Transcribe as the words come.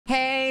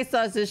Hey,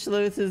 Sausage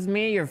Sleuths, it's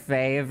me, your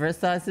favorite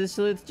Sausage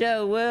Sleuth,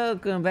 Joe.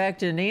 Welcome back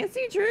to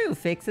Nancy Drew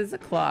Fixes a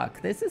Clock.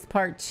 This is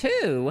part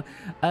 2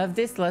 of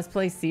this Let's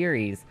Play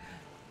series.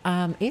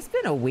 It's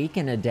been a week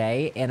and a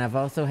day, and I've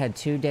also had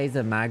 2 days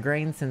of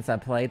migraine since I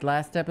played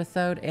last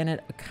episode, and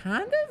it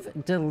kind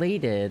of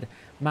deleted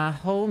my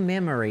whole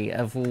memory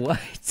of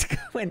what's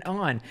going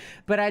on.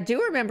 But I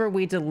do remember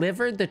we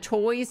delivered the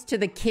toys to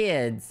the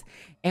kids,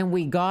 and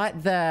we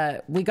got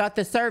the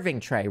serving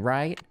tray,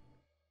 right?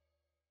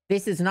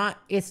 This is not,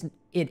 it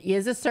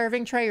is a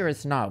serving tray or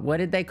it's not. What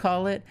did they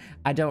call it?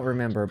 I don't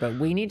remember, but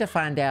we need to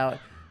find out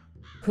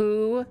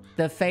who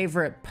the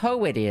favorite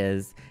poet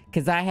is,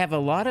 because I got a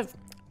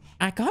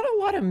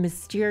lot of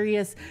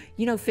mysterious,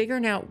 you know,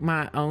 figuring out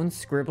my own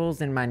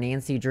scribbles in my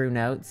Nancy Drew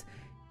notes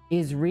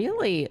is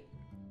really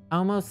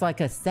almost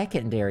like a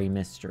secondary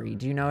mystery.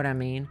 Do you know what I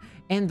mean?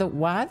 And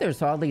why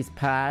there's all these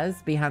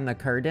pies behind the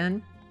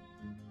curtain,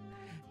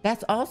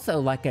 that's also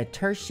like a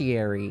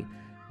tertiary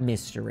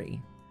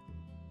mystery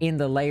in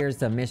the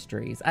layers of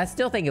mysteries. I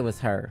still think it was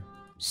her.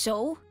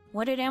 So,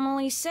 what did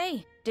Emily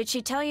say? Did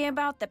she tell you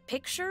about the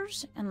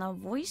pictures and the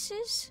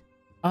voices?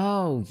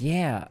 Oh,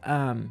 yeah,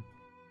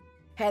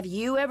 Have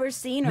you ever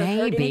seen or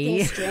heard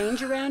anything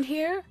strange around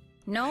here?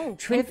 No.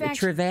 In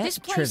fact, this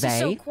place is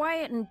so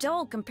quiet and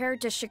dull compared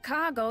to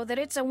Chicago that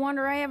it's a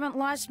wonder I haven't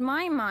lost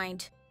my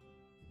mind.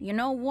 You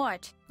know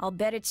what? I'll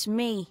bet it's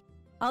me.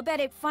 I'll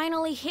bet it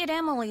finally hit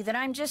Emily that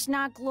I'm just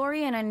not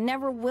Gloria and I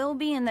never will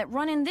be, and that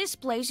running this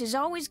place is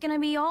always gonna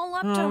be all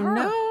up to her.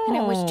 No. And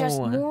it was just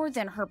more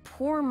than her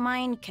poor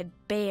mind could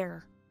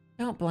bear.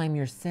 Don't blame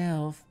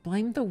yourself.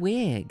 Blame the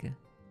wig.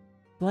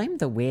 Blame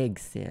the wig,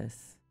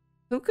 sis.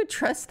 Who could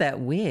trust that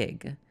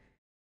wig?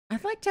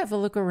 I'd like to have a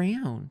look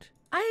around.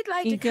 I'd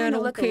like to kind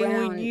of look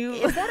around.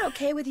 Is that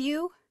okay with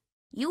you?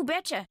 You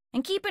betcha.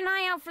 And keep an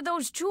eye out for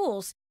those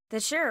jewels.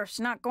 The sheriff's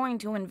not going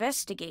to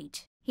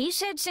investigate. He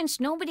said since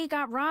nobody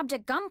got robbed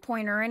at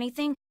gunpoint or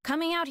anything,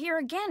 coming out here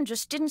again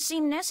just didn't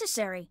seem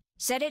necessary.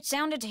 Said it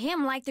sounded to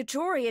him like the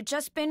jewelry had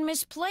just been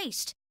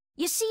misplaced.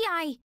 You see,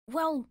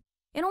 well,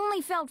 it only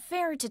felt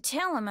fair to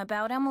tell him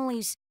about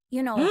Emily's,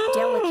 you know,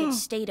 delicate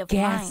state of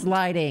mind.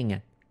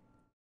 Gaslighting.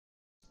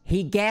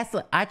 He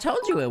gaslit. I told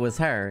you it was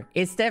her.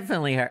 It's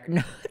definitely her.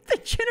 Not the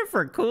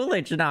Jennifer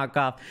Coolidge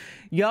knockoff.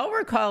 Y'all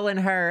were calling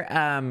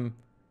her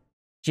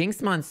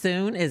Jinx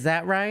Monsoon. Is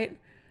that right?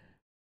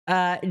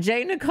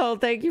 Jay Nicole,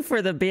 thank you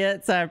for the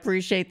bits. I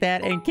appreciate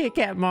that. And Kit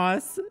Kat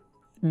Moss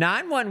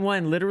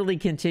 911 literally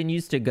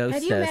continues to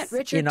ghost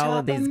us in all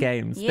of these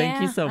games. Yeah,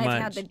 thank you so much.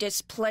 I've had the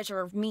displeasure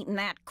of meeting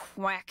that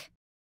quack.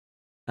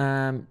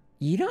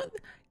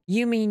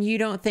 You mean you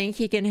don't think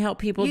he can help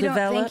people develop?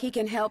 You don't think he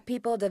can help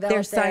people develop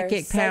their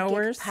psychic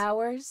powers?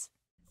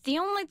 The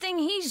only thing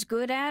he's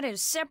good at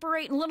is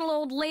separating little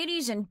old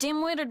ladies and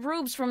dim-witted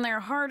rubes from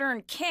their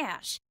hard-earned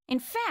cash. In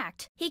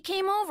fact, he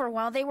came over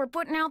while they were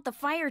putting out the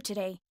fire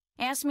today.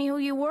 Asked me who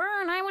you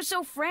were, and I was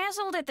so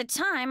frazzled at the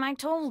time, I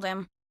told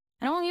him.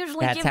 I don't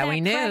usually give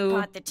that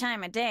crackpot the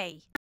time of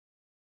day.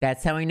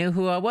 That's how he knew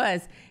who I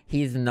was.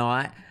 He's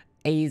not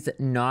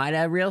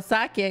a real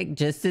psychic,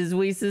 just as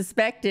we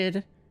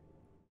suspected.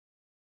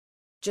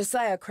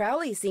 Josiah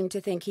Crowley seemed to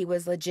think he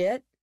was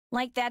legit.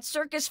 Like that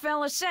circus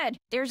fella said,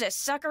 there's a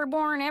sucker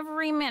born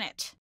every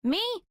minute.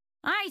 Me?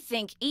 I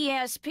think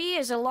ESP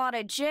is a lot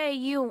of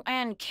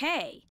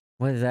J-U-N-K.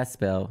 What does that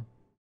spell?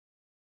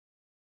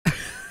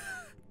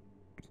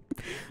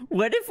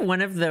 What if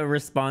one of the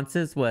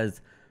responses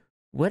was,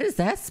 what does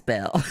that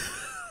spell?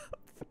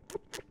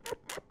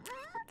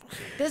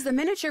 Does the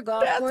miniature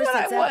golf course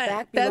that's that's out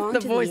back belong to the inn?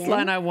 That's the voice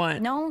line I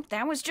want. No,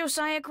 that was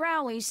Josiah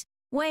Crowley's.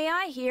 Way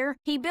I hear,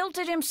 he built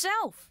it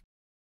himself.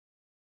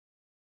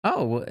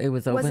 Oh, it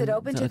was open, was it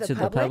open to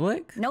the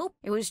public? Nope,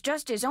 it was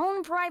just his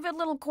own private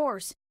little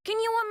course. Can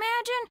you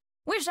imagine?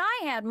 Wish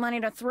I had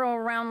money to throw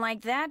around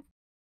like that.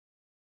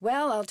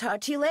 Well, I'll talk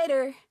to you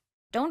later.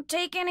 Don't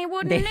take any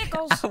wooden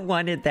nickels. I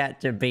wanted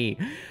that to be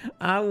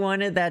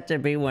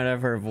one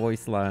of her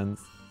voice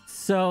lines.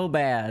 So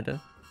bad.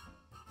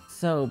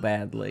 So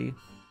badly.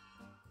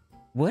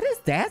 What is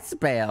that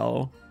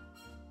spell?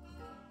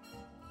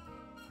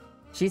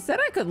 She said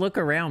I could look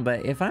around,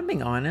 but if I'm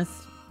being honest,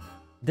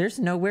 there's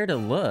nowhere to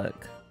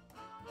look.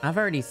 I've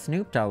already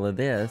snooped all of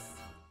this.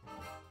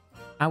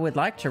 I would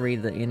like to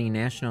read any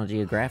National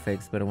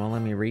Geographics, but it won't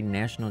let me read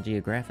National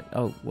Geographic.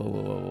 Oh,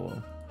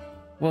 whoa.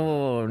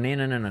 Whoa,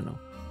 no.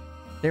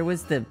 There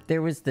was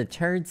the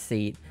turd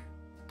seat.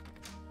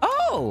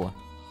 Oh!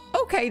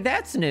 Okay,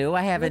 that's new.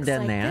 I haven't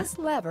done that. This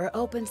lever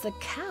opens the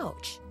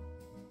couch.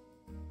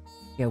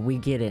 Yeah, we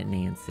get it,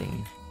 Nancy.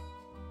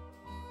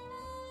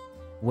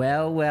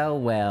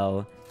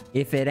 Well.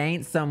 If it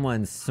ain't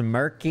someone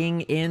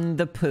smirking in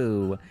the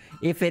poo.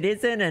 If it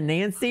isn't a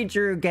Nancy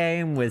Drew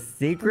game with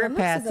secret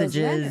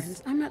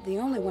passages. I'm not the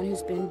only one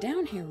who's been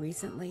down here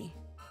recently.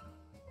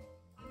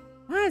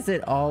 Why is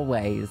it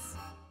always?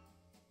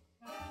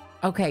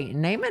 Okay,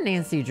 name a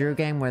Nancy Drew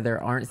game where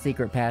there aren't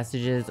secret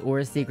passages or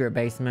a secret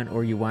basement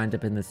or you wind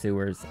up in the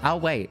sewers. I'll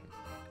wait.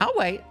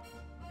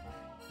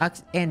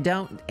 And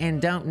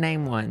don't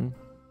name one.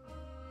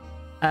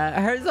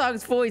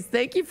 Herzog's voice,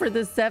 thank you for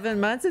the 7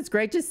 months. It's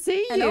great to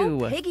see An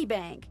you. old piggy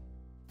bank.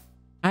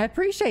 I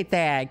appreciate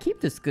that.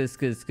 Keep the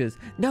scus.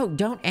 No,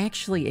 don't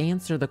actually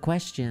answer the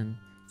question.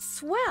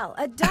 Swell,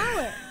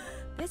 $1.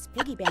 This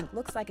piggy bank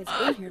looks like it's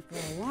been here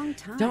for a long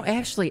time. Don't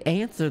actually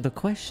answer the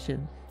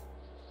question.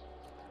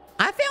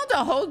 I found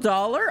a whole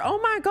 $1. Oh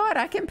my God,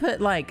 I can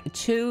put like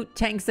 2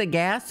 tanks of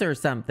gas or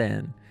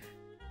something.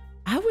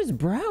 I was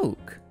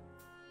broke.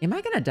 Am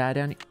I gonna die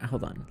down here?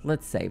 Hold on,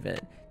 let's save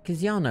it.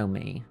 Cause y'all know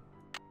me.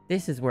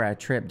 This is where I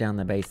trip down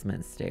the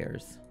basement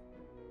stairs.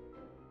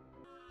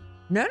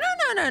 No.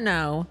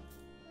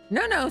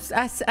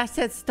 I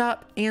said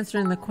stop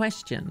answering the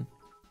question.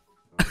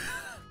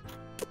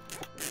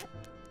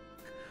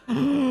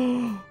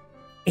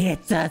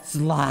 It's a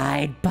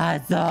slide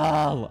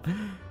puzzle.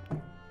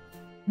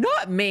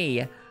 Not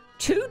me.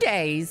 2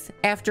 days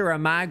after a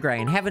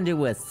migraine, having to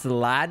do a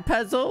slide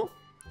puzzle.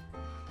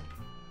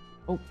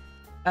 Oh,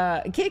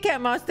 Kit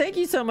Kat Moss, thank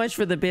you so much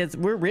for the bits.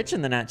 We're rich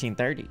in the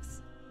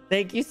 1930s.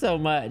 Thank you so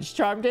much.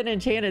 Charmed and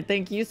Enchanted,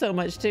 thank you so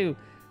much too.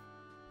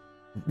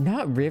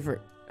 Not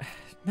Riverdale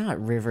not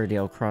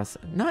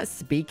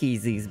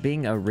Speakeasies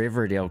being a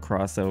Riverdale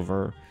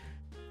crossover.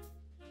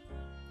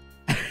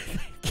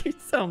 Thank you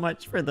so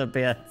much for the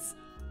bits.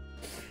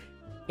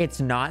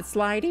 It's not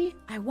slidey?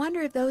 I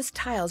wonder if those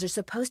tiles are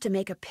supposed to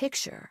make a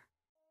picture.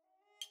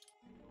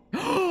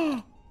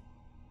 Oh,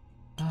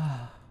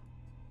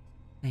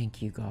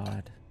 thank you,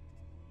 God.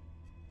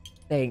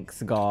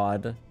 Thanks,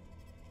 God.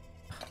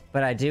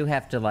 But I do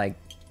have to, like...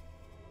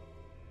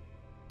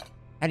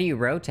 How do you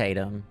rotate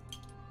them?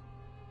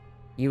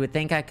 You would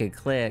think I could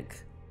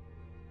click.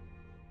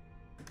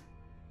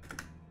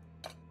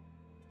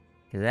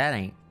 Cause that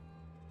ain't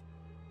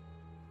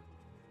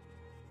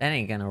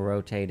gonna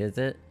rotate, is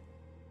it?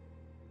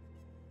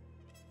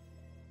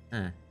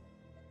 Huh.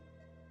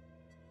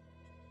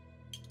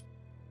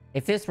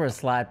 If this were a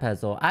slide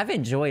puzzle, I've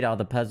enjoyed all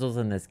the puzzles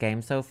in this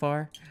game so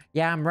far.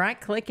 Yeah, I'm right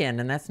clicking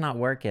and that's not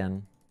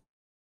working.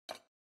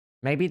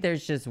 Maybe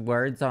there's just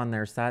words on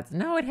their sides.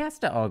 No, it has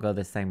to all go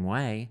the same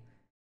way.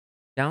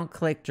 Don't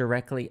click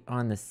directly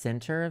on the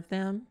center of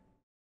them.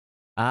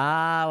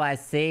 Oh, I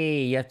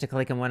see. You have to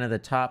click in one of the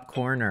top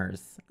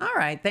corners. All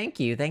right, thank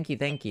you.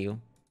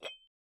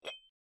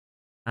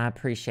 I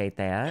appreciate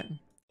that.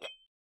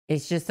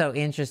 It's just so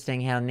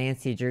interesting how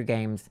Nancy Drew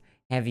games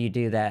have you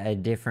do that a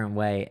different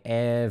way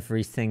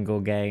every single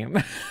game.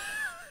 Every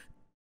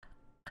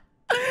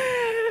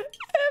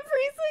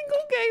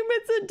single game,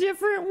 it's a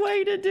different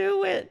way to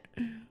do it.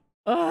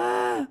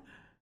 I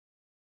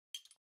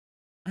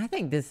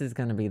think this is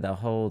going to be the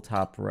whole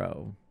top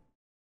row.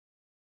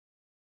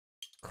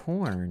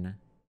 Corn.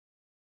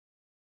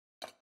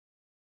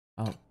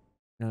 Oh,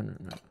 no.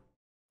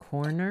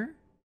 Corner.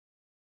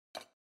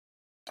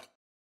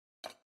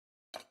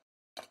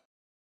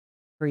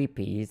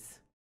 Creepies.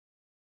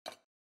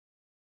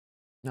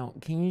 No,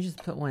 can you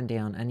just put one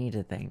down? I need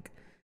to think.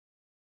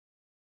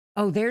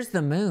 Oh, there's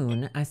the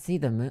moon. I see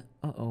the moon.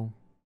 Uh-oh.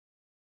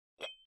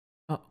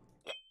 Oh.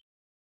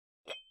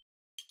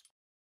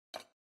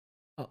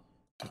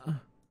 Oh.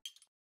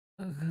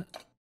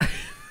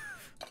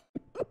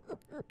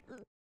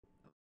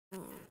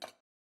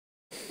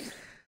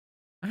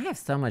 I have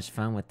so much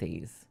fun with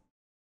these.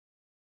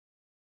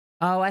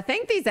 Oh, I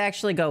think these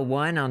actually go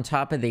one on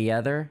top of the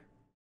other.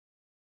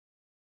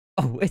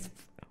 Oh,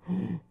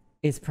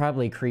 it's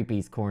probably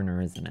Creepy's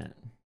corner, isn't it?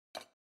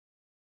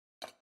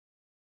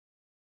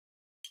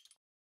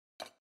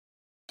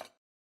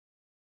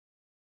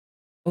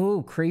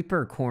 Oh,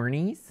 Creeper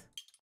cornies.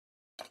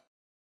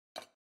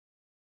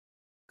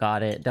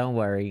 Got it. Don't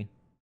worry.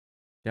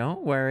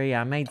 Don't worry.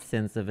 I made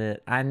sense of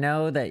it. I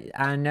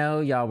know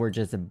y'all were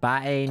just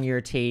biting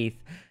your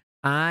teeth.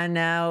 I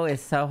know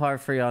it's so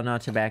hard for y'all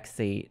not to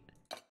backseat.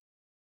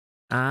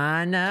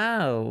 I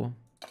know.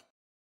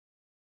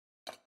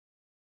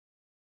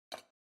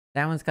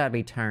 That one's got to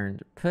be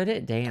turned. Put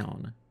it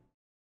down.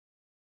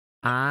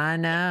 I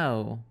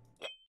know.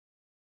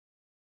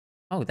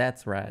 Oh,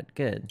 that's right.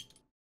 Good.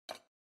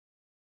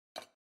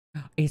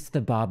 It's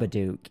the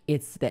Babadook.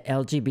 It's the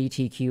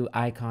LGBTQ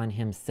icon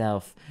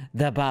himself.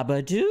 The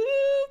Babadook,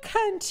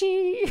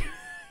 hunty.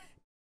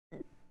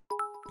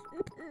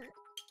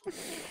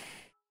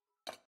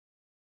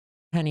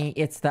 Honey,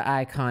 it's the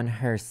icon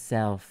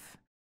herself.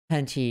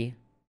 Hunty.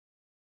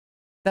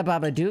 The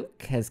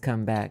Babadook has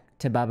come back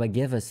to Baba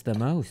give us the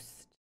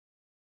most.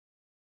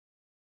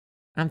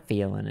 I'm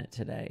feeling it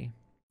today.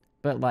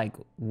 But like,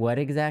 what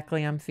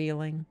exactly I'm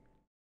feeling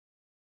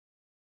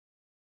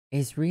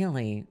is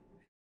really,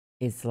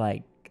 it's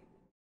like,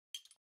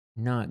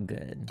 not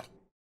good.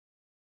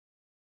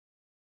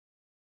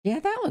 Yeah,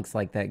 that looks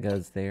like that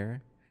goes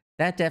there.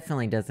 That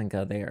definitely doesn't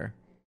go there.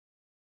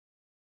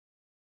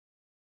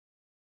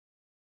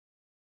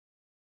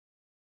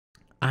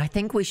 I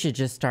think we should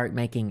just start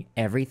making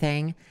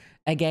everything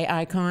a gay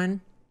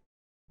icon.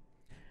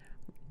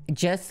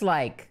 Just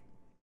like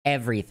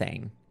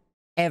everything.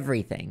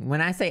 Everything. When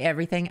I say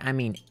everything, I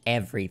mean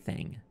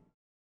everything.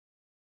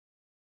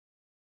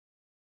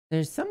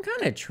 There's some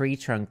kind of tree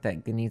trunk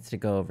that needs to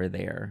go over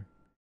there.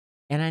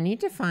 And I need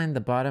to find the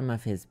bottom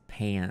of his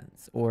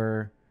pants,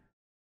 or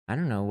I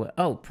don't know what.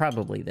 Oh,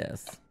 probably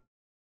this.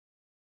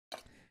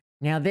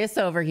 Now this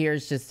over here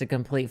is just a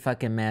complete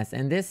fucking mess,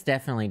 and this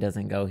definitely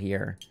doesn't go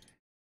here.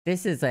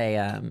 This is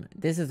a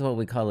this is what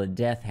we call a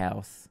death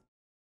house.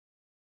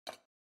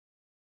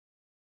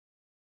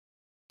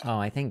 Oh,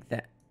 I think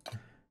that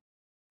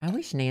I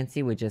wish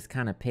Nancy would just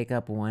kind of pick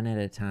up one at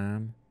a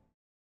time.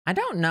 I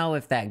don't know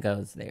if that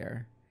goes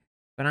there,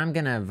 but I'm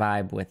gonna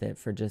vibe with it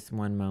for just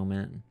one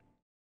moment.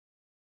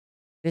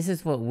 This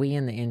is what we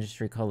in the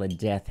industry call a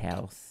death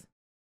house.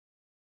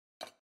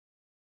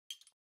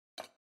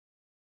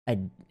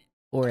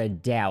 Or a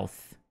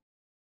douth.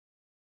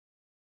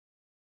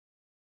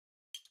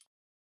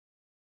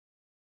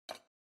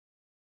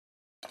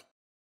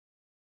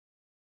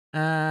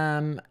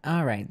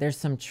 All right, there's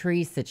some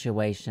tree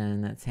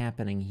situation that's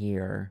happening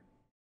here.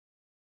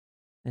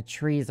 The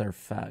trees are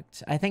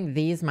fucked. I think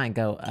these might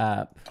go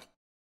up.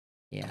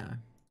 Yeah.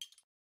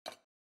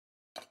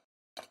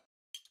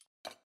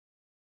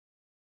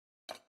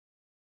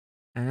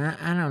 And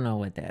I don't know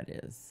what that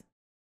is.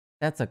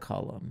 That's a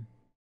column.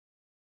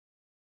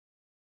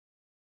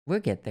 We'll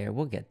get there.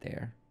 We'll get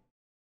there.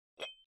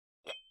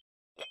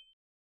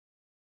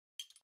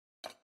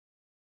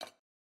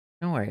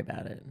 Don't worry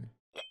about it.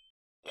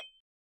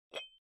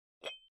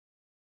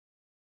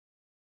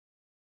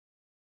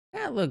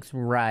 That looks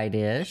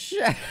right-ish.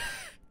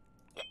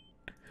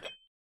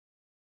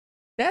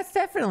 That's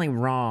definitely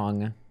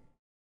wrong.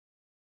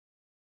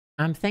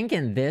 I'm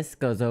thinking this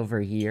goes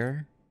over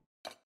here.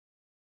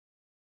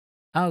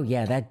 Oh,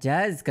 yeah, that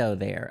does go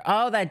there.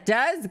 Oh, that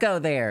does go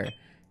there.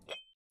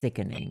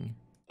 Sickening.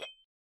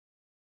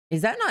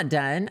 Is that not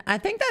done? I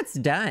think that's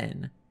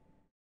done.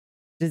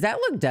 Does that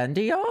look done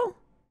to y'all?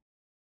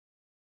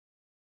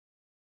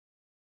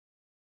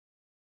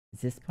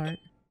 Is this part?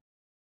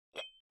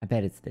 I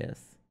bet it's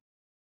this.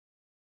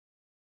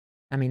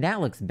 I mean,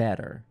 that looks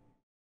better.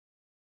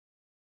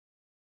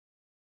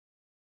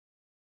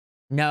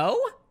 No?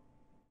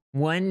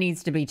 One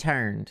needs to be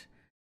turned.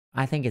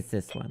 I think it's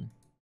this one.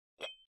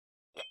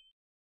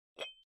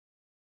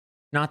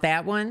 Not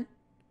that one?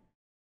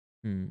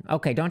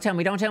 Okay, don't tell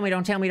me, don't tell me,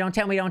 don't tell me, don't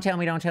tell me, don't tell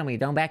me, don't tell me.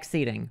 Don't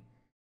backseating.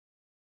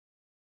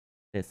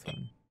 This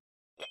one.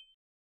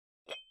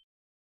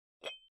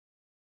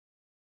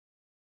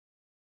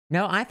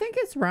 No, I think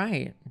it's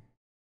right.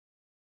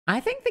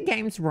 I think the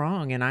game's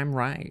wrong and I'm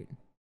right.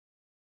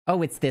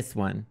 Oh, it's this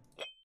one.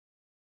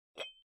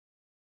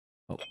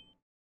 Oh.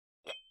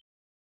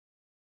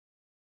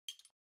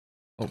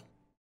 Oh.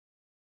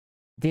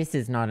 This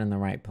is not in the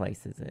right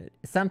place, is it?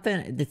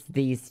 Something, it's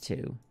these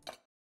two.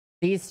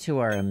 These two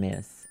are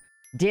amiss.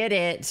 Did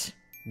it!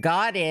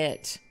 Got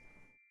it!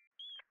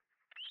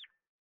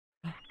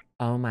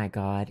 Oh my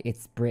god,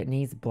 it's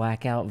Brittany's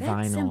blackout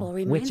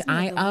vinyl, which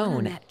I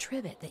own. That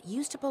trivet that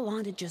used to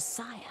belong to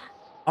Josiah.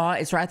 Oh,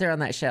 it's right there on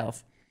that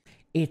shelf.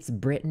 It's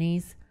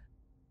Brittany's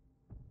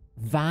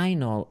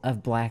vinyl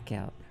of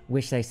Blackout,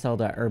 which they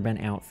sold at Urban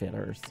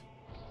Outfitters.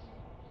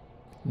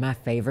 My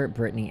favorite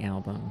Britney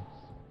album.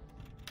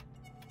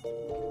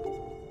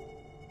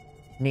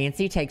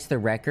 Nancy takes the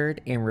record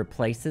and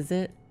replaces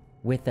it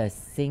with a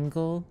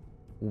single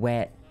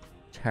wet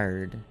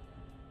turd.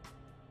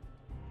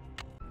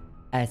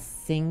 A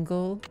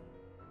single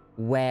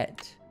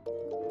wet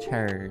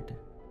turd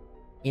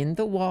in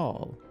the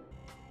wall.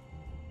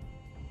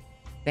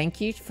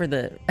 Thank you for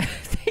the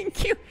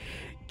thank you,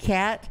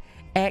 Cat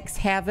X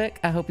Havoc.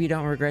 I hope you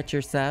don't regret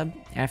your sub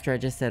after I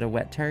just said a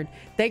wet turd.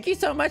 Thank you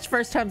so much,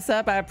 first time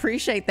sub. I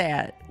appreciate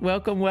that.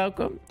 Welcome,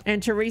 welcome.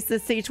 And Teresa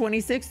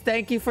C26,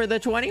 thank you for the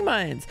 20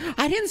 months.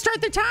 I didn't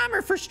start the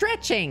timer for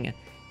stretching.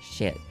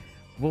 Shit.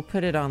 We'll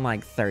put it on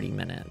like 30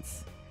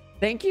 minutes.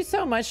 Thank you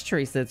so much,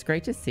 Teresa. It's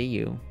great to see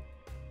you.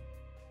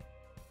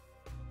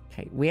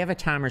 Okay, we have a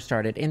timer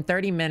started. In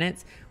 30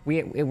 minutes,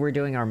 we're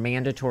doing our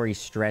mandatory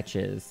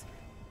stretches.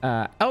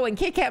 Oh, and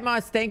Kit Kat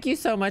Moss, thank you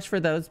so much for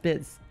those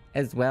bits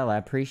as well. I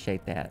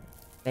appreciate that.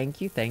 Thank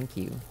you, thank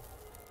you.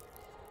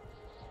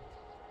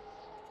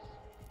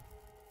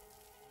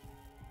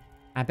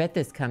 I bet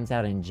this comes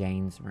out in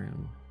Jane's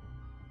room.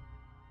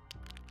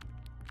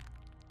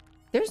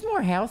 There's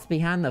more house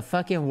behind the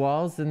fucking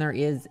walls than there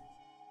is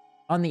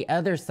on the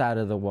other side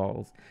of the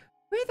walls.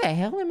 Where the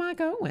hell am I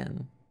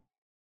going?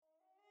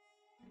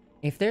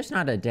 If there's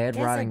not a dead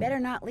rotting... Guess I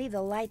better not leave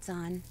the lights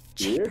on.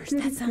 Jeepers,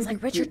 that sounds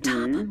like Richard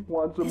Topham.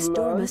 This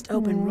door must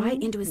open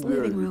right into his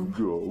living room.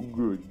 Go,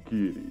 good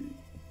kitty.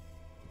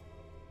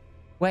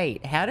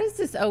 Wait, how does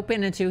this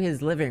open into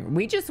his living room?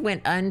 We just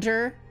went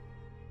under...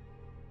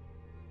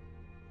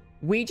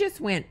 We just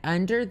went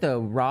under the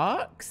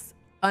rocks?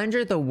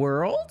 Under the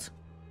world?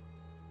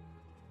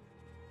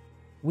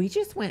 We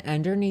just went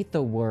underneath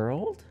the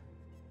world?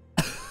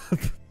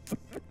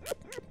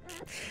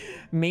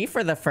 Me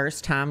for the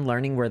first time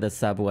learning where the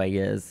subway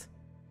is.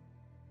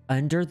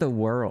 Under the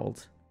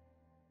world.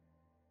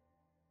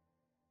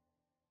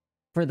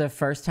 For the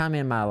first time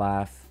in my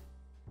life.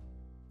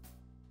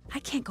 I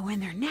can't go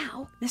in there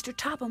now. Mr.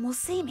 Topham will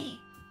see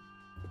me.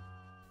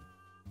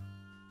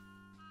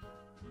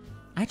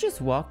 I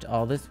just walked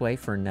all this way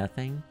for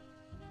nothing.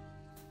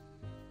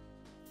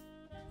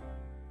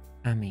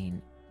 I mean,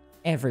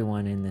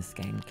 everyone in this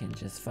game can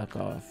just fuck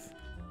off.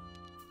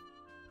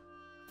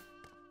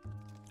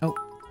 Oh.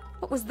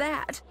 What was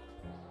that?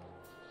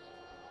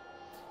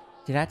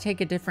 Did I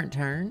take a different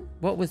turn?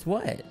 What was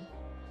what?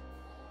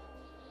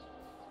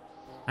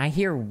 I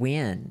hear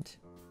wind.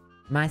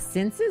 My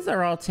senses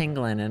are all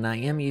tingling and I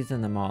am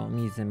using them all. I'm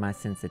using my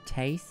sense of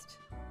taste.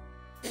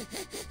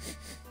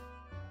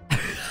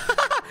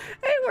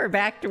 Hey, we're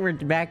back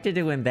to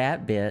doing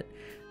that bit.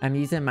 I'm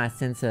using my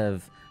sense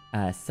of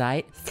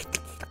sight.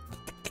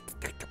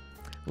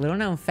 Little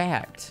known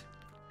fact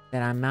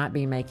that I might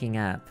be making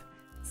up.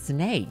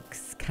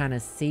 Snakes kind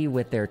of see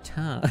with their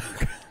tongue.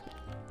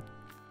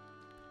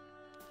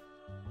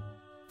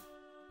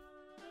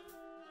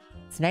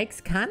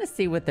 Snakes kind of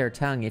see with their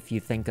tongue if you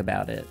think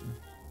about it.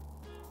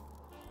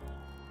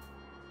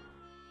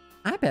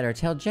 I better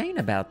tell Jane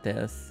about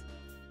this.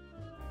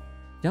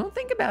 Don't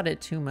think about it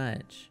too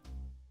much.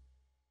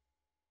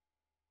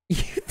 You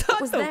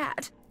thought What was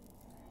that?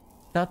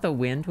 Thought the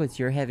wind was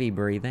your heavy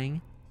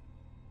breathing?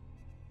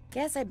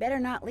 Guess I better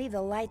not leave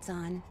the lights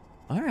on.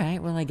 All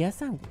right, well, I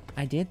guess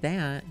I did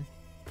that.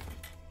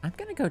 I'm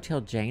gonna go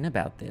tell Jane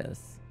about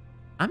this.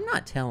 I'm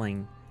not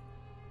telling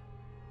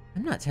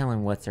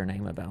what's her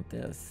name about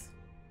this.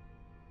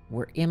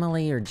 We're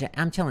Emily or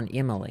I'm telling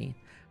Emily.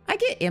 I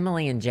get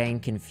Emily and Jane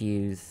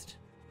confused.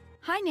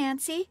 Hi,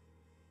 Nancy.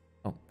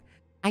 Oh,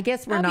 I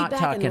guess we're I'll be not back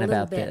in a talking little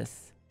about bit.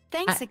 this.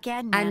 Thanks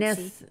again,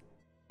 Nancy.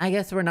 I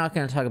guess we're not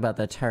going to talk about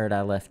the turd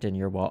I left in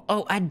your wall.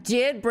 Oh, I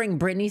did bring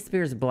Britney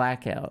Spears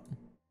Blackout.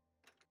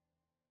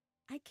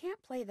 I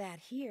can't play that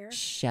here.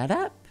 Shut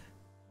up.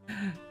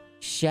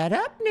 Shut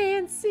up,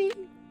 Nancy.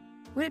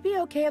 Would it be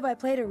okay if I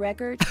played a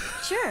record?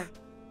 Sure.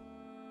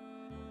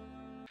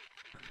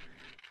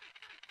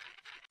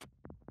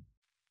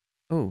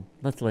 Ooh,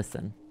 let's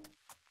listen.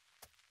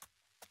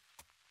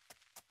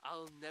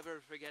 I'll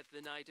never forget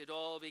the night it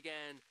all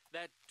began.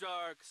 That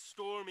dark,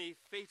 stormy,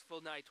 fateful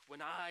night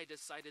when I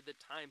decided the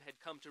time had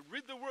come to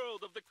rid the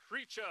world of the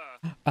creature.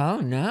 Oh,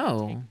 It no.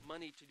 would take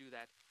money to do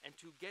that, and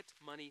to get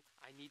money,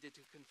 I needed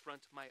to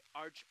confront my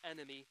arch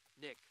enemy,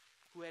 Nick,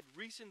 who had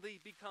recently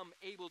become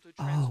able to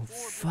transform Oh,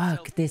 fuck.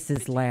 himself This is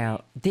into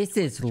loud. a This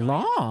is giant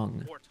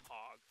long.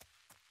 warthog.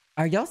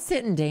 Are y'all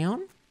sitting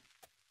down?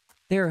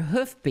 There are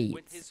hoof When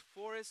beats. his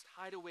forest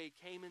hideaway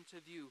came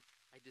into view,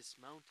 I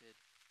dismounted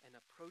and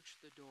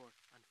approached the door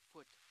on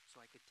foot so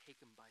I could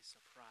take him by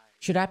surprise.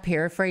 Should I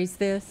paraphrase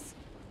this?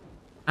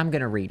 I'm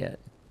going to read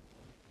it.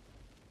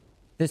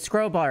 The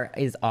scroll bar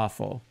is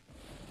awful.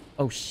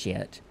 Oh,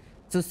 shit.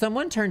 So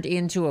someone turned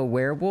into a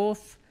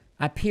werewolf.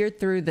 I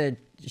peered through the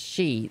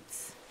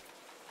sheets.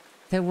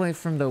 Stay away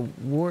from the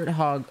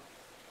warthog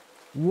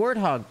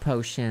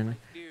potion.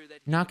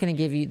 Not going to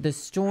give you the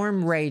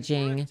storm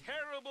raging.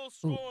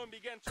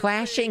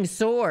 Clashing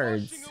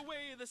swords.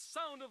 Away the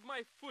sound of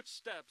my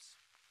footsteps.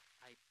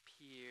 I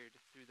peered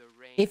through the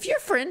rain. If your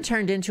friend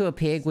turned into a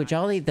pig, would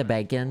y'all eat the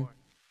bacon?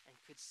 And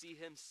could see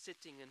him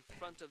sitting in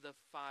front of the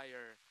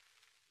fire.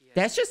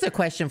 That's just a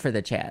question for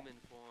the chat.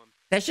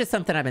 That's just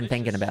something I've been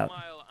thinking about.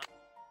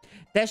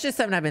 That's just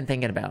something I've been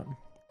thinking about.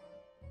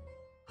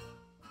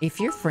 If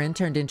your friend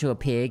turned into a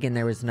pig and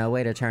there was no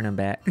way to turn him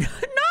back.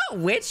 Not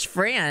which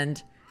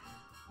friend.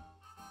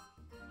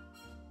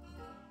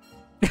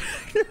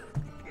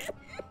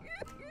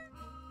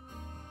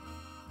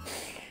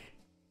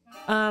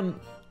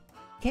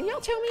 Can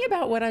y'all tell me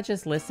about what I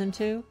just listened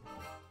to?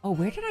 Oh,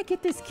 where did I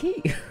get this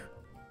key?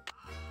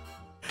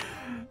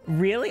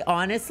 Really,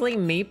 honestly,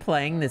 me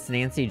playing this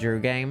Nancy Drew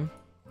game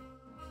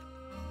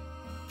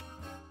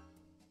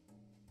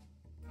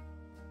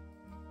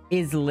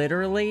is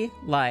literally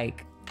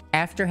like,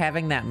 after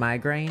having that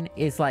migraine,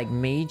 is like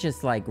me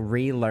just like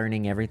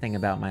relearning everything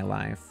about my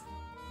life.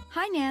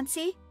 Hi,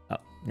 Nancy. Oh,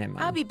 never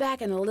mind. I'll be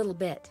back in a little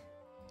bit.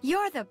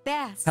 You're the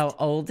best. How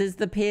old is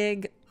the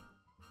pig?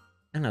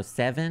 I don't know,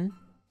 7?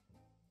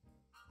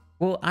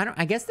 Well,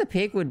 I guess the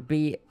pig would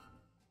be...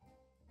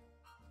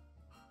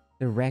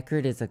 The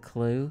record is a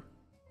clue.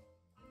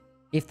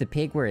 If the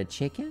pig were a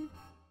chicken?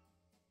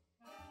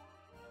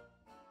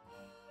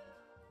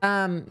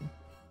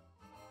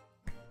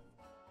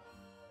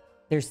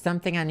 There's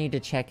something I need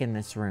to check in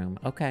this room.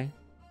 Okay.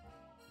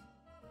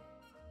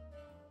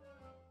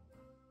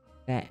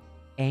 The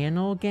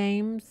Annal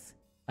Games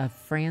of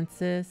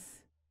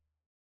Francis.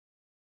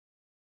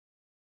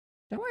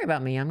 Don't worry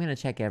about me. I'm going to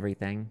check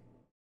everything.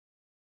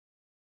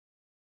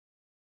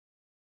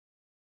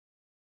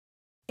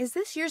 Is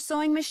this your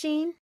sewing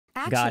machine?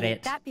 Actually, Got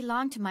it. that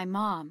belonged to my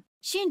mom.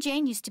 She and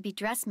Jane used to be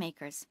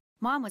dressmakers.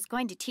 Mom was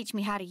going to teach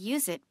me how to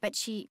use it, but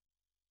she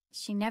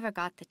never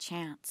got the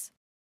chance.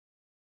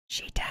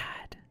 She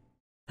died.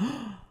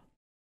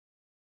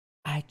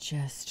 I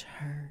just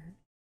heard.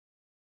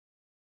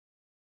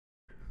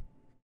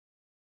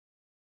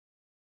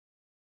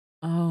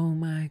 Oh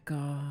my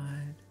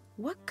God.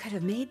 What could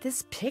have made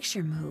this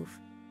picture move?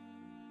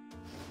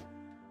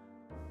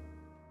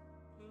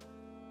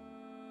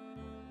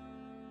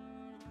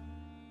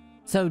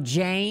 So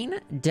Jane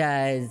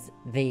does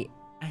I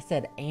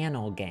said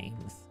anal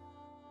games.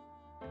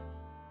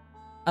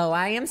 Oh,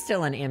 I am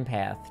still an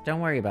empath.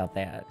 Don't worry about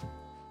that.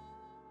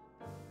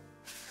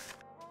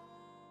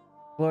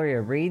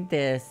 Gloria, read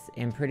this,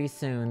 and pretty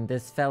soon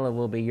this fella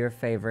will be your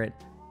favorite.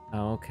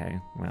 Oh, okay.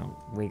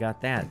 Well, we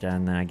got that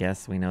done. I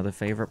guess we know the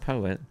favorite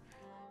poet.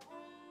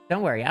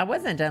 Don't worry, I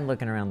wasn't done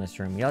looking around this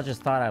room. Y'all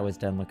just thought I was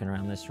done looking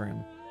around this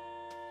room.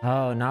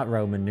 Oh, not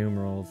Roman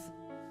numerals.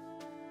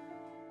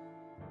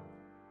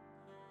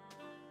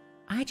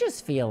 I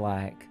just feel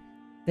like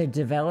the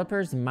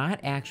developers might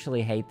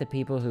actually hate the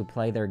people who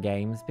play their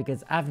games,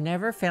 because I've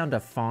never found a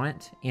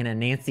font in a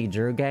Nancy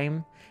Drew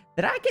game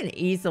that I can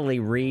easily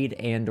read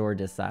and or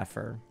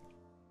decipher.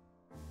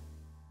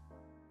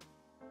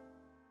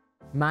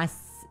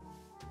 Myself,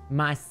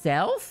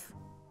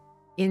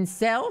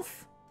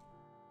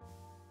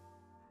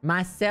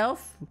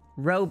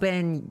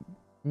 Robin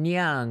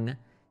Young,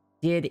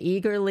 did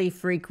eagerly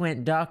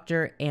frequent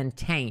Doctor and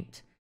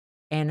Taint,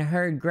 and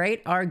heard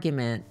great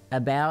argument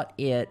about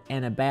it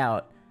and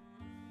about,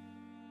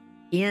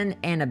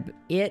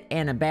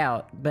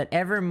 but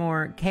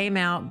evermore came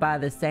out by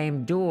the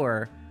same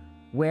door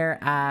where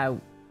I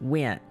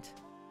went.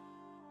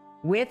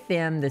 With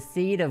them the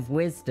seed of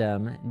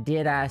wisdom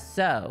did I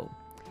sow,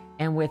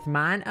 and with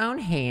mine own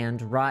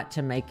hand wrought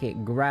to make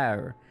it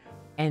grow.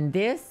 And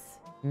this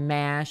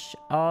mash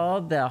all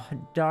the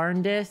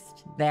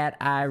darndest that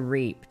I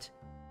reaped.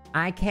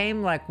 I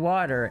came like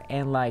water,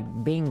 and like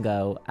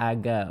bingo I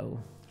go.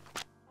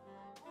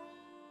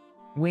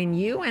 When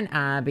you and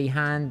I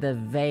behind the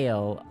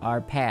veil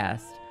are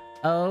past,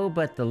 oh,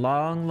 but the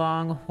long,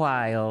 long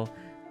while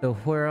the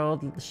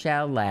world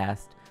shall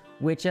last,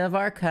 which of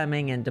our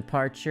coming and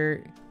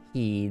departure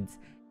heeds,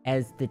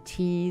 as the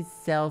tea's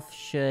self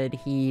should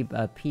heave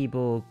a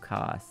feeble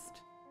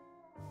cost.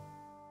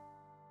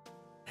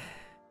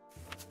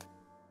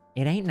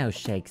 It ain't no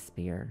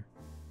Shakespeare.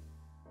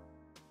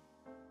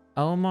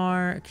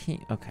 Omar,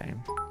 okay.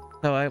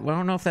 So I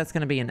don't know if that's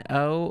going to be an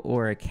O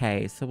or a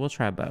K, so we'll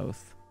try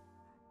both.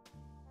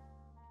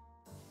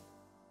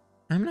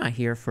 I'm not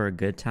here for a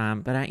good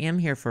time, but I am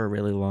here for a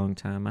really long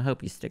time. I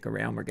hope you stick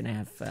around. We're going to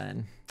have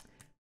fun.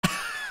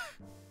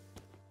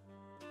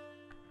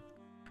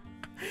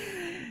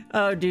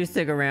 Oh, do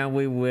stick around.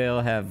 We will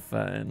have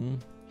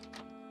fun.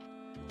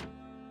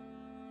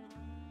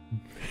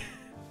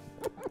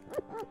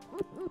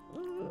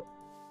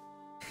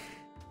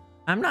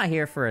 I'm not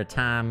here for a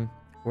time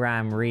where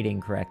I'm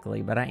reading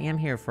correctly, but I am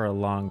here for a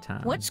long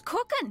time. What's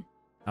cooking?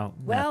 Oh,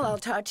 Well, nothing. I'll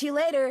talk to you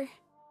later.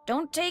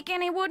 Don't take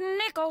any wooden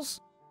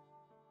nickels.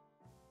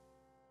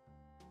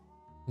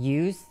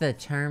 Use the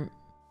term...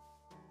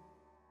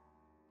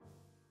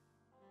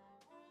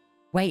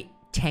 Wait,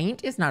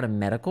 taint is not a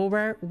medical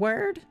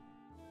word?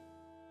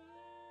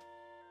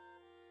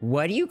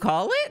 What do you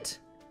call it?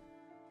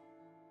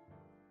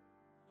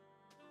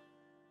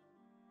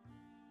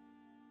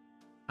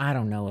 I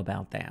don't know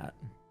about that.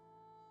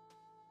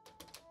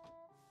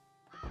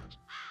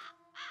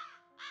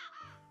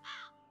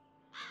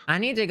 I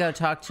need to go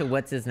talk to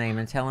what's his name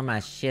and tell him I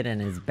shit in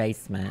his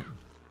basement.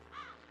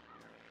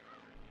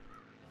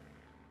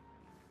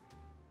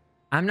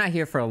 I'm not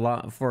here for a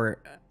long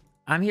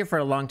I'm here for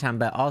a long time,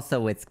 but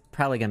also it's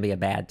probably gonna be a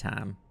bad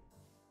time.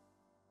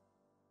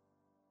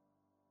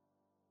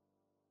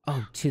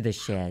 Oh, to the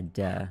shed,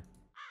 duh.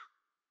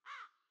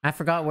 I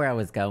forgot where I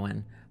was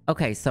going.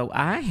 Okay, so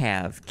I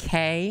have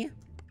K.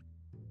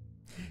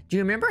 Do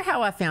you remember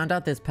how I found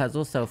out this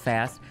puzzle so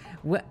fast?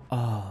 What?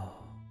 Oh,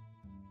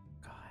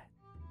 God.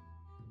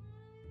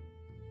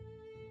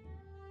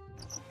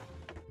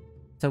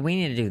 So we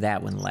need to do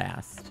that one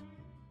last.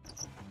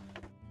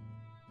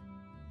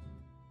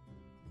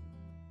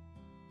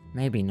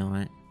 Maybe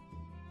not.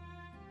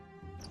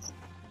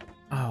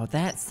 Oh,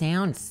 that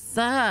sound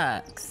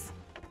sucks.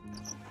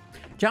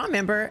 Do y'all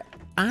remember?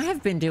 I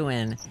have been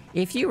doing,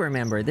 if you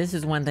remember, this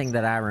is one thing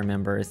that I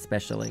remember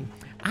especially.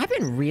 I've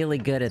been really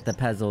good at the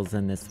puzzles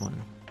in this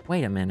one.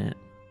 Wait a minute.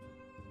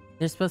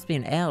 There's supposed to be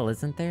an L,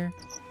 isn't there?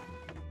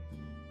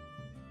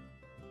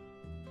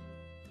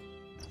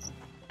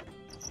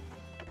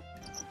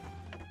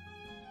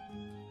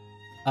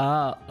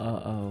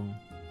 Uh-oh.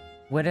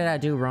 What did I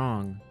do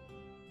wrong?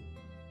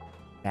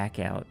 Back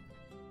out.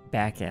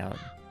 Back out.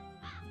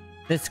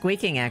 The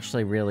squeaking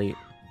actually really...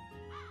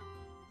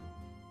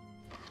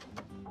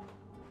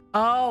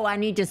 Oh, I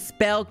need to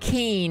spell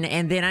Keen,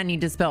 and then I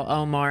need to spell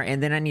Omar,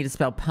 and then I need to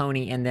spell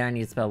Pony, and then I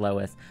need to spell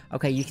Lois.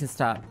 Okay, you can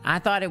stop. I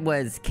thought it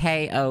was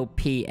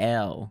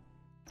K-O-P-L.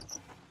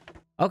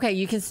 Okay,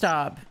 you can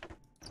stop.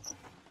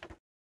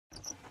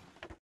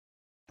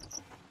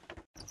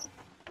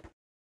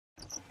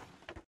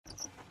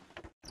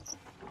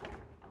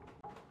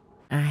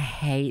 I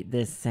hate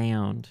this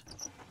sound.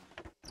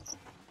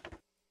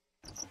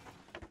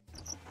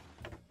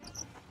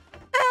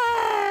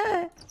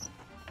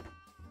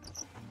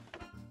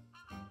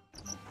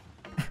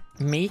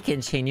 Me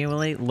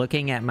continually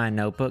looking at my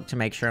notebook to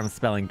make sure I'm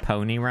spelling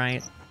pony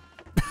right.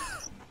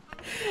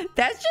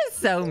 That's just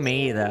so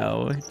me,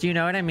 though. Do you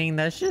know what I mean?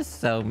 That's just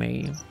so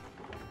me.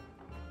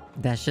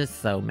 That's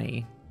just so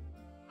me.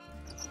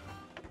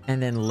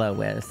 And then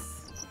Lois.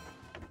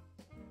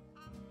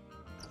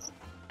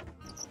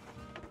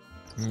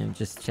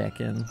 Just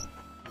checking.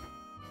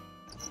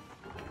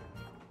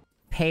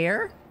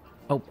 Pear?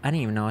 Oh, I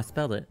didn't even know I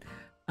spelled it.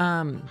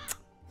 Anna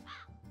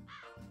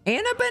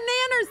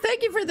Bananas,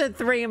 thank you for the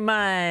 3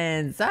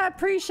 months. I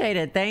appreciate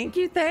it. Thank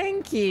you,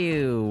 thank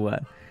you.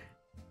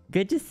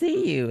 Good to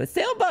see you.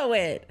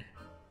 Sailboat.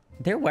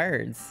 They're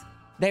words.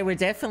 They were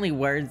definitely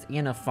words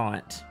in a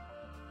font.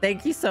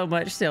 Thank you so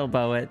much,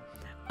 Sailboat.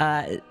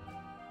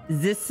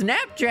 The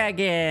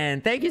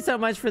Snapdragon. Thank you so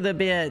much for the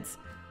bits.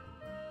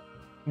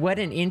 What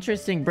an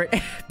interesting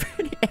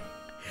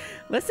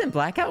Listen,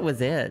 Blackout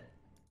was it.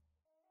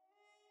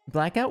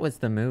 Blackout was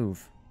the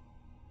move.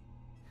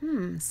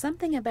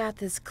 Something about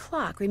this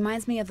clock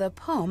reminds me of the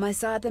poem I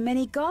saw at the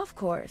mini golf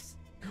course.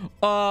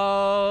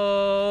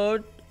 Oh.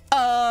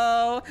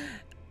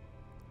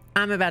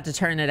 I'm about to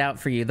turn it out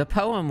for you. The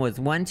poem was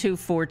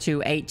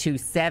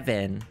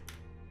 1242827.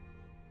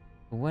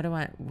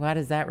 What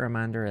is that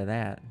reminder of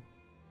that?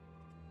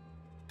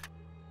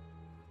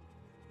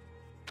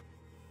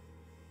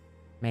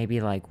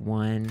 Maybe like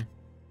 1,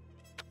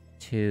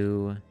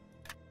 2,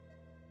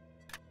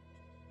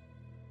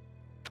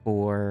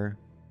 4,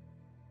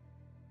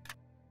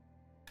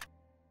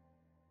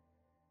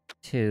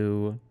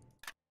 2,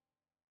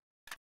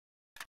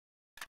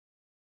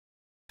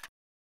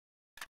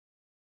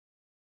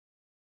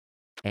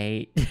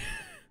 8.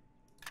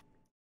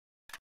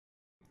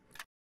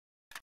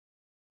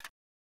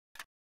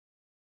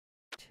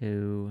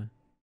 Two.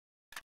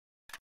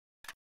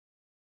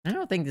 I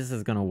don't think this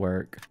is gonna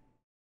work.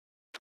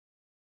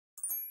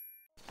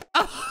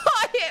 Oh,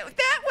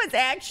 that was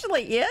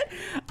actually it.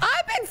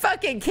 I've been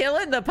fucking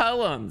killing the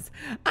poems.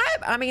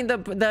 I mean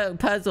the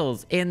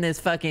puzzles in this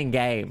fucking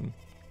game.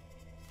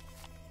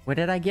 What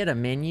did I get? A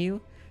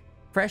menu?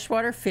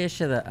 Freshwater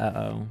fish of the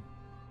uh-oh.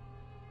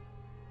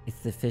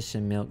 It's the fish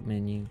and milk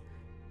menu.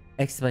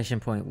 Exclamation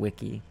point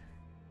wiki.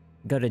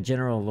 Go to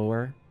general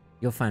lore.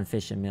 You'll find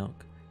fish and milk.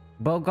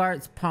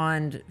 Bogart's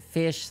pond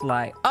fish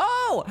like...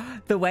 Oh!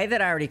 The way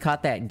that I already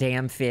caught that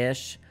damn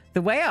fish.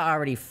 The way I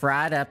already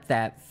fried up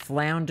that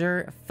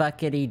flounder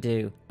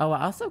fuckity-doo. Oh,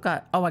 I also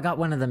got... Oh, I got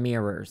one of the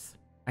mirrors.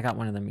 I got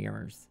one of the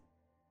mirrors.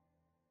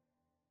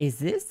 Is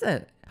this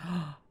a...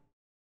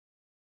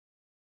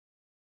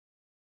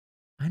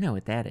 I know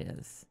what that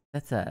is.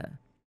 That's a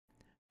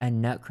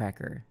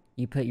nutcracker.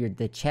 You put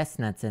the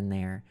chestnuts in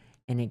there,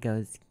 and it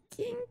goes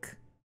kink.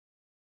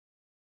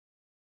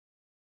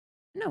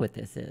 I know what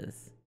this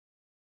is.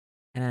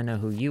 And I know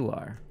who you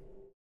are.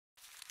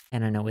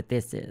 And I know what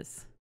this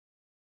is.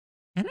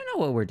 And I know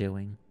what we're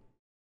doing.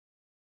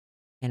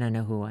 And I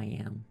know who I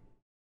am.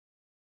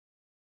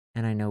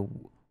 And I know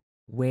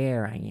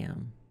where I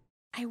am.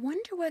 I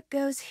wonder what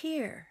goes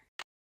here.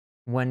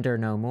 Wonder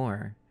no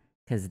more.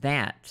 Because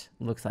that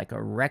looks like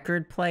a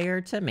record player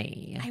to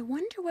me. I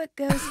wonder what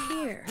goes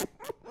here.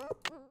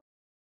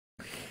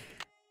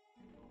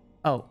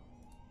 Oh.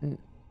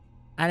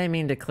 I didn't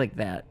mean to click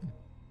that.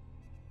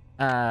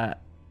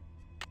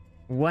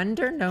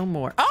 Wonder no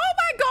more. Oh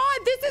my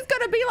god! This is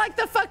gonna be like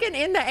the fucking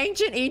in the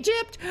ancient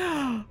Egypt.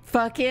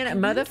 Fucking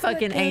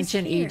motherfucking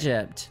ancient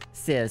Egypt,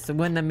 sis.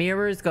 When the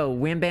mirrors go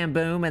wham bam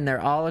boom and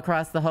they're all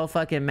across the whole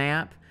fucking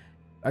map.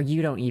 Or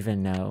you don't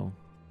even know.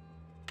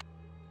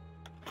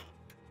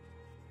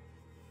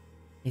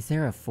 Is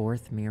there a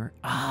 4th mirror?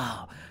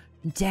 Oh,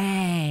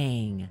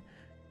 dang.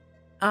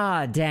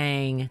 Ah,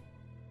 dang.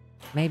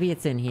 Maybe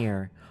it's in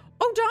here.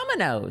 Oh,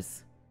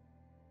 dominoes.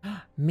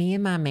 Me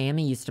and my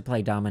mammy used to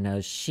play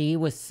dominoes. She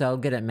was so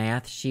good at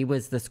math. She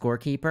was the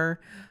scorekeeper.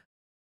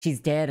 She's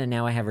dead, and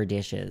now I have her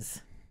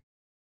dishes.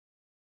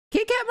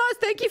 Kit Kat Moss,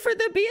 thank you for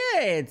the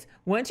bids.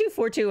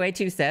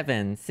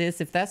 1242827.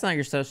 Sis, if that's not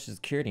your social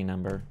security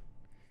number.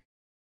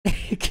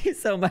 Thank you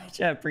so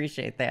much. I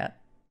appreciate that.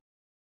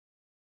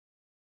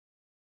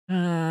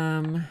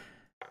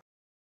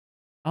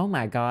 Oh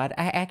my god.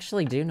 I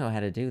actually do know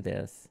how to do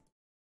this.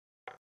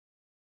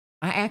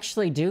 I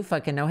actually do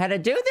fucking know how to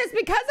do this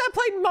because I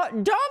played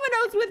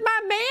dominoes with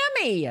my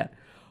mammy.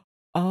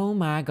 Oh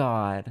my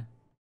god.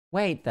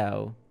 Wait,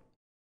 though.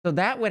 So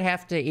that would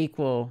have to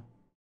equal...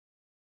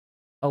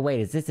 Oh, wait.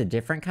 Is this a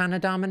different kind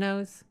of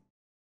dominoes?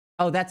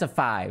 Oh, that's a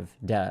 5.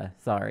 Duh.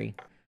 Sorry.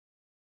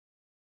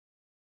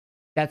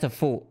 That's a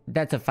 4.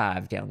 That's a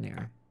 5 down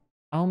there.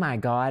 Oh my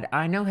god.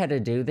 I know how to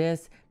do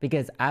this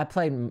because I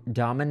played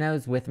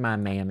dominoes with my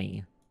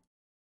mammy.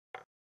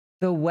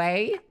 The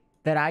way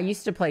that I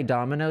used to play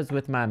dominoes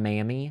with my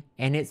mammy,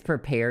 and it's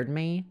prepared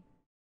me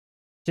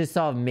to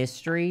solve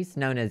mysteries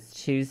known as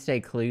Tuesday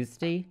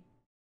Cluesday.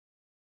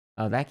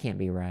 Oh, that can't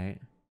be right.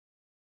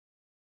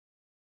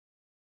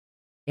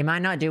 Am I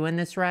not doing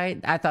this right?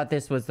 I thought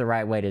this was the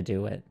right way to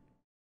do it.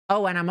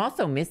 Oh, and I'm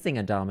also missing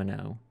a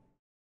domino.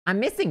 I'm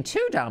missing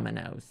 2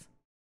 dominoes.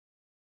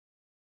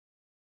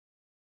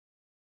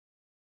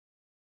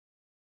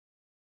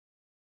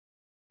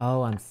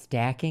 Oh, I'm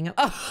stacking them.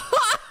 Oh!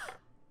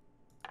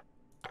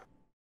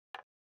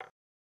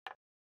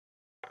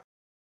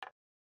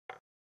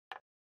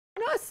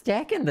 You're not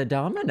stacking the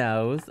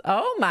dominoes.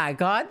 Oh my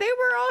God, they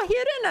were all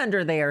hidden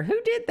under there.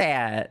 Who did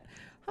that?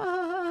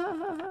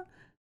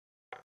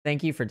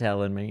 Thank you for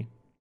telling me.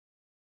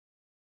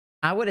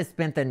 I would have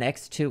spent the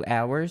next 2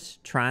 hours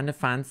trying to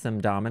find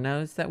some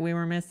dominoes that we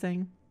were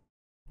missing.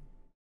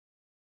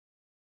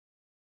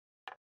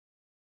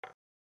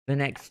 The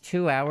next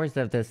 2 hours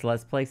of this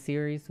Let's Play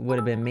series would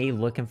have been me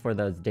looking for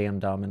those damn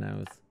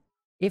dominoes.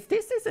 If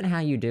this isn't how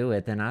you do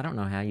it, then I don't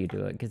know how you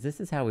do it, because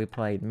this is how we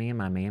played, me and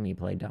my mammy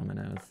played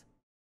dominoes.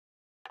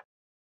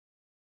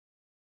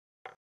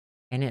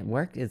 And it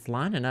worked, it's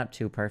lining up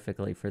too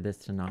perfectly for this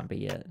to not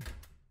be it.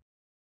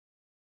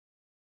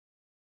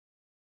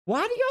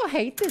 Why do y'all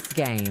hate this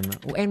game?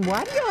 And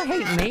why do y'all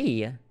hate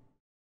me?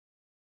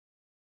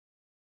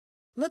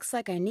 Looks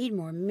like I need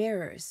more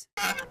mirrors.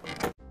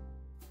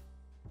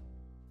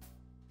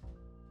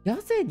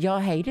 Y'all said y'all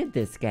hated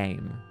this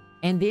game.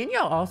 And then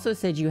y'all also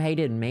said you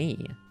hated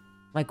me.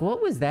 Like,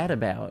 what was that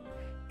about?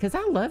 Because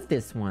I love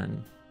this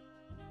one.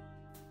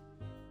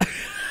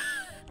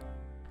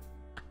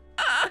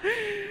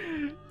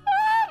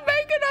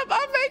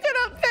 I'm making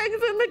up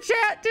things in the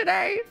chat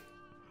today.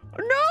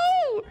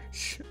 No!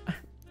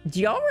 Do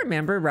y'all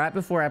remember right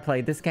before I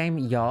played this game,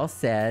 y'all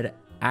said,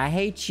 I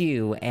hate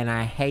you and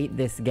I hate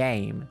this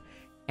game.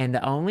 And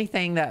the only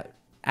thing that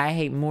I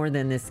hate more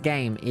than this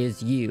game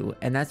is you.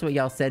 And that's what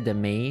y'all said to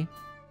me.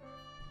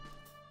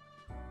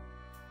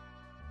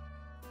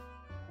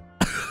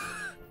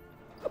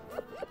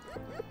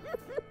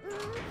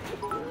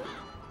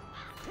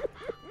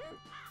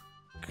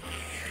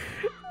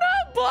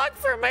 Not blocked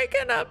for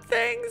making up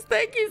things.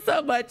 Thank you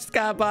so much,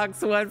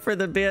 Skybox1, for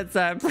the bits.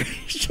 I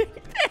appreciate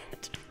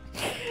it.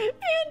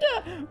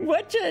 And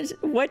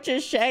what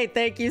just Shay,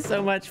 thank you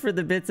so much for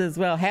the bits as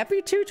well.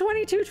 Happy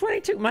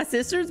 2/22/22, my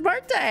sister's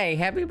birthday.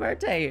 Happy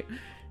birthday.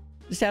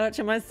 Shout out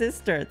to my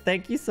sister.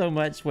 Thank you so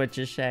much, what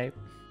just Shay.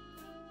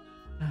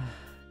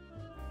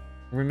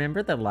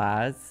 Remember the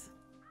lies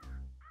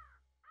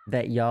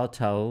that y'all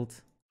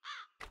told?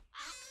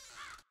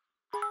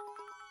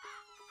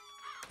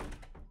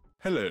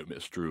 Hello,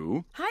 Miss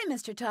Drew. Hi,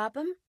 Mr.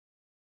 Topham.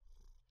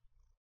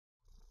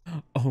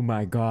 Oh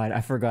my God,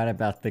 I forgot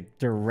about the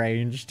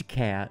deranged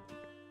cat.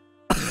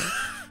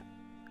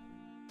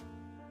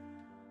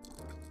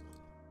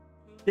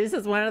 This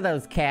is one of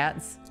those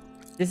cats.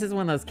 This is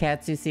one of those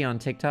cats you see on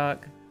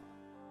TikTok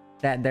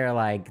that they're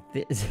like,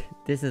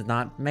 this is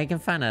not making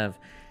fun of.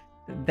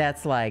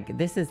 That's like,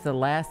 this is the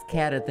last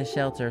cat at the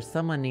shelter.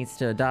 Someone needs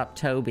to adopt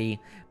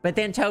Toby. But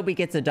then Toby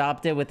gets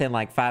adopted within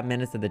like 5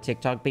 minutes of the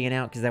TikTok being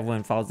out because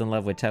everyone falls in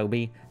love with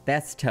Toby.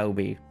 That's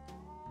Toby.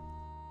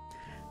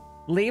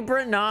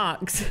 Libra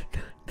Knox.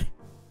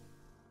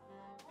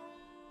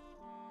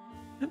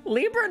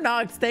 Libra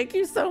Knox, thank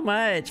you so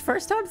much.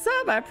 First time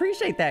sub, I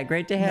appreciate that.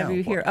 Great to have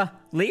you here.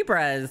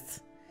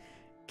 Libras.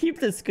 Keep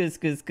the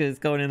skuz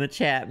going in the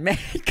chat. Man,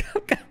 go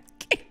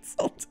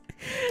canceled.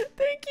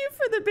 Thank you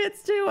for the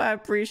bits too. I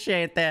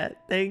appreciate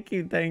that. Thank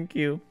you, thank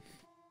you.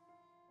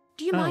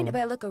 Do you mind if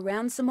I look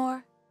around some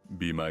more?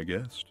 Be my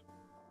guest.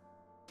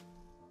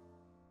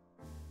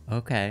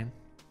 Okay.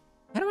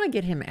 How do I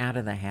get him out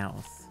of the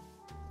house?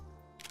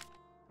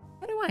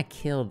 How do I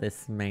kill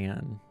this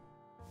man?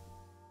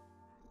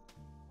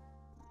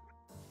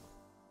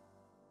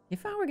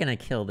 If I were gonna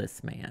kill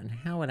this man,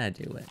 how would I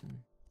do it?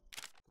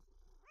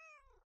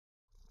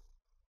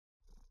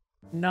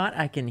 Not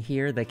I can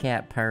hear the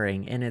cat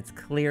purring, and it's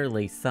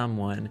clearly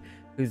someone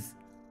who's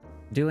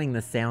doing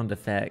the sound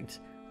effect.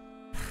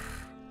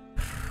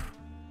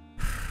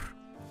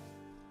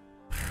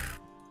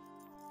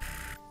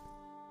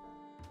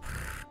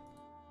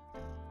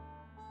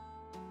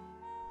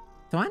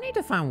 So I need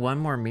to find one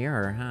more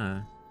mirror,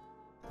 huh?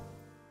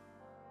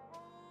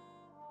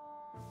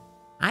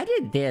 I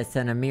did this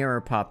and a mirror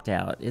popped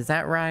out. Is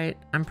that right?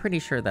 I'm pretty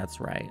sure that's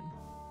right.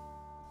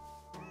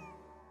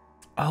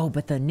 Oh,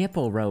 but the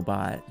nipple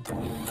robot.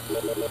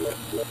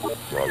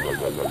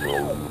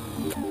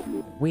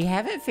 We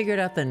haven't figured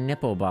out the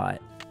nipple bot.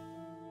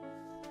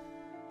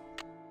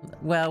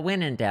 Well,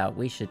 when in doubt,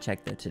 we should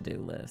check the to-do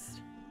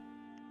list.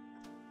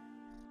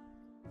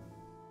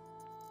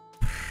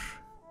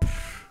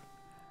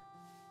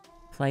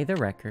 Play the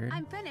record.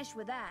 I'm finished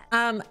with that.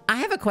 I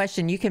have a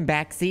question. You can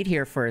backseat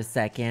here for a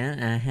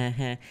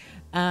second.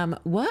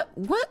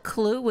 What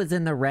clue was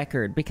in the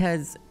record?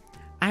 Because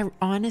I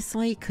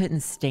honestly couldn't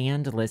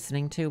stand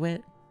listening to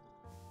it.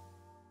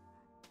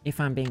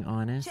 If I'm being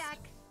honest.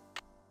 Check.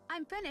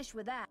 I'm finished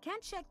with that.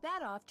 Can't check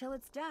that off till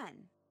it's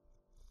done.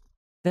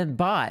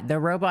 The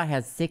robot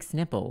has 6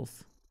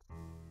 nipples.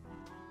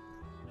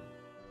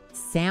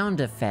 Sound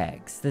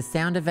effects. The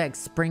sound effects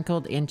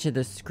sprinkled into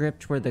the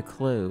script were the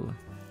clue.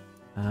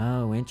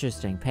 Oh,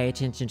 interesting. Pay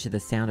attention to the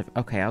sound of...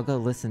 Okay, I'll go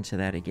listen to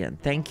that again.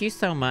 Thank you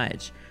so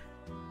much.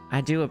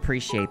 I do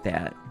appreciate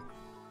that.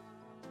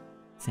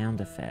 Sound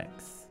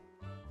effects.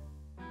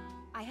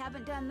 I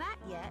haven't done that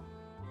yet.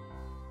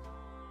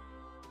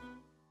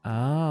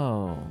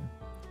 Oh.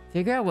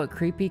 Figure out what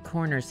creepy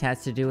corners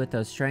has to do with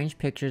those strange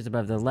pictures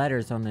above the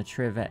letters on the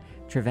trivet.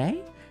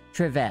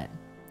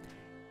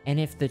 And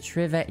if the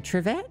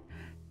trivet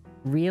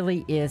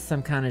really is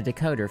some kind of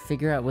decoder,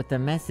 figure out what the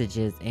message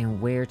is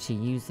and where to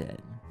use it.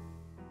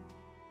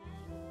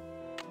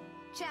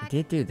 Check. I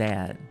did do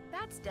that.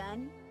 That's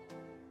done.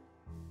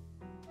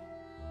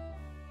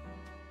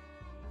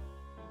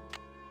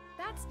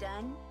 That's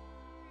done.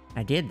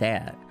 I did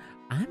that.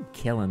 I'm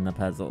killing the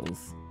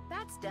puzzles.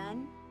 That's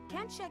done.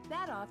 Can't check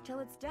that off till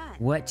it's done.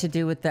 What to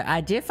do with the...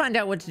 I did find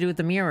out what to do with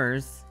the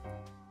mirrors.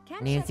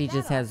 Can't Nancy check that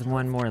just has off till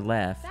one it's more done.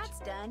 left. That's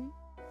done.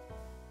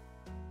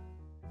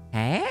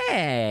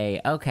 Hey!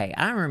 Okay,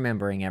 I'm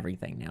remembering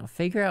everything now.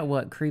 Figure out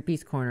what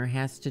Creepy's Corner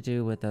has to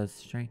do with those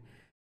strings.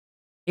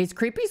 Is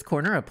Creepy's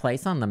Corner a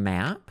place on the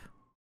map?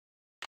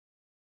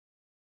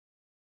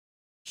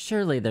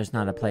 Surely there's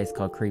not a place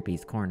called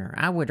Creepy's Corner.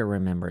 I would have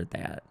remembered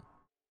that.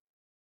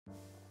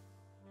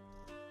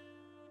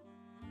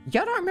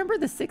 Y'all don't remember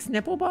the 6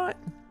 nipple bot?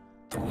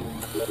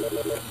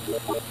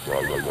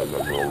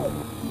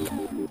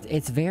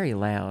 It's very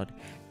loud.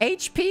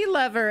 HP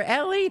lover,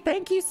 Ellie,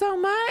 thank you so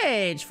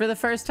much for the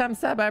first time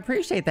sub. I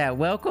appreciate that.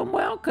 Welcome,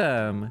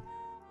 welcome.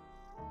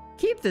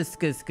 Keep the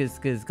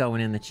skuz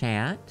going in the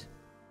chat.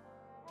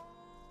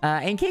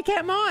 And Kit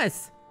Kat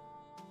Moss.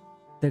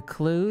 The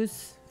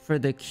clues for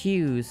the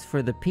cues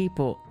for the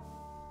people.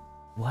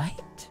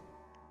 What?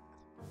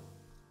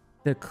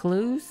 The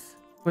clues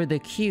for the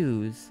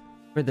cues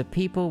for the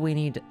people we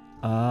need to...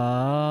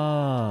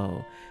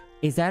 Oh.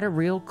 Is that a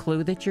real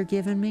clue that you're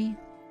giving me?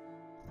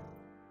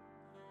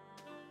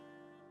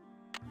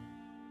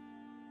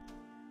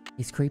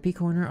 Is Creepy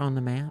Corner on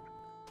the map?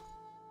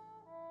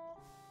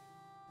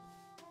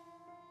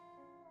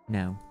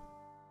 No.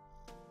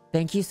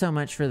 Thank you so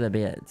much for the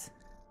bids.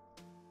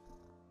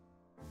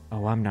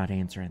 Oh, I'm not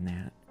answering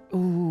that.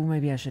 Ooh,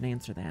 maybe I should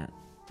answer that.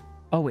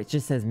 Oh, it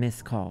just says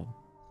missed call.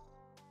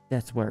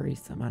 That's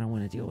worrisome. I don't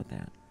want to deal with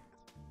that.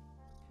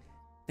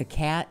 The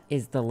cat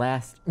is the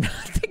last...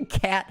 The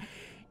cat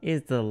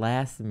is the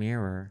last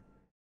mirror.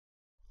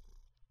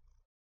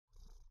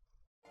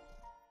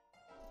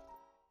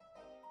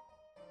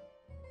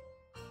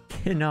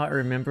 Cannot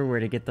remember where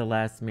to get the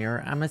last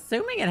mirror. I'm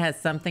assuming it has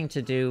something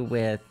to do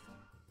with...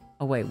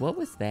 Oh, wait, what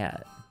was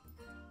that?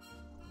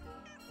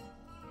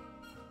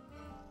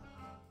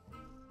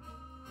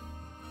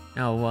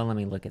 Oh, well, let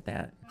me look at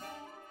that.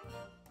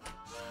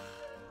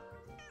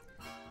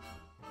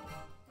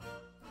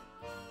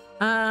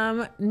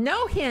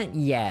 No hint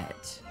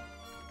yet.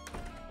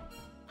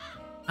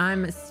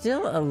 I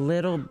still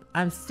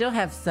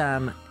have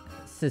some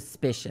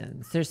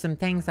suspicions. There's some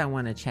things I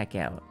want to check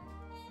out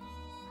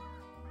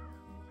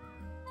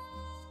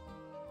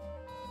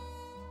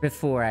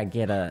before I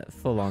get a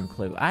full-on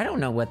clue. I don't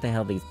know what the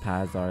hell these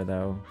pies are,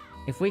 though.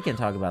 If we can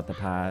talk about the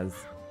pies.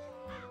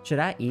 Should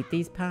I eat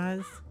these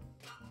pies?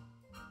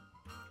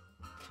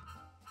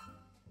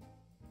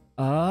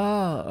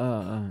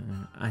 Oh,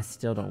 I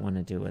still don't want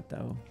to do it,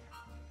 though.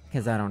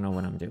 Because I don't know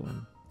what I'm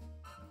doing.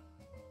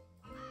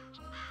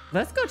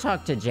 Let's go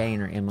talk to Jane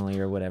or Emily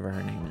or whatever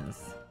her name is.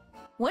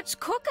 What's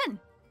cooking?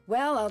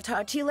 Well, I'll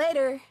talk to you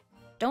later.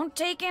 Don't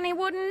take any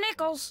wooden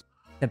nickels.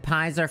 The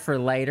pies are for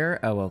later?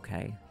 Oh,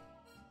 okay.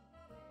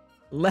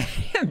 Let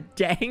him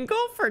dangle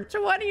for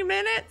 20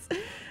 minutes?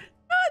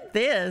 Not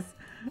this.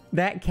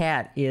 That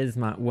cat is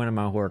one of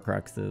my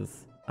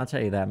horcruxes. I'll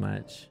tell you that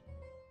much.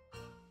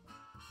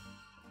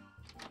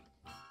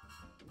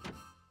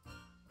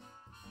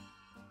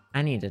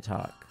 I need to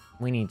talk.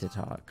 We need to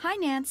talk. Hi,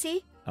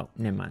 Nancy. Oh,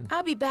 never mind.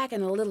 I'll be back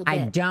in a little bit.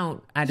 I've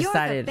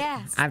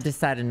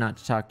decided not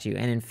to talk to you.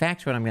 And in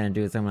fact, what I'm going to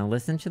do is I'm going to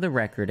listen to the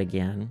record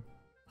again.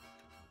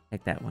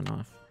 Take that one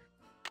off.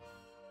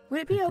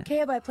 Would it be okay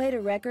if I played a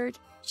record?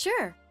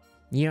 Sure.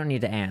 You don't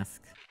need to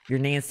ask. You're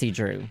Nancy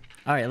Drew.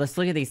 All right, let's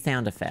look at these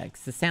sound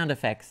effects. The sound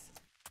effects.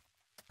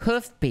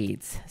 Hoof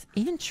beats.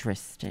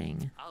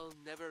 Interesting. I'll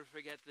never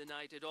forget the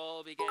night it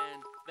all began.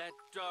 That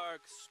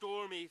dark,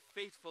 stormy,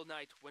 fateful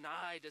night when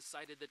I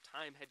decided the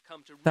time had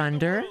come to rid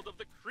Thunder? the world of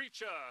the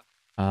creature.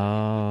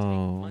 Oh.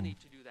 Take money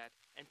to do that,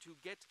 and to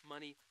get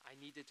money, I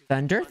needed to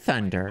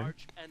Thunder. my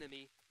arch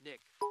enemy,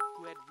 Nick,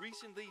 who had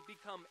recently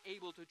become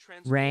able to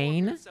transform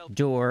Rain, himself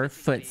door,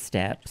 physically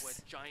footsteps.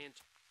 into a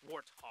giant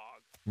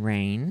warthog.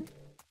 Rain,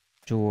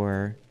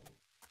 door,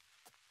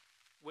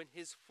 When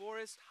his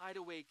forest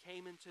hideaway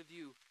came into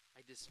view,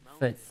 I dismounted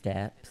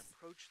footsteps. and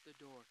approached the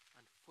door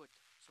on foot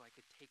so I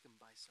could take him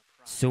by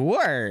surprise.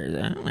 Sword.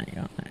 Oh my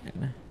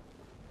god.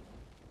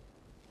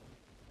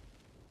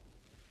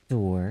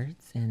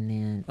 Swords, and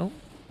then... Oh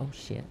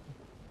shit.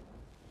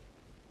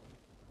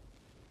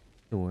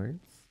 Swords.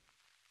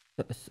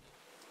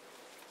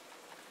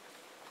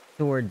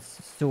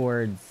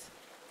 Swords.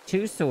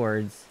 2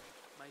 swords.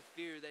 My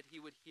fear that he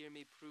would hear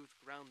me proved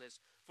groundless,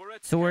 for a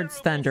Swords,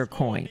 terrible thunder,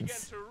 storm began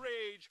coins. to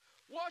rage,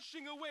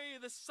 washing away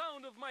the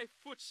sound of my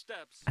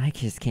footsteps. I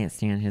just can't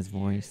stand his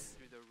voice.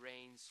 Through the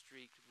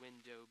rain-streaked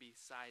window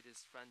beside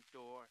his front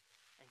door,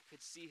 and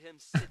could see him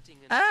sitting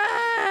in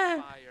Ah!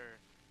 a fire.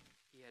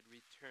 He had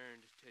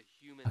returned to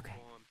human Okay.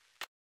 form.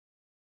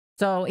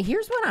 So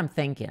here's what I'm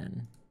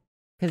thinking.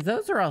 Because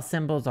those are all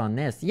symbols on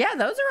this. Yeah,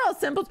 those are all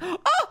symbols. Oh!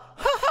 Ha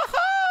ha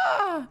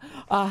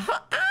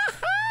Aha!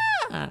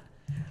 Aha!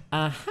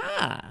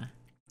 Aha!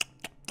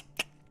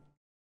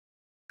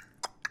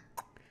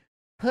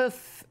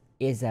 Poof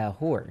is a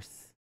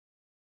horse.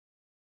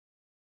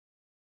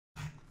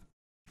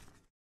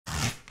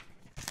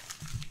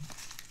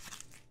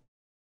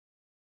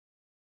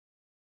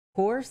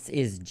 Horse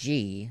is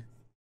G.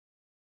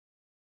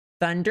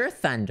 Thunder,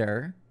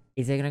 thunder.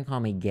 Is it gonna call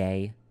me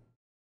gay?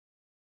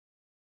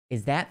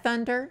 Is that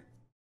thunder?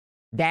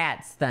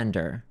 That's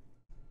thunder.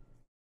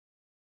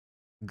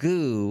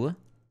 Goo.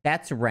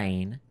 That's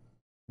rain.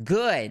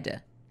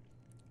 Good.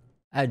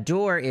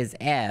 Adore is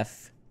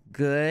F.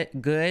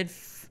 Good.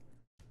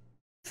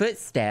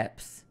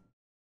 Footsteps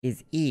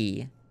is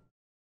E.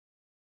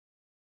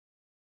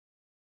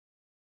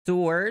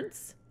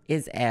 Swords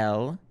is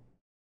L.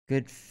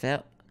 Good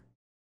fell.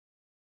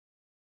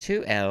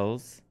 2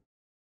 L's.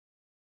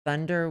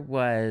 Thunder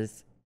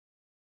was...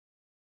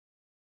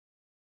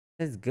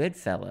 It says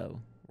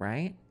Goodfellow,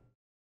 right?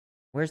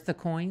 Where's the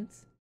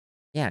coins?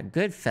 Yeah,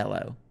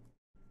 Goodfellow.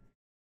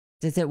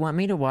 Does it want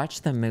me to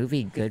watch the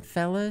movie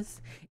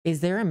Goodfellas?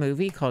 Is there a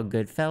movie called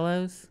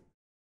Goodfellows?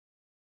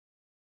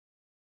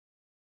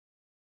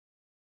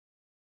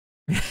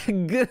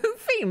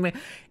 Goofy.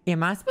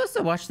 Am I supposed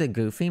to watch the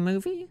Goofy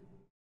movie?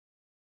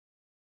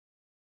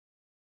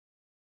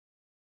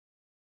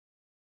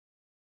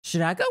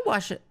 Should I go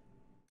watch it?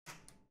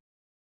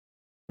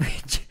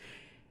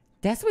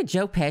 That's with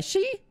Joe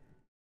Pesci?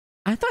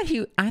 I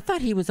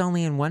thought he was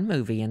only in one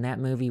movie, and that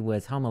movie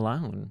was Home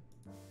Alone.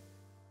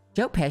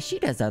 Joe Pesci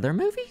does other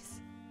movies?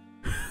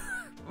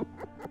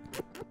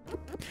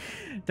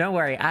 Don't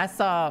worry, I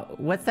saw,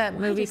 what's that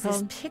movie called? Why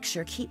does this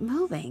picture keep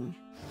moving?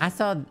 I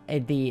saw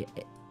the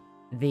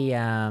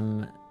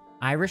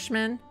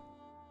Irishman.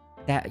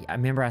 I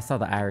remember I saw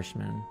the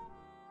Irishman.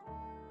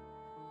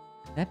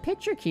 That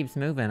picture keeps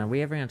moving. Are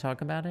we ever gonna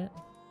talk about it?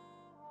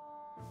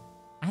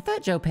 I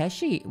thought Joe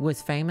Pesci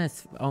was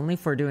famous only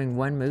for doing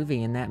one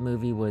movie, and that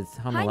movie was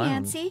Home Alone. Hi,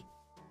 Nancy.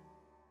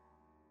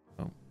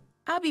 Oh.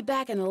 I'll be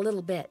back in a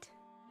little bit.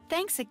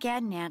 Thanks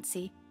again,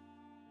 Nancy.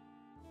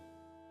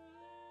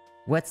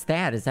 What's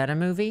that? Is that a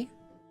movie?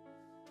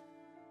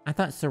 I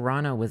thought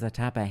Serrano was a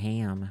type of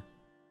ham.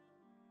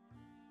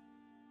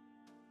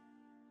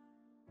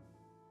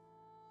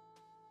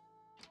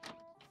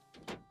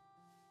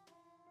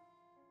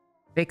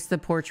 Fix the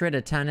portrait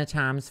a ton of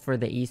times for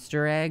the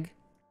Easter egg.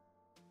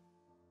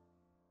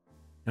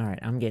 Alright,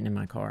 I'm getting in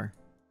my car.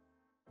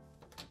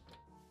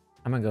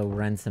 I'm gonna go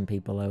run some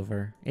people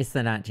over. It's the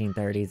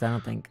 1930s. I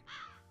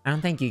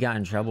don't think you got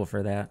in trouble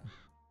for that.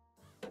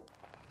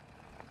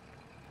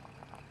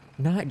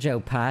 Not Joe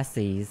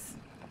Pesci's.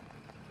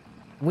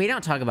 We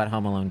don't talk about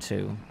Home Alone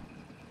 2.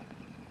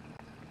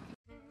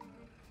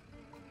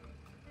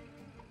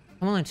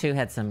 Home Alone 2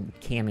 had some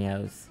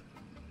cameos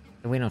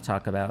that we don't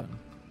talk about.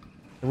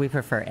 We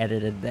prefer the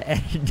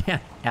edited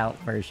out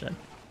version.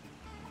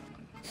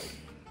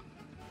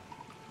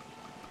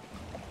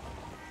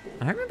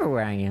 I remember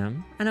where I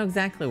am. I know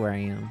exactly where I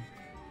am.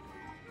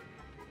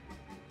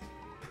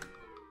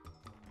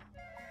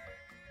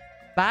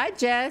 Bye,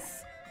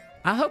 Jess.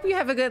 I hope you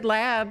have a good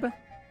lab.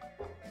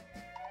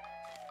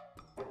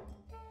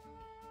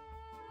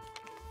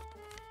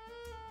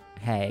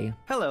 Hey.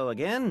 Hello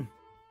again.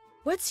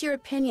 What's your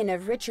opinion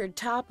of Richard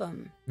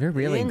Topham? You're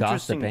really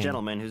Interesting gossiping.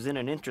 gentleman who's in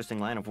an interesting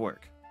line of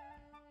work.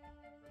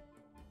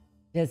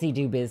 Does he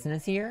do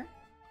business here?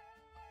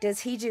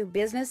 Does he do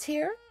business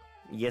here?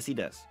 Yes, he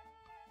does.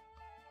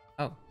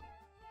 Oh.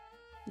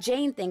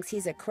 Jane thinks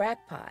he's a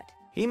crackpot.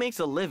 He makes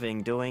a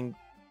living doing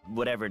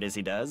whatever it is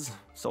he does,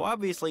 so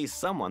obviously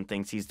someone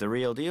thinks he's the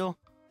real deal.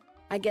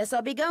 I guess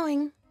I'll be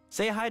going.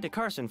 Say hi to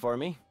Carson for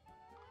me.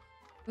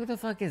 Who the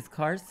fuck is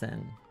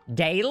Carson?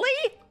 Daly?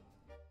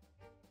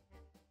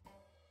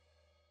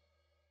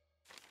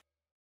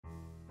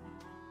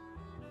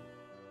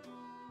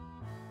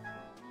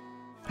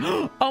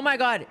 Oh my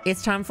god,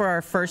 it's time for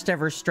our first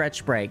ever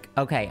stretch break.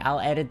 Okay, I'll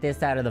edit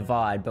this out of the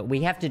VOD, but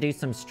we have to do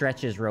some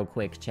stretches real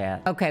quick,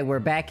 chat. Okay, we're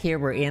back here,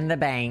 we're in the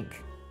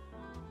bank,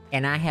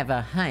 and I have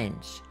a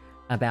hunch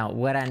about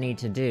what I need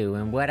to do,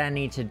 and what I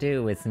need to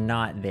do is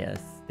not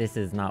this. This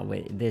is not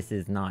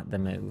the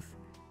move.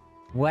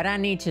 What I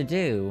need to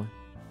do,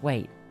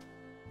 wait,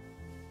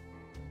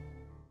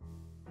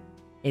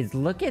 is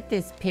look at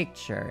this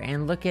picture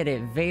and look at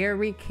it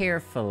very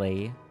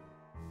carefully.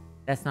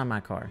 That's not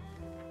my car.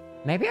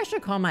 Maybe I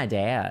should call my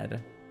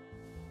dad.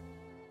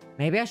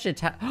 Maybe I should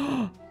type...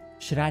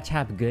 Should I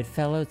type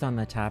Goodfellas on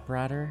the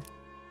typewriter?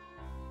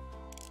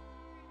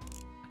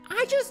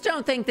 I just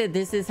don't think that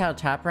this is how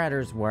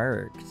typewriters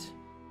worked.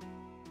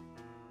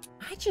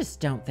 I just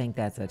don't think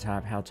that's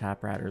how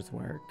typewriters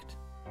worked.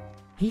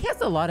 He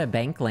has a lot of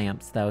bank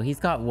lamps, though.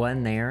 He's got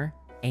one there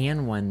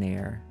and one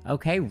there.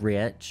 Okay,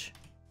 Rich.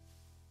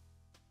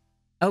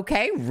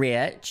 Okay,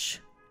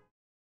 Rich.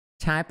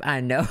 Type,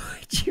 I know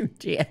what you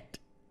did.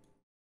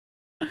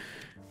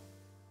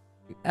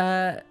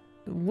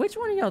 Which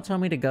one of y'all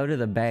told me to go to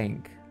the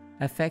bank?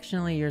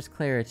 Affectionately yours,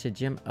 Clara, to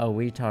Jim. Oh,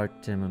 we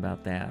talked to him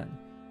about that.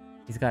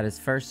 He's got his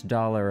first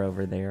dollar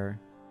over there.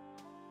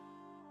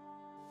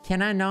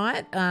 Can I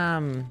not?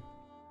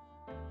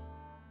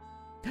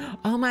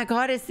 Oh my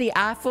god, it's the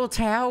Eiffel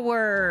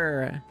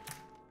Tower.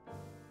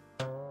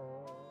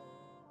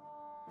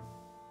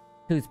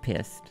 Who's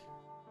pissed?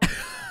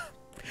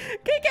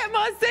 Kit Kat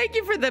Moss, thank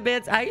you for the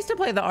bits. I used to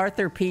play the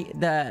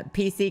the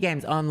PC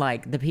games on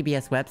like the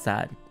PBS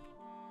website.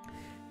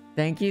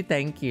 Thank you,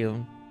 thank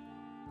you.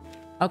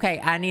 Okay,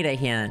 I need a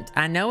hint.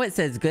 I know it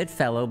says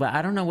Goodfellow, but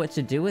I don't know what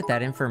to do with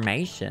that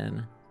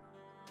information.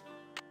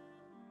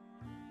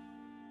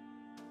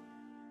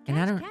 And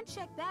I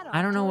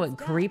don't know what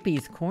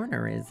Creepy's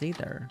Corner is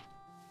either.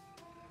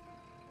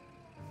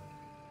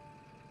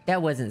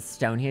 That wasn't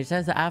Stonehenge.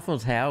 That's the Eiffel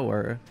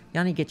Tower.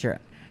 Y'all need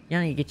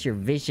to get your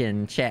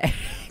vision checked.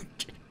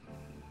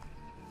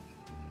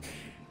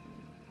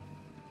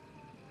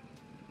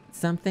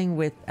 Something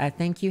with, I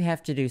think you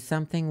have to do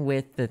something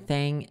with the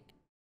thing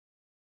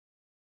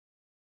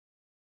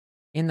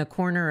in the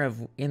corner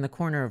of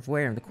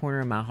where? In the corner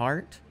of my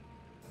heart?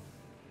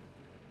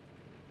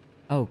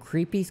 Oh,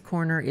 Creepy's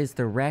Corner is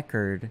the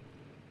record.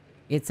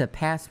 It's a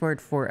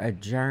password for a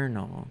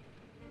journal.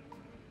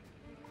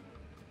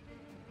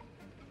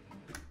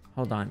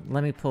 Hold on,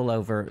 let me pull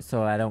over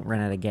so I don't run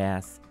out of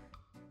gas.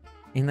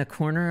 In the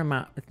corner of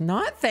my...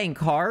 Not Thank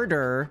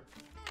Carter!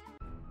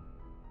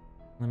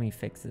 Let me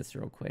fix this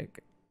real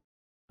quick.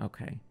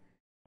 Okay.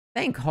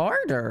 Thank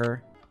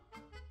Carter?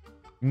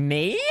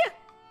 Me?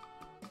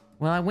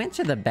 Well, I went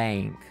to the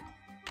bank.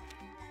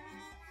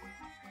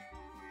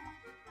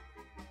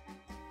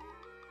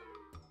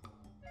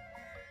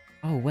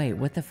 Oh, wait,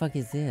 what the fuck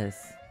is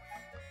this?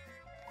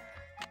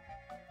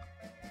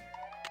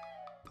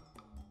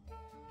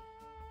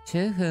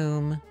 To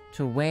whom,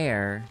 to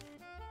where?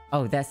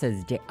 Oh, that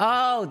says...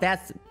 Oh,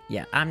 that's...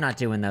 Yeah, I'm not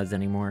doing those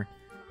anymore.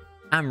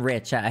 I'm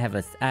rich. I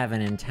have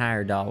an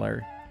entire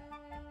dollar.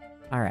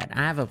 All right, I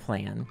have a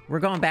plan. We're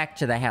going back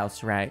to the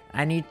house, right?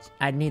 I need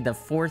the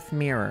fourth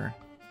mirror.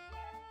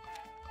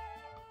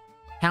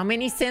 How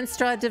many cents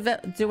do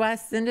I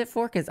send it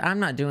for? Because I'm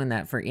not doing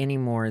that for any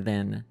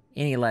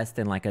less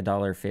than like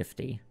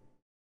 $1.50.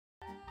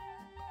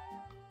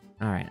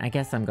 All right, I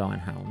guess I'm going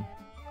home.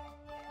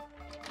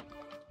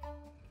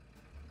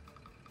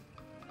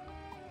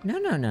 No.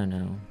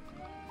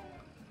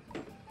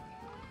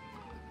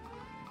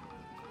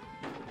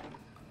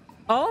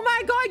 Oh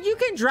my god, you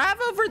can drive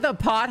over the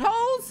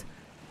potholes?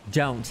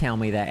 Don't tell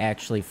me that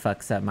actually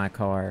fucks up my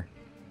car.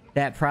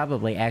 That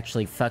probably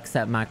actually fucks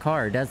up my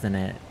car, doesn't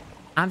it?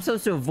 I'm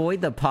supposed to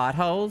avoid the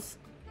potholes?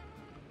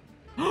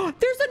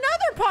 There's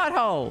another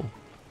pothole!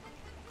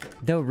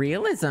 The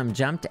realism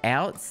jumped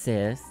out,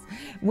 sis.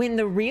 When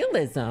the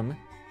realism...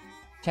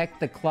 Check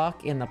the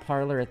clock in the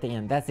parlor at the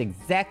end. That's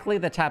exactly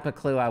the type of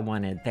clue I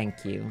wanted.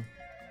 Thank you.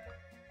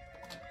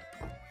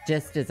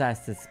 Just as I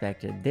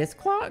suspected. This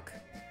clock?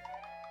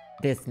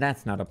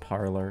 That's not a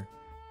parlor.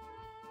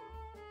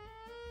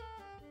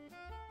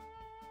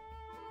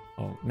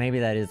 Oh, maybe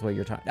that is what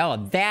you're talking... Oh,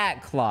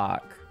 that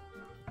clock!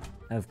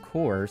 Of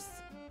course.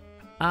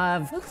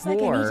 Of Looks course.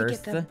 like I need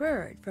to get the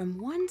bird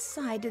from one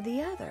side to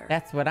the other.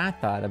 That's what I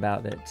thought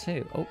about it,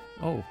 too.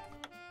 Oh.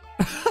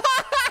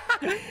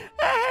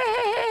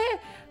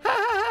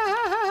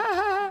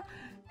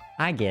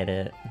 I get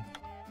it.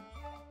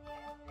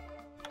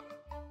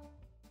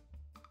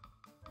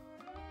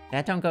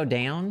 That don't go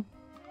down?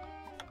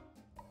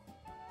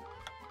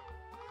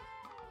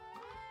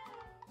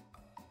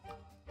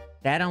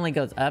 That only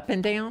goes up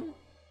and down?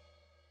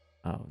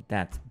 Oh,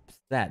 that's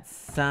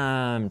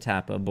some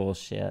type of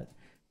bullshit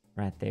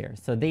right there.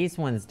 So these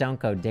ones don't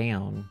go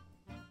down.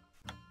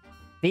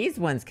 These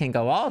ones can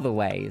go all the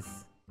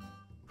ways.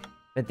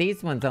 But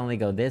these ones only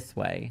go this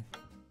way.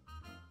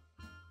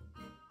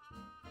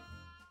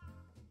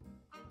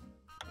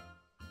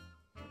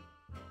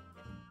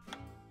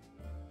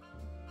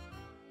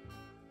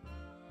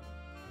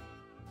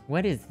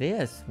 What is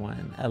this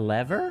one? A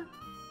lever?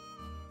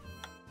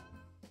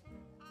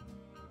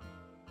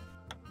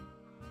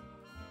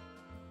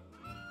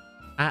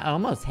 I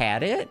almost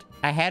had it.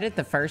 I had it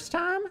the first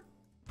time?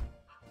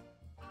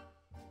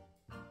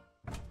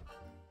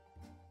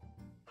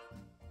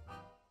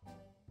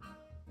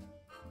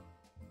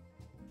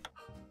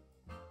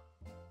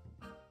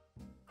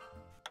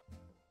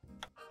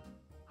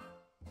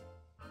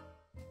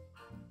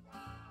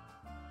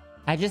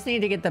 I just need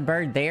to get the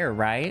bird there,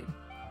 right?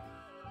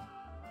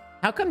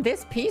 How come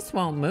this piece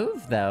won't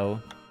move, though?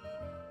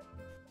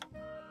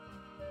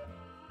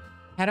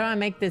 How do I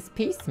make this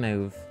piece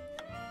move?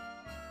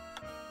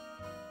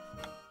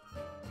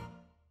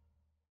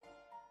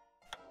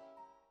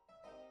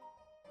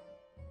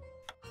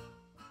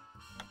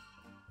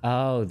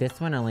 Oh, this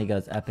one only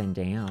goes up and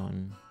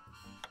down.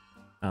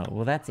 Oh,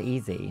 well, that's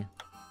easy.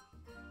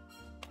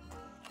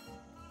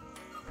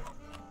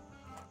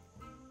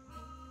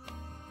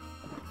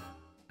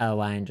 Oh,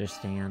 I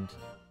understand.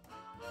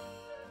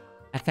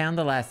 I found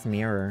the last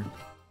mirror.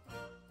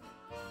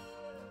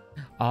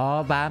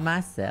 All by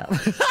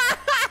myself.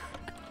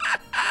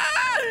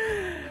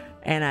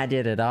 And I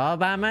did it all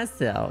by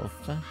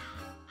myself.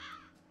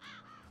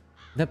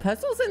 The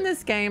puzzles in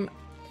this game,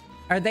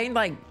 are they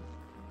like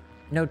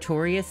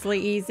notoriously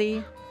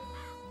easy.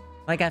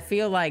 Like, I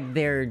feel like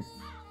they're...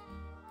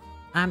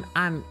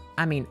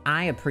 I mean,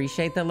 I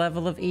appreciate the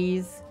level of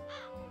ease.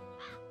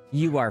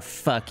 You are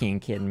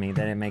fucking kidding me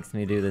that it makes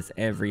me do this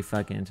every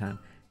fucking time.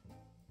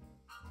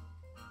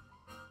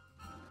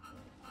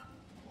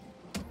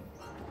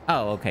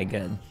 Oh, okay,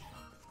 good.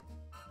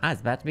 I was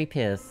about to be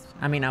pissed.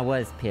 I mean, I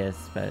was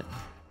pissed, but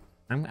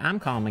I'm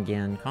calm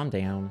again. Calm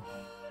down.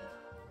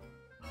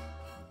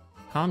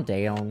 Calm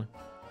down.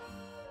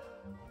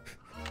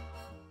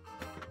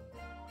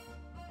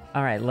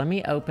 All right, let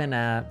me open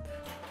up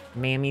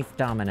Mammy's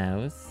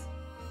Dominoes.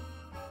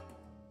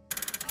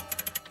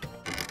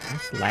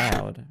 That's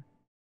loud.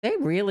 They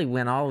really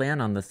went all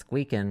in on the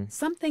squeaking.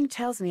 Something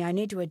tells me I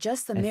need to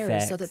adjust the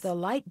mirrors so that the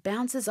light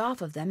bounces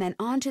off of them and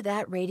onto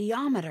that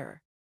radiometer.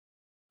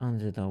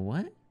 Onto the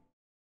what?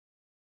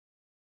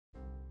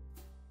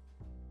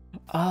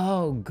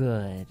 Oh,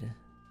 good.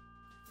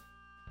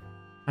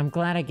 I'm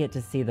glad I get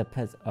to see the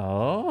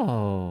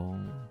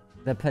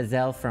the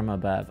puzzle from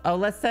above. Oh,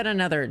 let's set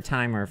another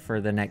timer for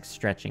the next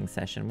stretching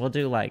session. We'll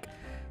do like,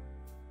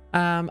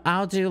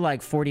 I'll do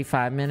like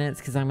 45 minutes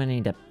because I'm gonna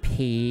need to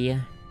pee.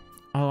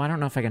 Oh, I don't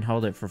know if I can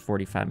hold it for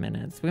 45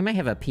 minutes. We may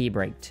have a pee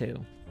break too.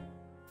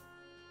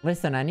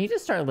 Listen, I need to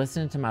start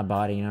listening to my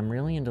body, and I'm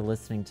really into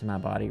listening to my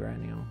body right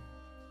now.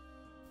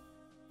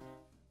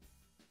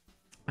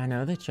 I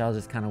know that y'all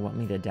just kind of want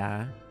me to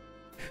die.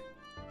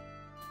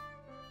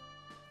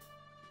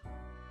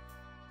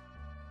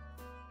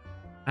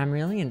 I'm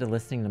really into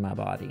listening to my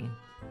body.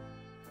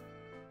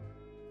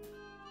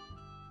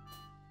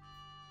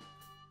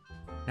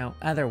 No,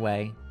 other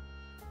way.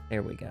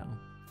 There we go.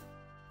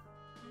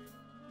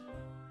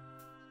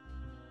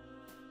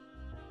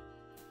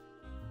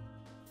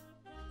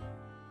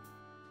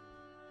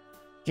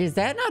 Is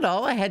that not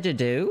all I had to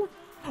do?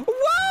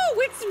 Whoa!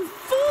 It's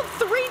full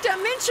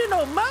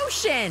three-dimensional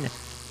motion!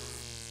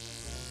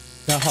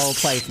 The whole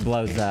place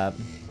blows up.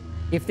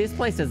 If this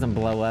place doesn't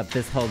blow up,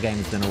 this whole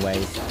game's been a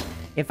waste.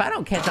 If I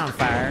don't catch on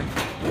fire...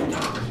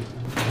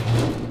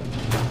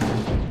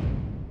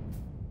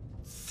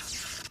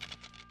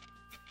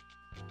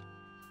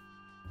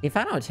 If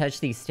I don't touch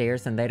these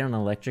stairs and they don't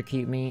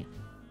electrocute me,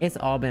 it's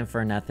all been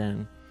for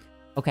nothing.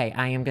 Okay,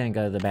 I am gonna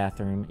go to the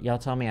bathroom. Y'all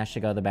told me I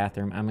should go to the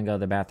bathroom. I'm gonna go to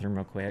the bathroom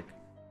real quick.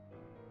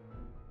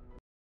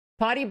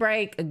 Potty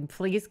break.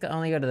 Please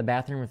only go to the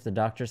bathroom if the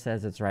doctor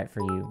says it's right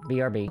for you.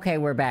 BRB. Okay,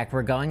 we're back.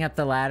 We're going up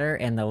the ladder,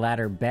 and the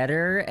ladder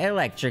better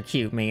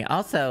electrocute me.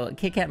 Also,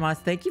 Kit Kat Moss,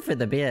 thank you for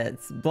the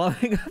bits.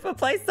 Blowing up a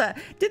place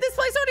that... Did this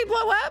place already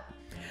blow up?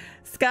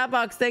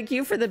 Skybox, thank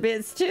you for the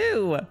bits,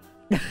 too.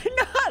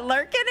 Not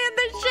lurking in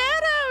the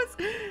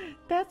shadows.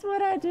 That's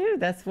what I do.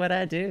 That's what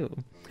I do.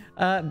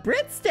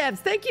 Brit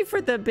Steps, thank you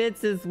for the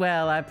bits as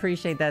well. I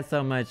appreciate that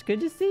so much. Good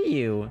to see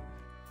you.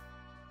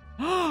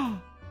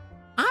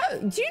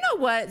 Do you know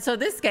what? So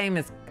this game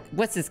is,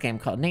 what's this game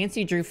called?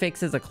 Nancy Drew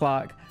Fixes a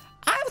Clock.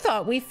 I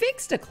thought we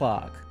fixed a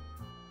clock.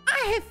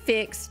 I have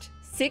fixed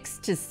 6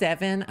 to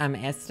 7, I'm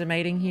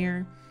estimating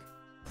here,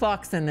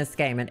 clocks in this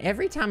game. And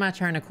every time I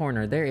turn a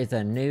corner, there is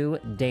a new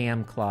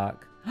damn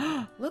clock.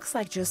 Looks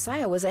like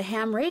Josiah was a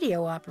ham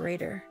radio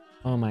operator.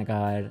 Oh my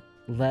God.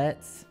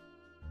 Let's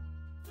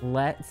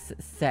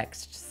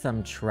sext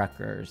some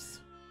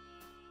truckers.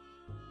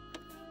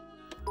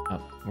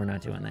 Oh, we're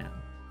not doing that.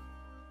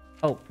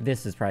 Oh,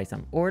 this is probably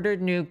some.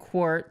 Ordered new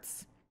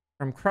quartz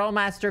from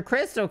Crowmaster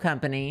Crystal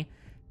Company.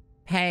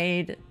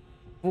 Paid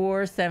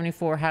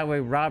 $474 highway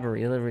robbery.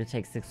 Delivery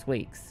takes 6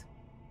 weeks.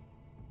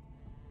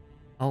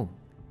 Oh.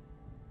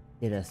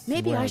 Did a swell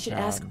Maybe I should job.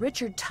 ask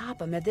Richard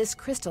Topham if this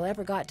crystal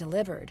ever got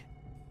delivered.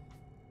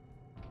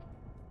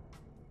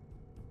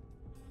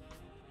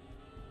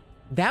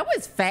 That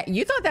was fast.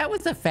 You thought that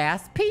was a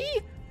fast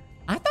pee?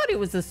 I thought it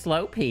was a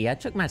slow pee. I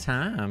took my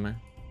time.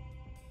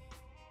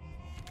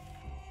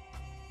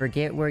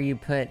 Forget where you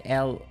put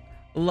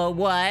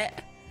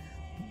what?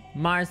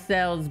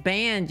 Marcel's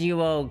band,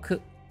 you old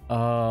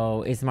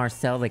Oh, is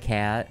Marcel the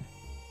cat?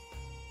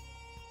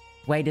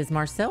 Wait, is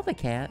Marcel the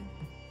cat?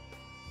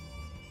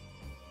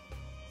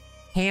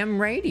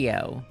 Ham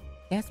radio.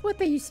 That's what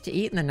they used to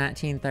eat in the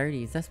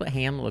 1930s. That's what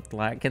ham looked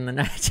like in the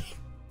 19...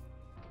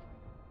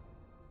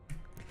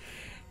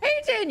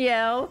 Hey,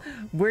 Danielle.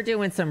 We're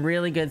doing some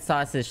really good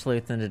sausage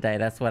sleuthing today.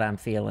 That's what I'm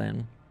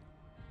feeling.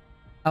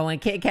 Oh, and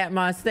Kit Kat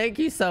Moss, thank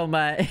you so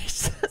much.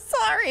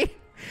 Sorry.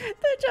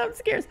 The jump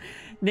scares.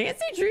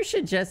 Nancy Drew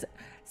should just...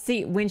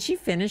 See, when she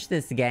finished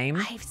this game...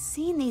 I've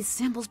seen these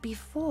symbols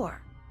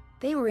before.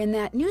 They were in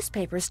that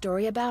newspaper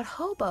story about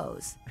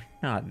hobos.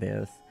 Not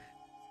this.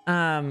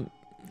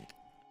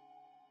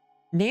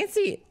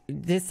 Nancy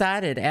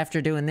decided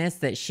after doing this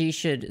that she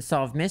should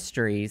solve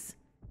mysteries.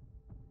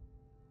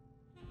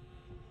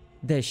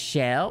 The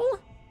shell?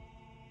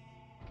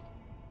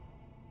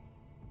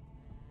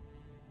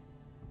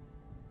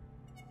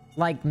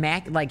 Like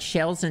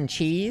shells and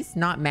cheese,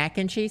 not mac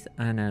and cheese.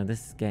 I know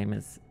this game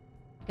is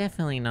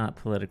definitely not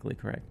politically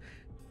correct.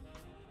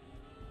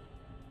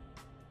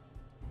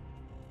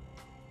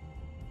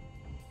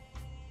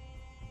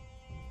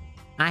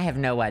 I have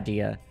no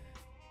idea.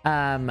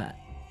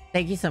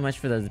 Thank you so much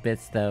for those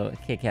bits, though,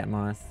 Kit Kat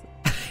Moss.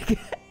 Everyone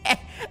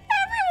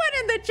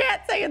in the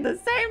chat saying the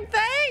same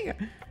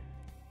thing.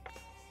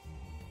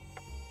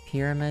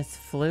 Pyramus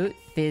flute,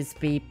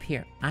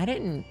 Thisbe, I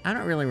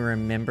don't really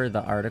remember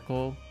the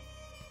article.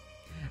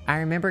 I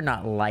remember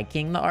not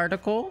liking the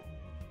article.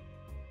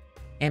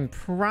 And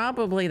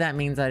probably that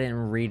means I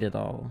didn't read it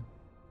all.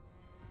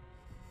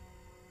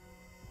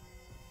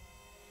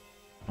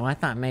 Oh, I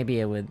thought maybe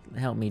it would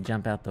help me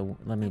jump out the,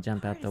 let me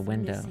jump out the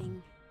window.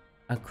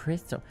 A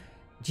crystal.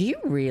 Do you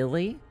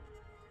really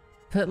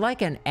put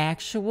like an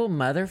actual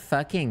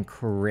motherfucking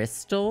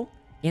crystal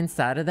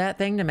inside of that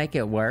thing to make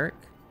it work?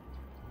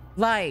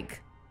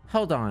 Like,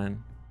 hold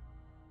on.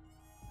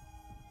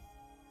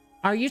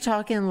 Are you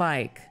talking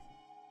like...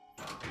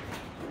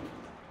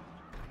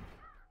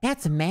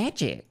 That's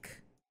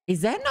magic.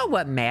 Is that not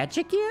what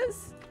magic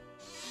is?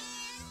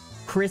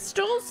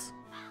 Crystals?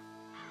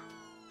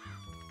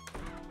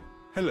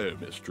 Hello,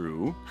 Miss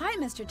Drew. Hi,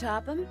 Mr.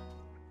 Topham.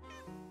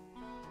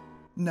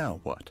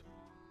 Now what?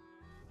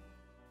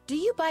 Do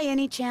you by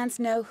any chance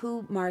know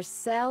who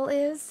Marcel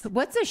is?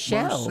 What's a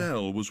shell?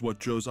 Marcel was what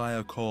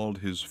Josiah called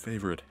his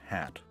favorite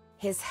hat.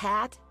 His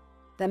hat?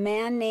 The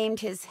man named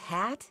his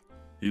hat?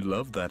 He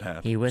loved that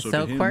hat. He was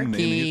so to him, naming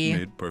quirky. it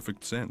made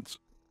perfect sense.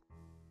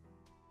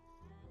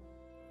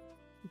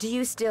 Do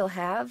you still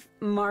have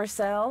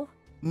Marcel?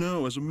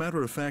 No, as a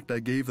matter of fact, I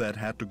gave that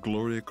hat to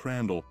Gloria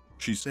Crandall.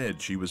 She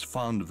said she was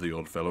fond of the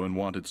old fellow and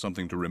wanted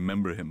something to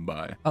remember him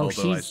by. Oh,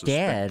 Although I she's suspect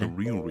dead. the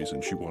real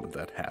reason she wanted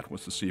that hat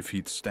was to see if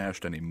he'd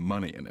stashed any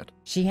money in it.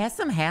 She has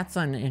some hats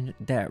on in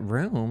that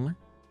room.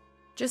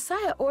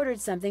 Josiah ordered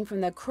something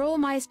from the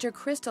Krollmeister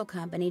Crystal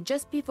Company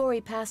just before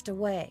he passed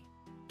away.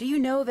 Do you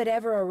know if it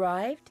ever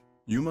arrived?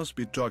 You must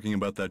be talking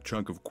about that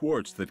chunk of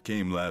quartz that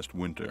came last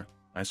winter.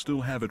 I still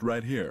have it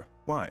right here.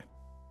 Why?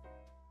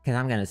 Because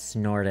I'm going to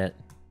snort it.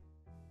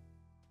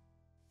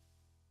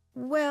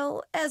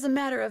 Well, as a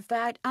matter of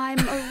fact, I'm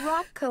a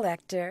rock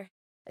collector.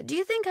 Do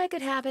you think I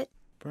could have it?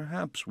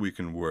 Perhaps we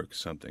can work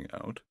something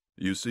out.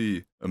 You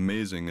see,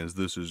 amazing as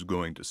this is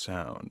going to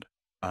sound,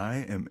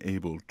 I am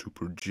able to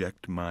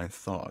project my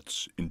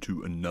thoughts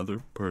into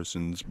another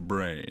person's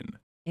brain.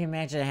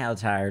 Imagine how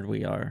tired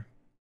we are.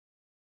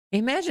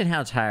 Imagine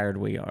how tired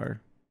we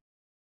are.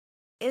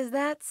 Is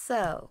that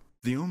so?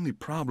 The only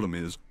problem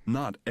is,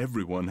 not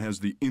everyone has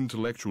the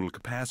intellectual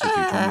capacity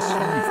to receive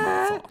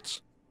my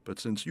thoughts. But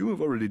since you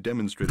have already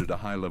demonstrated a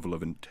high level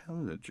of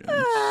intelligence,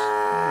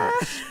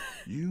 yes,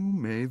 you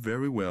may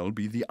very well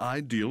be the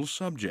ideal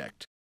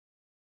subject.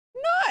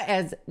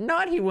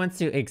 Not he wants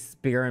to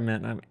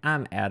experiment.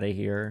 I'm out of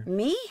here.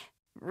 Me?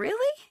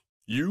 Really?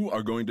 You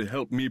are going to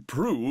help me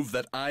prove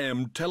that I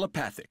am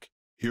telepathic.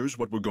 Here's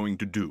what we're going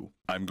to do.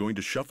 I'm going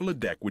to shuffle a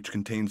deck which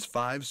contains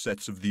 5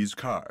 sets of these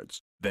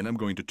cards. Then I'm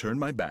going to turn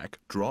my back,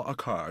 draw a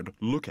card,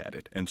 look at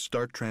it, and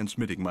start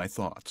transmitting my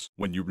thoughts.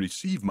 When you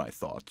receive my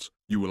thoughts,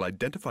 you will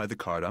identify the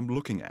card I'm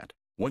looking at.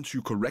 Once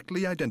you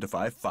correctly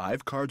identify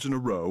 5 cards in a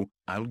row,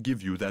 I'll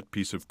give you that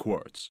piece of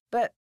quartz.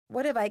 But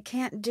what if I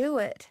can't do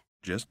it?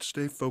 Just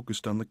stay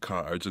focused on the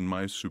cards and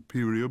my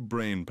superior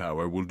brain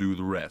power will do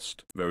the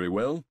rest. Very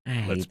well,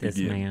 I let's hate this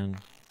begin. man.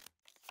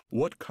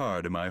 What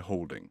card am I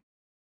holding?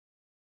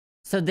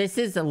 So this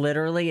is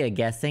literally a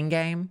guessing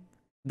game?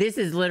 This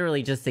is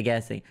literally just a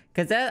guessing.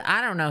 Because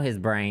I don't know his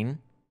brain.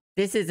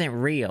 This isn't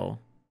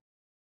real.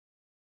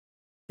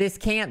 This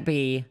can't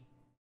be.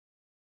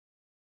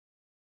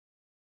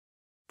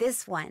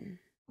 This one.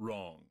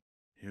 Wrong.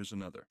 Here's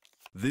another.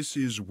 This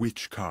is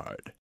which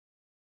card?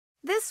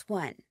 This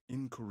one.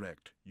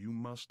 Incorrect. You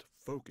must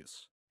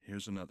focus.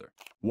 Here's another.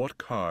 What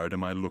card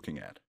am I looking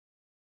at?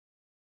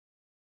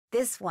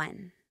 This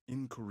one.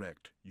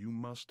 Incorrect. You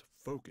must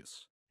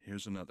focus.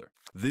 Here's another.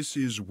 This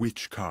is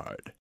which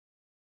card?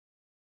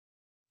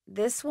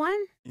 This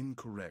one?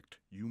 Incorrect.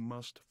 You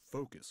must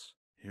focus.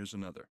 Here's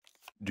another.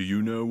 Do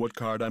you know what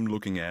card I'm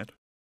looking at?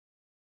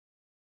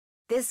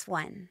 This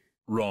one.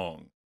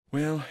 Wrong.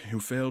 Well, you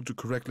failed to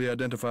correctly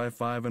identify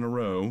 5 in a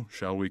row.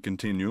 Shall we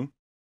continue?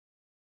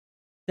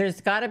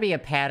 There's got to be a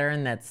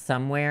pattern that's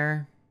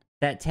somewhere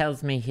that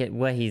tells me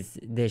what he's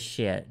this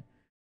shit.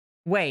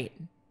 Wait.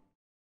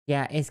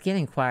 Yeah, it's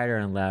getting quieter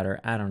and louder.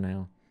 I don't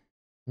know.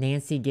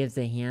 Nancy gives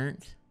a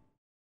hint.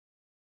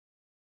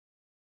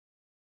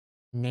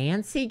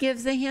 Nancy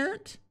gives a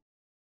hint?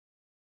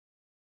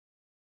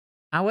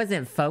 I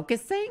wasn't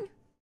focusing?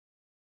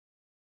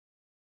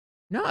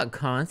 Not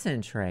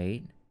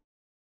concentrate.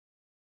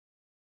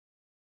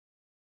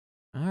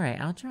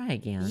 Alright, I'll try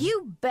again.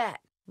 You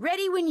bet.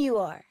 Ready when you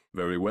are.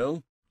 Very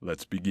well.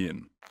 Let's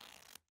begin.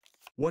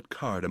 What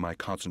card am I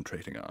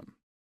concentrating on?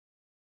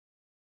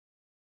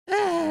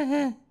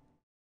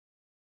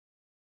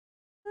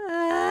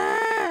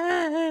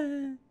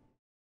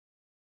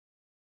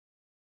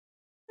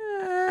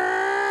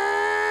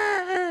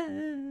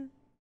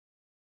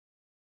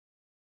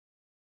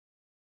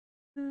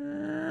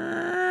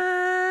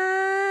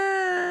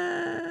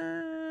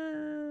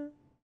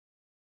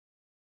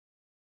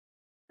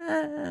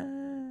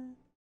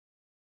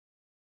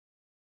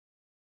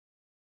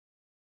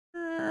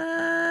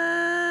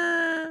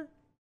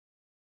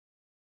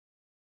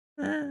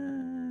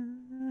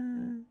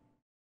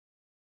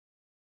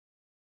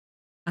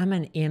 I'm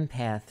an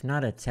empath,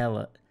 not a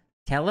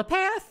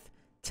telepath?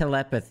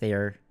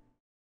 Telepather.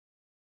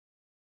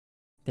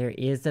 There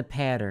is a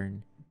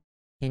pattern.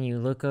 Can you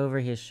look over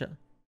his shoulder?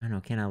 I don't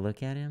know, can I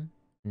look at him?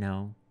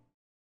 No.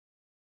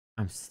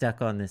 I'm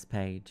stuck on this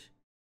page.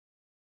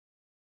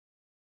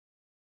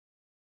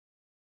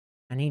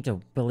 I need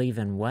to believe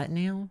in what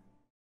now?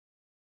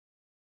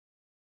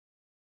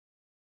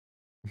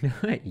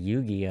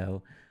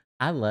 Yu-Gi-Oh!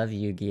 I love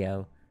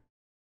Yu-Gi-Oh!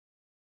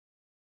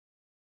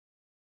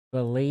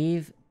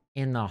 Believe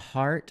in the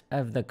heart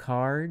of the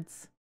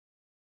cards?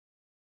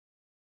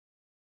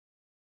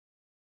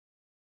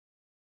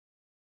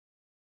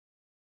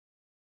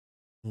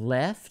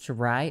 Left,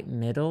 right,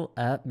 middle,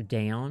 up,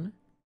 down?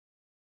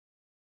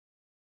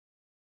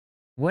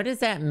 What does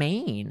that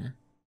mean?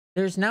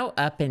 There's no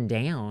up and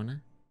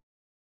down.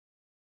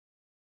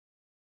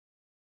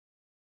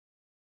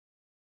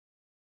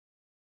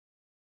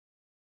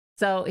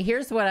 So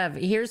here's what I've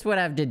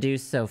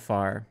deduced so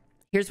far.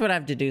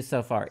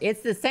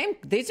 It's the same,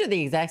 these are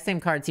the exact same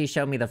cards he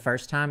showed me the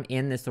first time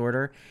in this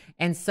order.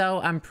 And so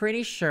I'm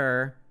pretty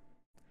sure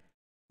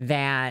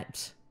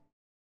that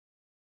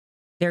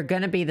they're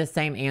gonna be the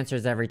same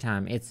answers every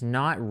time. It's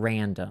not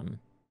random.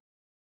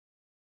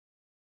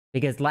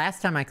 Because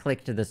last time I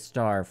clicked the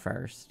star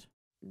first.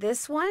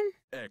 This one?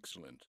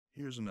 Excellent.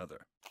 Here's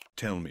another.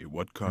 Tell me,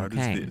 what card is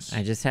this?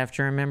 I just have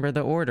to remember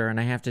the order, and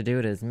I have to do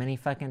it as many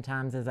fucking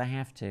times as I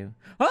have to.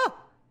 Oh!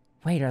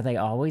 Wait, are they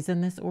always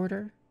in this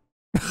order?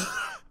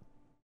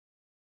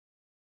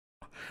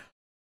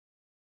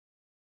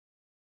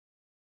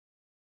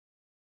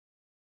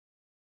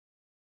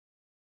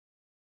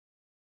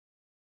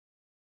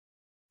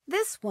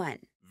 This one.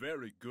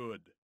 Very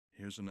good.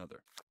 Here's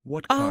another.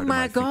 What card Oh am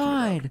my I thinking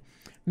god! about?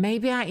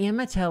 Maybe I am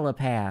a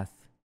telepath.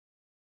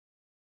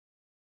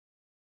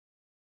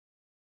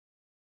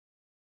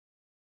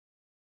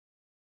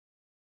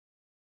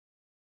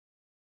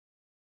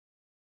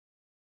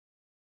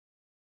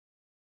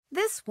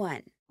 This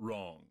one.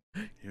 Wrong.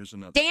 Here's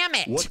another. Damn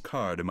it! What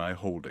card am I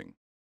holding?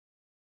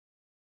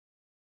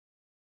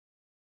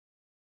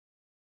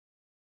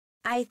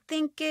 I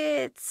think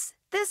it's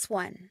this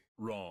one.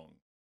 Wrong.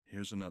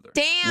 Here's another.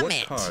 Damn what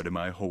it! What card am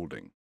I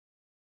holding?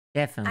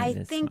 Definitely I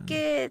this think one.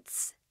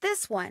 it's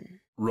this one.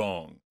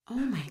 Wrong. Oh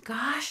my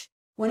gosh.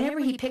 Whenever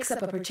he picks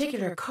up a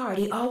particular card,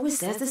 he always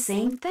says the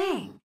same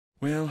thing.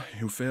 Well,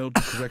 you failed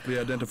to correctly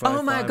identify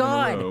Oh my 5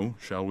 God. in a row.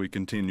 Shall we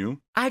continue?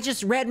 I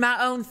just read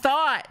my own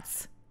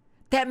thoughts.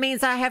 That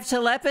means I have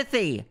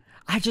telepathy.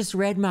 I just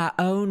read my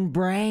own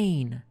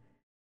brain.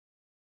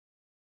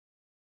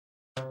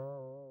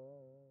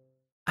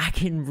 I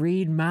can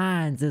read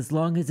minds as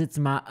long as it's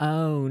my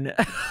own.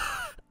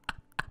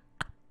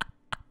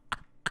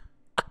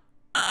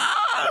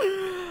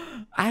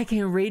 I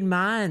can read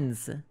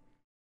minds.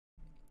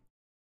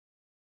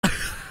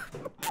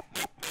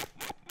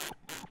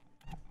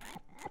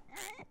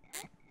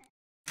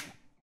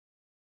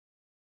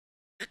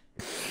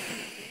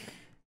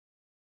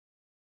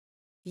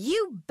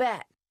 You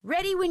bet.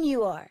 Ready when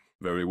you are.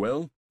 Very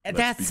well. Let's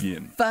That's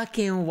begin.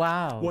 fucking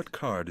wild. What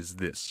card is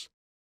this?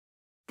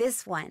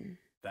 This one.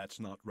 That's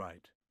not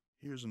right.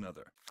 Here's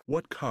another.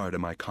 What card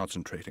am I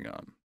concentrating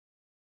on?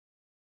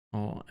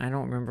 Oh, I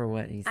don't remember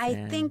what he said.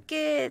 I think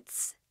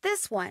it's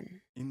this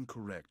one.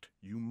 Incorrect.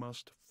 You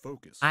must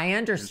focus. I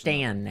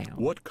understand now.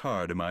 What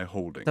card am I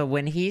holding? So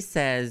when he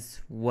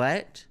says,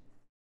 what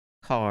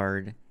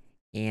card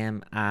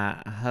am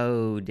I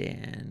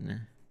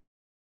holding?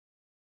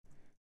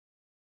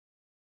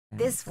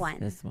 This one.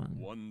 This one.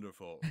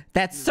 Wonderful.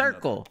 That's Here's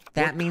circle. another.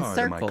 That what means card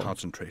circle. am I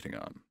concentrating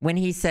on? When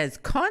he says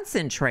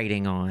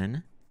concentrating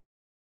on,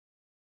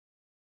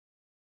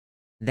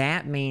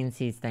 that means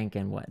he's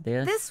thinking what?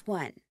 This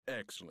one.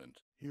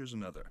 Excellent. Here's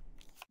another.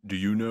 Do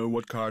you know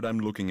what card I'm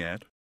looking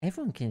at?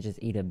 Everyone can just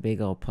eat a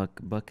big old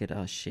bucket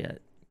of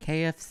shit.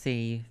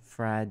 KFC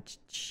fried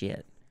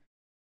shit.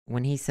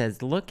 When he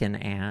says looking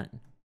at,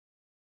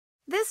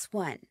 This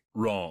one.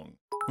 Wrong.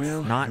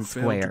 Well, Not you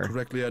failed square. to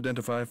correctly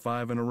identify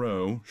 5 in a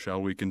row.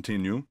 Shall we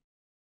continue?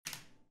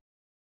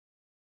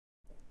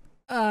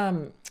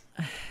 no,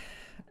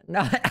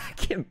 I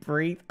can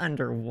breathe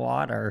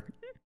underwater.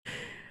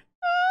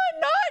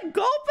 Not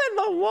gulp in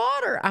the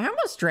water. I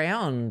almost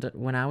drowned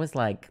when I was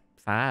like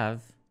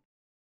 5.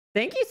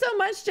 Thank you so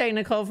much, Jay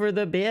Nicole, for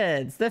the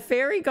bids. The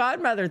fairy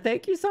godmother,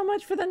 thank you so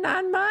much for the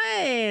 9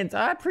 months.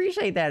 I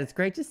appreciate that. It's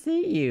great to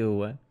see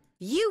you.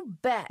 You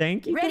bet.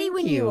 Thank you. Ready thank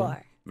when you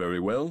are. Very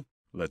well.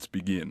 Let's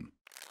begin.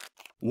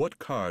 What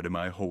card am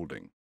I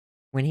holding?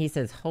 When he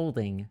says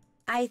holding,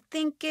 I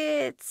think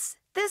it's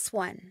this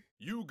one.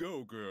 You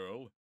go,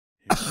 girl.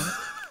 Here's another.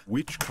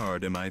 Which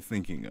card am I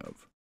thinking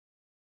of?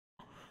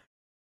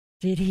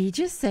 did he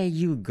just say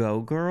you go,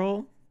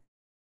 girl?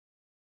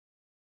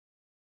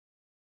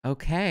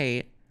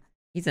 Okay.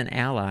 He's an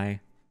ally.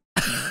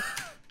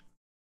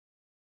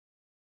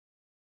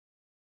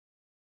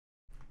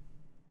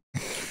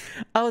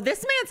 Oh,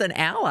 this man's an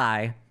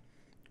ally.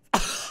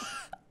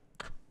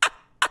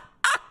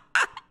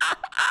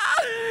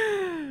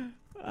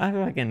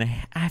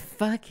 I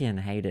fucking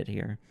hate it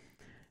here.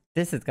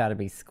 This has got to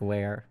be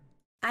square.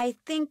 I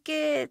think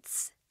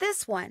it's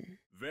this one.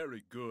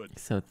 Very good.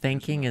 So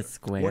thinking is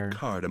square. What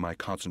card am I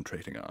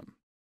concentrating on?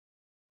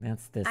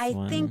 That's this I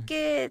one. think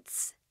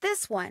it's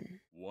this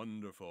one.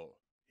 Wonderful.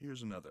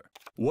 Here's another.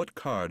 What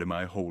card am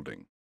I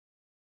holding?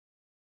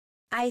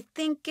 I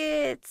think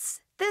it's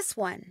this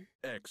one.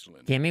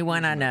 Excellent. Give me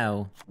one I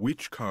know.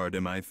 Which card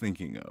am I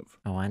thinking of?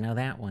 Oh, I know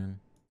that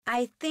one.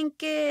 I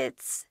think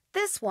it's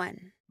this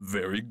one.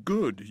 Very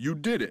good. You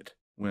did it.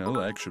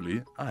 Well,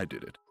 actually, I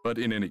did it. But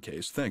in any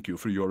case, thank you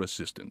for your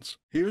assistance.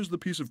 Here's the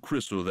piece of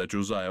crystal that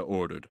Josiah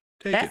ordered.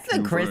 Take That's it. the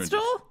You've earned crystal?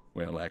 it.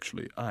 Well,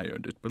 actually, I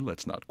earned it, but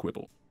let's not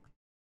quibble.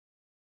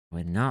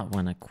 Would not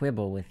want to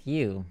quibble with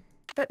you.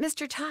 But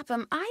Mr.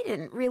 Topham,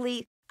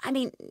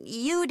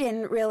 you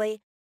didn't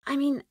really.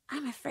 I'm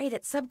afraid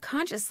that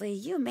subconsciously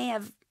you may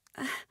have...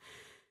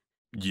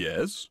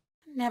 Yes?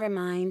 Never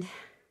mind.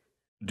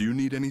 Do you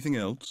need anything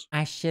else?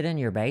 I shit in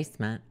your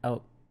basement.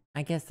 Oh,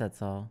 I guess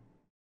that's all.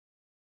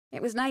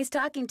 It was nice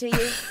talking to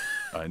you.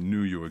 I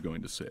knew you were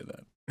going to say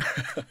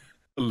that.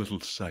 A little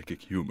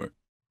psychic humor.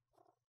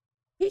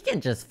 He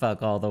can just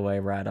fuck all the way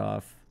right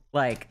off.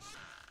 Like,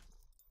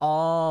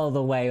 all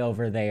the way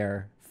over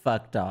there,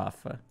 fucked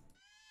off.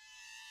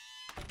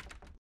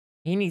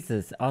 He needs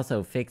to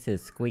also fix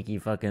his squeaky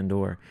fucking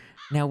door.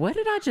 Now, what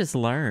did I just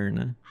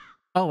learn?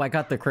 Oh, I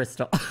got the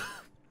crystal.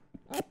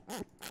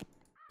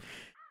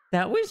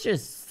 That was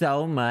just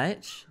so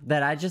much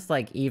that I just,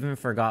 like, even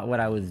forgot what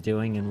I was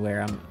doing and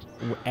where I'm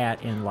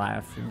at in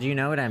life. Do you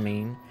know what I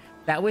mean?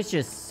 That was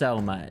just so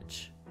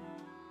much.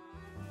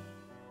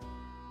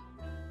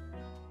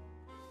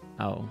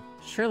 Oh,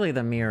 surely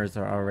the mirrors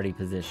are already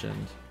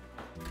positioned.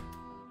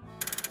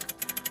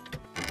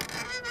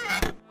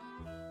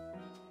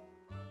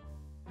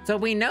 So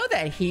we know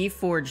that he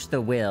forged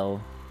the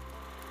will.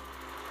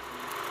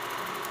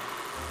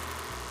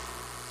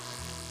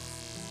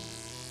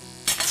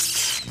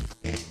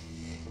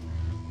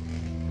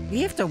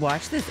 We have to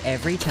watch this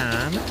every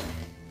time?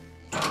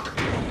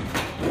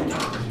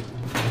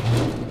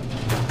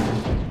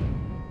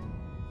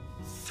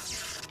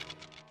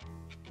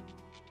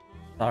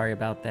 Sorry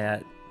about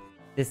that.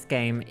 This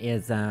game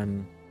is,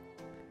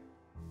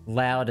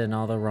 loud in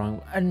all the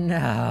wrong...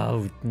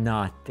 no,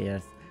 not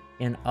this.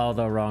 In all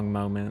the wrong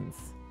moments.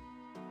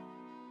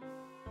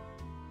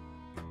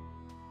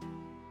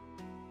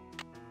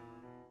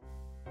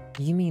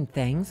 You mean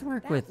things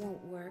work with... That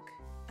won't work.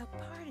 A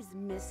part is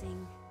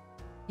missing.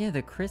 Yeah,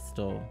 the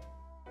crystal.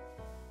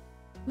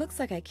 Looks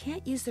like I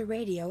can't use the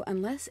radio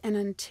unless and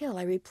until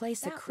I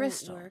replace the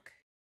crystal. Work.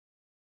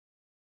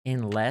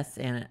 Unless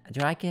and...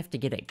 do I have to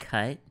get it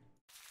cut?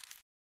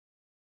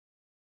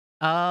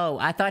 Oh,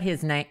 I thought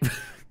his name...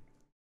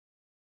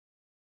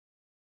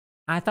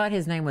 I thought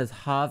his name was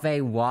Have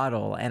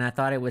Waddle, and I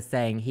thought it was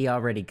saying he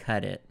already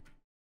cut it.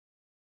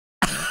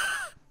 I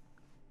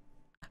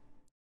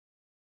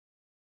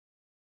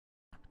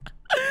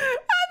thought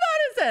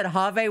it said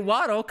Have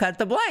Waddle cut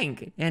the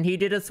blank, and he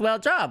did a swell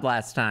job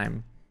last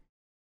time.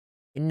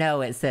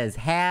 No, it says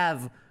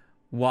Have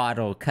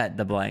Waddle cut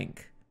the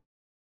blank.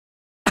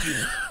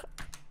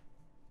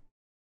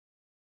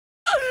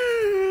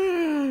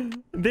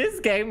 This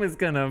game is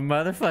gonna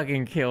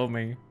motherfucking kill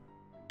me.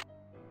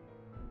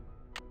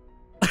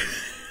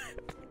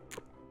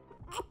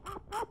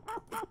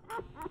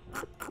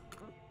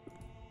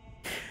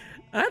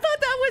 I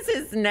thought that was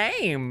his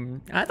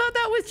name. I thought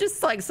that was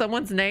just like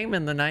someone's name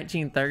in the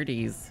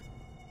 1930s.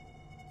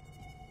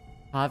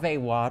 Have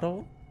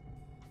Waddle?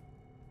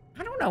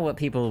 I don't know what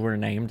people were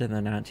named in the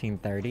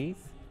 1930s.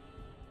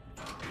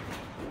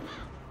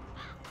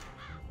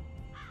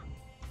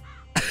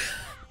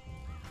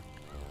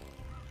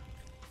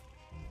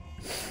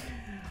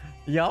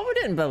 Y'all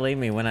didn't believe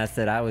me when I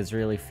said I was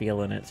really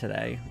feeling it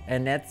today.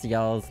 And that's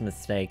y'all's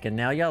mistake. And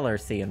now y'all are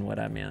seeing what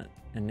I meant.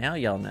 And now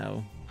y'all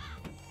know.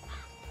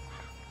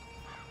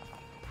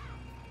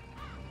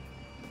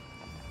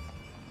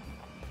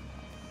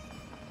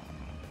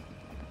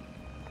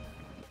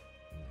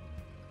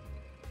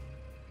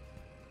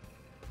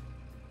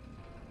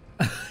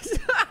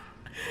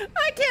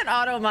 I can't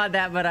auto-mod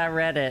that, but I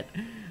read it.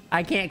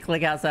 I can't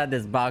click outside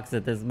this box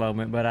at this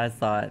moment, but I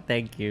saw it.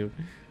 Thank you.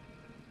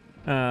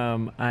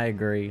 I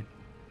agree.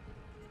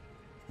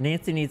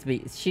 Nancy needs to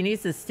be... she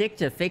needs to stick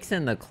to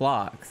fixing the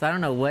clocks. I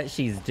don't know what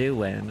she's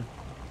doing.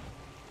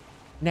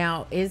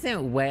 Now,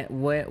 isn't Wet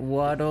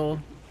Waddle...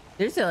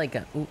 there's like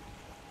a... ooh.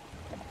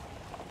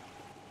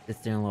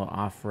 Just doing a little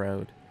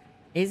off-road.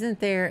 Isn't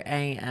there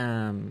a,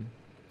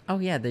 oh,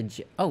 yeah,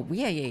 oh,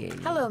 yeah.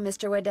 Hello,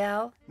 Mr.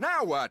 Waddell.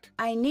 Now what?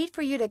 I need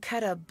for you to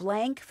cut a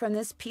blank from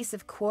this piece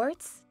of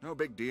quartz. No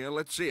big deal.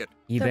 Let's see it.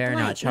 You better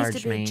not charge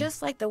needs to be me.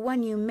 just like the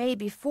one you made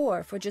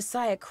before for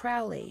Josiah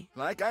Crowley.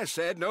 Like I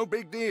said, no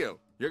big deal.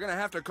 You're gonna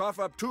have to cough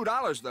up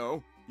 $2,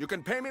 though. You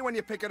can pay me when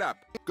you pick it up.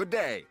 Good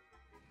day.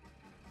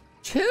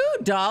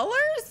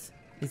 $2?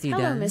 Is he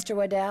Hello, done? Mr.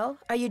 Waddell.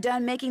 Are you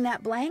done making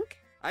that blank?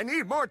 I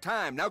need more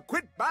time. Now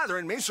quit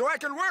bothering me so I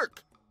can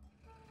work.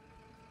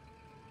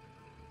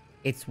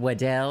 It's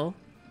Waddell.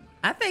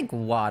 I think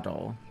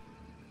waddle.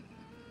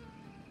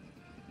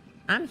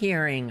 I'm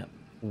hearing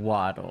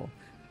waddle.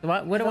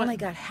 What do I've I... only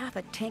got half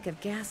a tank of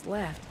gas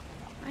left.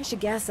 I should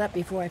gas up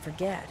before I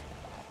forget.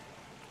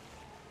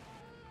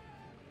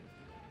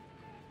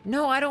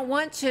 No, I don't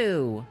want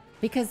to.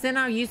 Because then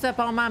I'll use up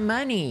all my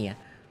money.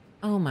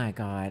 Oh my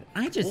god.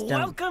 I just don't...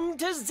 Welcome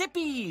to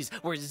Zippy's,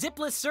 where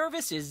zipless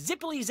service is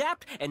zippily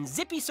zapped and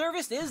zippy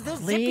service is the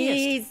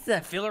Please.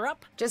 zippiest. Fill her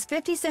up. Just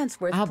 50 cents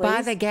worth, I'll please.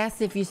 buy the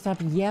gas if you stop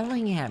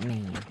yelling at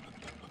me.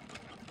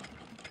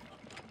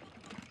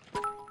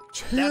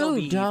 That'll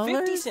be $2?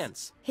 50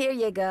 cents. Here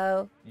you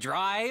go.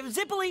 Drive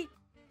zippily.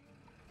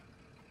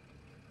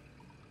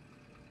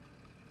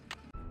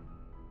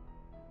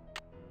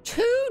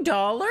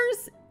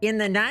 $2 in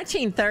the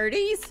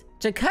 1930s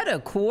to cut a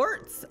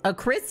quartz, a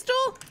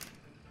crystal?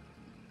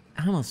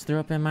 I almost threw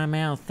up in my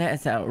mouth.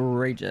 That's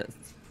outrageous.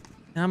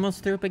 I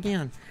almost threw up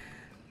again.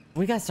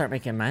 We gotta start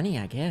making money,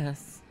 I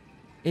guess.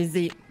 Is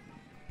the...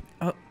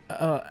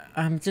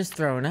 I'm just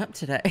throwing up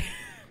today.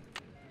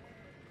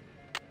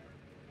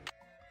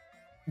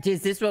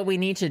 Is this what we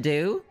need to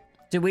do?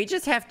 Do we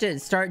just have to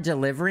start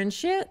delivering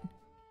shit?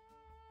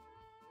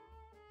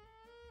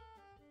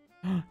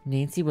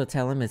 Nancy will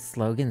tell him his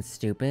slogan's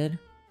stupid.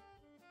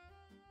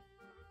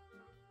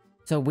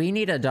 So we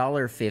need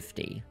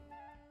 $1.50.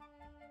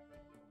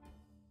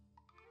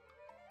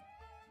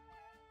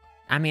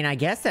 I mean, I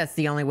guess that's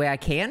the only way I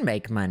can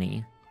make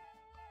money.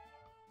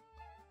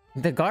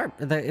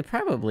 It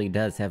probably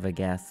does have a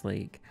gas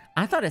leak.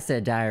 I thought it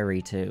said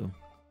diary too.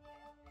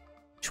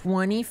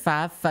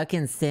 25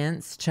 fucking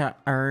cents to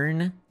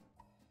earn?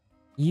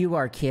 You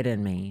are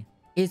kidding me.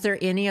 Is there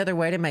any other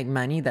way to make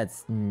money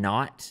that's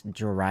not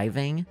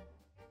driving?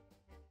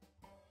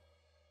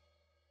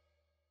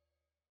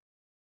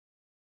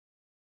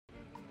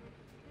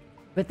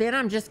 But then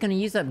I'm just gonna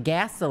use up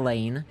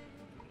gasoline.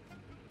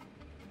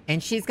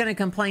 And she's gonna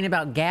complain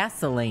about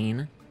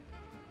gasoline.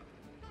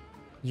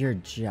 You're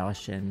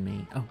joshing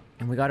me. Oh,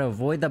 and we gotta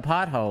avoid the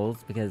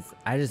potholes because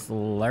I just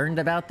learned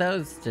about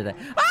those today.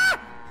 Ah!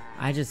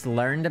 I just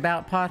learned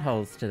about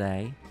potholes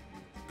today.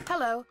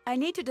 Hello, I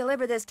need to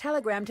deliver this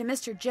telegram to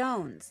Mr.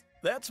 Jones.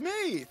 That's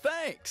me,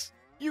 thanks.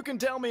 You can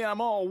tell me I'm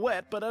all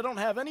wet, but I don't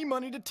have any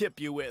money to tip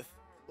you with.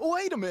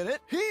 Wait a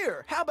minute,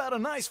 here, how about a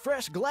nice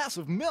fresh glass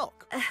of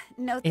milk?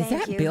 No, thank you.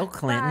 Is that Bill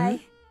Clinton? Bye.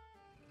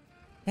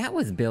 That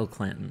was Bill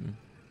Clinton.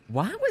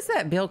 Why was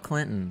that Bill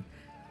Clinton?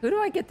 Who do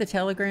I get the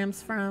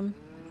telegrams from?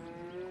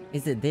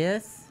 Is it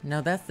this?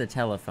 No, that's the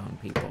telephone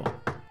people.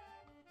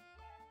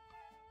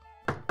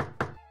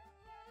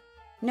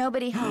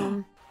 Nobody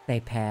home. They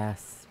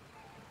pass.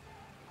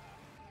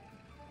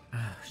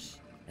 Oh,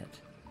 shit.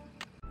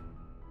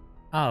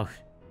 Oh.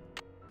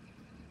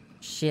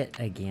 Shit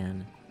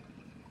again.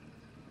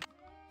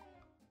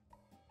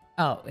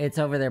 Oh, it's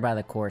over there by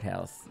the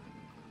courthouse.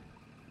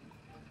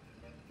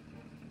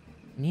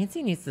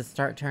 Nancy needs to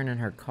start turning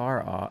her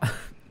car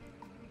off.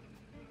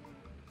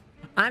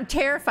 I'm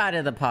terrified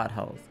of the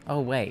potholes.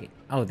 Oh, wait.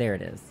 Oh, there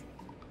it is.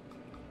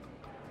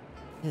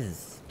 This is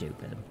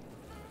stupid.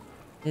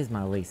 This is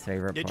my least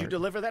favorite part. Did you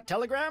deliver that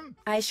telegram?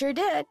 I sure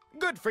did.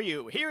 Good for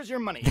you. Here's your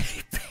money.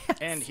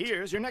 And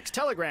here's your next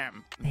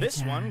telegram.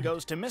 This one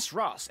goes to Miss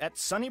Ross at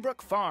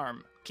Sunnybrook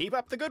Farm. Keep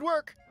up the good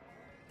work.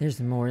 There's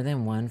more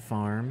than one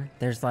farm.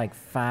 There's like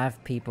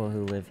 5 people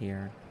who live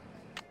here.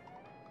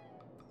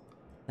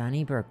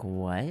 Sunnybrook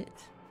what?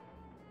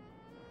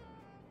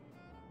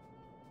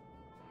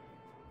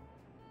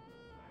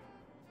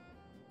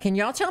 Can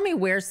y'all tell me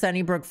where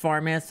Sunnybrook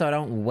Farm is so I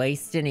don't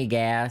waste any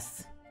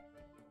gas?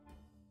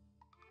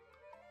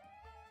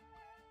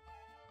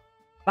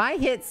 Bye,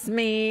 Hits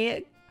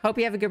Me. Hope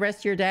you have a good rest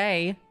of your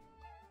day.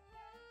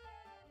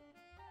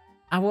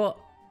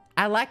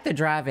 I like the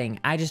driving.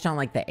 I just don't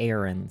like the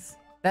errands.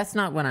 That's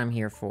not what I'm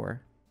here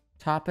for.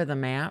 Top of the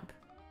map.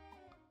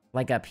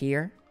 Like up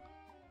here.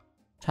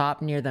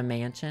 Top near the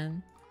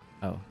mansion.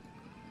 Oh.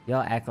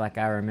 Y'all act like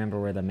I remember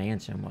where the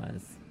mansion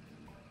was.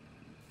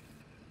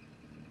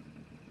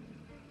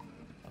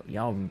 Oh,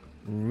 y'all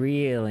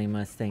really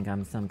must think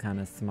I'm some kind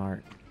of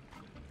smart.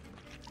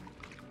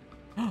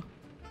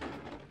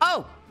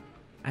 Oh!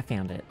 I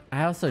found it.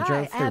 I also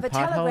drove through I have a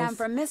potholes. telegram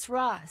from Miss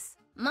Ross.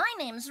 My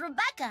name's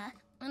Rebecca,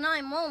 and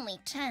I'm only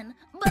 10,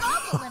 but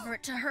I'll deliver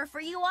it to her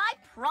for you, I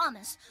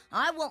promise.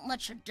 I won't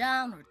let you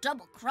down or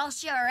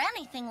double-cross you or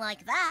anything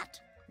like that.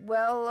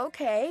 Well,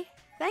 okay.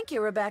 Thank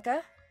you,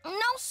 Rebecca. No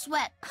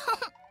sweat.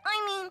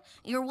 I mean,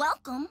 you're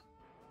welcome.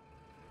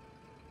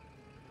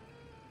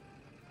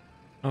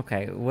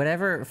 Okay,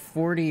 whatever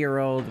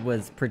 40-year-old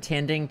was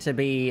pretending to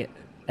be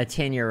a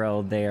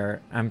 10-year-old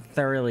there, I'm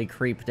thoroughly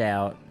creeped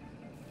out.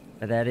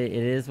 But that it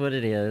is what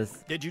it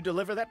is. Did you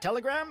deliver that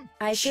telegram?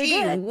 I sure Gee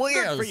did. whiz,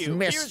 Good for you. Here's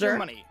mister. your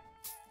money.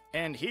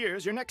 And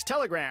here's your next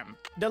telegram.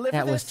 Deliver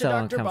That was this to so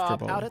Dr. Bob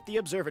uncomfortable. out at the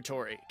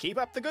observatory. Keep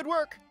up the good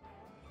work.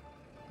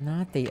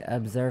 Not the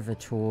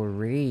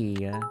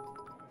observatory.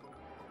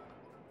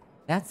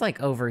 That's like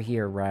over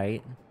here,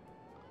 right?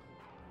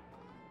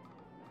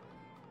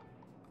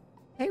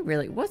 Hey,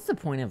 really, what's the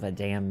point of a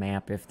damn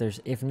map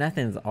if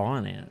nothing's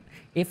on it?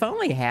 If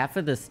only half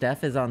of the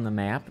stuff is on the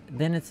map,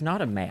 then it's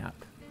not a map.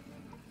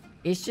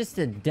 It's just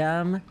a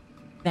dumb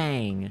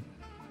thing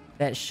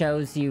that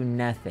shows you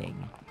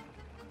nothing.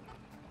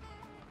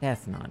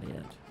 That's not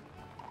it.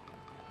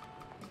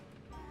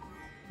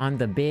 On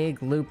the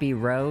big loopy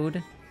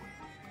road,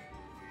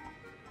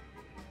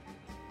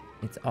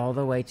 it's all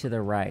the way to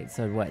the right.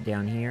 So what,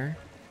 down here?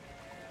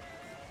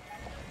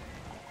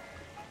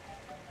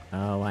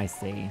 Oh, I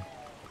see.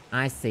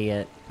 I see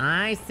it.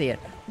 I see it.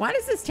 Why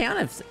does this town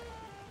have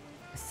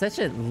such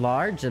a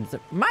large...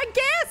 My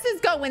gas is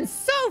going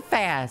so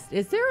fast!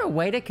 Is there a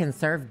way to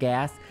conserve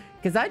gas?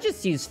 Because I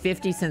just used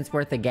 50 cents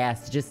worth of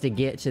gas just to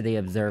get to the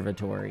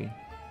observatory.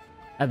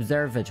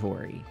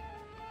 Observatory.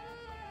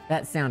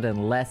 That sounded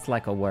less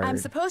like a word. I'm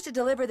supposed to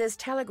deliver this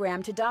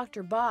telegram to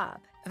Dr.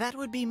 Bob. That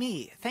would be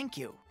me. Thank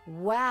you.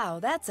 Wow,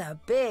 that's a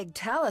big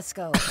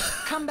telescope.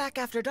 Come back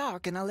after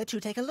dark and I'll let you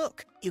take a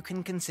look. You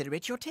can consider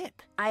it your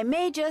tip. I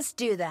may just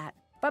do that.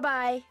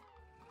 Bye-bye.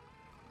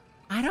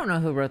 I don't know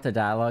who wrote the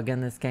dialogue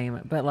in this game,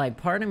 but like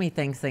part of me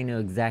thinks they knew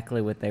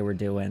exactly what they were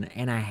doing,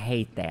 and I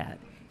hate that.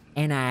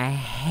 And I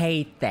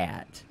hate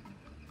that.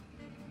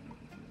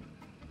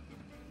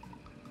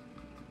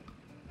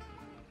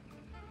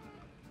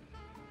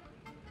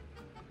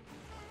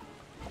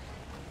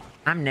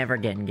 I'm never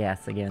getting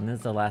gas again. This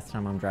is the last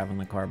time I'm driving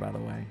the car, by the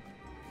way.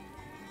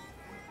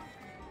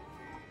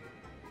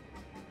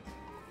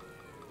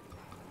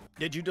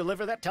 Did you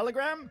deliver that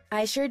telegram?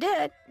 I sure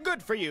did.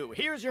 Good for you.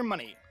 Here's your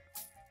money.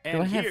 Do I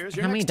And have, here's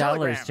your how many next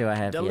dollars telegram. do I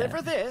have Deliver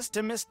yet? this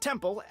to Miss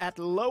Temple at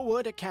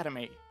Lowood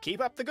Academy.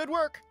 Keep up the good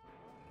work.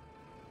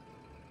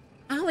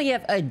 I only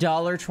have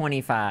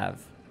 $1.25.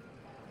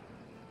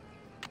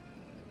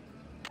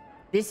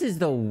 This is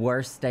the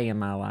worst day of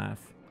my life.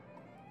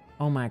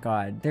 Oh my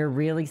god, they're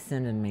really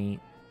sending me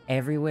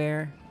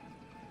everywhere.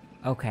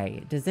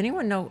 Okay, does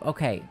anyone know?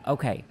 Okay,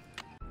 okay.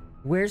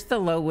 Where's the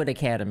Lowood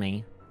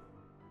Academy?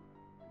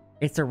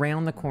 It's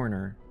around the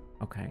corner.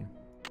 Okay.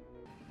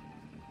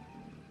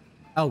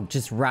 Oh,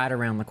 just right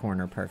around the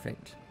corner.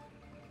 Perfect.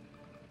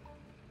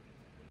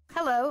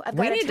 Hello, I've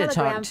We got a need to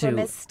telegram talk for to-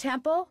 Miss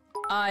Temple.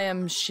 I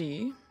am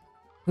she.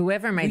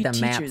 Whoever made We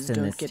the maps teachers in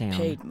don't this get town.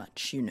 paid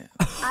much, you know.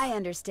 I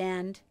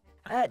understand.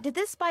 Did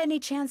this by any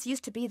chance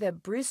used to be the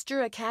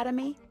Brewster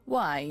Academy?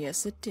 Why,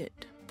 yes, it did.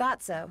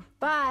 Thought so.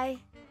 Bye.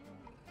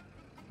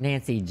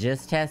 Nancy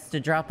just has to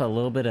drop a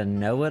little bit of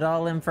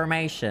know-it-all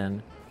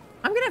information.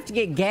 I'm gonna have to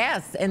get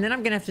gas, and then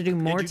I'm gonna have to do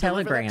more Did you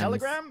deliver that telegrams.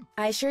 telegram?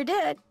 I sure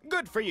did.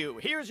 Good for you.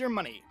 Here's your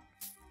money.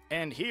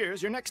 And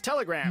here's your next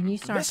telegram. Can you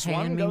start this paying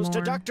one me goes to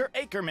more? Dr.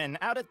 Ackerman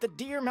out at the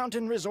Deer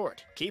Mountain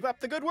Resort. Keep up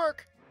the good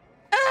work.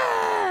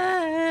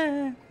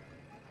 Ah!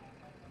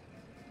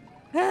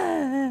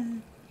 Ah!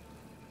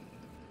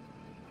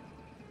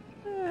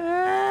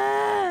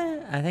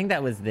 Ah! I think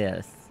that was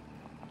this.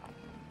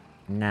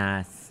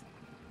 Nice.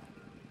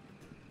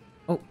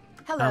 Oh,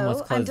 I Hello,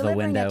 almost I'm closed the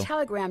delivering window. a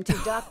telegram to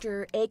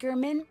Dr.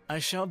 Ackerman. I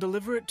shall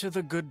deliver it to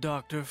the good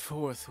doctor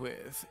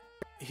forthwith.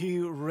 He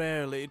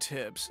rarely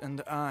tips,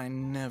 and I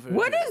never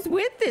What do. is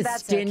with this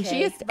That's okay.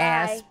 stingiest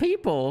ass Bye.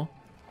 people?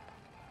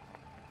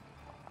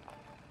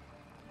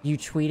 You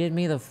tweeted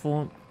me the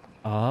full...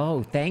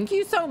 Oh, thank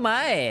you so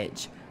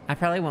much. I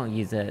probably won't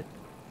use it,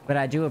 but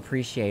I do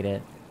appreciate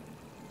it.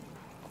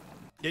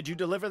 Did you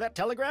deliver that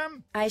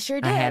telegram? I sure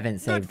did. I haven't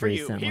Good saved for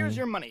recently. you. Here's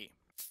your money.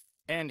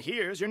 And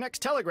here's your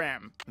next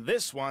telegram.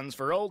 This one's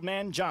for Old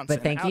Man Johnson.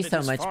 But thank out you at so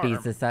his much, farm.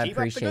 Beezus. I Keep up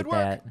the appreciate good work.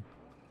 that.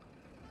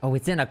 Oh,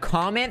 it's in a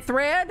comment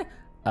thread?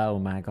 Oh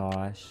my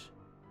gosh.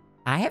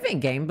 I haven't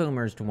Game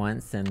Boomersed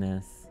once in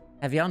this.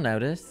 Have y'all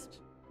noticed?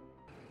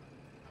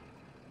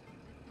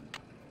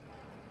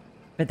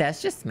 But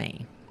that's just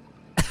me.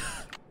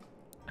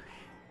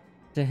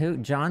 To who?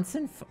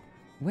 Johnson?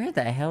 Where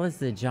the hell is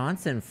the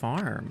Johnson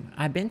farm?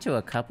 I've been to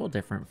a couple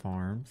different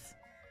farms.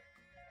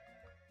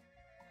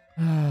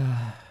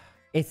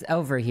 It's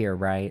over here,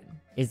 right?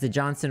 Is the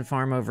Johnson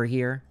farm over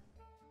here?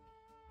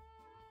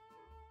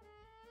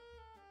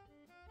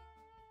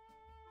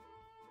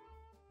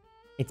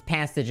 It's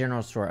past the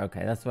general store.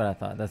 Okay, that's what I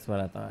thought. That's what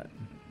I thought.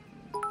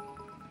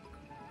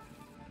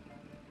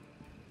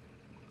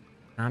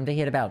 I'm to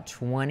hit about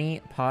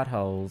 20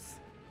 potholes.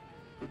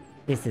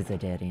 This is a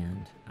dead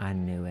end. I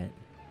knew it.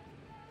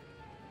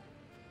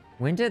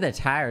 When do the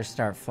tires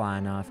start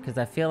flying off? Because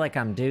I feel like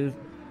I'm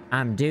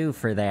due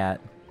for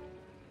that.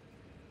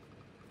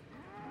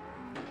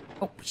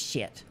 Oh,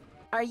 shit.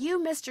 Are you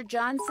Mr.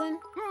 Johnson?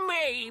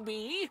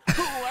 Maybe.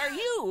 Who are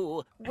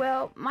you?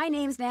 Well, my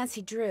name's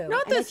Nancy Drew.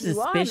 Not and the if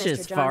you are Mr. suspicious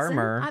Johnson,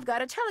 farmer. I've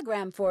got a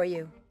telegram for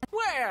you.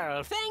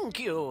 Well, thank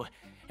you.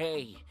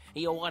 Hey,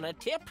 you want a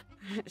tip?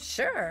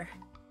 Sure.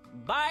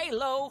 Buy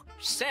low,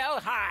 sell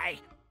high.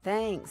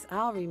 Thanks.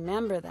 I'll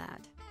remember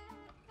that.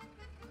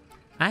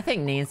 I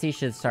think Nancy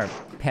should start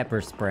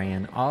pepper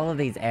spraying all of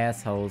these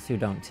assholes who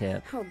don't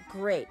tip. Oh,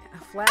 great. A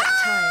flat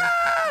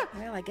tire.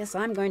 Well, I guess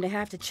I'm going to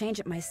have to change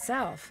it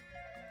myself.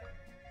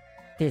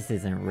 This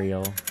isn't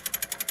real.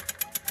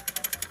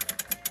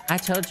 I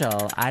told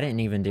y'all I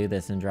didn't even do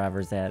this in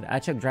driver's ed. I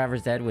took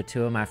driver's ed with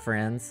 2 of my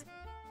friends.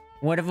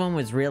 One of them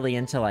was really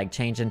into like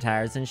changing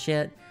tires and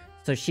shit.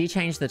 So she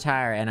changed the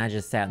tire and I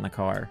just sat in the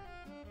car.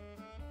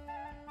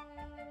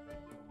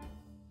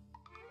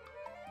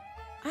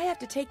 I have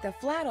to take the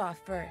flat off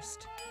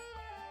first.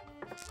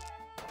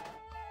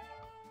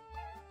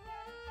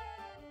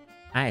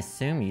 I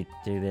assume you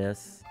do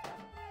this.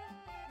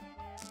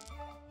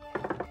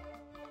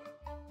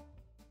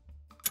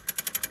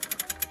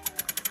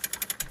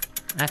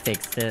 I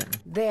fixed it.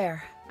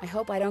 There. I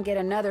hope I don't get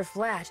another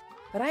flat.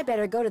 But I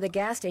better go to the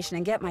gas station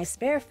and get my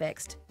spare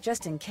fixed,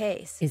 just in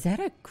case. Is that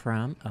a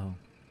crumb? Oh.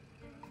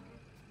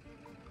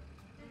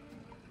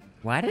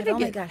 Why did I've it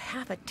only get... got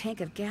half a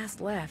tank of gas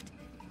left.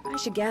 I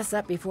should gas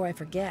up before I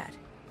forget.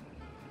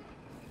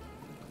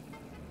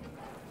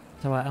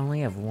 So I only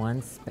have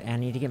one. I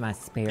need to get my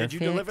spare. Did you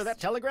fixed? deliver that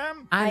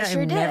telegram? I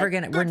sure did. We're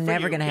Good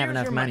never for you. gonna have Here's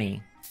enough your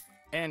money.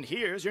 And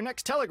here's your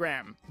next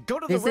telegram. Go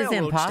to the This is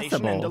railroad station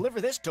impossible. and deliver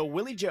this to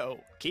Willie Joe.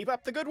 Keep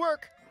up the good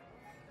work.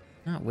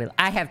 Not Will.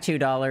 I have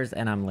 $2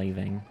 and I'm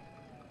leaving.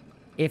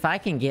 If I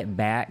can get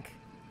back,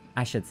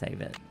 I should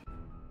save it.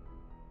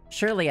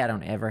 Surely I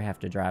don't ever have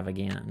to drive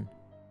again.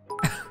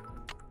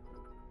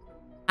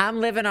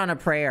 I'm living on a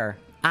prayer.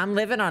 I'm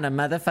living on a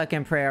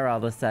motherfucking prayer all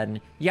of a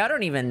sudden. Y'all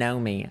don't even know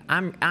me.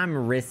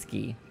 I'm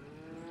risky.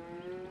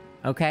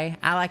 Okay?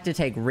 I like to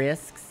take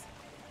risks.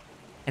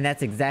 And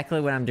that's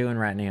exactly what I'm doing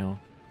right now.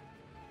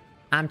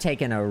 I'm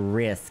taking a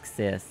risk,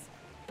 sis.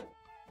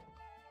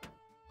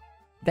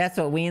 That's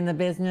what we in the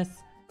business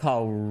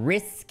call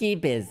risky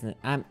business.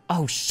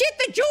 Oh shit,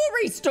 the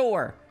jewelry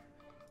store!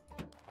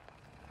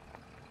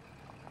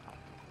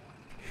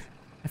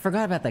 I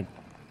forgot about the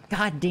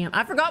goddamn...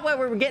 I forgot where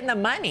we were getting the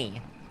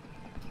money.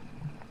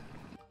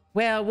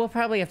 Well, we'll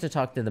probably have to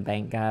talk to the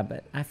bank guy,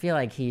 but I feel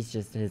like he's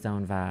just his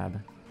own vibe.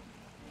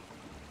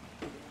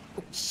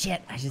 Oh,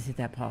 shit, I just hit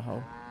that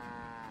pothole.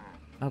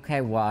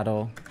 Okay,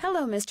 Waddle.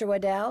 Hello, Mr.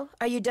 Waddell.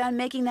 Are you done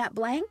making that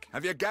blank?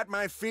 Have you got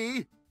my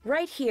fee?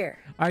 Right here.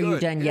 Are you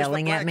Good. done Here's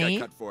yelling the at blank I me?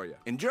 cut for you.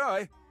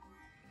 Enjoy.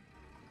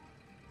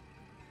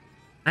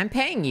 I'm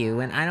paying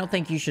you, and I don't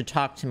think you should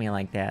talk to me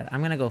like that.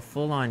 I'm gonna go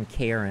full-on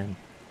Karen.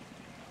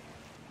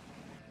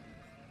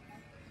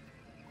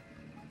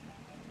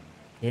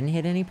 Didn't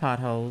hit any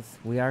potholes.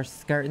 We are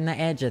skirting the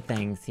edge of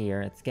things here.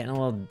 It's getting a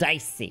little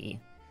dicey.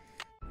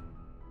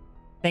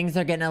 Things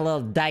are getting a little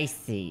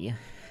dicey.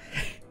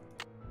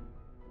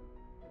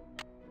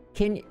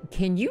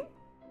 Can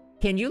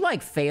you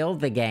like fail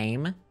the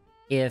game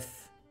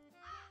if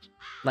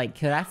like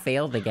could I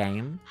fail the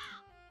game?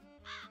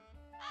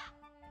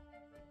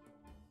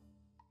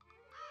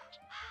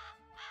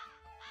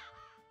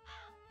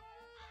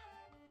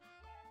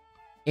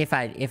 If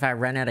I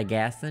run out of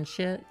gas and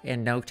shit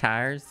and no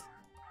tires?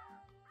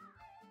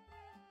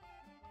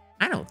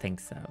 I don't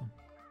think so.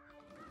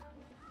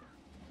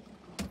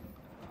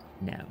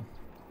 No.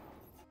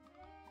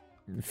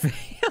 Fail.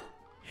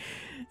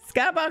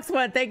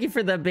 Skybox1, thank you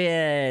for the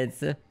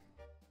bids.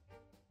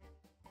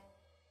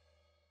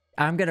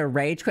 I'm gonna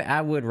rage quit.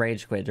 I would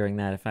rage quit during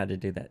that if I had to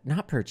do that.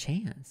 Not per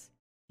chance.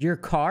 Your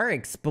car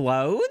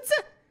explodes?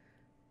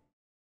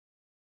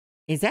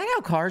 Is that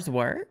how cars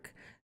work?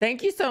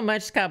 Thank you so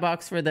much,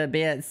 Skybox, for the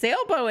bits.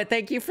 Sailboat,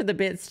 thank you for the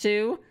bits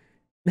too.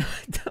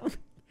 Not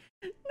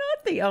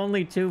the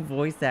only 2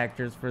 voice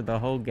actors for the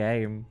whole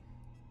game.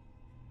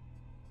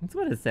 That's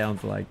what it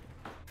sounds like.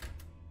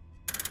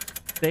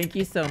 Thank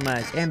you so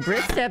much. And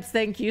Britsteps,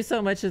 thank you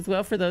so much as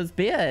well for those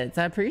bits.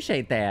 I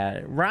appreciate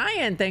that.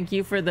 Ryan, thank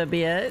you for the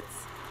bits.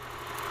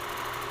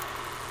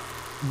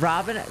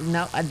 Robin,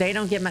 no, they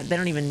don't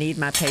even need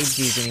my page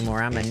views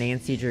anymore. I'm a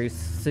Nancy Drew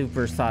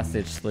super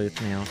sausage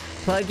sleuth now.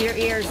 Plug your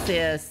ears,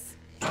 sis.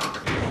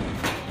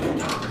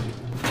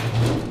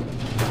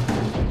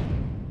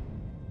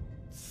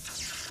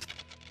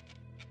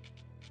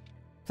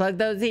 Plug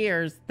those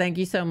ears. Thank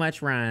you so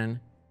much, Ryan.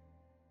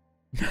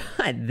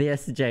 Not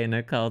this, Jay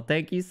Nicole.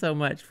 Thank you so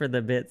much for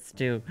the bits,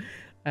 too.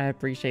 I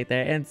appreciate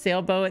that. And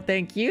Sailboat,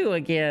 thank you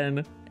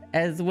again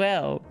as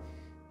well.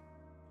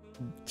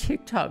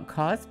 TikTok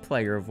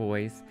cosplayer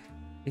voice.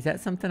 Is that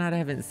something I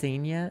haven't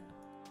seen yet?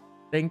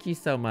 Thank you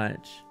so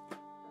much.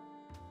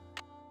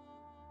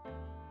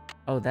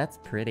 Oh, that's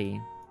pretty.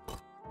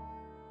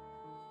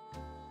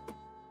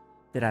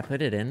 Did I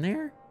put it in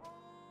there?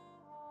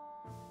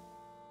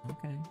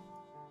 Okay.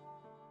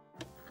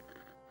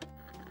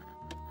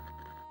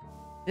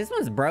 This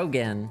one's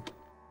broken.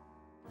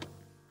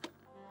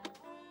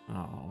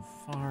 Oh,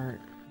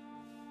 fart.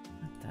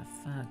 What the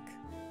fuck?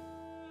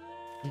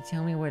 Did you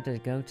tell me where to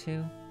go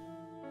to?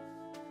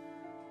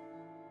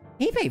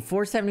 He paid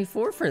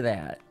 $4.74 for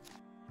that.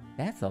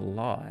 That's a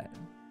lot.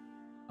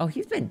 Oh,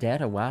 he's been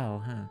dead a while,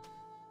 huh?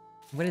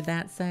 What did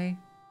that say?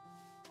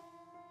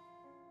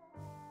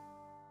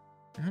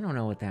 I don't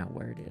know what that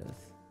word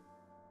is.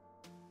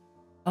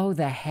 Oh,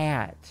 the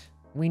hat.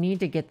 We need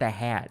to get the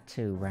hat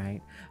too,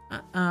 right?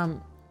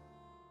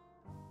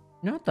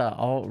 Not the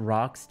alt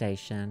rock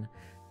station.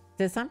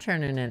 Sis, I'm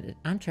turning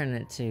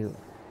it to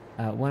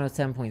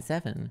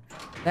 107.7.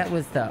 That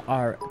was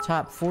our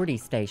top 40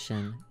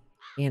 station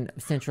in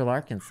Central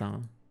Arkansas.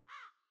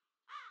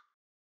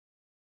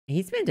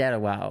 He's been dead a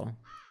while.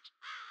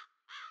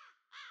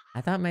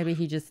 I thought maybe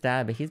he just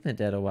died, but he's been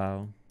dead a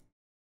while.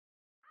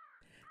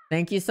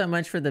 Thank you so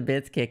much for the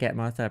bits, Kick at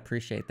Moth. I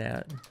appreciate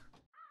that.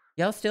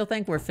 Y'all still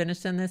think we're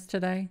finishing this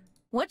today?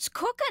 What's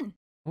cooking?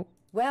 Oh.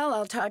 Well,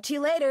 I'll talk to you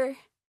later.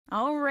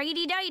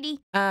 Alrighty dighty.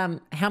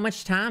 How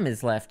much time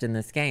is left in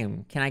this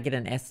game? Can I get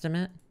an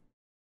estimate?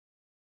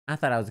 I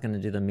thought I was going to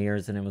do the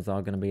mirrors and it was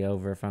all going to be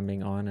over, if I'm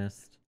being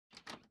honest.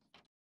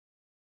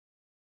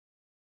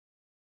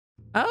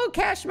 Oh,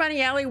 Cash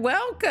Money Alley,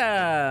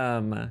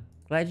 welcome!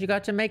 Glad you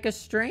got to make a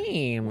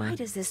stream. Why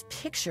does this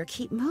picture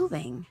keep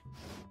moving?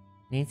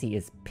 Nancy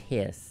is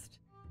pissed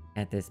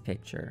at this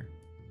picture.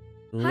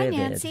 Hi, Livid.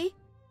 Nancy.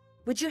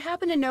 Would you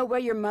happen to know where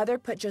your mother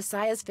put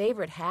Josiah's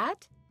favorite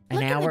hat?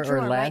 An hour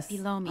or less? Right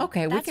below me.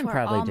 Okay, we That's can where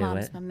probably all do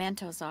Mom's it.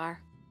 mementos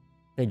are.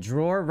 The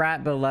drawer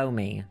right below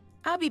me.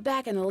 I'll be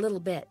back in a little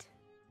bit.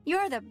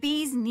 You're the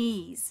bee's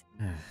knees.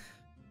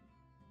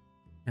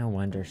 No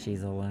wonder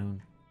she's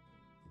alone.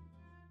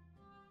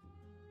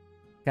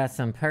 Got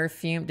some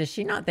perfume. Does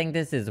she not think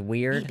this is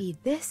weird? Maybe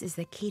this is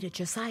the key to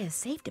Josiah's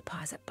safe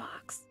deposit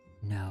box.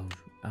 No.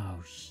 Oh,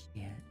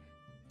 shit.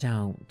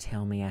 Don't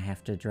tell me I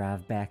have to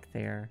drive back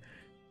there.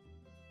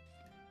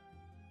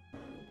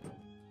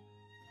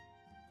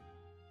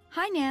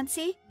 Hi,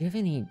 Nancy. Do you have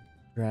any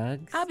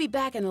drugs? I'll be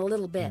back in a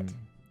little bit.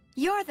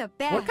 You're the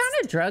best. What kind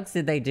of drugs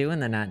did they do in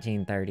the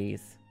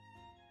 1930s?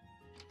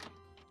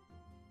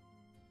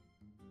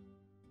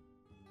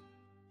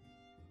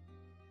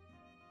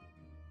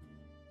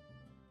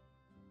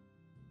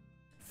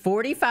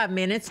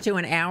 $45 to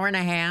an hour and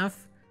a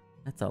half.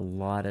 That's a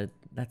lot of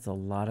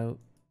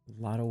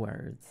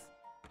words.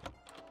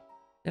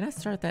 Did I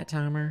start that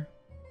timer?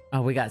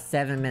 Oh, we got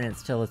 7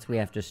 minutes till we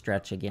have to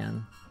stretch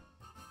again.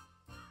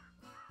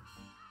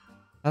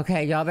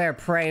 Okay, y'all better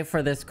pray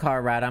for this car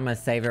ride. I'm gonna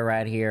save it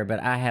right here,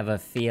 but I have a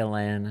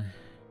feeling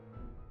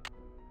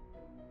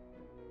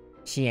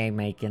she ain't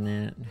making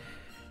it.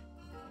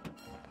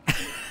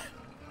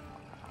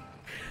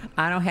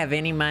 I don't have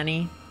any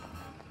money.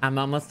 I'm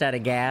almost out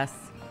of gas.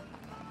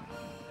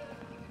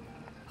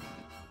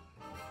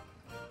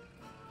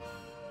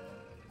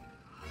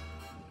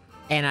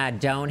 And I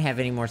don't have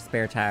any more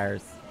spare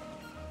tires.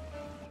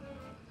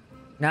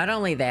 Not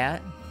only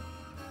that,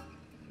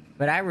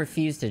 but I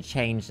refuse to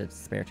change the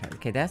spare tire.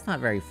 Okay, that's not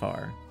very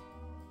far.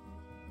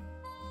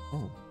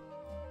 Oh.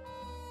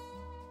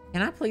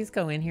 Can I please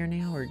go in here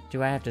now, or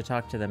do I have to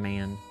talk to the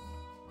man?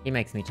 He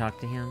makes me talk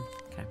to him.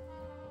 Okay.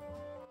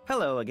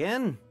 Hello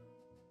again.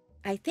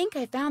 I think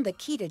I found the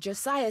key to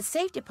Josiah's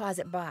safe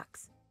deposit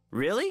box.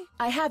 Really?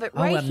 I have it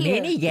right a here.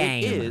 mini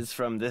game. It is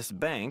from this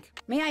bank.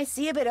 May I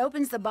see if it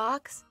opens the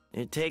box?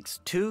 It takes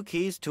 2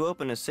 keys to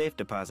open a safe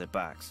deposit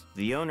box.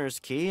 The owner's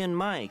key and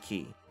my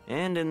key.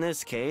 And in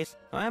this case,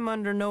 I'm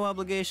under no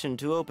obligation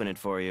to open it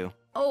for you.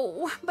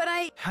 Oh, but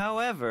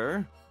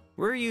However,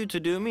 were you to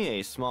do me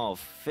a small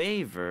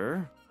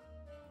favor...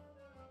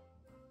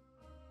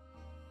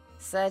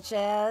 Such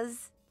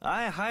as?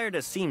 I hired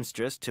a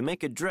seamstress to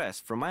make a dress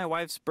for my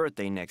wife's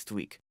birthday next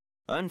week.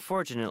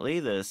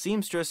 Unfortunately, the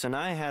seamstress and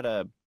I had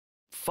a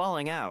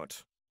falling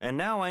out, and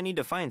now I need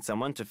to find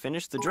someone to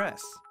finish the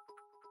dress.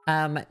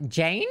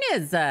 Jane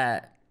is,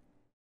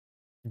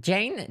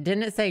 Jane,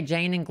 didn't it say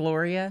Jane and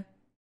Gloria?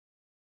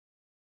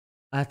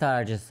 I thought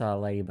I just saw a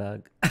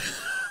ladybug.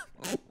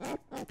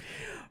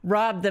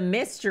 Rob, the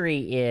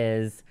mystery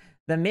is...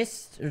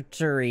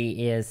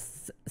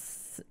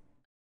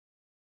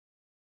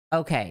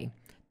 Okay.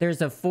 There's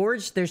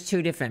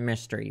 2 different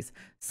mysteries.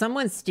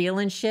 Someone's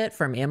stealing shit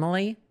from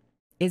Emily.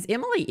 Is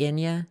Emily in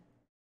ya?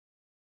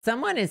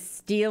 Someone is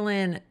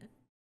stealing...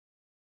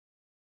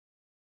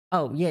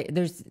 Oh, yeah,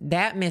 there's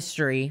that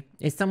mystery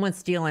is someone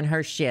stealing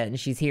her shit and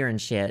she's hearing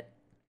shit.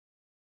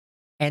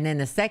 And then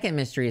the second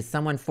mystery is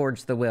someone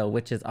forged the will,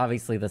 which is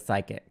obviously the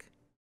psychic.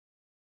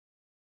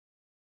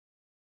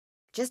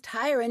 Just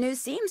hire a new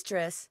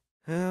seamstress.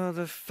 Oh,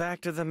 the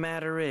fact of the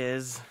matter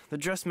is, the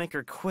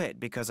dressmaker quit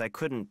because I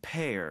couldn't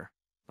pay her.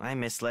 I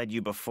misled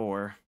you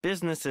before.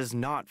 Business is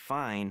not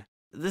fine.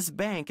 This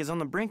bank is on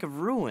the brink of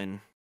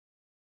ruin.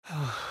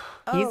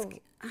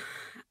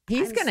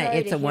 He's gonna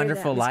It's a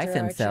Wonderful Life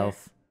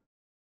himself.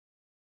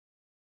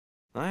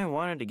 I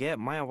wanted to get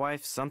my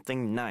wife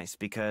something nice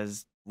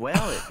because,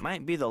 well, it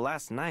might be the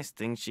last nice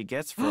thing she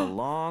gets for a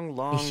long,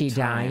 long time. Is she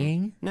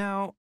dying?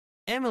 Now,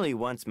 Emily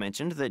once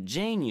mentioned that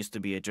Jane used to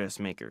be a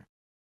dressmaker.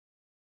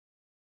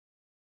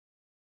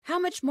 How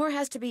much more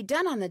has to be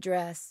done on the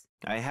dress?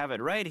 I have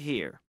it right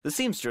here. The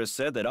seamstress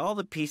said that all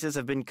the pieces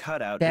have been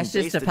cut out That's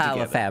and just a pasted pile of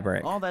together.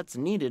 fabric. All that's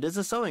needed is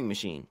a sewing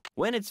machine.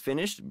 When it's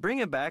finished, bring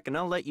it back and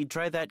I'll let you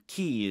try that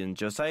key in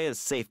Josiah's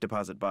safe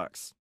deposit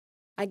box.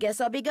 I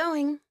guess I'll be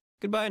going.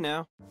 Goodbye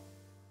now.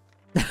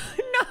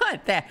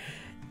 Not that.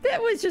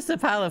 That was just a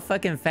pile of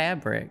fucking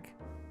fabric.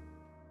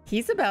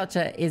 He's about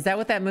to... Is that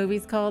what that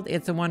movie's called?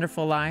 It's a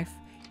Wonderful Life?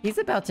 He's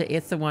about to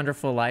It's a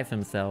Wonderful Life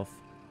himself.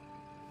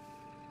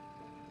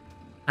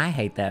 I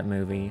hate that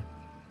movie.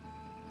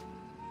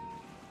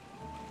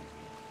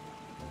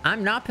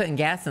 I'm not putting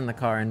gas in the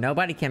car and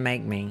nobody can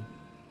make me.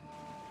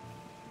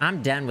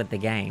 I'm done with the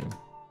game.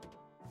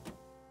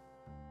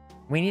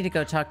 We need to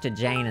go talk to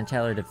Jane and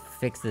tell her to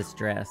fix this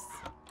dress.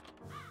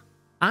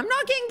 I'm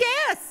not getting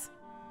gas!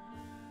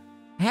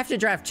 I have to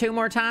drive 2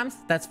 more times?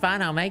 That's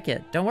fine, I'll make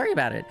it. Don't worry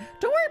about it.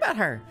 Don't worry about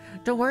her.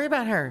 Don't worry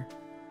about her.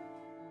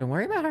 Don't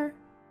worry about her.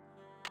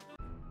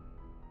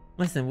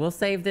 Listen, we'll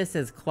save this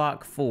as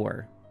clock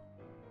 4.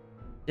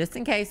 Just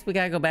in case we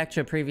gotta go back to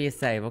a previous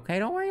save, okay?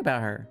 Don't worry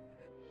about her.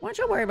 Why don't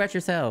you worry about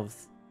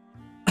yourselves?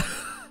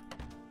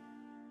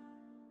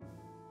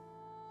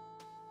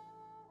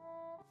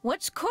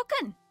 What's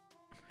cooking?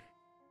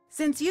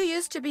 Since you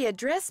used to be a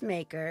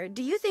dressmaker,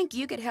 do you think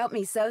you could help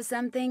me sew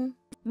something?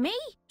 Me?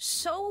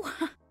 Sew?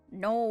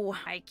 No,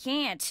 I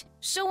can't.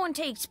 Sewing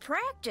takes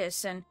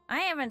practice, and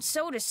I haven't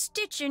sewed a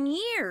stitch in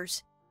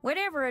years.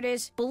 Whatever it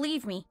is,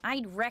 believe me,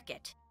 I'd wreck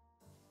it.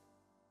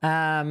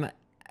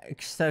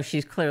 So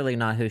she's clearly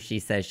not who she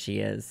says she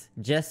is.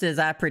 Just as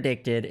I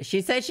predicted.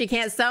 She said she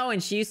can't sew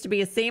and she used to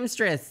be a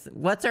seamstress.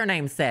 What's her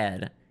name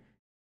said?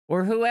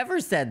 Or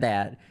whoever said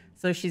that.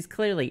 So she's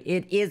clearly,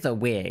 it is a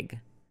wig.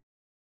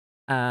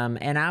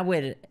 And I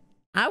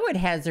would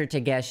hazard to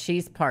guess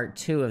she's part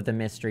 2 of the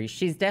mystery.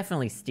 She's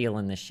definitely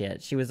stealing the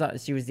shit. She was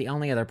the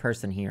only other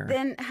person here.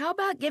 Then how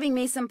about giving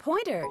me some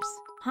pointers?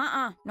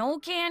 No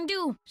can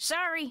do.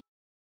 Sorry.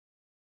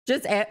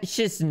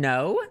 Just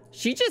no?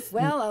 She just...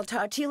 Well, I'll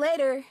talk to you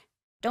later.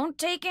 Don't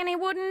take any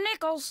wooden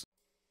nickels.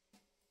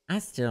 I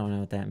still don't know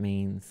what that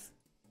means.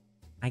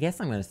 I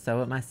guess I'm gonna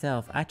sew it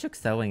myself. I took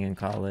sewing in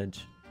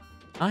college.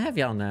 I'll have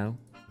y'all know.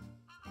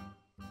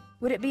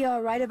 Would it be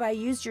all right if I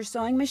used your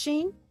sewing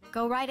machine?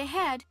 Go right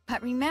ahead,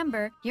 but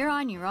remember, you're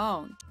on your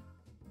own.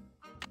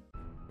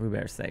 We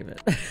better save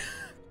it.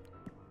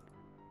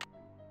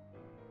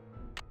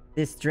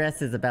 This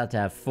dress is about to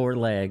have 4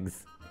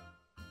 legs.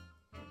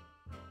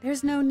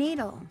 There's no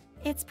needle.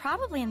 It's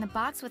probably in the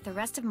box with the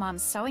rest of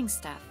Mom's sewing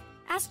stuff.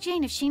 Ask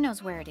Jane if she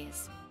knows where it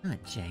is.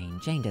 Not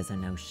Jane. Jane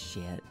doesn't know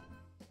shit.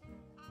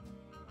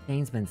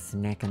 Jane's been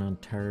snacking on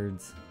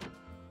turds.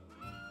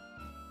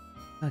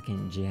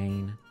 Fucking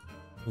Jane.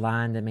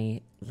 Lying to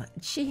me.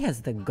 She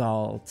has the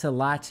gall to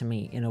lie to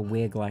me in a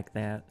wig like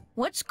that.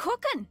 What's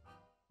cooking?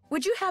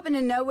 Would you happen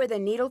to know where the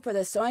needle for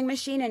the sewing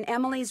machine in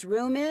Emily's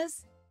room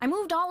is? I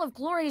moved all of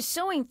Gloria's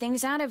sewing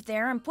things out of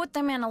there and put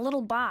them in a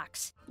little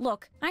box.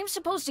 Look, I'm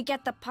supposed to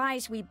get the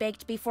pies we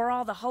baked before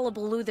all the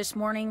hullabaloo this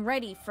morning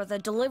ready for the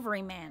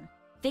delivery man.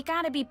 They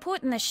gotta be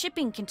put in the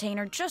shipping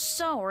container just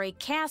so, or he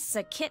casts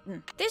a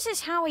kitten. This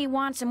is how he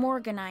wants them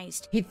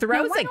organized. He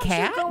throws now, a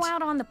cat? Why don't you go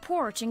out on the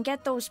porch and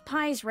get those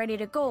pies ready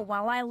to go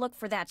while I look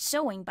for that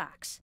sewing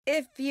box?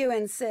 If you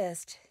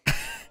insist.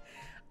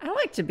 I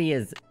like to be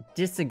as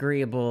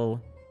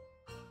disagreeable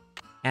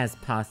as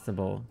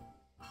possible.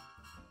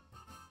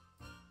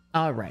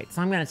 All right,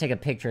 so I'm gonna take a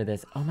picture of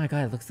this. Oh my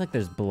god, it looks like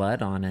there's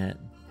blood on it.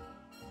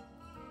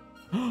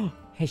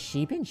 Has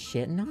she been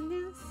shitting on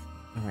this?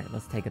 All right,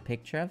 let's take a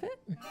picture of it.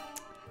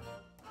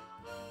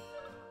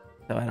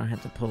 So I don't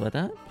have to pull it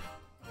up.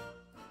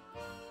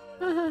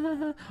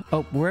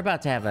 Oh, we're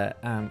about to have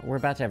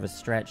a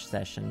stretch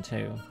session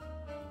too.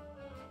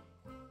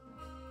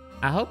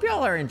 I hope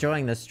y'all are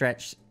enjoying the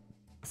stretch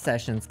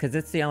sessions because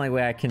it's the only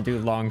way I can do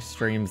long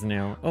streams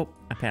now. Oh,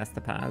 I passed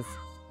the pies.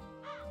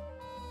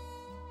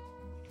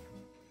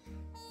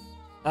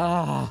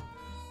 Oh,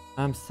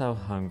 I'm so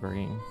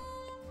hungry.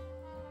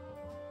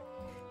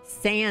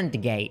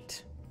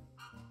 Sandgate.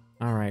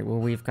 All right, well,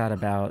 we've got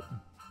about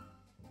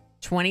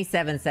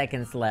 27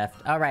 seconds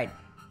left. All right,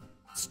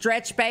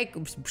 stretch break.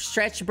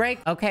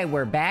 Okay,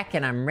 we're back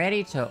and I'm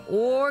ready to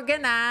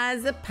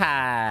organize the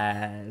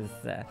pies.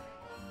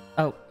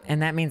 Oh,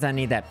 and that means I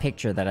need that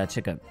picture that I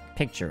took a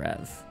picture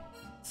of.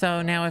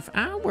 So now if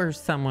I were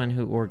someone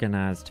who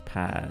organized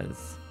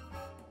pies...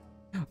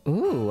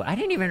 Ooh, I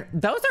didn't even...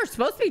 Those are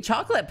supposed to be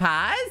chocolate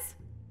pies?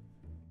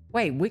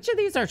 Wait, which of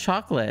these are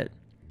chocolate?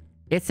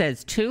 It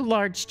says 2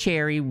 large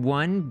cherry,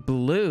 1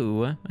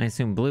 blue, I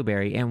assume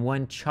blueberry, and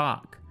 1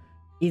 chalk.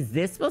 Is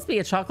this supposed to be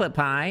a chocolate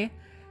pie?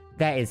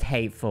 That is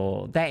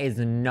hateful. That is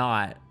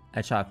not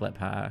a chocolate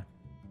pie.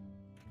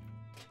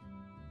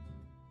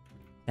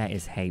 That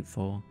is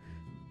hateful.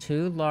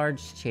 2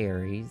 large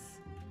cherries.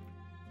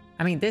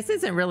 I mean, this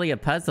isn't really a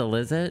puzzle,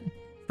 is it?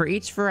 For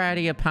each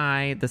variety of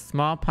pie, the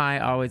small pie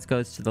always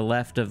goes to the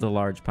left of the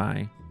large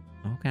pie.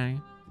 Okay.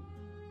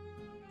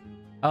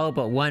 Oh,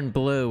 but 1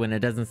 blue and it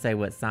doesn't say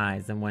what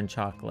size, and 1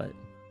 chocolate.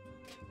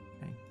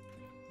 Okay.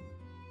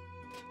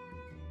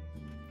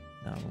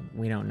 So,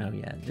 we don't know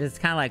yet. It's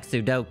kind of like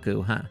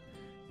Sudoku, huh?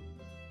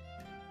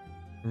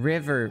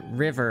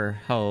 River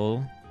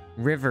hole.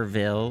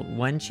 Riverville.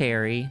 1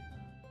 cherry.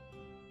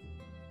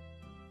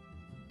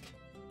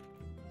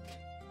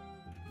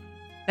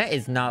 That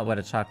is not what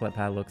a chocolate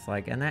pie looks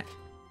like, and that,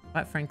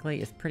 quite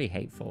frankly, is pretty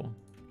hateful.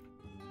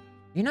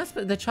 You're not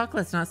the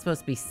chocolate's not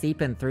supposed to be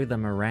seeping through the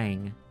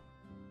meringue.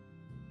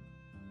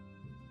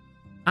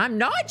 I'm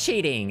not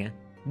cheating!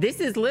 This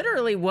is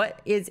literally what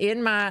is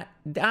in my...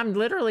 I'm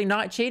literally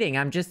not cheating.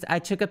 I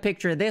took a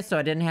picture of this so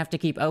I didn't have to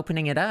keep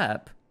opening it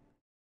up.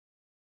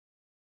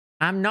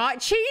 I'm not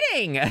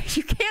cheating.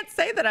 You can't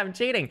say that I'm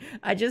cheating.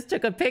 I just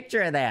took a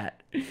picture of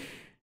that.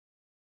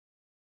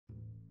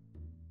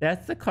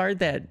 That's the card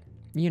that,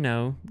 you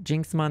know,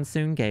 Jinx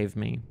Monsoon gave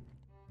me.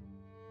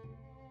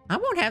 I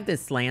won't have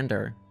this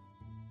slander.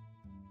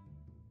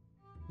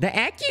 The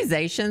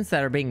accusations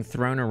that are being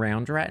thrown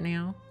around right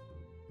now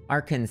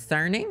are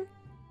concerning,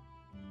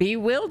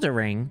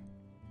 bewildering,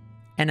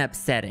 and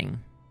upsetting.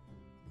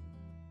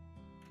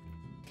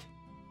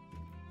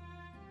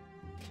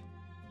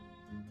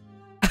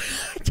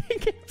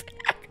 Take it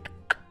back.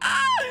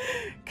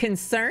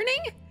 Concerning,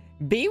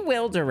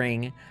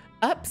 bewildering,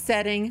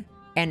 upsetting,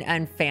 and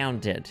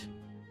unfounded.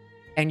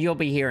 And you'll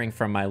be hearing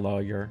from my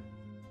lawyer.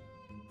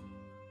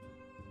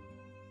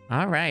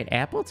 All right,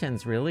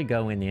 Appleton's really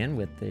going in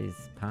with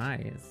these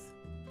pies.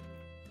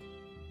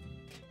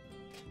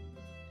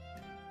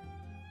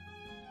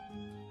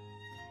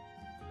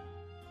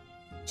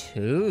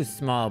 Two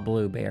small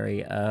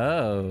blueberry.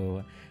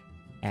 Oh,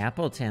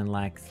 Appleton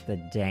likes the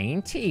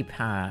dainty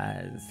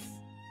pies.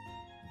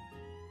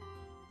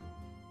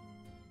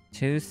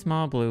 Two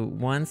small blue,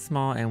 one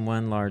small and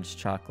one large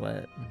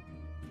chocolate.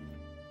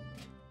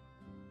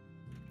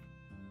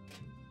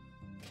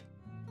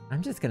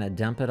 I'm just gonna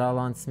dump it all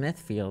on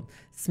Smithfield.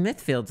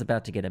 Smithfield's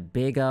about to get a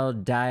big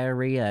old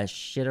diarrhea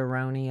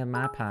shitteroni of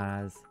my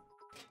pies.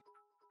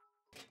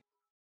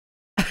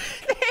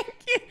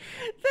 Thank you.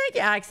 Thank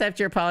you. I accept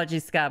your apology,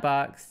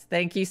 Skybox.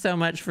 Thank you so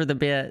much for the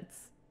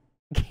bits.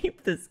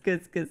 Keep this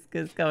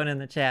going in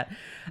the chat.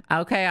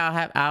 Okay,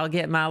 I'll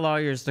get my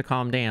lawyers to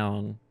calm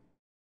down.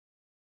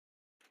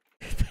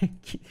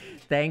 Thank you.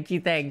 Thank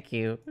you, thank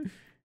you.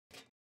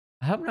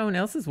 I hope no one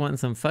else is wanting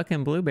some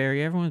fucking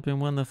blueberry. Everyone's been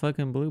wanting the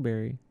fucking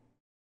blueberry.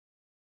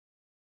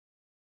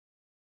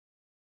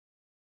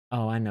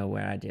 Oh, I know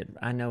where I did.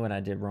 I know what I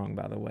did wrong,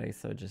 by the way,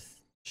 so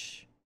just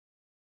shh.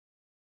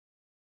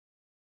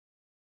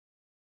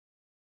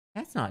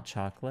 That's not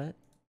chocolate.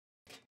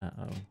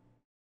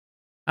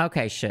 Uh-oh.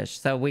 Okay, shush.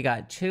 So we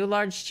got two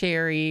large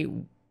cherry,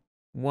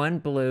 one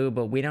blue,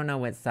 but we don't know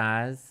what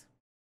size.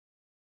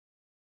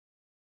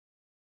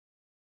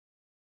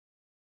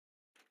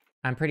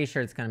 I'm pretty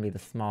sure it's going to be the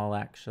small,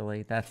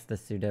 actually. That's the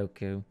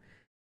Sudoku.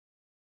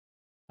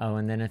 Oh,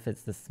 and then if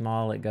it's the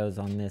small, it goes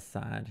on this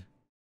side.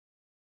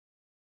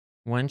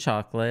 One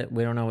chocolate.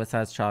 We don't know what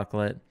size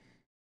chocolate.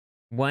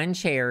 One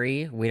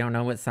cherry. We don't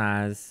know what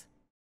size.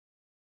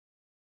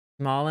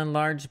 Small and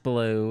large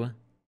blue.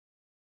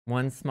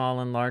 One small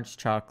and large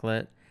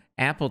chocolate.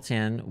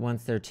 Appleton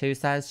wants their two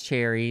size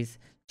cherries,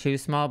 two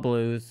small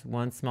blues,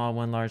 one small,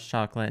 one large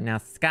chocolate. Now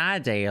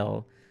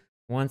Skydale,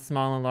 one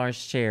small and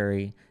large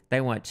cherry. They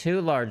want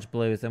two large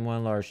blues and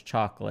one large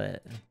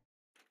chocolate.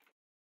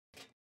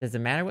 Does it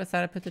matter what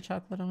side I put the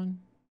chocolate on?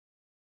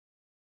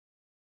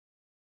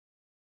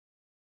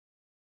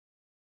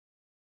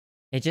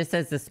 It just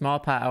says the small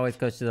pie always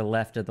goes to the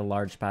left of the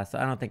large pie, so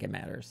I don't think it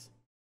matters.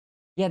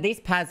 Yeah, these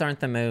pies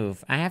aren't the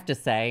move. I have to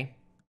say,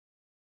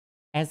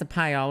 as a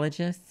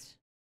pieologist...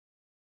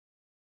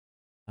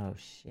 Oh,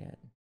 shit.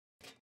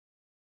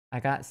 I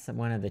got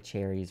one of the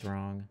cherries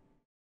wrong.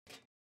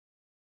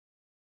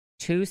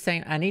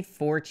 I need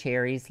 4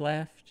 cherries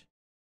left.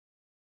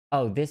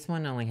 Oh, this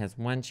one only has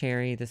 1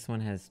 cherry. This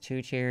one has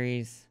 2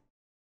 cherries.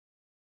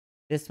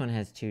 This one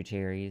has 2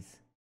 cherries.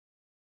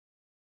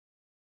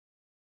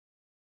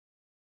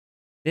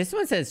 This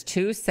one says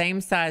 2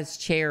 same-size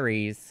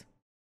cherries.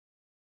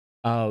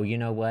 Oh, you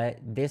know what?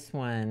 This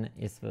one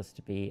is supposed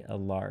to be a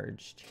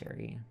large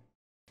cherry.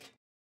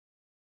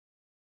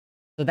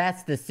 So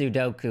that's the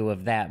Sudoku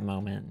of that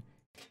moment.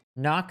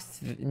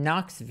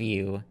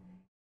 Knoxview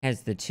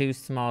has the 2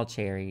 small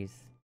cherries.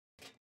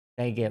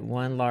 They get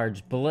 1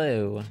 large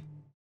blue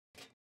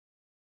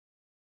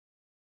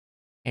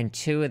and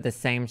 2 of the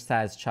same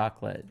size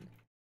chocolate.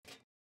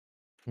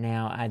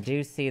 Now, I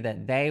do see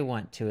that they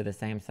want 2 of the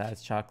same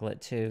size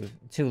chocolate too.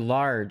 2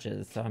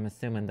 larges, so I'm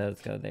assuming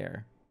those go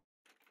there.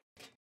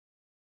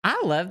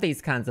 I love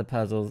these kinds of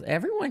puzzles.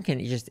 Everyone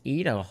can just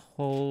eat a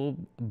whole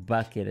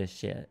bucket of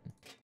shit.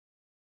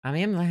 I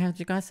mean,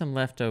 you got some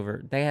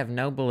leftover. They have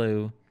no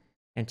blue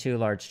and 2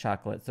 large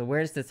chocolates. So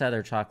where's this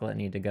other chocolate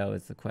need to go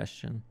is the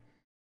question.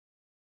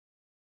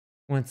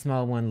 1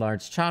 small, 1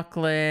 large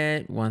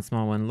chocolate. 1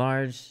 small, 1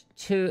 large.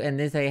 2, and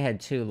this they had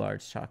 2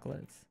 large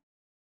chocolates.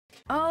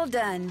 All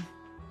done.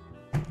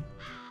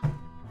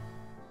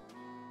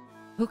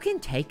 Who can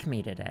take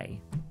me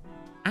today?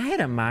 I had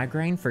a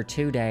migraine for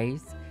 2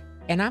 days,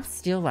 and I'm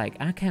still like,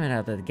 I'm coming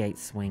out of the gate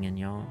swinging,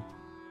 y'all.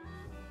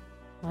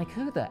 Like,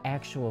 who the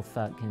actual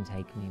fuck can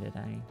take me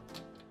today?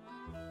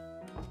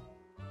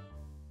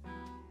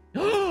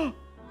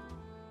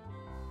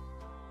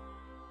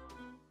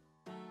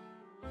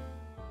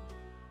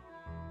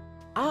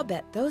 I'll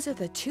bet those are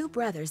the 2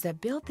 brothers that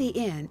built the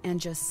inn and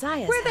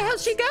Josiah's Where the hell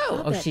house. she go?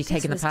 I'll Oh, bet she's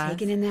taking the this pies? was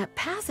taken in that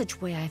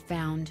passageway I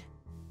found.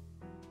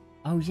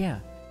 Oh, yeah.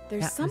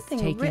 There's That was something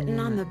taken written in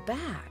on the- the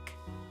back.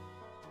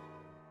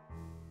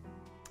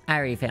 I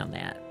already found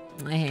that.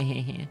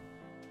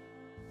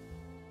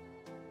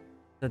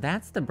 So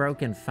that's the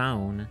broken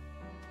phone.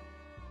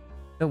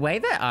 The way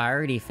that I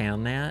already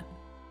found that,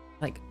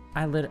 like,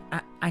 I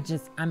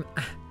just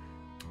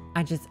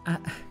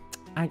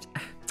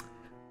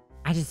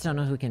don't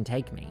know who can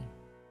take me.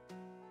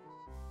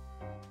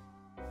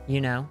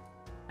 You know?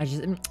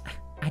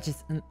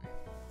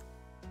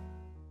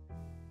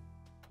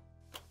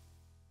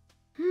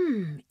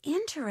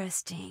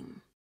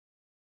 Interesting.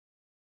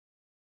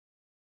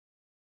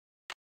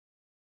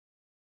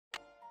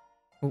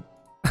 Oop.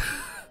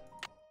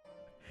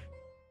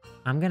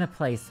 I'm gonna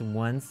place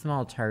one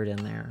small turd in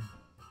there.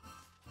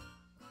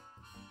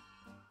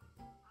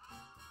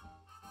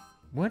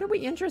 What are we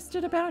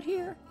interested about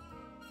here?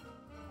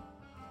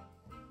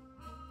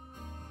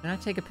 Can I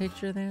take a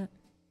picture of that?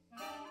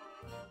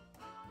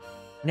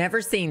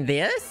 Never seen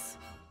this?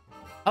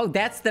 Oh,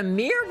 that's the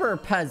mirror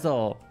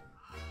puzzle.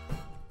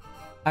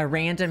 A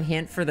random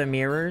hint for the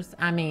mirrors.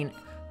 I mean,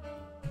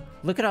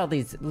 look at all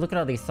these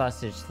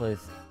sausage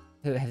sleuths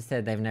who have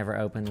said they've never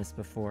opened this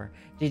before.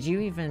 Did you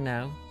even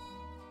know?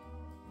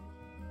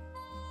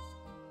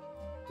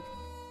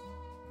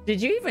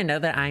 Did you even know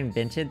that I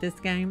invented this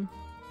game?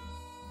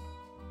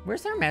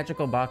 Where's our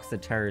magical box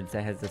of turds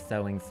that has the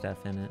sewing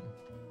stuff in it?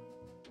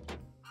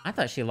 I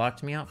thought she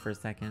locked me out for a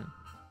second.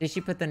 Did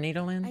she put the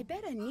needle in? I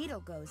bet a needle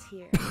goes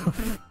here.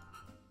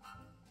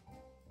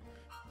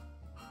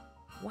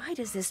 Why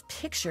does this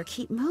picture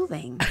keep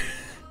moving?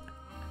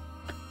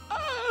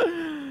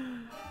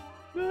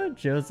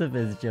 Joseph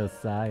is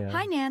Josiah.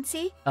 Hi,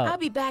 Nancy. Oh, I'll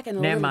be back in a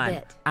never little mind.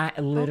 bit. I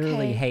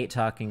literally Okay. hate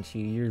talking to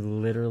you. You're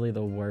literally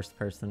the worst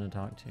person to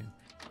talk to.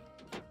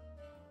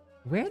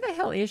 Where the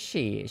hell is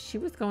she? She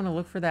was going to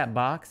look for that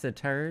box of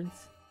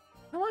turds.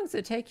 How long does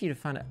it take you to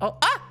find it? Oh,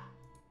 ah!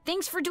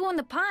 Thanks for doing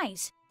the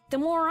pies. The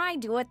more I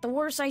do it, the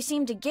worse I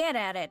seem to get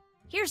at it.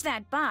 Here's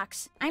that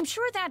box. I'm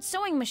sure that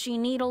sewing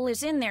machine needle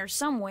is in there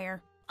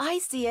somewhere. I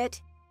see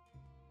it.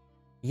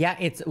 Yeah,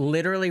 it's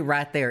literally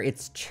right there.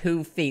 It's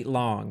 2 feet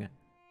long.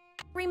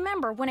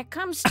 Remember, when it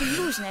comes to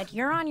using it,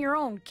 you're on your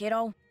own,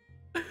 kiddo.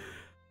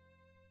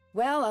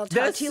 Well, I'll The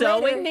talk to you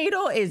later. sewing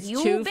needle is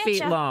You 2 betcha.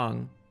 feet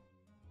long.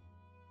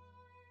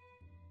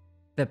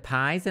 The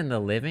pies in the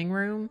living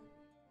room?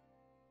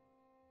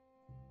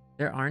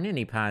 There aren't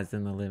any pies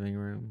in the living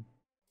room.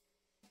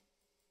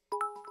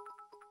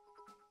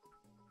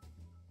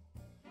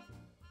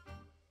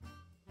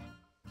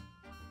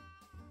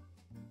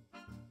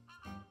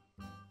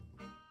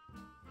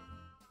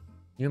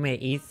 You may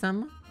eat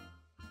some?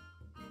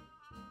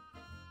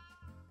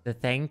 The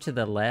thing to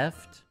the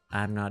left?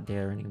 I'm not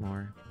there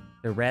anymore.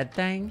 The red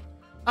thing?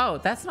 Oh,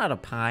 that's not a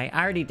pie.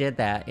 I already did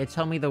that. It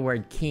told me the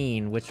word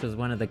keen, which was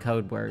one of the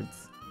code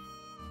words.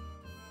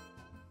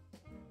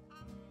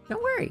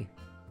 Don't worry.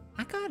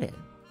 I got it.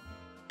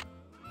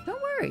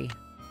 Don't worry.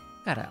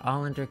 Got it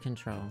all under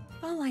control.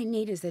 All I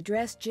need is the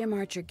dress Jim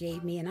Archer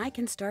gave me, and I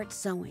can start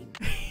sewing.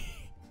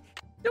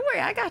 Don't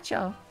worry, I got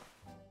y'all.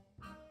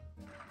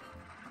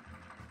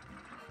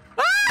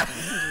 I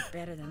can do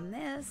better than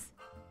this.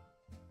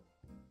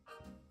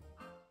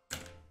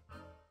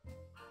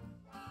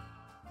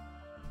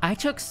 I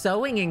took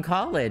sewing in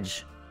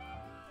college.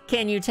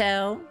 Can you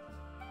tell?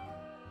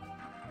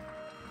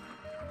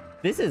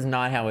 This is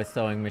not how a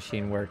sewing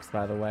machine works,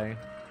 by the way.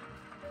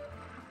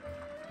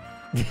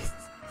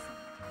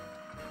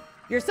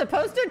 You're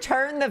supposed to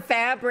turn the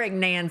fabric,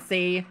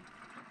 Nancy.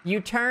 You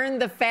turn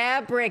the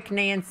fabric,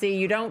 Nancy.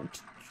 You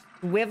don't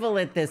swivel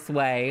it this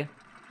way.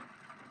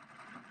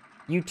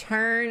 You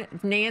turn,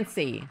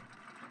 Nancy.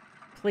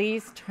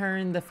 Please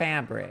turn the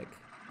fabric.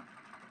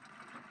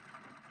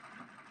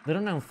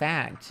 Little known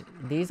fact,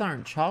 these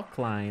aren't chalk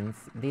lines.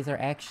 These are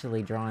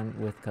actually drawn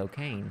with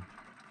cocaine.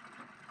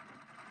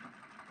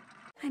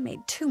 I made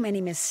too many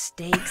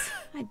mistakes.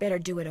 I'd better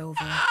do it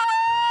over. Not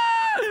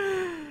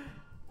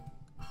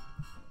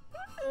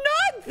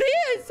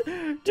this!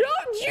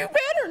 Don't, you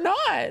better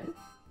not!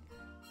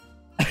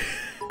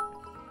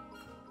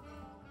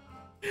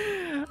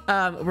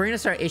 We're gonna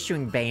start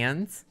issuing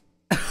bans.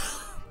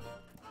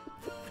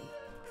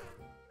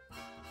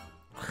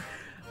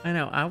 I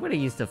know, I would've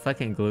used a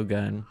fucking glue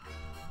gun.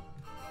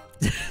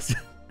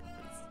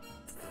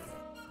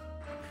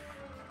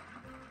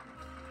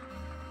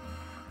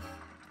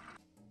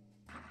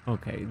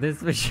 Okay,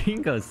 this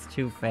machine goes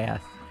too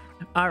fast.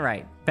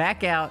 Alright,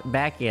 back out,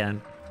 back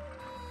in.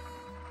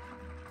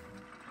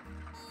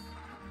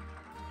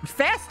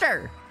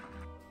 Faster!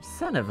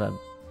 Son of a...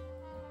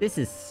 This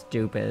is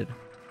stupid.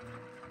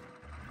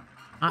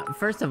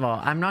 First of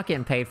all, I'm not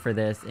getting paid for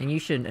this, and you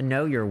should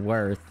know your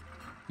worth.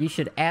 You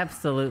should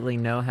absolutely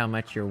know how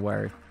much you're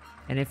worth.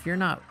 And if you're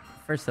not...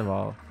 First of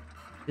all,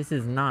 this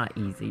is not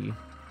easy.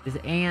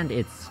 And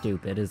it's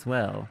stupid as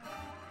well.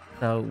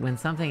 So when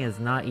something is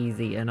not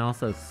easy and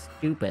also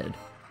stupid,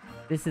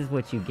 this is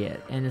what you get.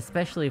 And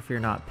especially if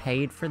you're not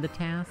paid for the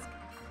task,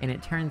 and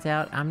it turns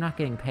out I'm not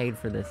getting paid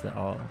for this at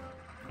all.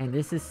 And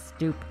this is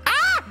stupid.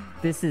 Ah!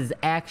 This is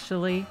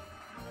actually...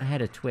 I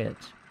had a twitch.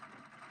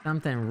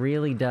 Something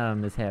really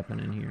dumb is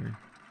happening here.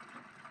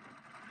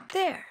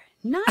 There.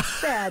 Not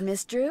bad,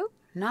 Miss Drew.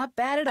 Not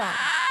bad at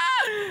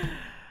all.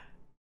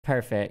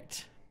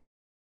 Perfect.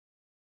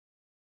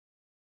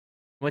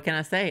 What can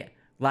I say?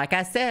 Like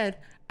I said,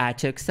 I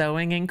took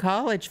sewing in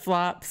college,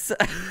 Flops.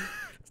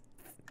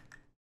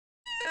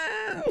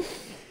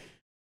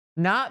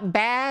 Not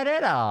bad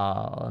at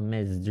all,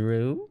 Miss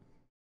Drew.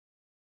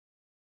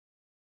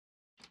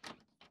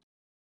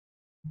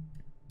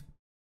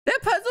 That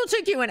puzzle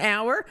took you an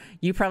hour?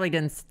 You probably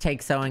didn't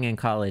take sewing in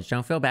college.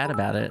 Don't feel bad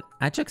about it.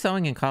 I took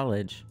sewing in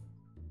college.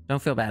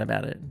 Don't feel bad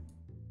about it.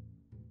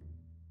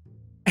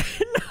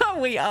 No,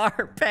 we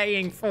are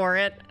paying for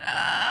it.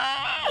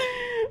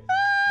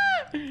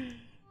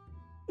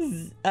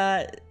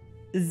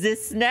 The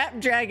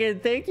Snapdragon,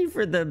 thank you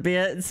for the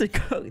bits.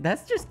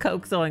 That's just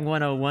Coke Sewing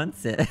 101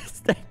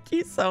 sis. Thank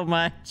you so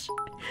much.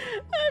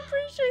 I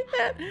appreciate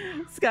that.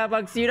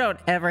 Skybox, you don't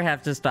ever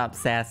have to stop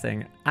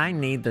sassing. I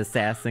need the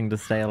sassing to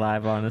stay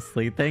alive,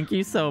 honestly. Thank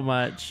you so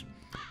much.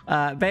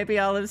 Baby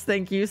Olives,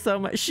 thank you so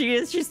much.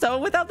 She's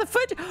sewing without the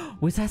foot.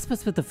 Was I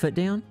supposed to put the foot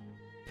down?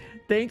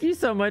 Thank you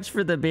so much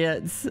for the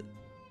bits.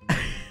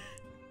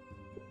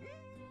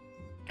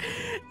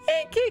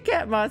 Hey, Kit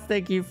Kat Moss,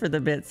 thank you for the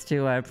bits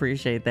too. I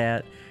appreciate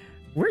that.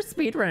 We're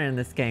speedrunning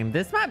this game.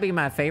 This might be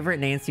my favorite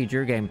Nancy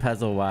Drew game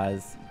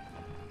puzzle-wise.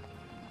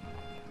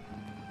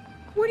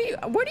 What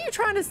are you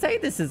trying to say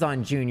this is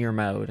on junior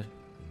mode?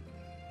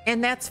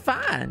 And that's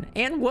fine.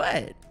 And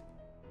what?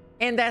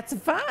 And that's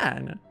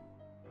fine.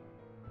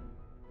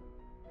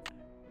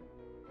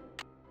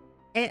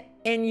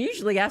 And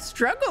usually I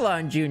struggle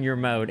on junior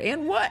mode.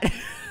 And what?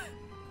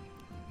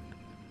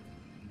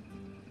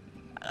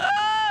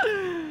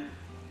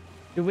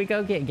 Do we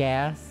go get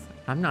gas?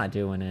 I'm not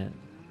doing it.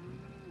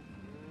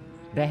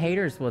 The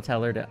haters will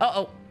tell her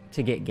to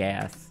to get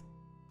gas.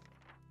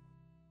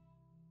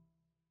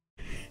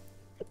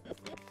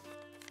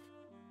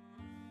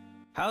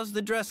 How's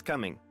the dress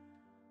coming?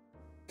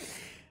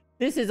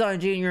 This is on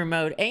junior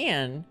mode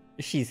and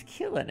she's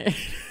killing it.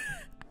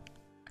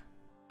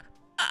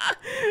 I'm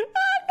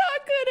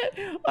not good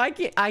at...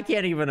 I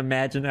can't even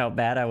imagine how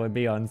bad I would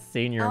be on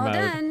senior mode.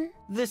 Done.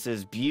 This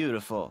is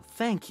beautiful.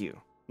 Thank you.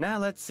 Now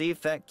let's see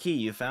if that key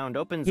you found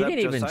opens up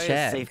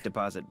Josiah's safe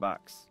deposit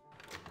box.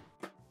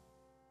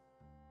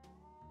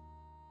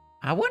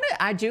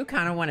 I do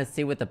kind of want to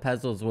see what the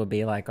puzzles will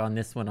be like on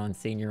this one on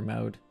senior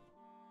mode.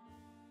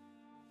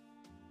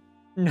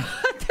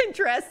 Not the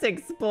dress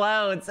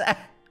explodes.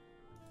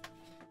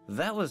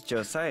 That was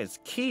Josiah's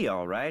key,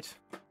 all right.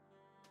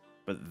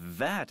 But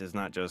that is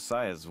not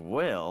Josiah's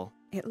will.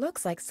 It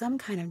looks like some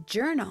kind of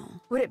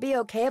journal. Would it be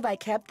okay if I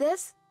kept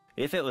this?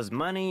 If it was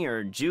money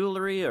or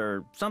jewelry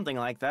or something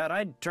like that,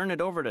 I'd turn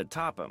it over to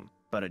Topham.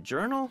 But a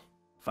journal?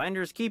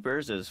 Finders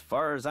keepers as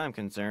far as I'm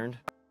concerned.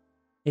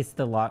 It's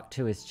the lock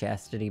to his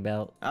chastity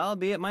belt. I'll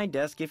be at my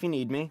desk if you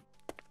need me.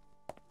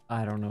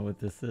 I don't know what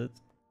this is.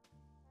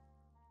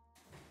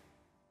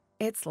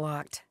 It's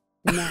locked.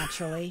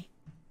 Naturally.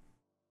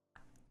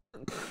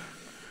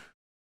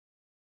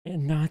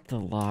 And not the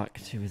lock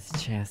to his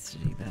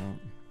chastity belt.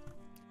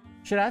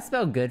 Should I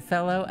spell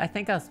Goodfellow? I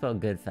think I'll spell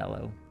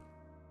Goodfellow.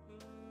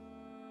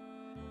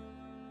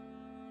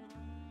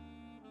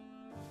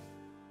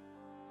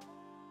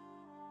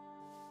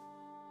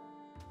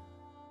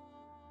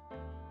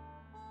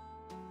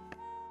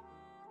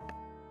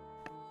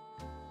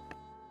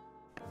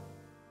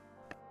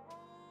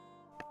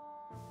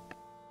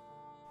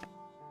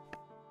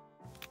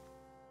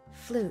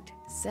 Flute,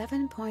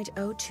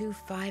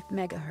 7.025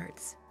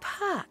 megahertz.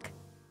 Puck!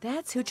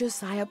 That's who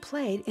Josiah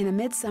played in A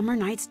Midsummer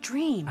Night's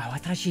Dream. Oh, I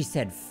thought she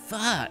said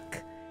fuck.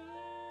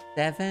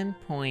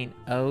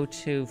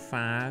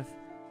 7.025.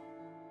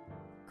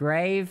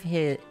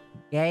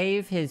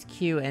 Gave his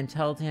cue and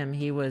told him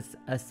he was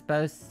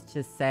supposed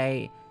to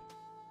say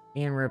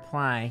in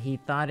reply. He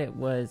thought it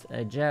was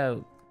a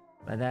joke,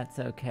 but that's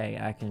okay.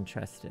 I can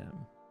trust him.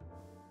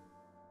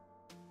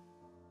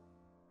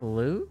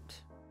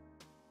 Flute?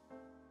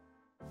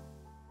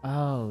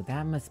 Oh,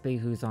 that must be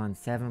who's on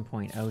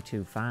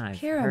 7.025.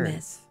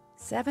 Pyramus,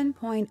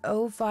 7.057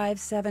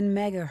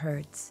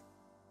 megahertz.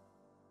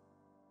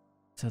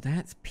 So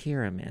that's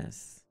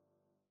Pyramus.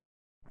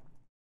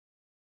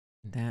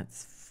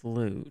 That's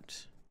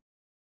Flute.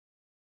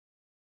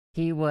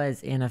 He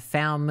was in a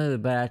foul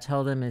mood, but I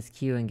told him his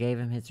cue and gave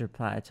him his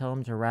reply. I told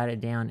him to write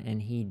it down,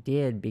 and he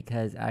did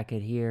because I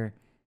could hear...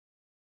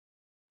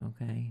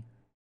 Okay.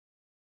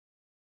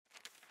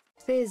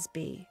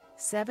 Thisbe,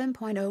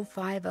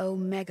 7.050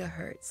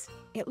 megahertz.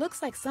 It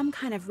looks like some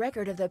kind of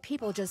record of the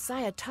people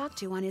Josiah talked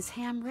to on his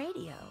ham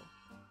radio.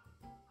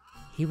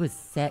 He was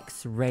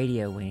sex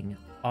radioing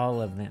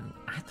all of them.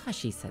 I thought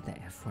she said the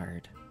F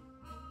word.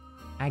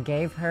 I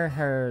gave her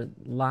her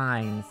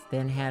lines,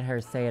 then had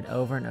her say it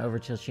over and over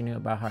till she knew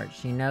it by heart.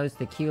 She knows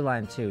the cue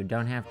line too.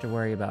 Don't have to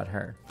worry about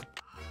her.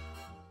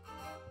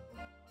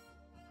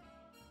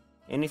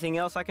 Anything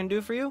else I can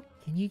do for you?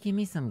 Can you give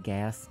me some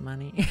gas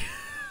money?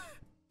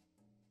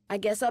 I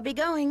guess I'll be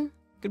going.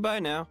 Goodbye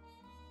now.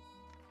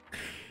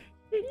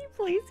 Can you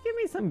please give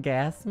me some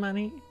gas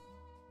money?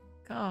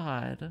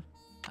 God,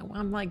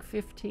 I'm like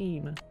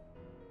 15.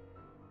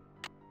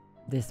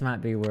 This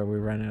might be where we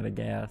run out of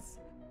gas.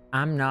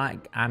 I'm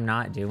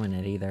not doing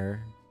it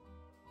either.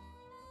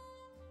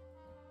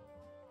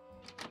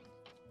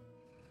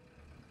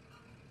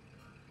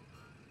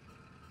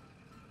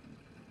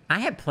 I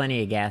have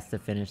plenty of gas to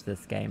finish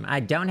this game. I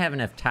don't have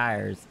enough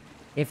tires.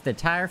 If the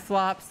tire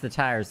flops, the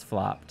tire's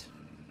flopped.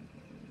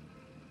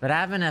 But I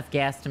have enough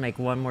gas to make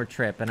one more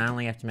trip, and I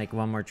only have to make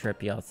one more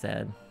trip, y'all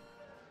said.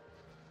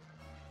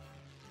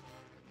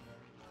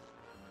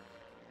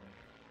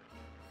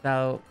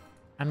 So,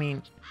 I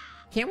mean,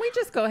 can't we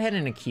just go ahead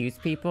and accuse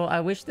people? I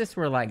wish this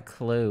were like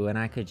Clue, and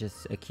I could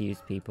just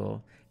accuse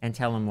people and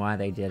tell them why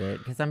they did it,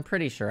 because I'm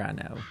pretty sure I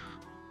know.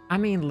 I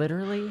mean,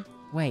 literally,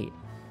 wait.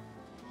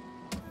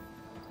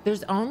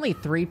 There's only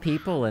 3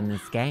 people in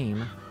this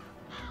game.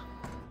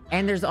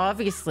 And there's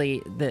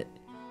obviously the...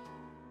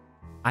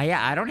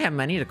 yeah, I don't have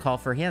money to call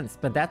for hints,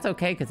 but that's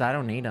okay because I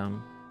don't need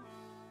them.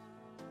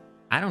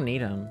 I don't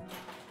need them.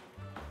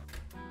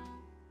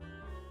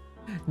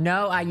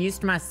 No, I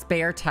used my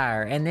spare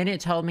tire, and then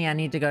it told me I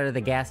need to go to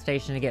the gas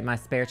station to get my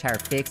spare tire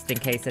fixed in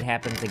case it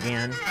happens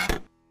again.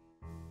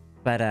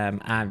 But,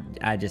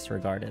 I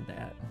disregarded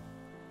that.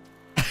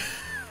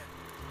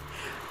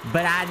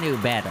 But I knew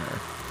better.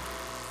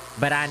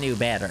 But I knew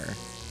better.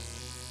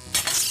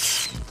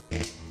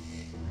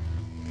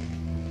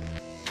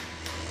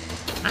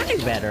 I knew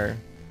better.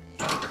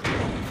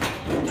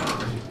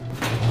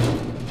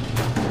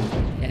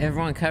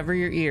 Everyone cover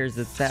your ears.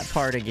 It's that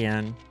part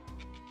again.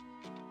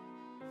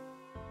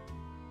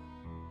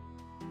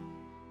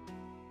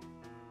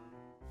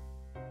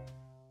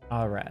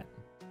 All right.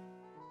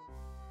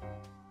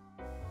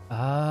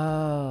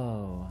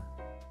 Oh.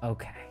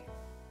 Okay.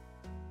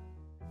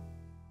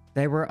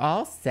 They were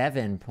all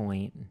 7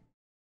 point.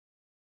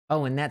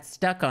 Oh, and that's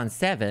stuck on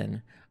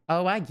 7.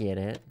 Oh, I get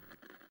it.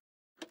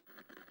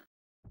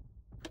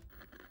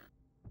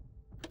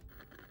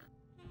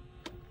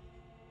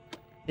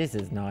 This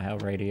is not how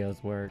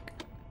radios work.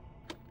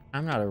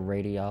 I'm not a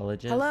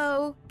radiologist.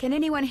 Hello? Can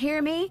anyone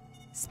hear me?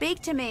 Speak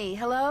to me.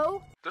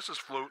 Hello? This is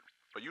Flute,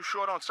 but you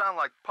sure don't sound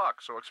like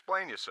Puck, so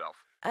explain yourself.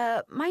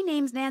 My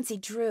name's Nancy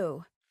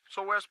Drew.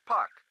 So where's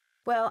Puck?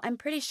 Well, I'm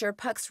pretty sure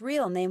Puck's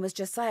real name was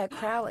Josiah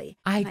Crowley.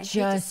 I hate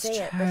just to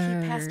say it, but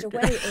he passed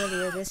away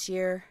earlier this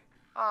year.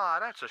 Ah,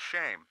 that's a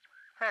shame.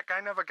 Heck,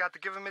 I never got to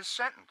give him his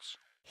sentence.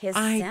 His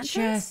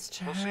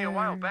sentence? Well, see, a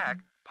while back,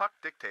 Puck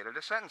dictated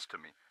a sentence to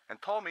me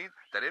and told me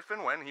that if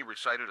and when he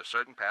recited a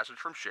certain passage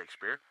from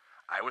Shakespeare,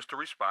 I was to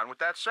respond with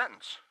that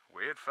sentence.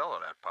 Weird fellow,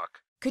 that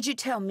Puck. Could you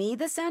tell me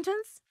the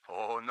sentence?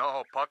 Oh,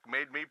 no, Puck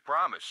made me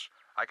promise.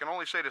 I can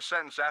only say the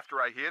sentence after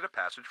I hear the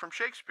passage from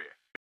Shakespeare.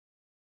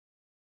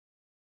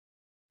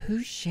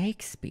 Who's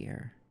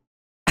Shakespeare?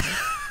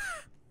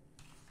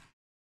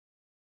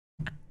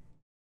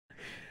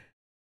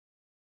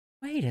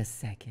 Wait a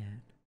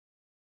second.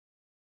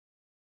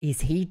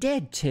 Is he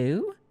dead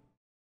too?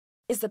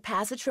 Is the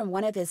passage from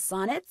one of his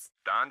sonnets?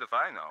 Darned if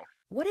I know.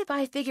 What if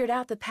I figured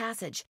out the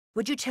passage?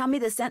 Would you tell me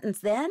the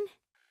sentence then?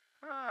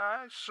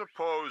 I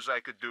suppose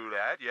I could do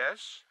that,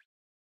 yes.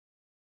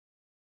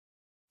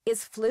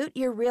 Is Flute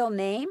your real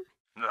name?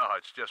 No,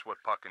 it's just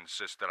what Puck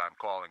insisted on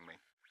calling me.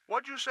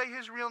 What'd you say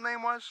his real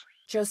name was?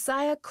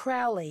 Josiah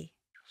Crowley.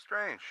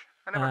 Strange.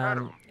 I never heard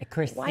of him.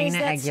 Christina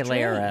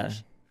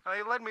Aguilera.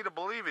 He led me to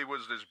believe he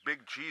was this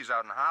big cheese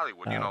out in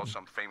Hollywood, you know,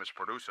 some famous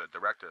producer,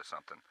 director or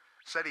something.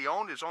 Said he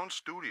owned his own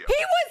studio.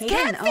 He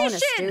didn't own a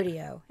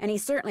studio, and he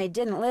certainly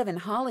didn't live in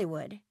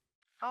Hollywood.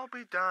 I'll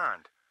be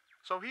darned.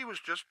 So he was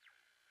just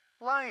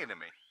lying to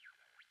me.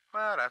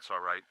 Well, that's all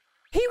right.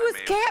 He was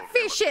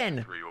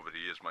catfishing! Three over the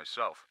years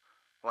myself.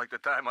 Like the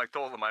time I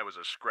told him I was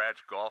a scratch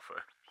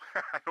golfer.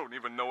 I don't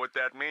even know what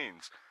that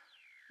means.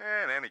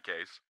 In any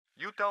case,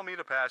 you tell me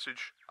the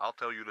passage, I'll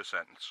tell you the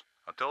sentence.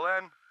 Until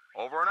then,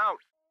 over and out.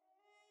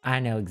 I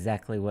know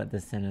exactly what the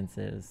sentence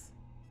is.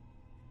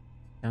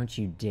 Don't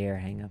you dare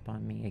hang up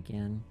on me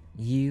again.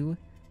 You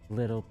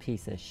little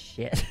piece of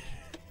shit.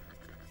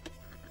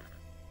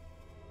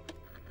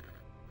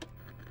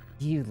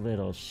 You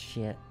little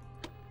shit.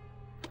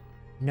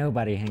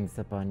 Nobody hangs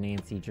up on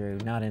Nancy Drew.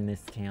 Not in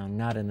this town.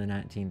 Not in the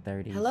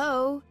 1930s.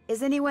 Hello?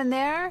 Is anyone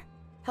there?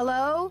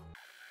 Hello?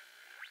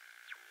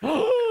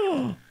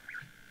 You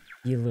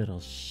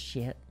little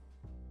shit.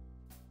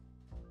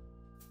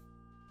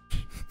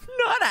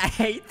 Not I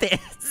hate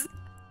this.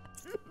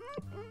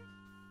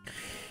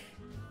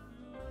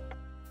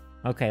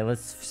 Okay,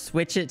 let's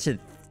switch it to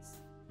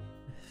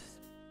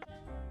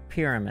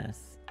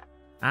Pyramus.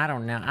 I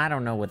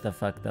don't know what the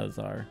fuck those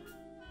are.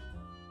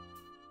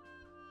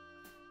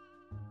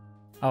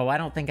 Oh, I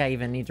don't think I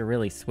even need to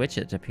really switch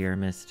it to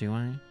Pyramus, do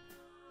I?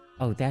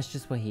 Oh, that's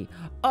just what he...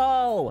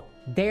 Oh!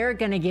 They're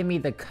gonna give me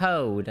the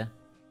code,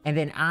 and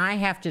then I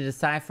have to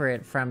decipher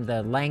it from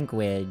the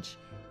language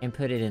and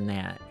put it in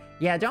that.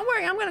 Yeah, don't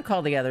worry, I'm gonna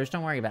call the others.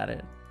 Don't worry about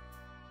it.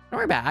 Don't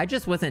worry about it. I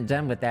just wasn't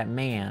done with that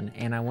man,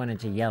 and I wanted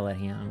to yell at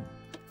him.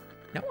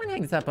 No one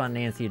hangs up on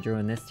Nancy Drew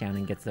in this town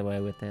and gets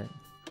away with it.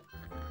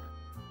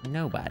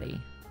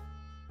 Nobody.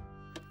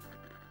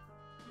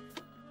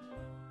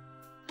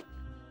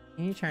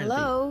 Can you turn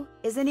Hello?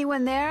 Is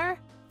anyone there?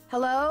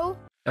 Hello?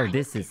 Oh,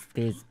 this is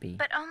Thisbe.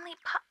 But only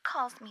Puck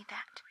calls me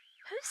that.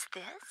 Who's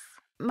this?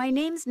 My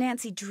name's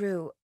Nancy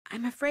Drew.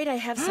 I'm afraid I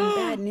have some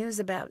bad news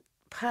about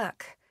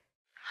Puck.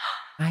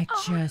 I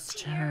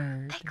just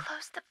heard. They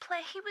closed the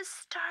play he was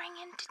starring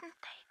in, didn't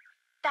they?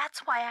 That's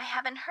why I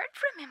haven't heard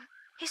from him.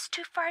 He's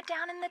too far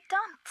down in the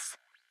dumps.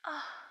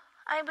 Oh,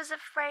 I was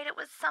afraid it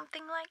was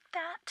something like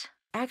that.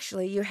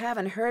 Actually, you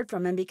haven't heard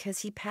from him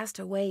because he passed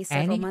away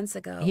several months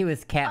ago. He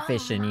was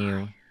catfishing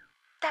you.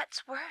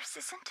 That's worse,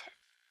 isn't it?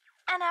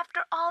 And after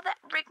all that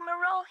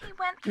rigmarole he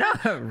went through,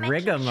 No, rigmarole.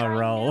 Making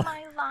sure I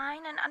knew my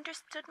line and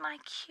understood my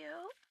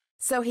cue.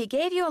 So he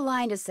gave you a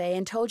line to say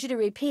and told you to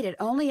repeat it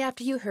only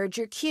after you heard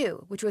your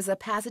cue, which was a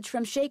passage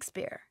from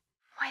Shakespeare.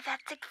 Why,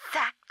 that's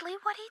exactly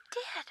what he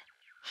did.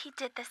 He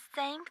did the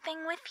same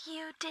thing with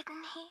you,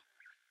 didn't he?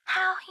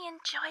 How he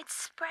enjoyed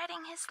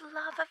spreading his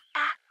love of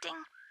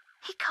acting.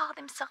 He called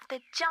himself the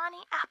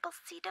Johnny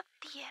Appleseed of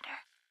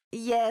theater.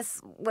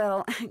 Yes,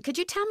 well, could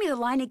you tell me the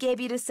line he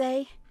gave you to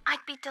say? I'd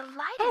be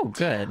delighted Oh,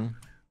 good.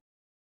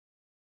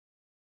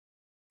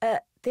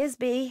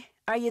 Thisbe,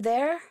 are you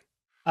there?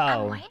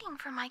 I'm waiting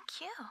for my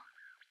cue.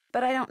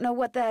 But I don't know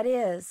what that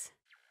is.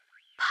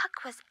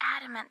 Puck was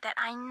adamant that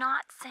I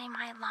not say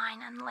my line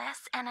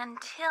unless and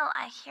until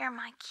I hear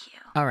my cue.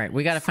 All right,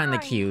 we got to find the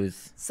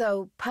cues.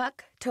 So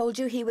Puck told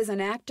you he was an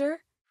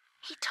actor?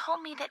 He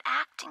told me that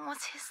acting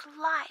was his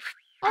life.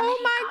 Oh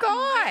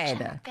my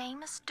Rich God! and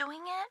famous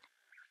doing it.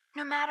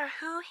 No matter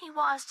who he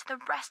was to the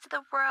rest of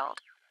the world,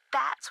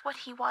 that's what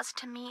he was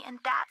to me, and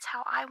that's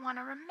how I want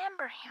to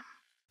remember him.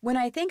 When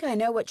I think I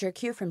know what your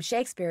cue from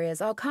Shakespeare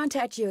is, I'll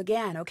contact you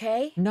again,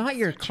 okay? Not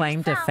your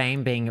claim to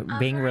fame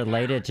being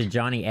related to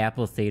Johnny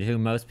Appleseed, who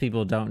most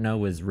people don't know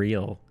was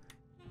real.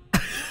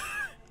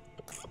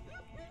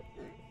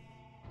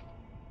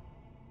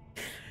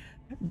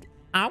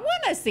 I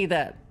want to see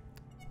the...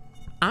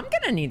 I'm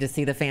going to need to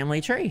see the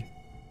family tree.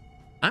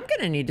 I'm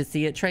going to need to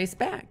see it traced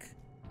back.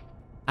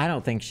 I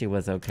don't think she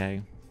was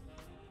okay.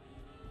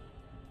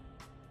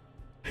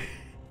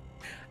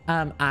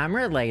 I'm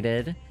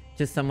related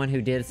to someone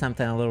who did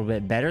something a little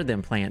bit better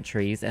than plant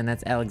trees, and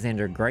that's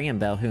Alexander Graham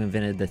Bell, who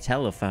invented the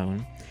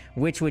telephone.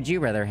 Which would you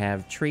rather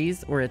have,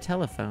 trees or a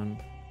telephone?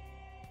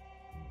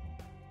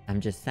 I'm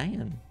just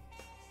saying.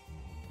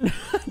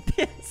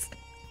 This.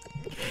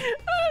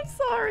 I'm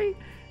sorry.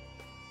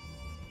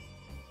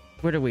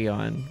 What are we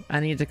on? I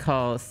need to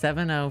call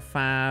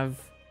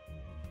 705.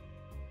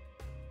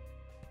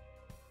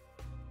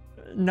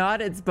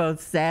 Not it's both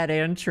sad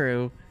and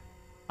true.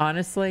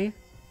 Honestly,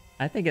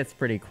 I think it's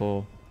pretty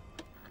cool.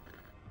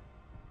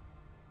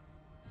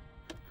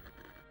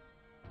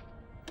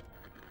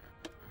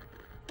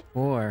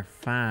 Four,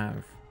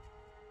 5.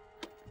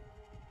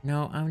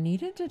 No, I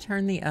needed to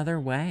turn the other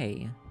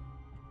way.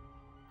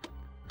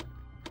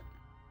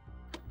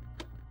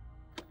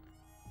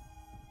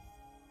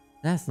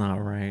 That's not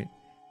right.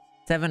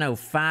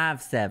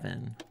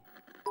 7057.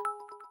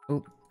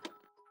 Oop.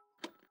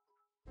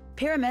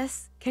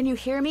 Pyramus, can you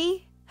hear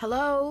me?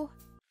 Hello?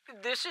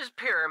 This is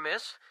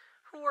Pyramus.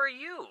 Who are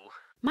you?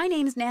 My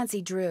name's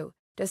Nancy Drew.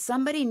 Does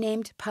somebody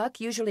named Puck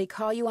usually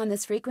call you on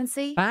this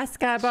frequency? Bye,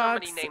 Skybox.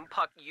 Somebody named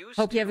Puck used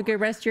Hope you have a good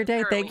rest of your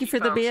day. Thank you for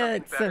the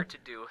bits. Better to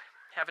do.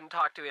 Haven't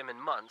talked to him in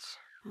months.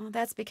 Well,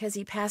 that's because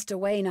he passed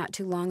away not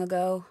too long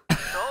ago.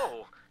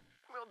 Oh,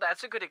 well,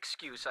 that's a good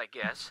excuse, I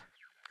guess.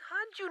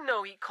 How'd you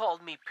know he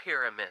called me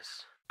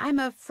Pyramus? I'm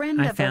a friend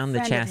of a friend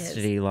of his. I found the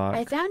chastity lock.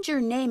 I found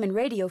your name and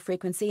radio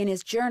frequency in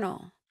his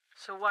journal.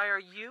 So why are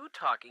you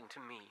talking to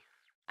me?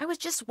 I was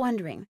just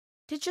wondering,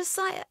 did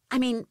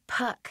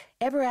Puck,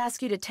 ever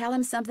ask you to tell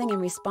him something in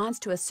response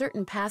to a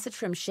certain passage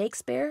from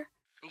Shakespeare?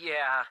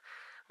 Yeah,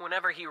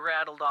 whenever he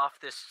rattled off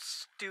this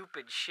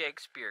stupid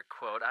Shakespeare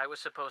quote, I was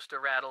supposed to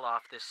rattle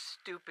off this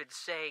stupid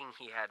saying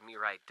he had me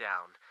write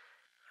down.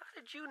 How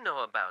did you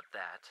know about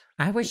that?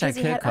 I wish I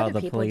could call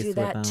the police with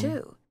them. Other people do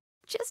that too.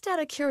 Just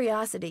out of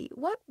curiosity,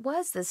 what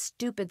was the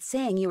stupid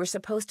saying you were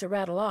supposed to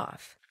rattle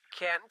off?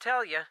 Can't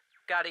tell you.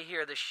 Gotta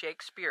hear the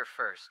Shakespeare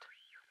first.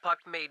 Puck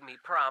made me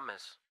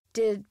promise.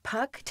 Did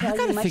Puck tell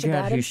you much about himself? I gotta figure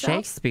out who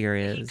Shakespeare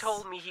is. He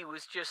told me he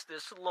was just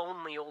this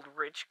lonely old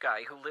rich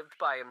guy who lived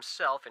by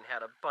himself and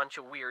had a bunch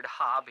of weird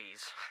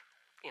hobbies.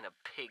 In a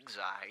pig's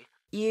eye.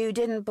 You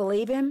didn't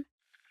believe him?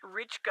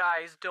 Rich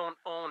guys don't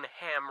own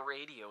ham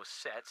radio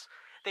sets.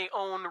 They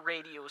own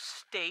radio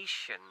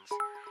stations.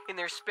 In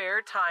their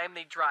spare time,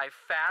 they drive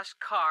fast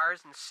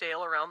cars and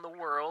sail around the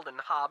world and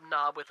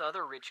hobnob with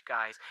other rich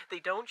guys. They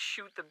don't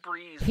shoot the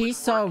breeze. He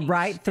saw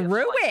right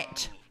through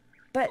it.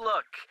 But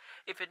look,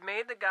 if it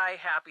made the guy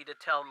happy to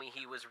tell me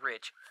he was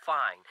rich,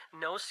 fine.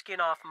 No skin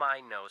off my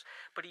nose.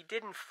 But he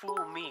didn't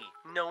fool me.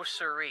 No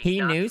siree. He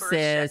Not knew, for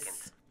sis. a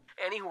second.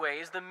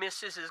 Anyways, the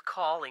missus is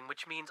calling,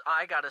 which means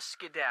I gotta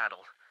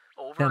skedaddle.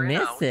 Over The and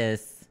out.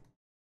 missus.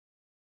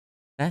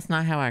 That's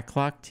not how I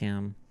clocked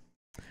him.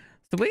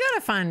 So we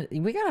gotta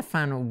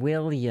find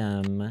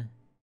William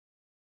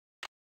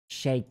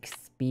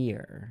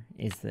Shakespeare.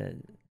 Is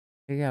the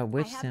figure out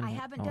which I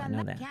haven't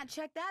done that. Can't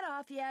check that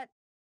off yet.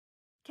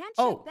 Can't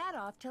Oh. check that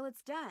off till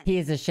it's done. He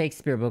has a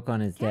Shakespeare book on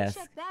his Can't desk.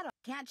 check that off.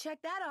 Can't check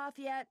that off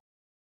yet.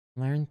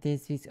 Learn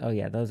this. Oh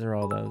yeah, those are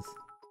all those.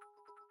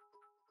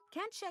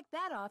 Can't check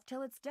that off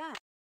till it's done.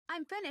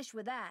 I'm finished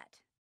with that.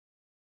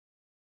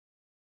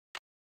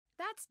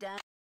 That's done.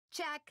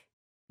 Check.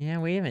 Yeah,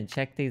 we haven't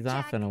checked these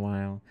off in a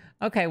while.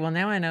 Okay, well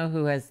now I know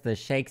who has the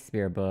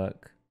Shakespeare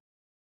book.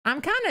 I'm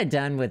kind of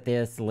done with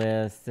this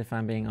list, if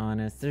I'm being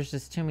honest. There's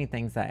just too many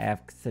things I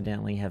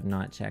accidentally have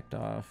not checked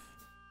off.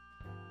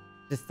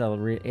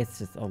 It's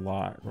just a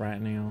lot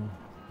right now.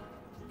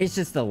 It's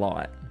just a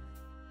lot.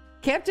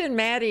 Captain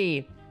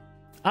Maddie.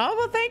 Oh,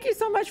 well, thank you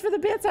so much for the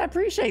bits. I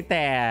appreciate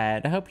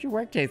that. I hope your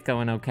workday's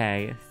going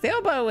okay.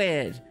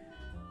 Sailboat.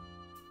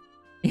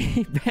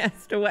 He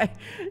passed away.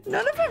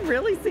 None of them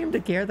really seem to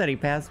care that he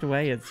passed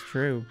away. It's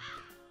true.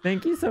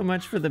 Thank you so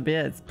much for the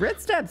bits.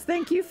 Brit Steps,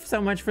 thank you so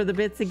much for the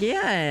bits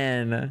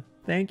again.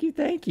 Thank you,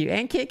 thank you.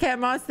 And Kit Kat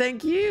Moss,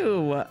 thank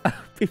you.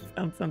 We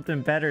found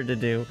something better to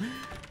do.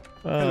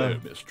 Hello,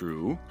 Miss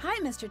Drew. Hi,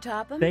 Mr.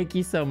 Topham. Thank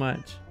you so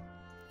much.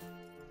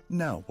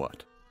 Now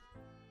what?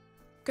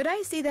 Could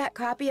I see that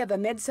copy of A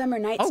Midsummer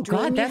Night's Oh, Dream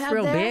God, you that's have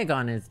real there? big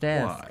on his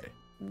desk. Why?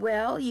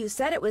 Well, you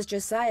said it was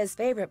Josiah's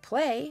favorite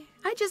play.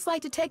 I'd just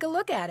like to take a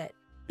look at it.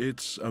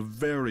 It's a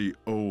very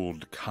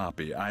old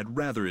copy. I'd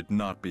rather it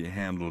not be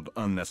handled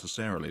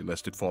unnecessarily,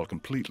 lest it fall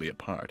completely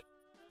apart.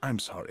 I'm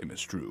sorry,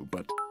 Miss Drew,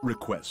 but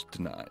request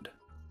denied.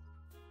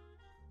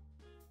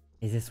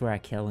 Is this where I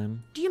kill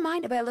him? Do you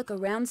mind if I look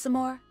around some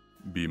more?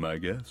 Be my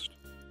guest.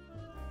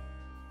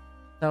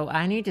 So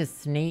I need to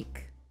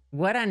sneak.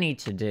 What I need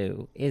to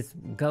do is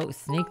go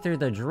sneak through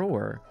the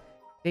drawer,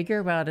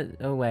 figure out it.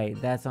 Oh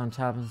wait, that's on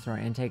top of the drawer,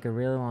 and take a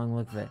really long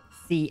look at it.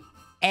 See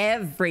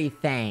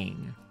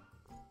everything.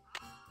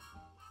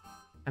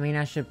 I mean,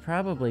 I should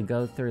probably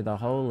go through the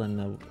hole in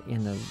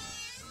the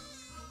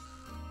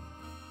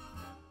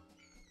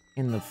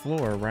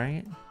floor,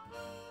 right?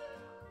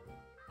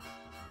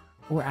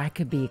 Or I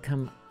could be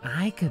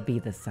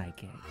the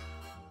psychic.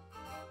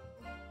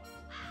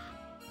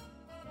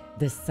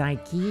 The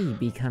psyche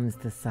becomes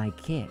the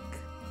psychic.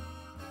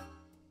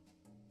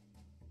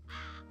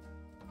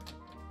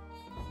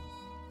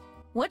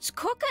 What's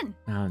cooking?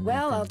 Oh,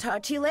 Well, I'll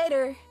talk to you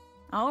later.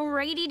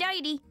 Alrighty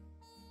dighty.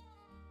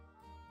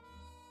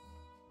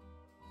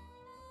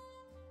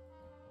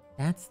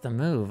 That's the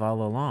move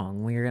all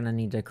along. We're gonna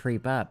need to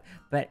creep up.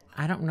 But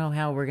I don't know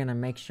how we're gonna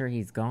make sure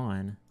he's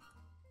gone.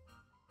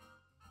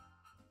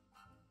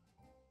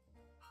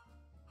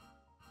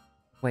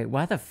 Wait,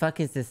 why the fuck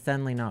is this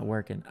suddenly not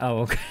working? Oh,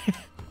 okay.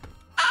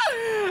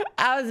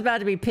 I was about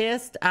to be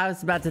pissed. I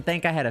was about to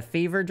think I had a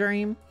fever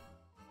dream.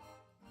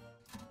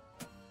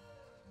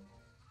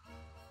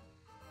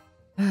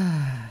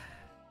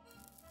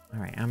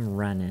 Alright, I'm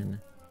running.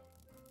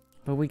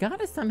 But we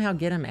gotta somehow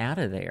get him out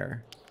of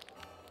there.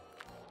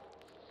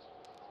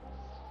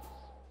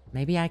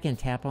 Maybe I can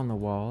tap on the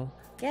wall.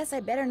 Guess I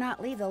better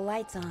not leave the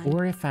lights on.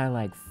 Or if I,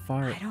 like,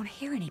 fart. I don't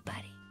hear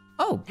anybody.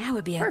 Oh, Now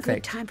would be a good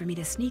perfect. time for me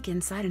to sneak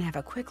inside and have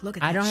a quick look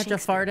at that I don't have to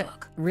Shakespeare fart it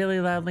book. really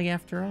loudly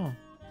after all.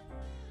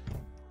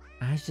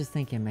 I was just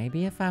thinking,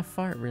 maybe if I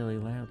fart really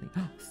loudly.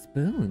 Oh,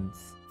 spoons.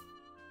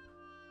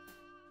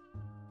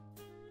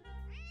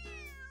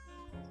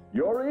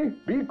 Yori,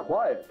 be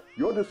quiet.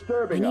 You're I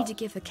disturbing need us. to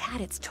give the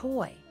cat its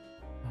toy.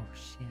 Oh,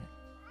 shit.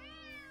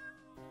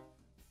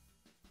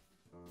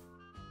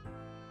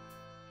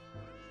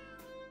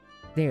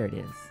 There it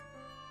is.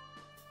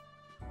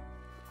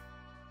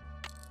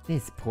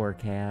 This poor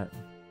cat.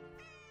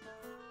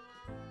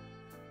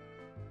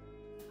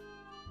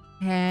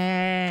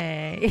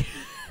 Hey!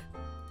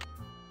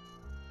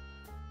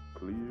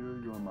 Clear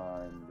your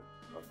mind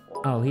of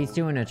all Oh, he's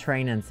doing a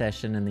training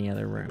session in the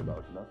other room.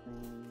 about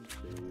nothing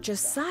save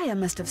Josiah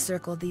must have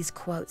circled these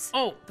quotes.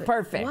 Oh, But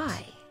perfect.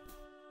 Why?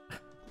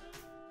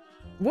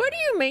 What do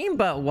you mean,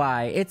 but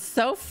why? It's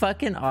so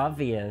fucking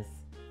obvious.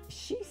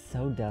 She's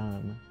so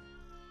dumb.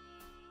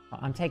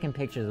 I'm taking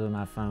pictures with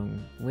my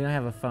phone. We don't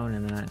have a phone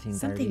in the 1930s.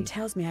 Something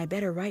tells me I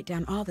better write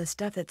down all the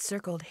stuff that's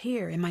circled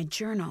here in my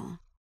journal.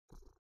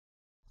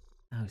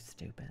 Oh,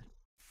 stupid.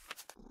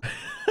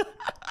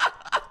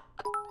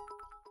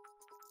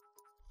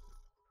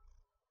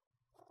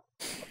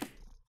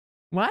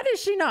 Why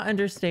does she not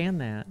understand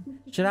that?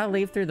 Should I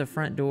leave through the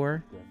front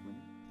door?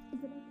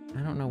 I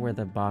don't know where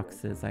the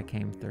box is I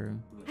came through.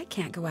 I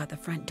can't go out the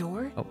front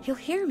door. Oh. He'll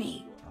hear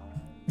me.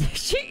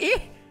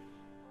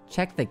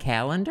 Check the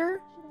calendar?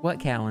 What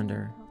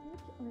calendar?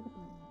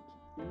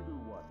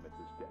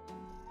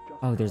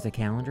 Oh, there's a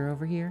calendar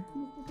over here?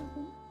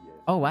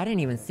 Oh, I didn't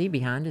even see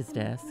behind his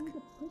desk.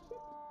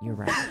 You're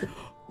right.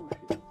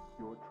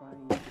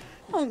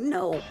 Oh,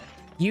 no.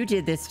 You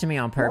did this to me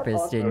on purpose,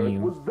 What on didn't earth you?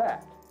 was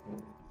that?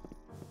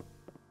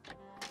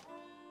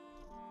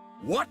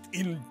 What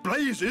in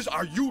blazes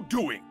are you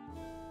doing?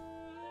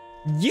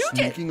 You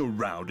did. Sneaking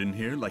around in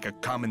here like a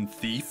common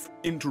thief,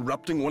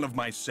 interrupting one of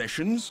my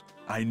sessions?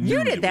 I knew You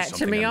there did was that to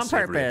something me on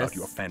unsavory about purpose.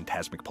 your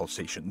phantasmic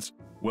pulsations.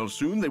 Well,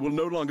 soon they will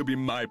no longer be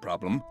my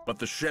problem, but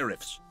the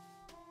sheriff's.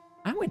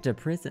 I went to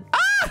prison.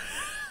 Ah!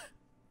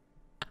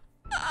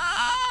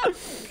 Ah!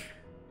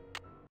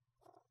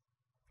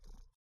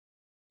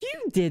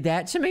 did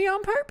that to me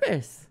on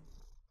purpose.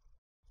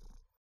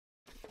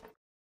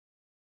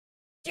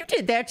 You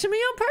did that to me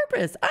on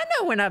purpose. I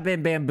know when I've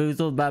been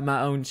bamboozled by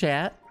my own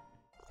chat.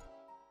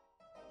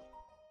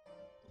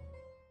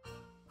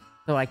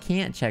 So I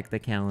can't check the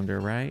calendar,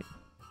 right?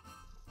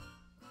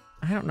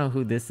 I don't know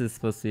who this is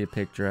supposed to be a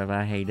picture of.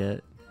 I hate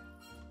it.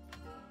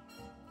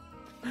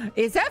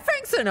 Is that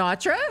Frank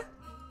Sinatra?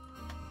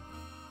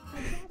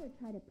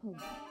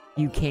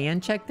 You can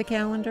check the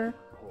calendar?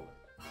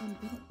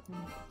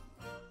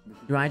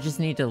 Do I just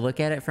need to look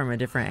at it from a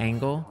different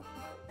angle?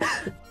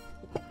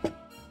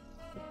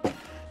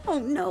 Oh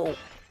no.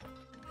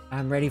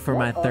 I'm ready for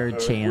my third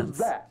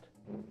chance.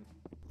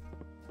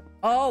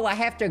 Oh, I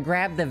have to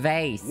grab the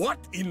vase. What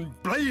in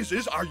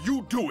blazes are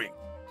you doing?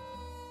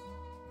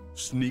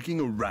 Sneaking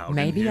around.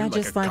 Maybe I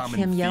just like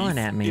him yelling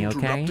at me, okay?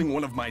 Interrupting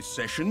one of my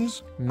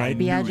sessions?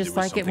 Maybe I just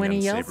like it when he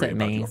yells at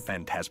me. Your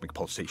phantasmic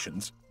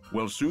pulsations.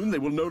 Well, soon they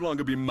will no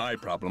longer be my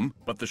problem,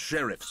 but the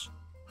sheriff's.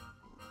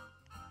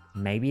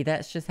 Maybe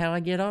that's just how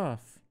I get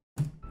off.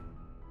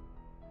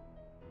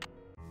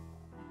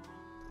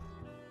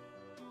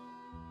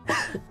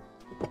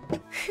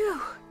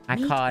 Phew.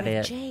 I caught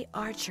it. Jay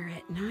Archer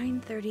at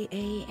 9:30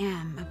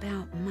 a.m.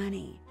 about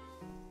money.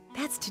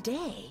 That's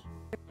today.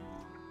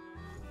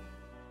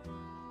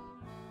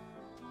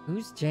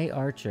 Who's Jay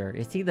Archer?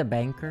 Is he the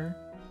banker?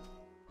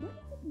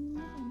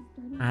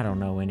 I don't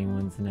know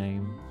anyone's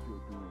name.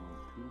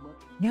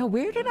 Now,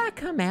 where did I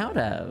come out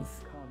of?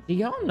 Do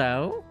y'all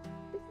know?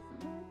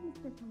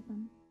 You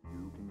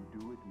can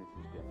do it,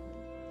 Mrs.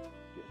 Deckman.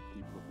 Just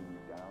keep looking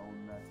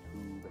down that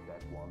tube at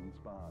that one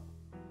spot.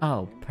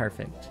 Oh,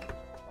 perfect.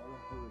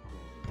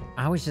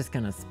 I was just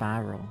gonna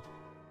spiral.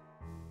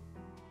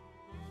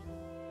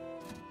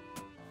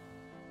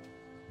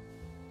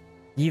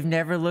 You've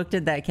never looked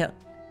at that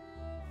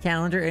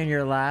calendar in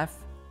your life?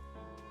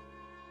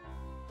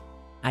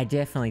 I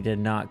definitely did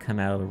not come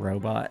out of the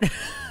robot.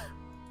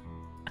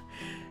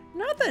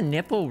 Not the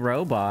nipple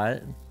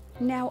robot.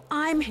 Now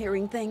I'm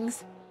hearing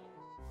things.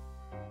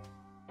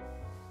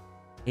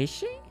 Is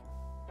she?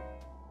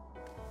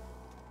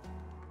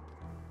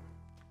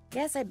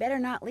 Guess I better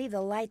not leave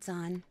the lights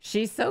on.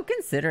 She's so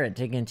considerate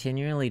to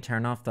continually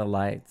turn off the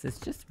lights. It's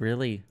just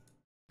really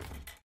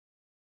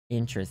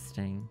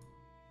interesting.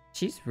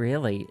 She's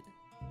really...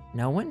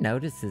 No one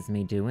notices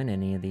me doing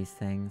any of these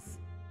things.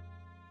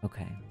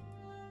 Okay.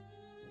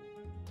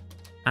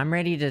 I'm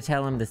ready to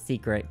tell him the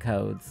secret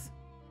codes.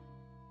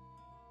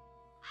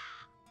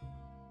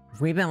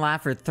 We've been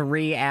live for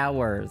 3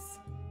 hours.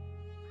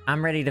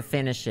 I'm ready to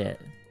finish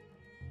it.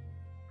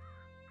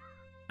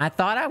 I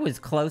thought I was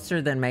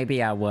closer than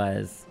maybe I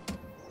was.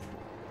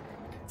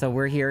 So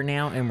we're here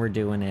now and we're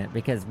doing it.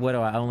 Because what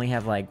do I only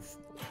have like...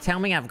 Tell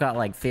me I've got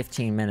like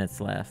 15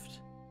 minutes left.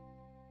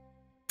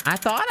 I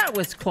thought I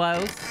was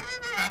close.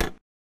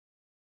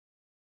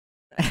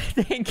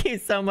 Thank you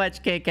so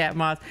much, Kit Kat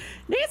Moss.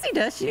 Nancy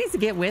does. She needs to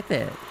get with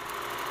it.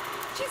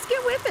 She needs to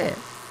get with it.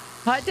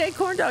 Hot Day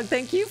Corn Dog,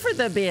 thank you for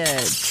the bid.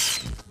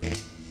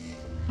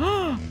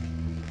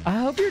 I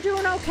hope you're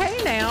doing okay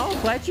now.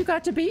 Glad you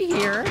got to be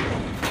here.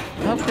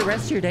 I hope the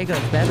rest of your day goes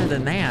better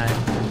than that.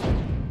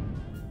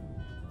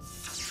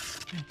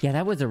 Yeah,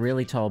 that was a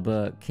really tall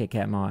book, Kit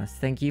Kat Moss.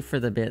 Thank you for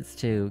the bits,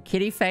 too.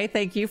 Kitty Faye,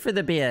 thank you for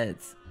the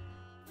bits.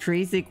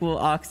 Trees equal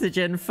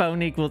oxygen,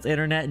 phone equals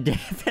internet.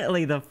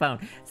 Definitely the phone.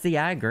 See,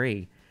 I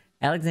agree.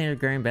 Alexander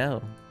Graham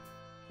Bell.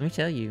 Let me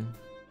tell you.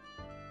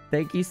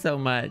 Thank you so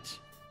much.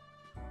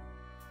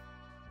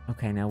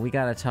 Okay, now we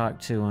gotta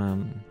talk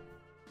to,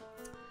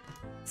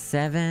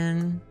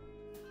 7...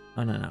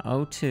 Oh,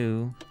 no,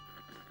 02.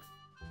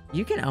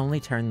 You can only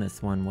turn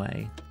this one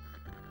way.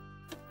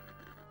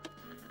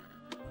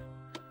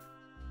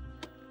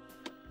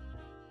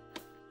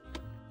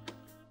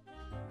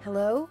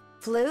 Hello?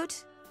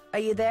 Flute? Are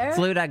you there?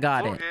 Flute, I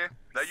got it. Here.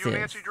 That you,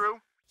 Nancy Drew?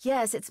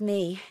 Yes, it's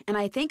me. And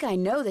I think I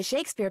know the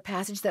Shakespeare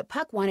passage that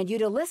Puck wanted you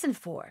to listen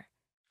for.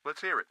 Let's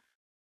hear it.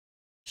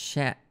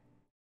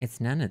 It's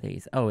none of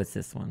these. Oh, it's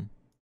this one.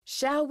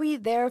 Shall we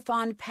their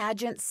fond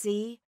pageant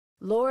see?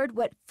 Lord,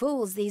 what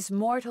fools these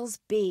mortals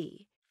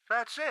be.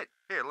 That's it.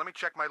 Here, let me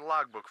check my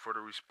logbook for the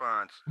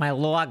response. My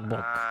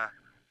logbook.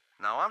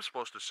 Now I'm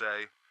supposed to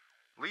say,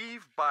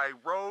 leave by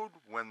road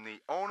when the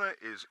owner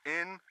is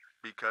in,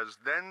 because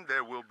then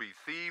there will be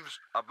thieves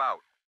about.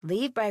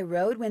 Leave by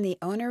road when the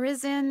owner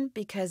is in,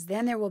 because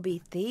then there will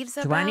be thieves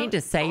about? Do I need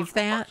to save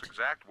that? Those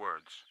exact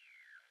words.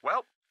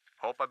 Well,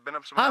 hope I've been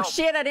of some Oh help.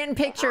 shit, I didn't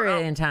picture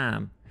it in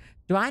time.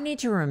 Do I need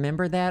to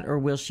remember that, or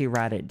will she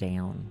write it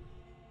down?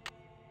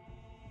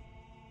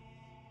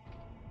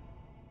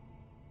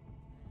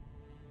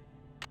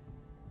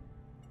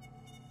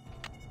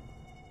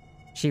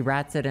 She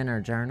writes it in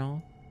her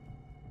journal?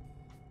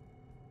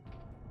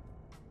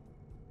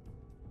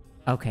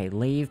 Okay,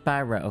 leave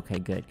by road. Okay,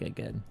 good, good,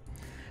 good.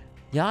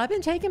 Y'all have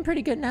been taking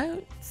pretty good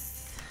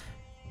notes.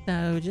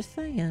 So, just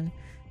saying.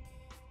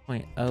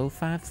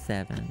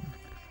 0.057.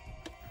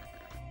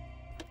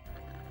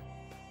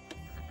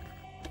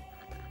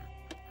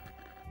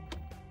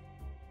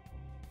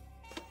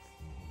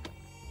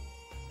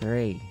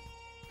 Three,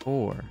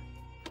 4,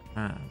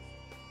 5,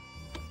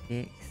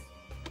 6,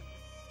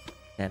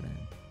 7.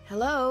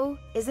 Hello?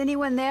 Is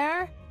anyone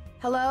there?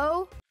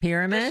 Hello?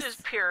 Pyramus? This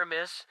is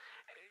Pyramus.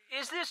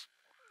 Is this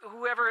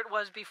whoever it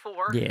was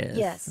before? Yes.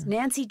 Yes,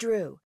 Nancy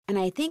Drew. And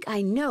I think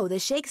I know the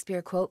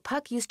Shakespeare quote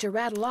Puck used to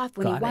rattle off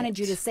when he wanted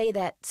you to say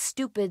that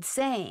stupid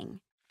saying.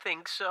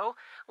 Think so?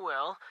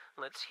 Well,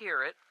 let's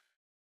hear it.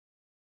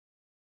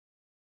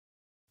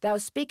 Thou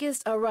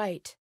speakest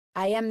aright.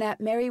 I am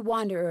that merry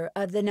wanderer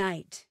of the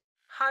night.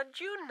 How'd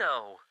you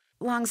know?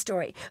 Long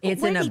story.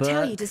 It's what in did a he book.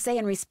 tell you to say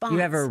in response?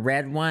 You ever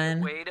read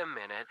one? Wait a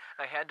minute.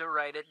 I had to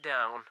write it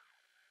down.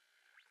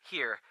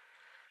 Here,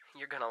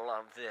 you're gonna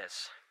love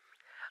this.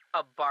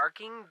 A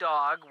barking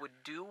dog would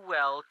do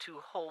well to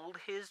hold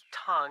his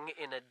tongue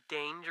in a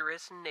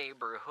dangerous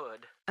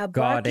neighborhood. A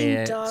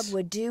barking dog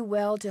would do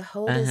well to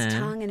hold his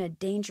tongue in a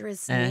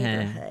dangerous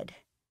neighborhood.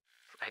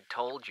 I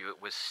told you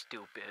it was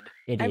stupid.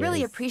 I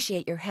really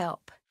appreciate your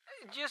help.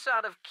 Just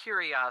out of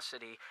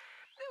curiosity,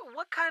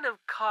 what kind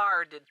of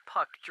car did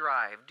Puck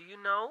drive? Do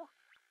you know?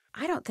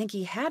 I don't think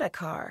he had a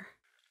car.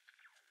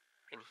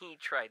 And he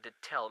tried to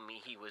tell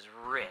me he was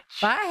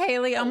rich. Bye,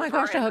 Haley. Oh my Over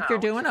gosh, I and hope you're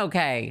out. doing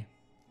okay.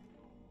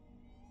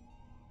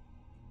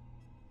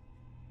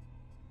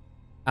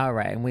 All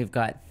right, and we've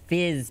got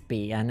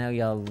Thisbe. I know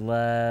y'all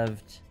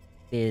loved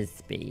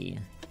Thisbe.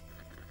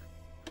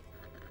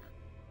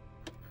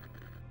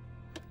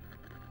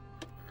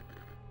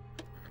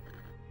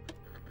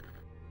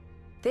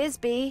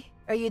 Thisbe,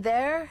 are you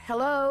there?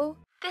 Hello?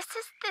 This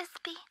is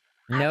Thisbe.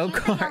 No you the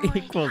car young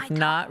lady equals I talked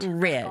not to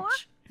rich. before?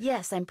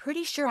 Yes, I'm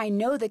pretty sure I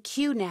know the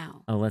cue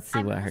now. Oh, let's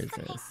see what hers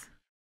is.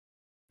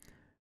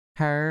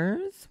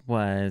 Hers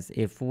was,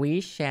 if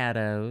we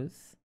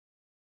shadows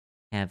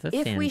have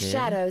offended. If we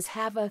shadows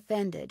have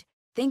offended,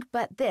 think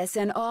but this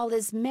and all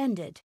is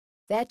mended,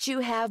 that you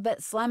have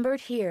but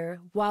slumbered here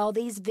while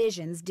these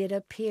visions did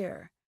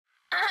appear.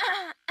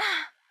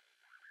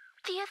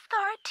 The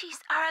authorities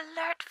are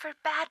alert for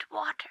bad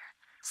water,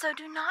 so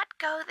do not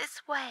go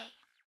this way.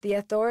 The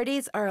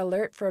authorities are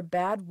alert for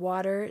bad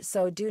water,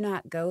 so do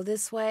not go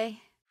this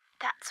way.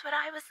 That's what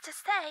I was to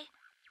say,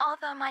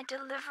 although my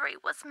delivery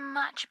was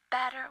much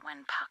better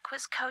when Puck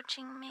was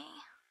coaching me.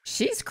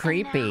 She's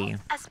creepy. And now,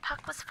 as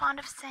Puck was fond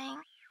of saying,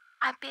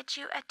 I bid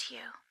you adieu.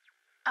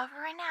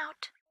 Over and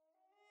out.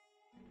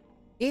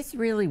 It's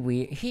really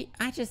weird.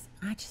 I just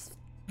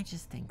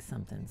think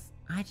something's,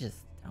 I just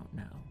don't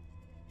know.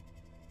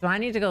 So I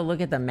need to go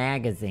look at the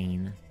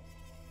magazine.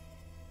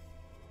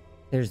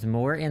 There's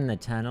more in the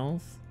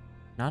tunnels.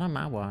 Not on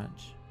my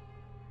watch.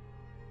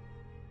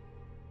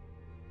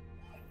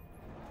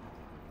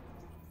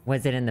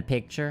 Was it in the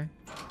picture?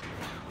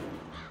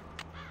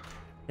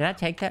 Did I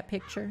take that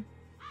picture?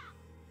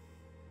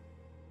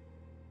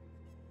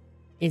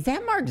 Is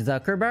that Mark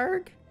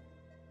Zuckerberg?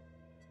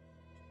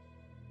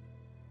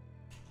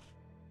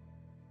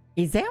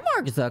 Is that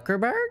Mark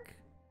Zuckerberg?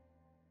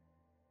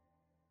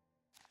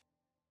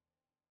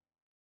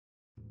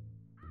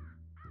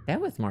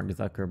 That was Mark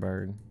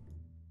Zuckerberg.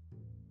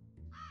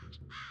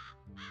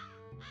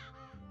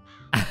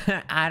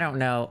 I don't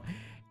know.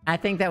 I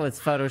think that was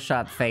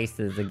Photoshop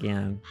faces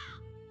again.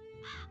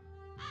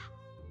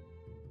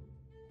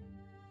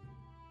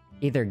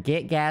 Either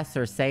get gas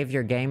or save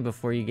your game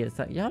before you get...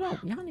 Y'all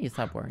need to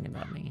stop worrying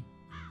about me.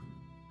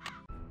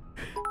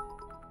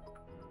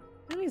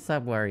 I need to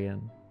stop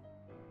worrying.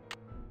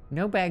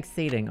 No back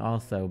seating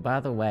also, by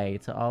the way,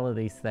 to all of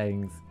these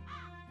things.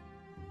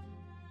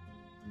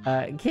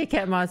 Kit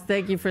Kat Moss,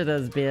 thank you for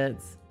those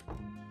bits.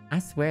 I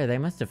swear, they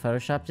must have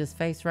photoshopped his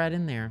face right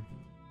in there.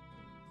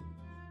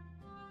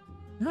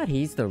 God,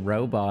 he's the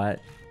robot.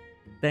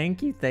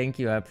 Thank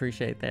you, I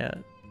appreciate that.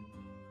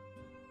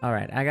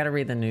 Alright, I gotta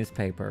read the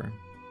newspaper.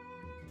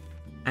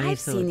 I've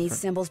seen these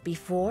symbols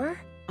before,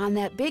 on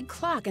that big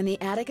clock in the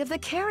attic of the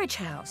carriage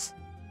house.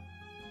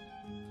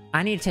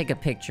 I need to take a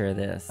picture of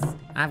this.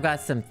 I've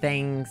got some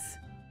things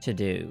to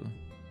do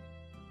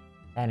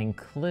that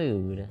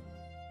include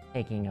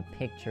taking a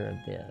picture of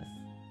this.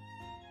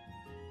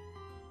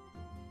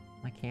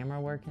 My camera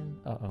working?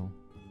 Uh-oh.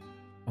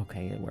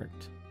 Okay, it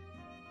worked.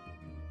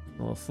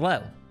 A little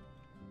slow.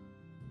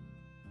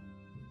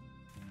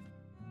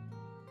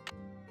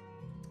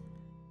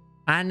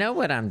 I know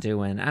what I'm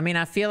doing. I mean,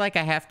 I feel like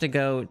I have to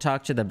go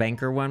talk to the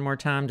banker one more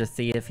time to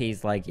see if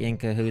he's like in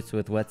cahoots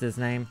with what's his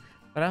name.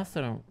 But I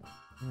also don't,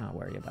 I'm not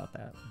worried about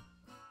that.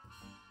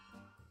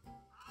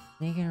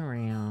 Sneaking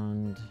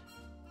around.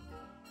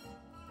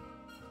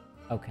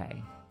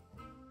 Okay.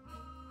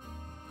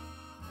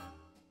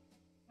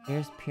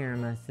 Here's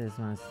Pyramus's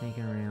one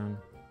sneaking around.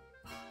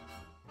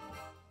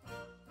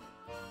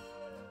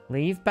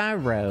 Leave by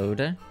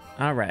road.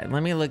 Alright,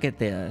 let me look at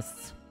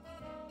this.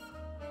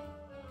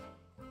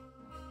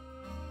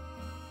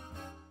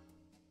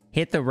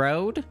 Hit the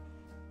road?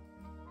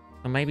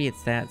 Well, maybe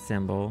it's that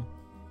symbol.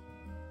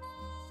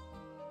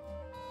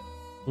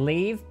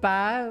 Leave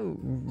by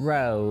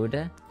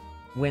road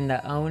when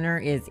the owner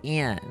is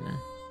in.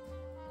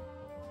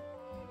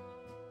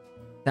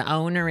 The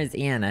owner is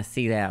in. I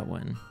see that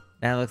one.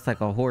 That looks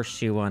like a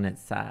horseshoe on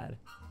its side.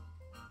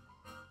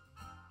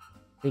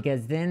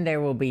 Because then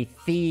there will be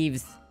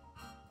thieves.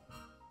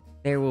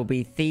 There will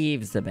be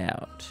thieves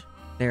about.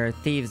 There are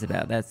thieves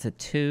about. That's a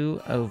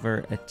 2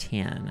 over a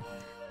 10.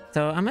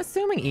 So I'm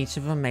assuming each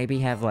of them maybe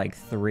have like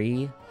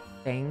 3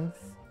 things.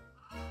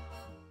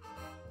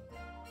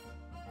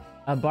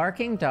 A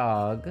barking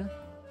dog.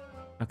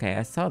 Okay,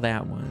 I saw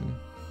that one.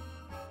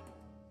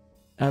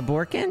 A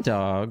barking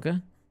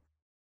dog.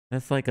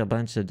 That's like a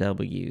bunch of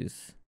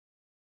W's.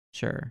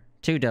 Sure.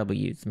 2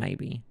 W's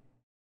maybe.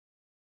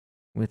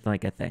 With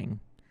like a thing.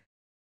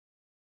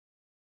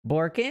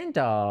 Barking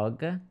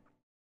dog.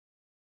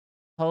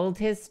 Hold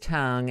his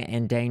tongue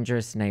in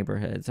dangerous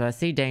neighborhood. So I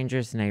see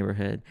dangerous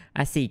neighborhood.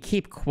 I see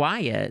keep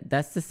quiet.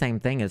 That's the same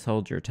thing as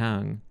hold your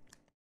tongue.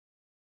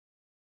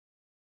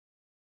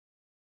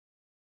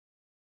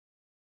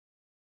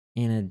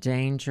 In a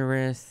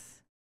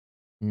dangerous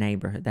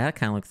neighborhood. That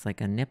kind of looks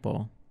like a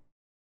nipple.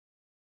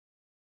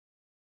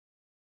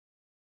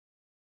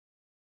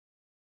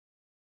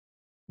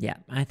 Yeah,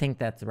 I think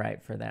that's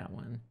right for that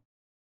one.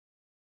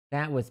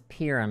 That was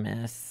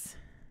Pyramus.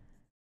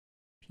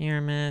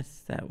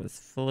 Pyramus, that was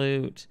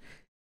flute.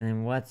 And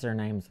then what's her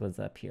name's was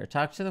up here.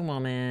 Talk to the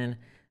woman.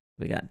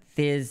 We got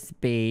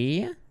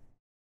Thisbe.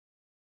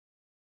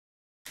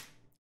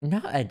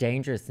 Not a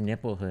dangerous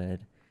nipplehood.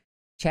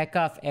 Check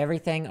off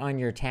everything on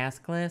your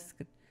task list.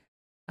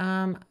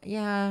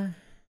 Yeah.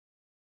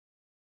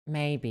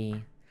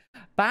 Maybe.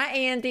 Bye,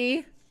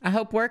 Andy. I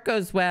hope work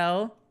goes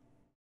well.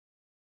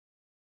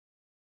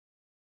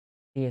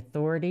 The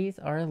authorities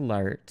are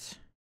alert.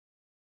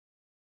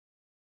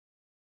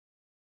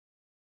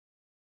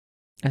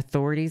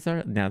 Authorities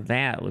are... Now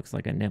that looks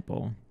like a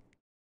nipple.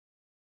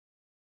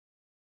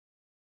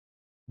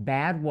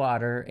 Bad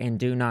water and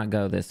do not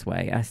go this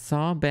way. I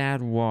saw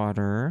bad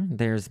water.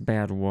 There's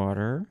bad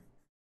water.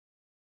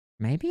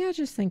 Maybe I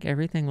just think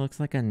everything looks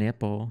like a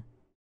nipple.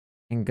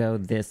 And go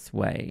this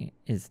way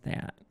is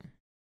that.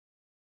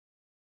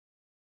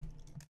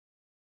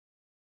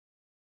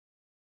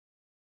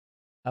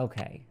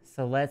 Okay,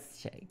 so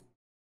let's check.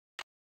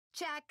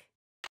 Check.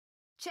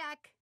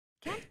 Check.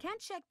 Can't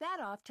check that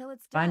off till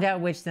it's done. Find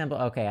out which symbol.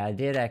 Okay, I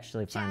did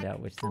actually find out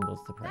which symbols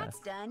to press. That's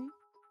done.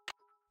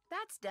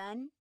 That's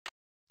done.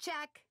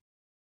 Check.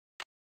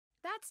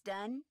 That's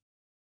done.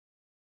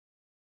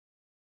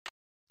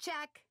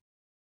 Check.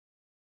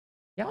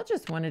 Y'all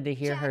just wanted to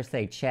hear her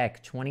say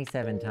check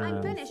 27 times.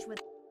 I'm finished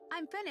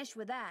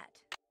with that.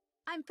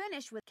 I'm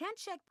finished with can't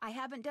check. I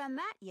haven't done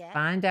that yet.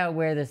 Find out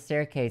where the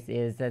staircase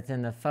is that's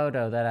in the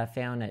photo that I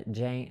found at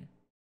Jane.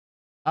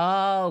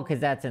 Oh, because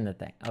that's in the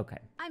thing. Okay.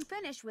 I'm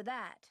finished with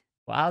that.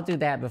 Well, I'll do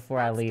that before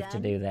I leave done. to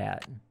do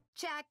that.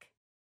 Check.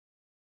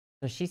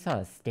 So she saw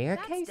a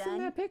staircase in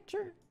that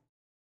picture?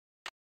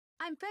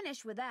 I'm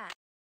finished with that.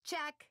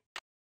 Check.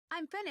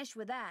 I'm finished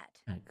with that.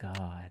 My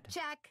God.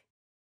 Check.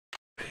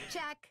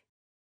 Check.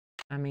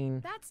 I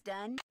mean, that's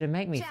done. To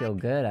make me feel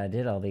good, I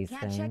did all these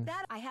Can't things. check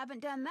that. I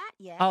haven't done that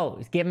yet. Oh,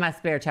 get my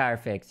spare tire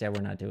fixed. Yeah,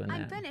 we're not doing that.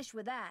 I'm finished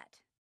with that.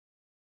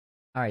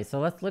 All right, so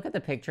let's look at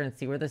the picture and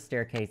see where the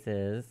staircase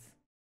is.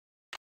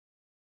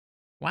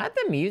 Why'd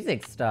the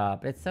music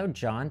stop? It's so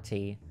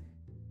jaunty.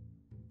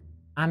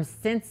 I'm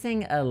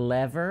sensing a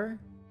lever.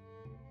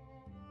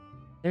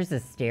 There's a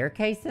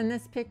staircase in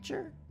this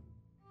picture?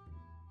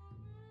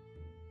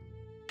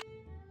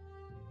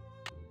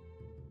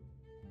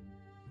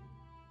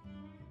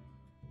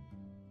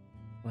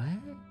 What?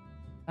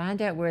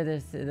 Find out where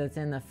this that's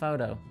in the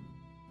photo.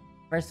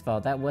 First of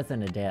all, that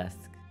wasn't a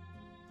desk.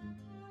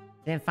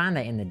 Didn't find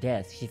that in the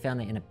desk. She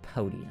found it in a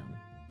podium.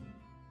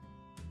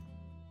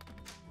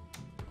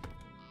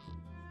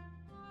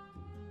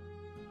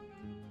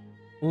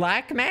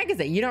 Like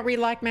magazine. You don't read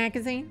Like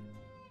magazine?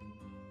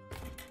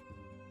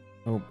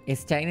 Oh,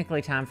 it's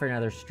technically time for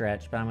another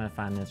stretch, but I'm gonna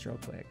find this real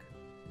quick.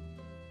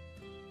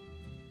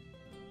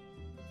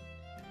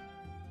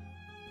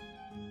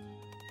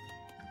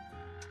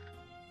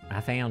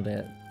 I found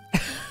it.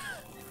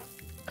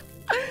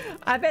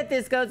 I bet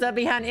this goes up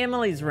behind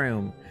Emily's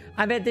room.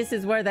 I bet this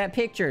is where that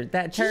picture,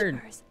 that turd.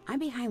 Jeepers, I'm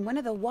behind one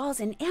of the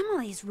walls in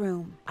Emily's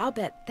room. I'll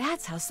bet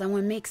that's how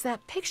someone makes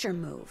that picture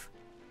move.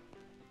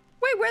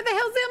 Wait, where the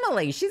hell's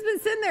Emily? She's been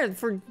sitting there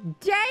for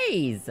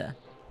days.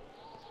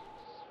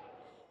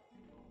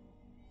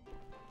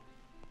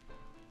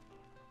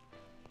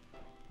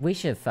 We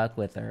should fuck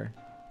with her.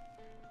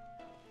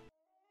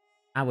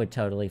 I would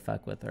totally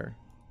fuck with her.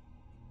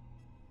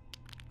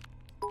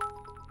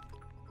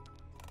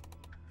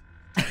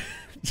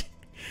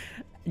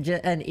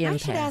 An impact. I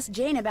should ask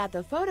Jane about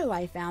the photo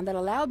I found that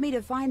allowed me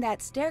to find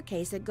that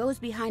staircase that goes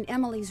behind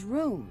Emily's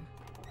room.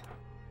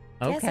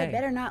 Okay. Guess I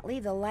better not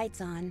leave the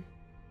lights on.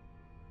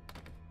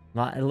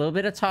 A little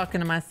bit of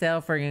talking to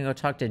myself. We're gonna go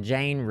talk to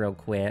Jane real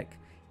quick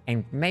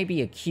and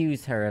maybe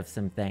accuse her of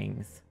some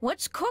things.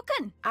 What's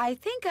cooking? I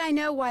think I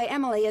know why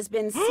Emily has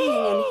been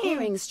seeing and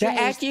hearing strange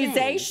The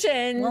accusations!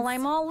 things. Well,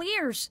 I'm all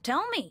ears.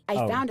 Tell me. I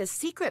found a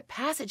secret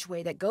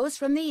passageway that goes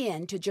from the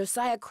inn to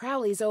Josiah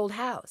Crowley's old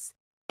house.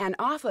 And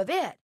off of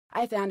it,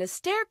 I found a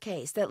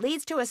staircase that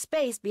leads to a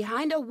space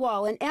behind a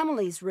wall in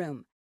Emily's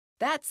room.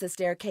 That's the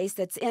staircase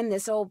that's in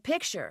this old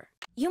picture.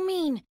 You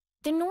mean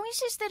the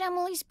noises that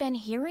Emily's been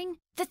hearing?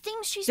 The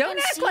things she's Don't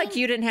been act seeing? like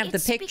you didn't have the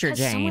It's picture, because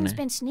Jane. someone's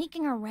been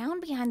sneaking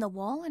around behind the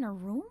wall in her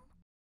room?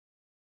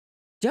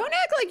 Don't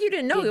act like you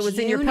didn't know it was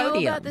in your Did you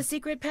podium. know about the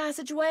secret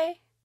passageway?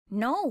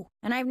 No,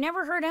 and I've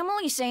never heard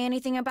Emily say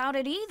anything about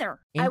it either.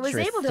 I was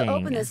able to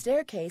open the Interesting.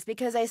 staircase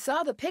because I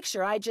saw the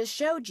picture I just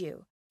showed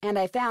you. And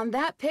I found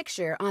that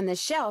picture on the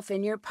shelf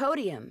in your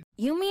podium.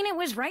 You mean it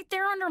was right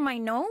there under my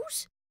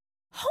nose?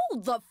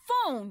 Hold the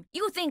phone!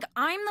 You think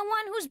I'm the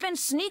one who's been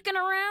sneaking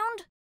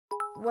around?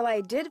 Well,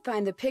 I did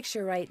find the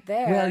picture right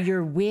there. Well,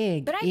 your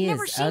wig But I've is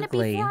never seen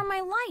ugly. it before in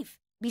my life.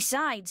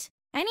 Besides,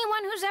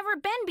 anyone who's ever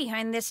been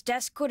behind this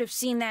desk could have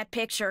seen that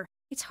picture.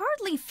 It's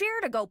hardly fair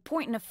to go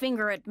pointing a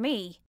finger at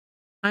me.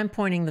 I'm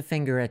pointing the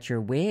finger at your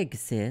wig,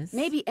 sis.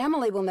 Maybe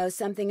Emily will know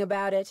something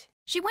about it.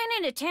 She went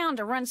into town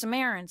to run some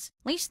errands.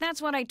 At least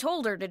that's what I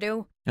told her to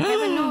do.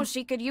 Heaven knows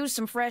she could use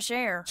some fresh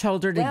air.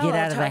 Told her to Well, get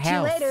I'll out of the talk to you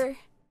house. later.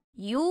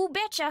 You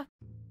betcha.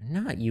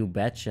 Not you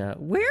betcha.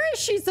 Where is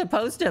she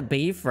supposed to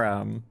be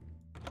from?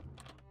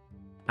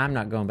 I'm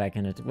not going back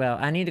into... Well,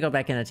 I need to go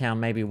back into town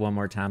maybe one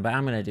more time, but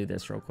I'm going to do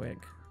this real quick.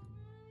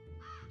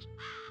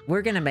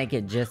 We're going to make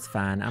it just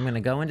fine. I'm going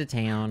to go into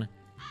town.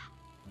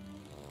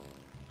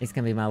 It's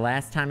going to be my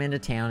last time into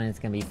town, and it's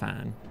going to be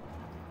fine.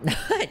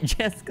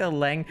 Jessica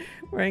Lang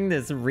wearing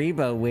this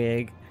Rebo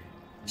wig.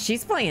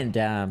 She's playing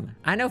dumb.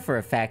 I know for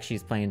a fact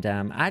she's playing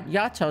dumb.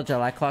 Y'all told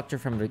y'all I clocked her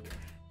from the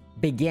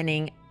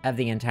beginning of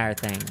the entire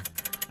thing.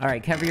 All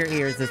right, cover your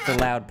ears. It's the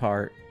loud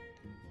part.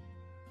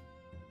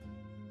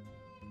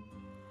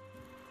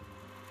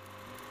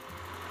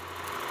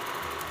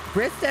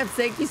 Bristeps,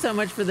 thank you so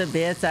much for the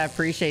bits. I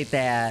appreciate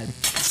that.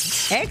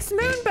 X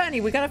Moon Bunny,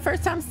 we got a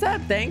first time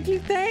sub. Thank you,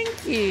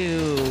 thank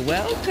you.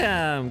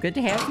 Welcome. Good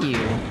to have you.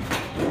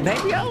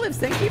 Baby Olives,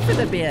 thank you for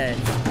the bits.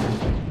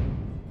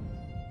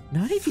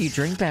 Not if you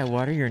drink bad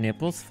water, your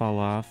nipples fall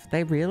off.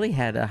 They really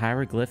had a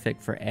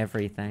hieroglyphic for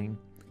everything.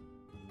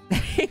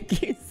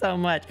 Thank you so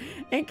much.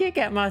 And Kick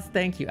Out Moss,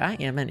 thank you. I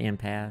am an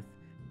empath.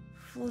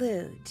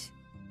 Flute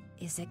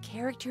is a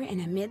character in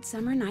A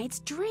Midsummer Night's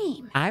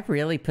Dream. I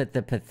really put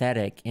the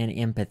pathetic in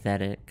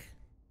empathetic.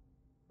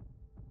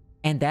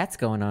 And that's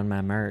going on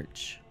my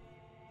merch.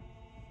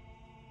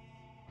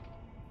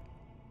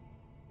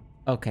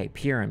 Okay,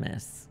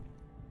 Pyramus.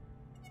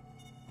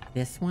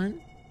 This one.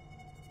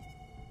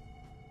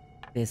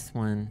 This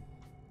one.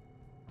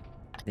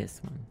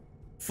 This one.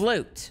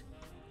 Flute.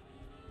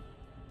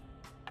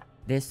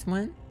 This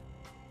one.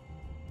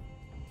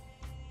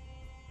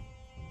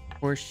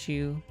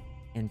 Horseshoe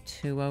and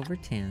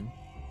 2/10.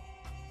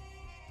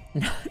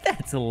 No,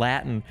 that's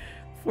Latin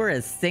for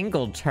a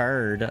single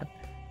turd.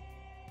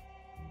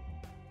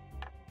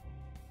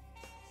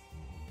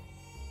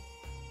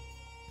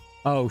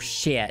 Oh,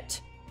 shit.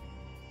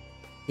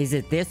 Is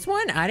it this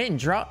one? I didn't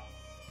draw...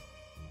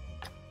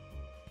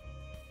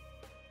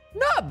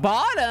 Not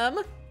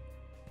bottom!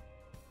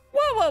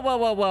 Whoa, whoa, whoa,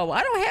 whoa, whoa.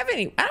 I don't have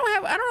any... I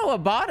don't know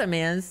what bottom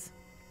is.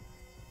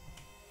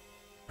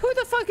 Who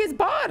the fuck is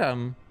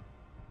bottom?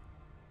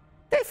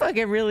 They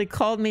fucking really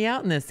called me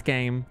out in this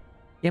game.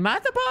 Am I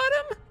the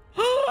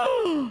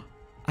bottom?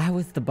 I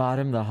was the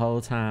bottom the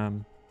whole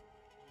time.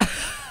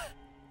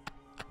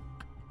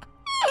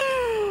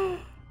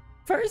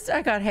 First,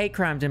 I got hate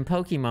crimed in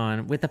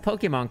Pokemon with the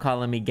Pokemon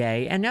calling me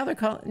gay, and now they're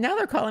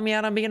calling me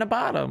out on being a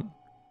bottom.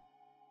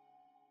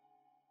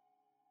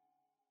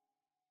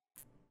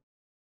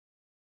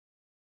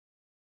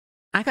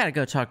 I gotta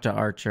go talk to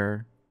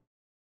Archer.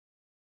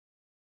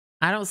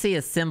 I don't see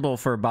a symbol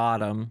for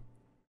bottom.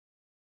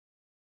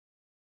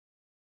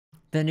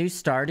 The new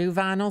Stardew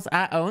vinyls?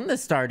 I own the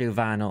Stardew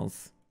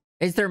vinyls.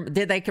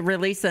 Did they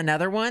release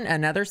another one?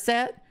 Another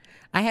set?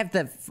 I have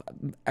the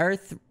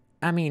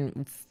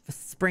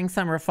spring,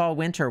 summer, fall,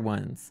 winter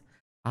ones.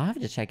 I'll have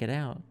to check it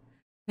out.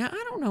 Now,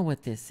 I don't know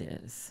what this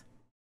is.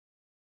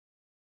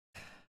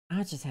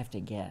 I'll just have to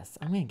guess.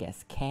 I'm going to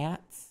guess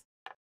cats.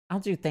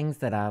 I'll do things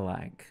that I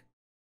like.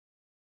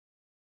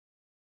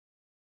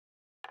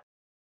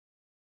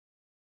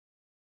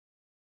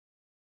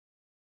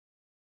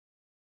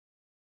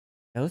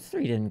 Those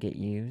three didn't get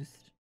used.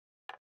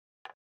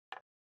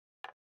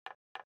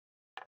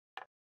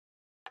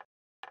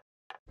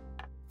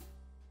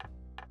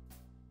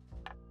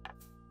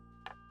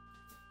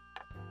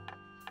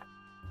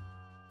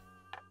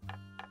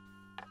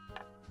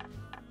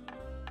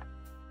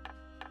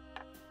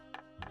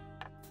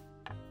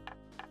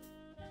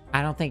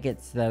 I don't think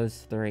it's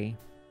those three.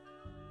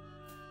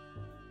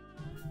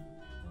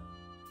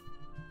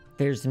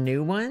 There's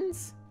new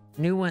ones?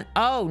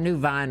 Oh, new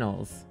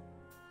vinyls.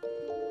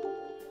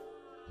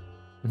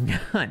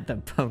 Not the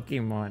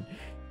Pokemon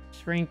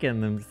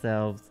shrinking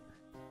themselves.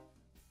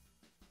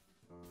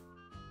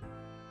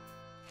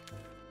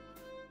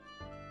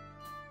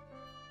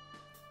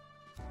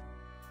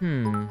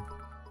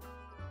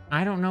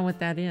 I don't know what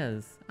that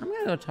is. I'm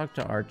gonna go talk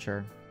to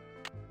Archer.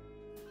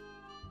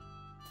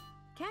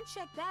 Can't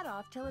check that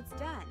off till it's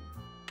done.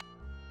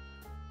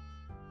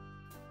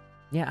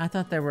 Yeah, I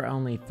thought there were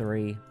only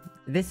three.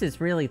 This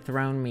has really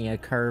thrown me a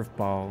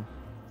curveball.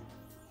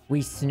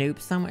 We snoop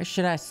somewhere.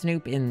 Should I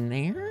snoop in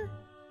there?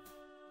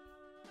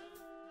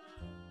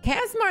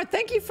 Casmar,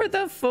 thank you for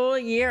the full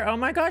year. Oh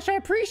my gosh, I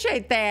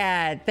appreciate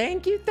that.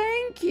 Thank you,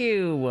 thank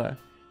you.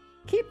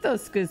 Keep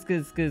those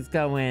skis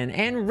going.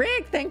 And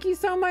Rick, thank you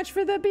so much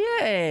for the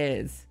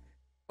bits.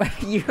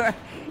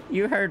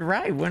 You heard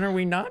right. When are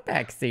we not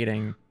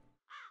backseating?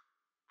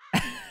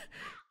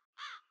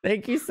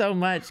 Thank you so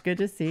much. Good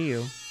to see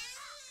you.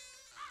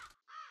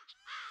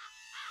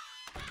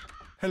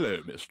 Hello,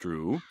 Miss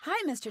Drew.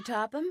 Hi, Mr.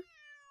 Topham.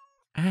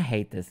 I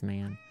hate this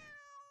man.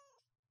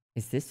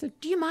 Is this a...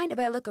 Do you mind if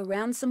I look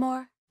around some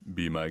more?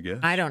 Be my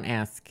guest. I don't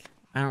ask.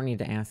 I don't need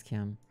to ask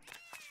him.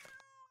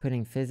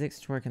 Putting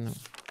physics to work in the...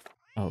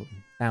 Oh,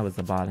 that was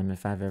the bottom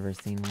if I've ever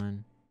seen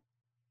one.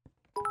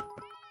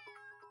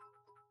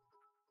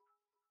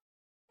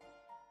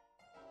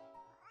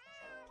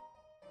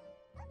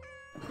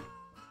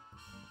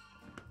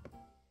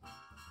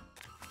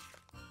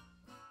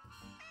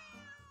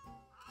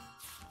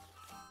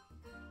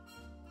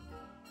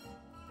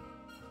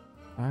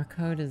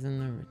 Barcode is in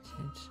the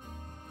rotation.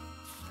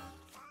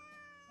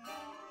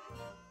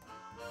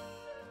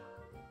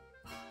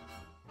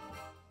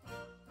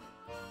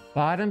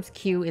 Bottom's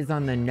Q is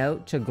on the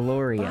note to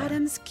Gloria.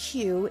 Bottom's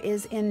Q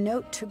is in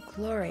note to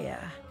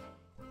Gloria.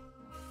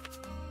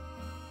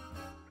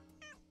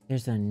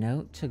 There's a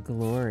note to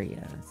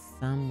Gloria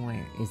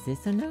somewhere. Is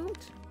this a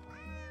note?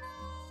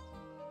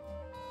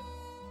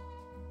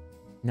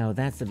 No,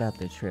 that's about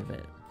the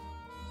trivet.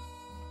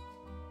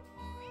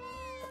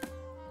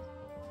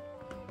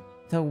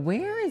 So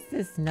where is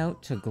this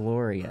note to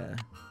Gloria?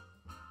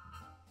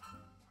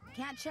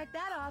 Can't check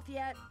that off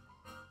yet.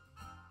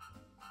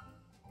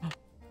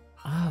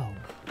 Oh,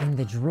 in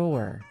the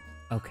drawer.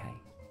 Okay.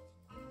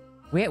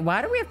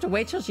 Why do we have to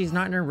wait till she's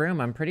not in her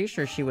room? I'm pretty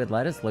sure she would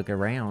let us look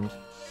around.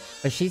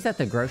 But she's at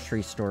the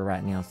grocery store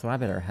right now, so I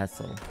better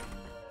hustle.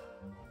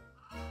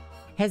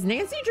 Has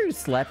Nancy Drew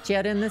slept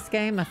yet in this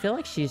game? I feel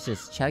like she's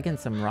just chugging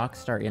some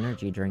Rockstar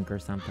energy drink or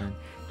something.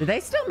 Do they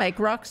still make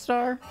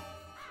Rockstar?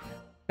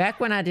 Back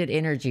when I did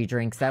energy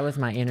drinks, that was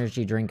my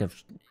energy drink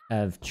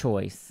of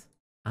choice.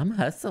 I'm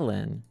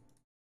hustling.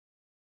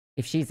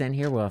 If she's in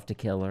here, we'll have to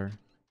kill her.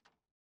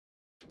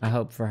 I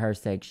hope for her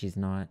sake she's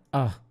not.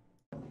 Oh,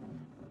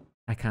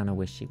 I kind of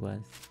wish she was.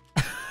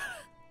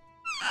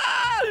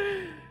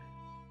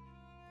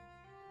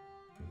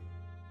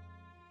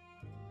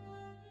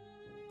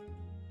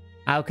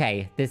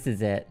 Okay, this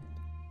is it.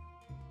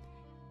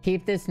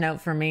 Keep this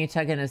note for me.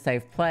 Tuck in a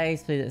safe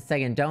place. Please,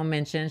 second, don't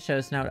mention. Show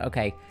us note.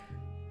 Okay.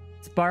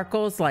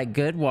 Sparkles like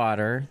good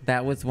water.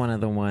 That was one of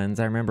the ones.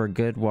 I remember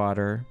good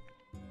water.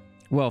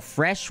 Well,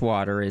 fresh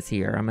water is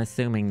here. I'm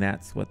assuming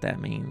that's what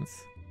that means.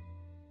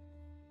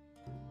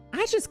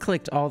 I just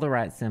clicked all the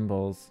right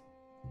symbols.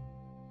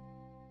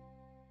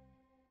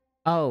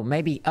 Oh,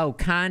 maybe. Oh,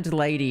 kind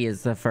lady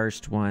is the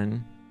first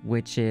one,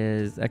 which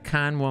is a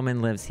kind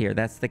woman lives here.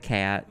 That's the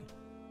cat.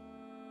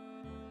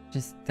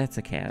 That's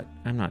a cat.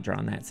 I'm not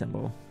drawing that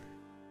symbol.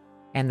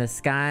 And the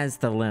sky's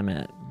the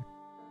limit.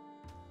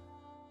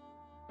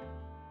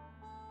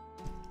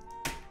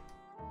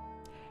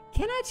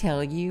 Can I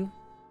tell you?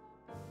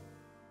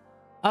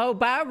 Oh,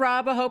 bye,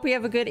 Rob. I hope you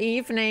have a good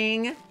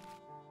evening.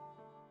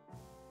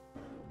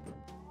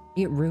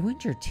 It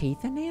ruined your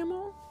teeth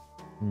enamel?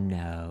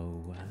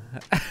 No.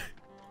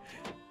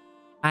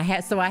 I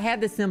had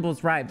the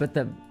symbols right, but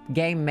the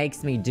game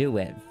makes me do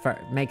it.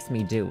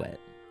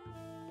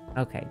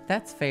 Okay,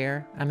 that's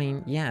fair. I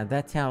mean, yeah,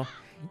 that's how,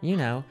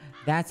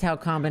 that's how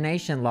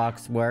combination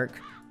locks work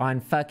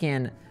on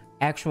fucking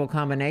actual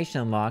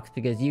combination locks,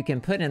 because you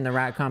can put in the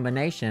right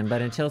combination,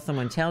 but until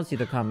someone tells you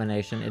the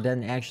combination, it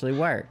doesn't actually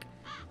work.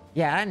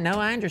 Yeah,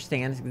 I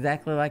understand. It's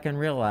exactly like in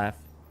real life.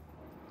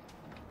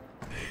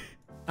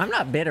 I'm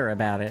not bitter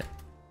about it.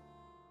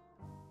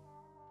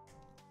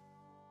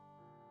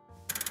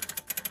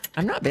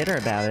 I'm not bitter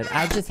about it.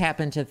 I just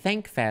happen to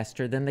think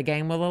faster than the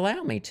game will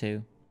allow me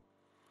to.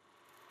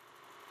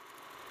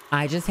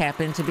 I just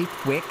happen to be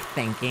quick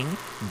thinking,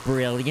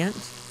 brilliant,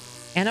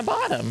 and a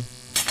bottom.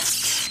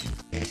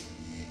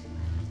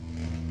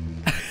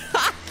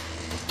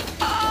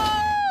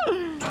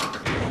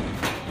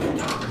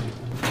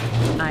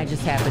 I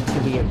just happen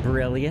to be a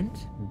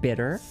brilliant,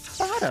 bitter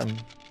bottom.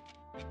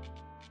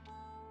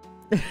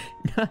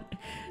 not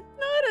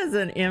as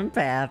an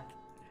empath.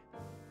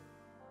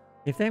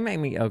 If they make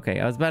me... Okay,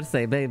 I was about to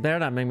say, they better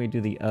not make me do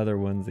the other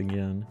ones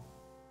again.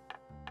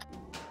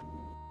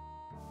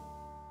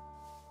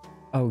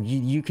 Oh,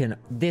 you can...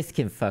 This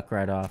can fuck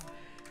right off.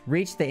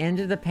 Reach the end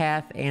of the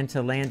path and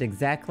to land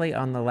exactly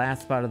on the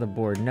last spot of the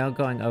board. No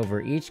going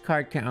over. Each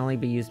card can only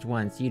be used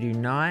once. You do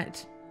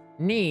not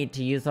need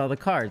to use all the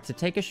cards. To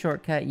take a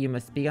shortcut, you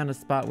must be on a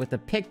spot with a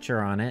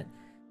picture on it.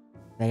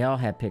 They all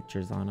have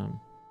pictures on them.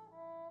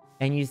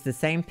 And use the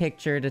same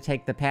picture to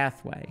take the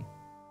pathway.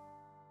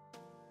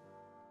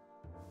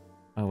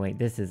 Oh, wait.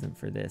 This isn't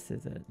for this,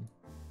 is it?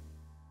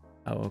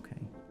 Oh,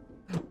 okay.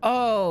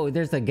 Oh,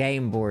 there's a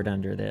game board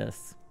under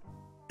this.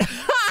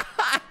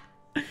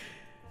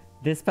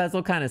 This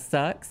puzzle kind of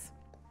sucks.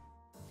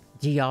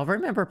 Do y'all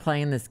remember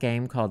playing this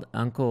game called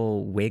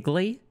Uncle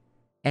Wiggly?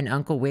 And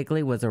Uncle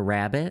Wiggly was a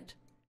rabbit?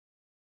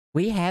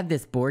 We had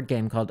this board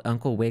game called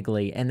Uncle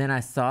Wiggly, and then I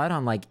saw it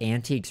on like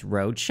Antiques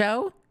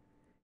Roadshow,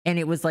 and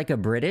it was like a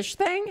British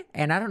thing,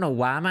 and I don't know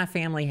why my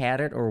family had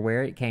it or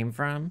where it came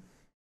from.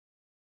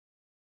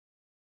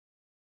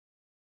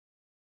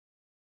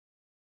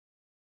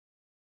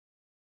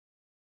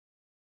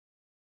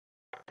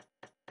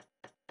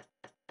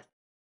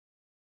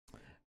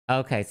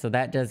 Okay, so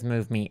that does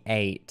move me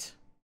 8.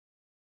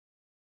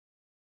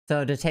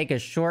 So to take a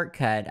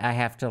shortcut, I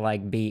have to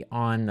like be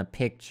on the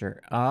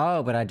picture.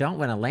 Oh, but I don't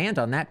want to land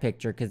on that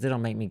picture because it'll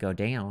make me go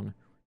down.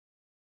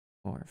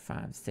 4,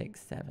 5,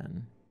 6,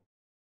 7.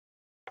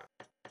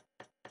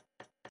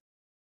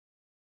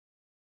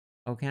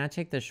 Oh, can I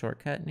take the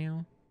shortcut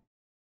now?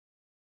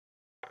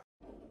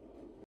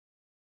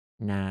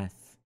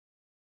 Nice.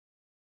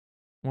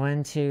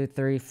 1, 2,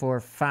 3, 4,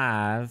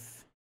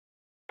 5.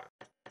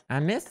 I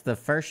missed the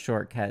first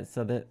shortcut,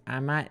 so that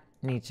I might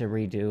need to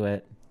redo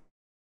it.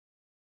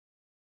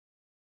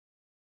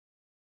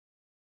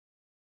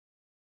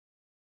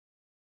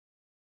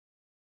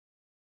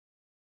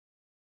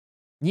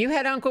 You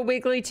had Uncle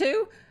Wiggly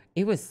too?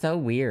 It was so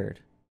weird.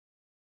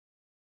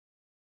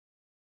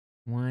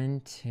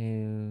 1,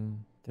 2,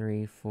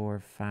 3, 4,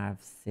 5,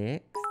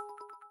 6.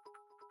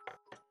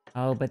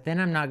 Oh, but then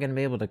I'm not going to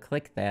be able to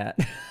click that.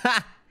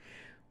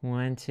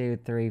 1, 2,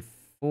 3,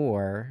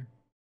 4.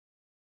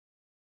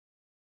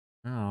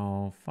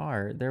 Oh,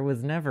 fart. There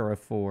was never a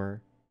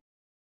 4.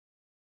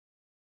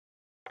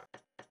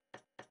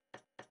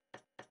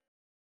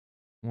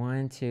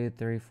 One, 2,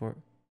 3, 4.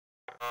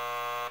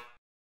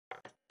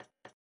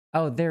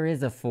 Oh, there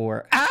is a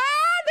 4. Ah,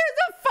 there's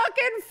a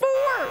fucking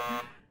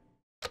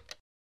 4!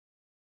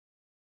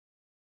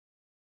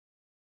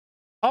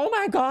 Oh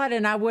my god,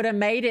 and I would have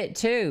made it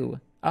too.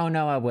 Oh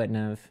no, I wouldn't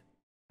have.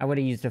 I would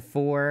have used a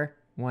 4,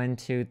 1,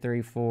 2,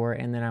 3, 4,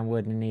 and then I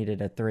wouldn't have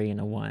needed a 3 and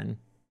a 1.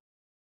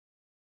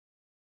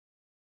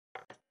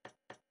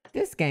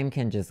 This game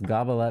can just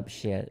gobble up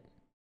shit.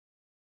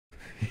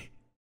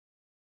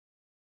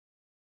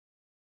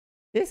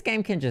 This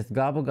game can just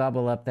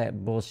gobble up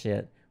that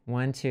bullshit.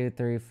 1, 2,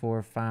 3,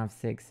 4, 5,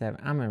 6, 7.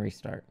 I'm gonna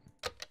restart.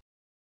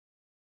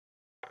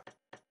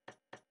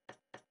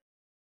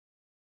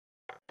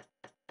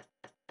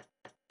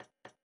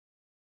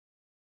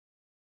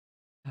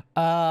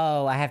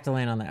 Oh, I have to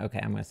land on that. Okay,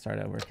 I'm gonna start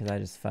over because I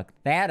just fucked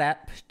that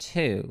up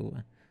too.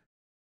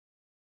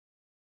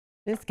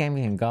 This game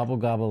can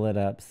gobble it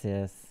up,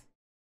 sis.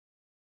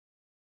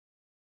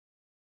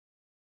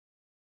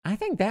 I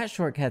think that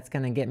shortcut's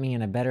gonna get me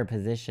in a better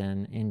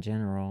position in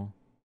general.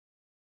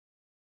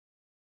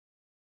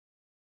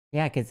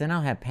 Yeah, because then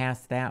I'll have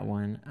passed that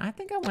one. I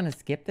think I want to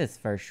skip this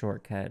first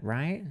shortcut,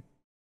 right?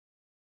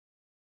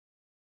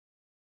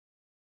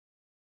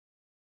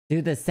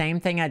 Do the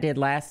same thing I did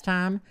last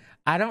time.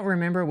 I don't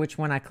remember which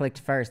one I clicked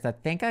first. I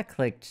think I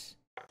clicked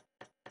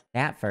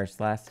that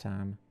first last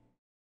time.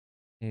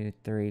 2,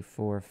 3,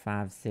 4,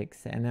 5,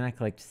 6, and then I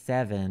clicked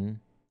 7.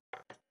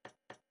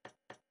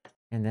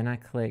 And then I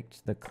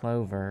clicked the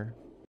clover.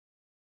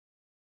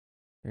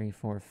 3,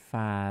 4,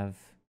 5.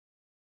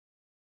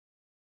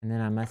 And then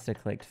I must have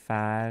clicked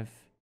 5.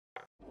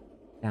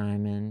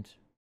 Diamond.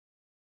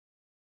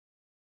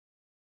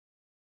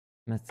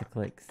 Must have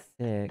clicked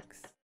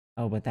 6.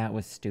 Oh, but that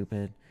was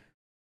stupid.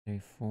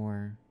 3,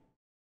 4.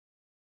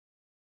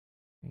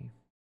 3,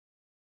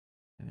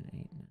 7, 8,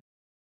 9.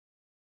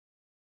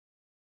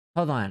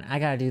 Hold on, I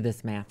gotta do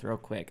this math real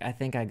quick. I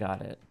think I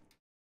got it.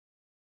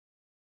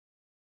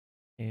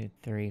 2,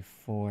 3,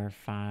 4,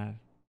 5,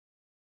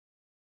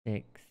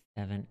 6,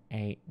 7,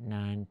 8,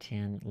 9,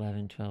 10,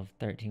 11, 12,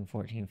 13,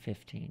 14,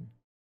 15.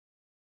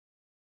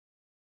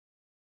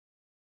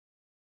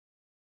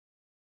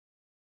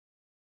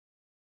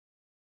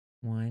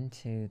 One,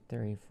 2,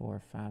 3,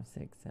 4, 5,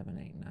 6, 7,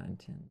 8, 9,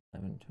 10,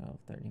 11, 12,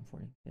 13,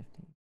 14,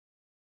 15.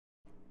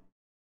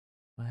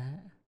 What?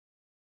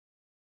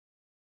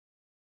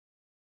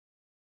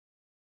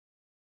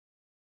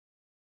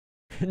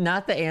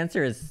 Not the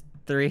answer is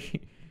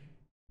 3,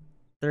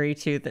 3,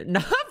 2,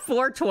 not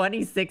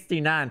 420,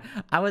 69.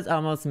 I was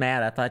almost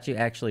mad. I thought you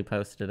actually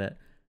posted it.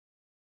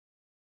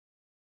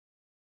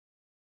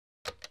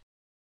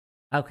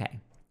 Okay.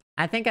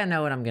 I think I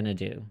know what I'm gonna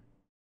do.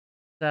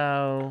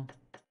 So...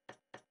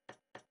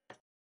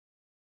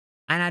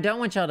 And I don't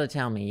want y'all to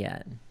tell me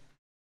yet.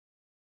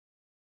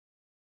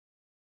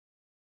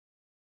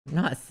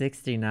 Not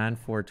 69,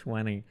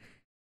 420.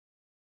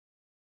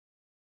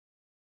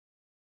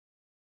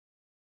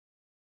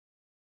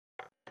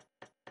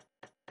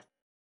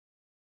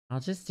 I'll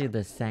just do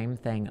the same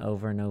thing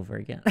over and over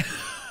again.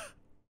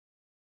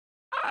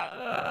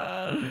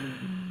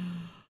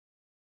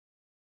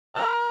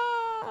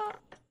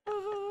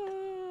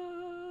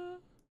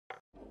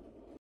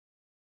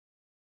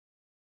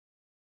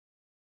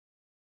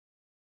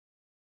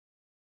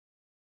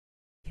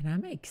 Can I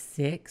make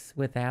 6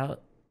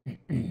 without...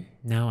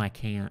 No, I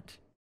can't.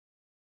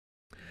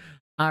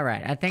 All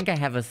right, I think I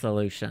have a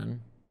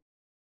solution.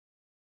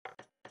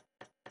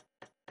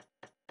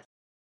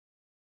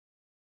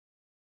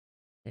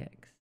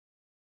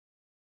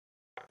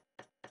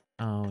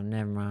 Oh,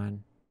 never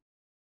mind.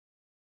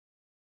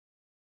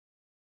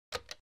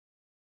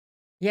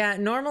 Yeah,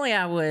 normally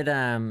I would,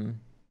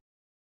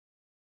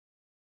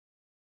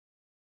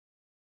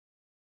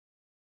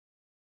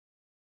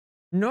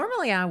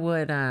 normally I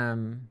would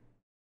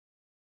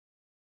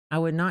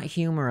not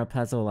humor a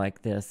puzzle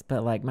like this,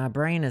 but like my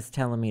brain is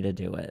telling me to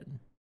do it.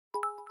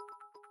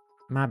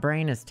 My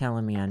brain is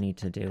telling me I need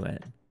to do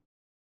it.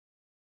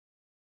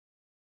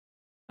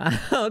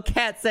 Oh,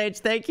 Cat Sage,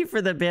 thank you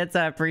for the bits.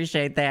 I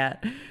appreciate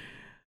that.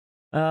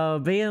 Oh,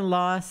 being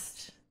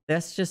lost,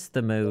 that's just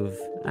the move.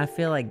 I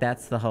feel like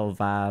that's the whole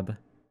vibe.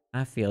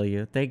 I feel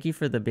you. Thank you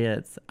for the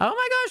bits. Oh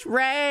my gosh,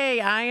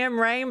 Ray! I am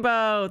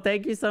Rainbow!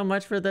 Thank you so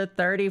much for the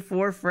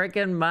 34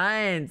 freaking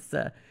months.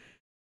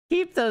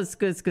 Keep those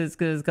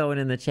scoos going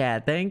in the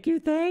chat. Thank you,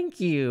 thank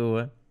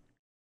you.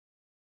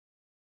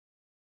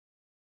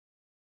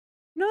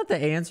 Not the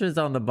answers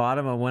on the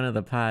bottom of one of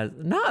the pies.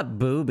 Not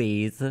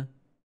boobies.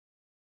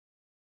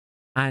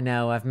 I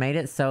know, I've made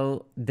it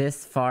so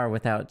this far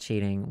without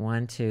cheating.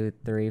 1, 2,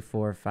 3,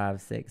 4,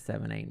 5, 6,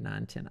 7, 8,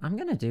 9, 10. I'm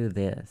gonna do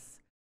this.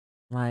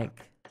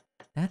 Like,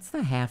 that's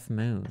the half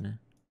moon.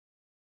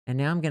 And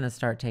now I'm gonna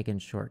start taking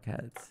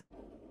shortcuts.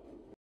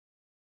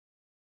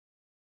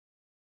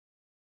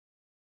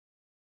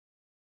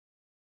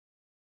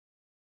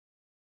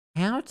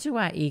 How do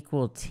I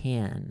equal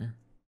 10?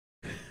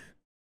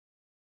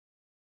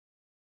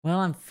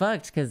 Well, I'm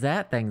fucked because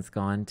that thing's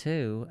gone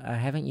too. I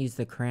haven't used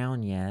the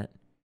crown yet.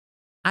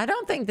 I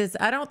don't think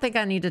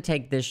I need to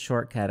take this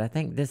shortcut. I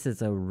think this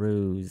is a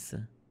ruse.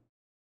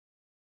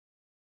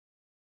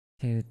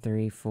 2,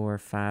 3, 4,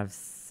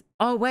 5.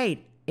 Oh,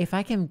 wait. If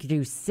I can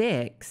do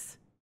 6.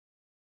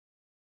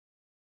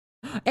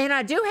 And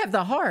I do have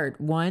the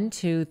heart. 1,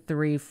 2,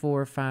 3,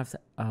 4, 5.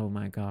 Oh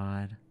my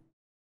God.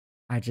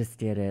 I just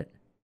did it.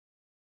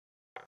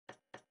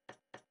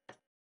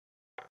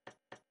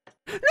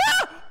 No!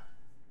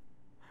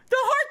 The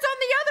heart's on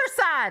the other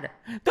side.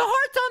 The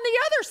heart's on the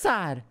other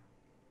side.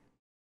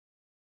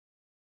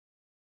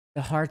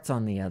 The heart's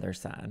on the other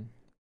side.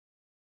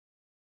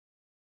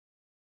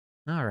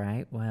 All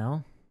right,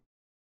 well.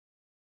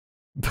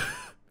 Oh,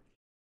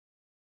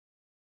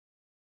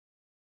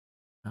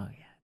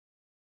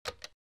 yeah.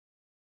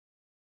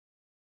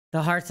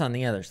 The heart's on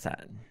the other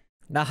side.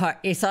 The heart,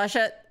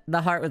 Sasha,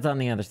 the heart was on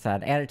the other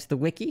side. Add it to the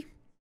wiki.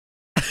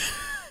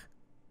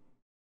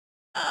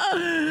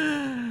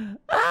 Ah!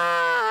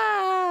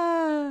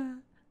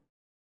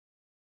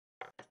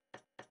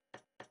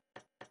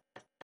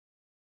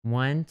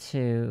 1,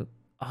 2.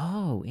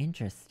 Oh,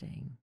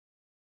 interesting.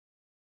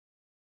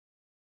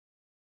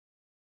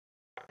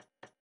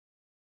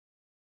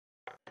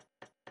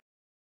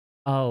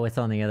 Oh, it's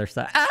on the other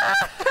side.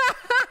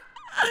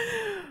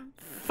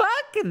 Fuck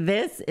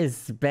this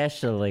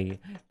especially.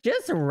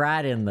 Just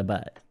right in the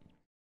butt.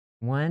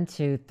 1,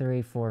 2,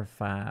 3, 4,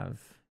 5.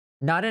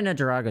 Not in a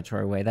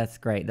derogatory way. That's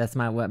great. That's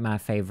my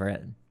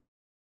favorite.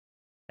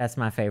 That's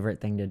my favorite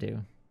thing to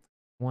do.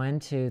 1,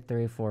 2,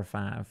 3, 4,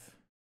 5.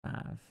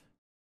 5.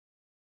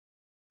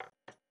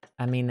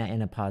 I mean that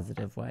in a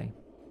positive way.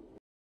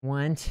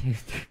 1, 2,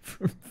 3,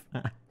 4,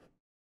 5.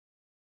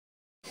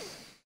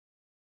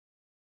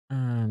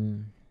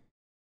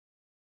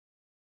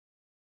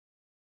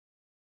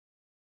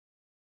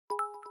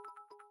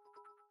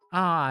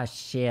 Ah,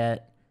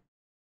 shit.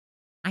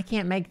 I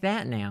can't make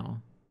that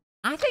now.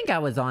 I think I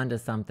was onto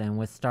something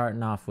with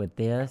starting off with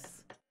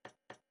this.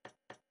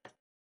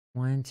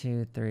 1,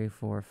 2, 3,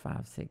 4,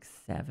 5, 6,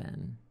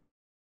 7.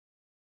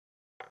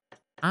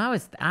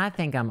 I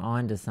think I'm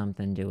onto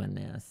something doing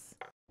this.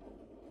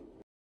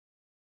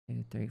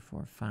 2, 3,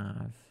 4,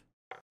 5.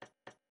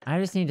 I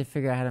just need to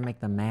figure out how to make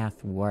the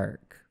math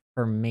work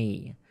for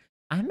me.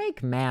 I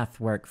make math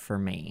work for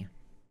me.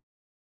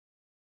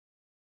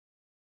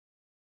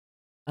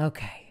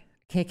 Okay.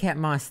 Kit Kat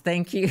Moss,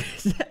 thank you.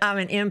 I'm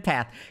an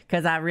empath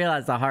because I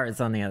realize the heart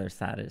is on the other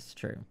side. It's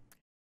true.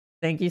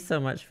 Thank you so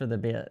much for the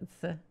bits.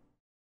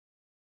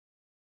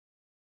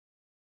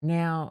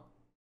 Now,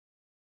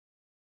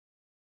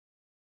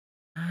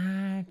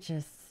 I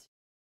just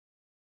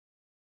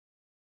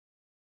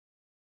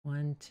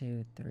 1,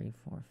 2, 3,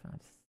 4, 5.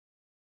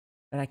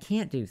 But I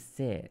can't do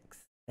 6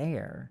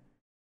 there.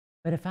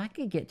 But if I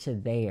could get to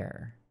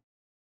there,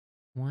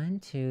 1,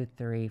 2,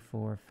 3,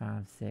 4,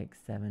 5, 6,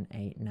 7,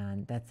 8,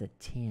 9. That's a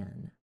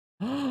 10.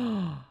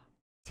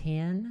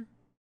 10.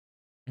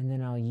 And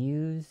then I'll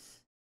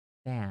use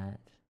that.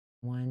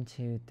 1,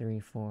 2, 3,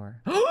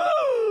 4.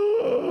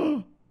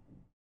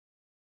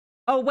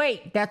 Oh,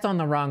 wait, that's on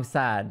the wrong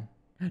side.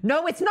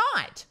 No, it's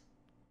not.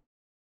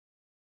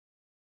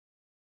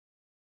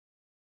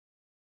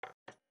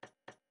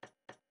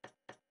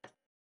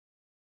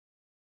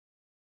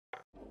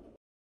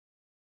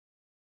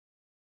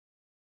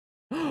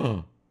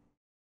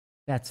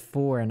 That's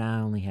 4 and I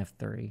only have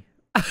 3.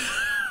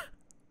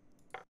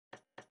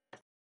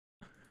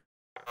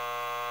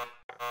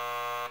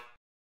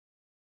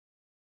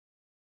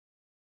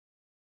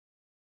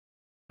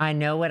 I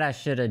know what I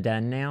should have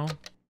done now.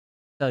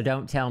 So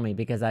don't tell me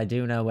because I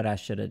do know what I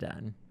should have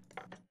done.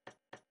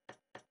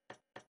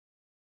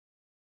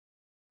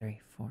 3,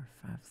 4,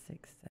 5,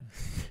 6,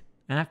 7.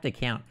 I have to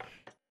count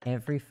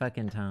every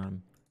fucking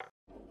time.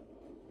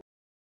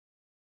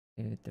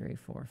 2, 3,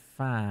 4,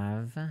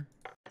 5.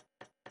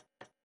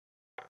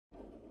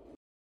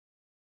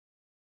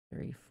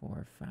 3,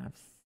 4, 5,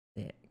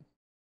 6.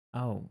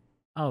 Oh,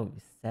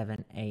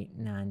 7, 8,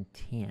 9,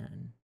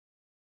 10.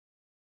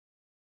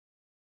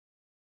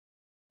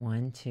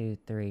 1, 2,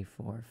 3,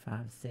 4,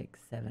 5, 6,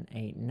 7,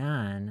 8,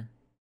 9.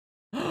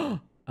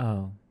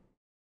 Oh.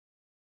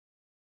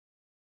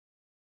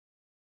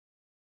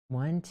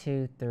 1,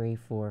 2, 3,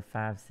 4,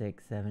 5,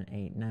 6, 7,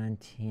 8, 9,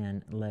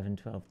 10, 11,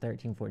 12,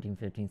 13, 14,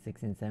 15,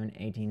 16,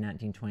 17, 18,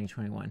 19, 20,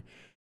 21.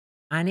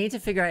 I need to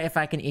figure out if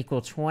I can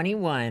equal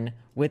 21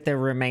 with the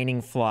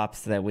remaining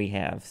flops that we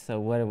have.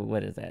 So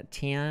what is that?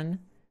 10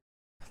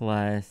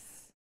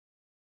 plus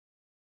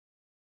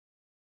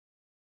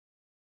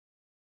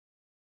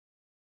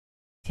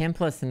 10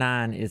 plus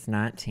 9 is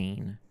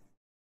 19.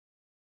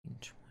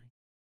 20.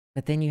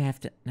 But then you have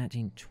to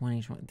 19,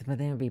 20, 20, but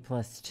then it would be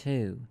plus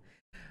 2.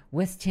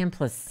 What's 10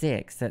 plus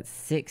 6? That's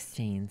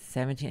 16,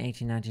 17,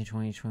 18, 19,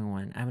 20,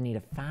 21. I would need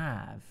a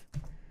 5.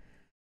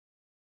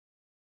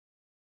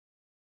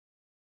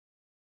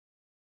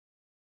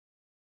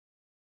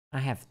 I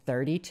have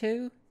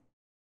 32?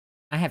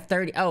 I have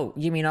 30. Oh,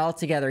 you mean all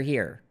together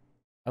here?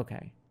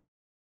 Okay.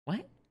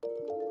 What?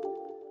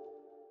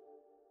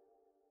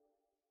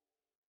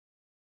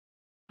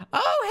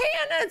 Oh,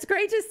 Hannah, it's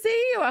great to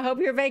see you. I hope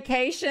your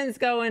vacation's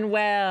going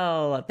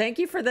well. Thank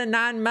you for the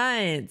 9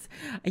 months.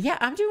 Yeah,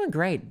 I'm doing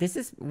great. This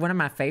is one of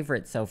my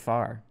favorites so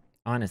far.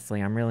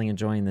 Honestly, I'm really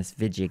enjoying this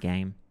video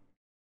game.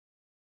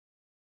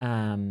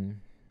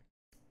 I'm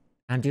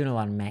doing a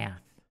lot of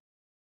math,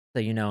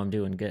 so you know I'm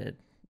doing good.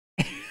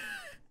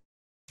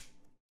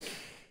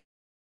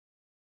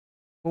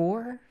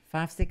 4,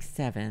 5, 6,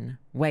 7.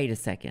 Wait a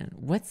second.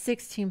 What's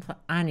 16 plus?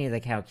 I need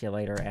the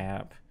calculator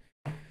app.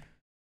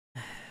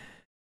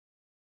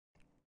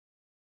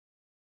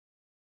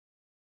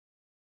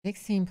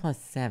 16 plus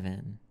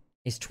 7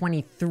 is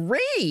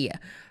 23.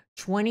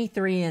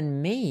 23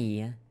 and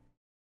me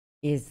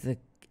is the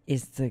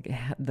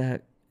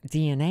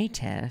DNA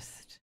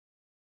test.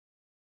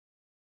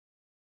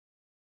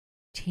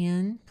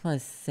 10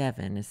 plus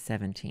 7 is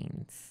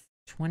 17.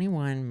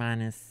 21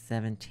 minus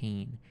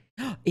 17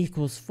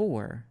 equals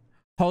 4.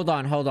 Hold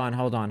on. How did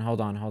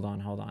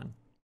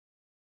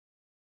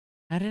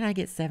I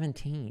get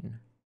 17?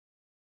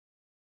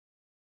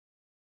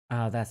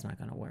 Oh, that's not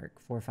going to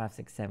work. 4, 5,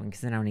 6, 7, because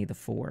then I'll need the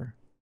 4.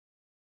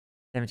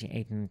 17,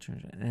 18,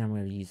 and I'm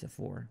going to use the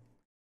 4.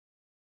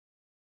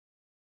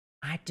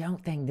 I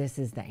don't think this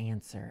is the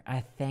answer.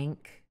 I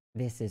think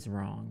this is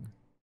wrong.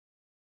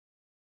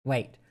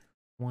 Wait.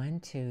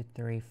 1, 2,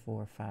 3,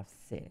 4, 5,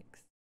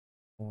 6.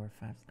 4,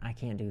 5. I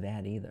can't do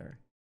that either.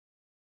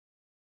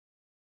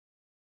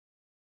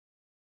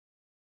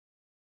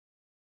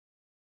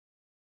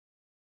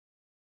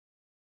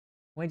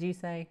 What'd you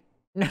say?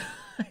 No.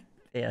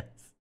 Yes.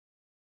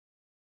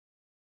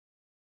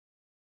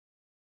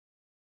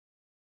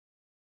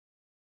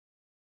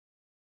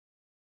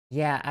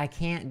 Yeah, I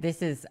can't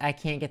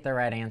get the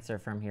right answer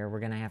from here.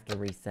 We're gonna have to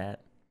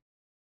reset.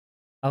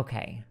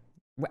 Okay.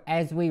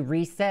 As we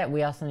reset,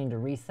 we also need to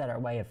reset our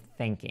way of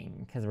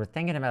thinking, because we're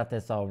thinking about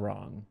this all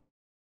wrong.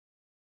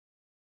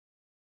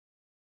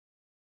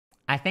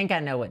 I think I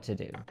know what to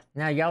do.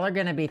 Now, y'all are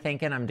gonna be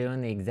thinking I'm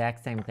doing the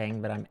exact same thing,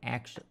 but I'm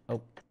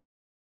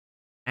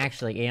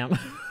actually am.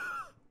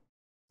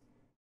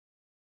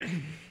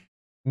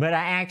 But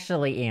I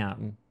actually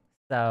am.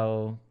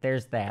 So,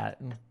 there's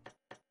that.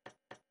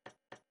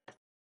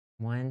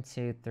 1,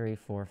 2, 3,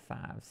 4,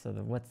 5. So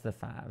what's the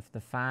 5? The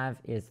 5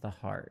 is the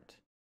heart.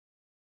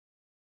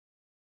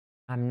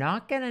 I'm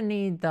not going to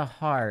need the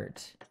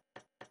heart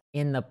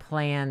in the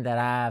plan that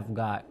I've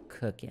got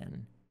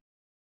cooking.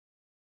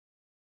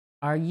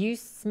 Are you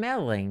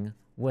smelling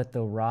what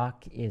the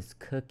rock is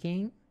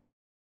cooking?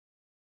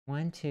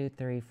 1, 2,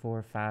 3,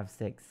 4, 5,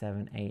 6,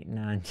 7, 8,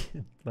 9,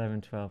 10, 11,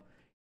 12,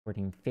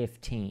 14,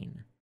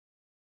 15.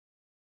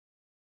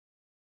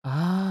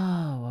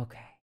 Oh, okay.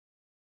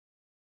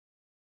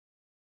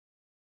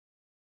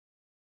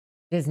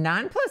 Does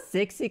 9 plus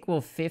 6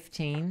 equal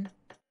 15?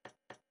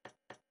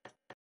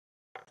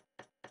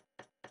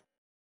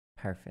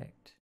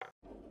 Perfect.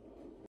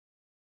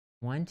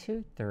 1,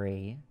 2,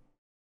 3.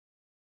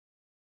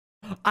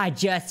 I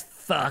just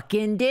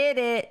fucking did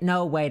it!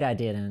 No, wait, I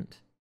didn't.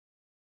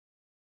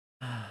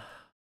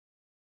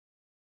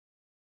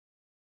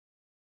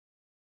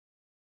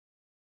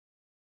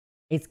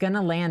 It's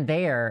gonna land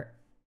there.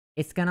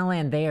 It's gonna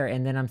land there,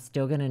 and then I'm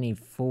still gonna need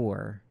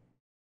 4.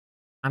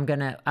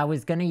 I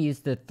was gonna use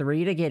the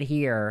 3 to get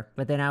here,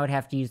 but then I would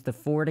have to use the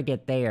 4 to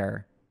get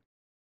there.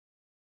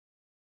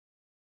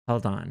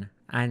 Hold on.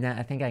 I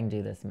think I can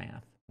do this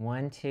math.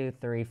 1, 2,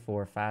 3,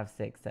 4, 5,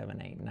 6,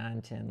 7, 8,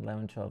 9, 10,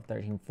 11, 12,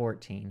 13,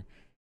 14.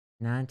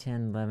 9,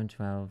 10, 11,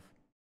 12.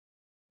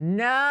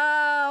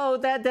 No!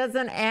 That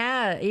doesn't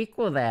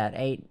equal that.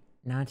 8,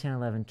 9, 10,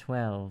 11,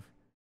 12.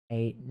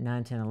 8,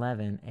 9, 10,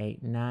 11.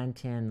 8, 9,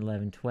 10,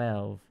 11,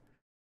 12.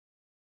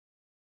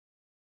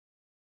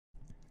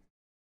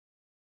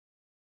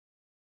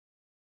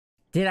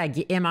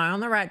 Am I on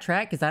the right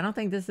track? Because I don't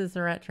think this is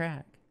the right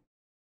track.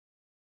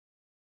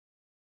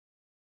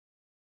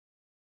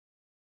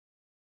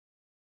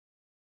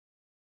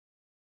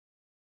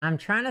 I'm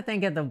trying to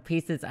think of the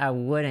pieces I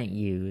wouldn't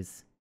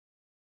use.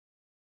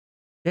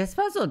 This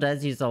puzzle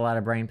does use a lot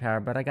of brain power,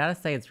 but I gotta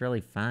say it's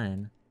really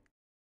fun.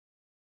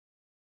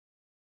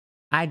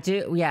 I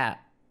do, yeah.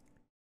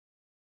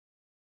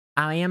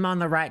 I am on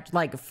the right,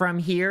 like from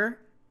here.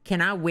 Can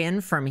I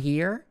win from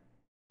here?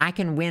 I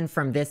can win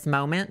from this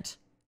moment.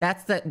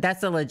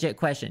 That's a legit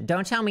question.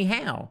 Don't tell me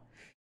how.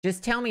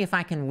 Just tell me if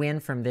I can win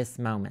from this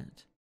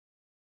moment.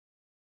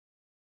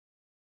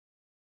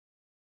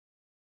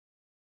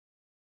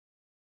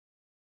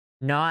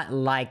 Not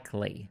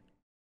likely.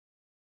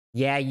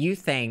 Yeah, you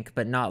think,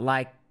 but not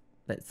like,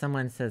 but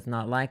someone says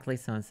not likely.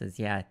 Someone says,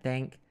 yeah, I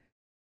think.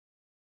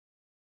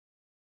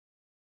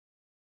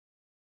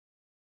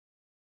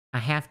 I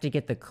have to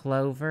get the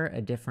clover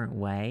a different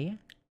way.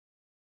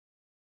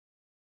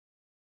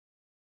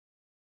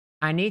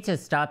 I need to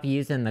stop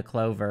using the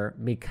clover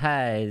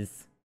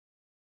because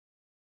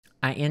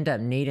I end up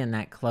needing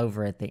that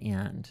clover at the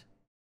end.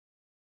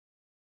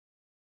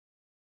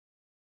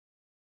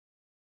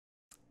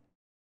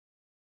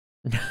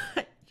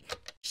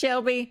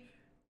 Shelby,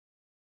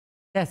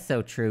 that's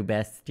so true,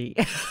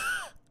 bestie.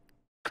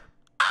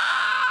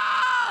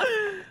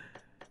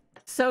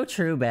 So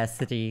true,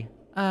 bestie.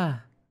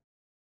 4,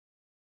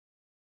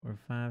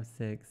 5,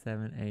 6,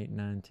 7, 8,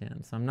 9,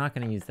 10. So I'm not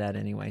going to use that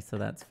anyway, so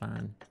that's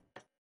fine.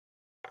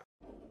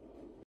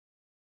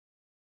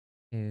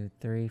 2,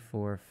 3,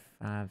 4,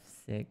 5,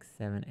 6,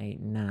 7,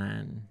 8,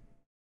 9.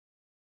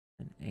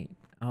 And 8.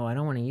 Oh, I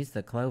don't want to use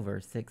the clover.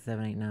 6,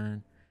 7, 8,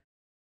 9.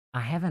 I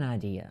have an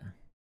idea.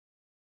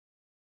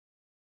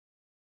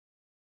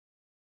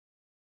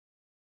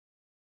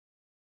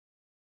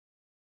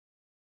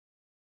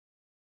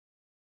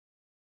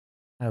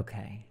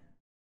 Okay.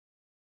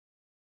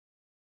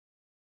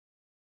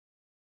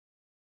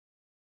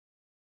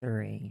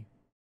 Three.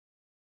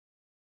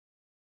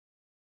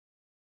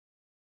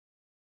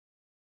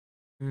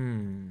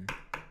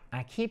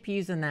 I keep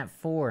using that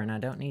 4 and I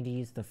don't need to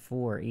use the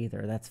 4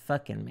 either. That's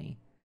fucking me.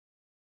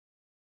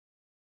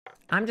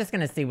 I'm just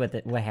gonna see what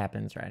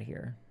happens right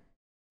here.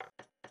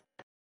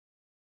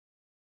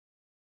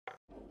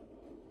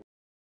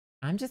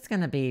 I'm just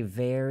gonna be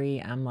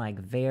very,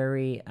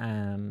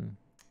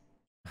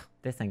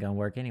 this ain't gonna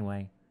work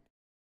anyway.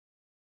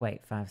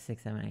 Wait, 5,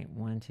 6, 7, 8,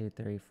 1, 2,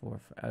 3, 4,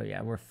 5. Oh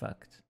yeah, we're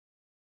fucked.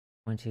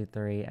 1, 2,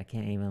 3, I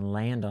can't even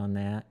land on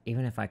that.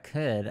 Even if I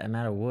could, I'm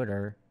out of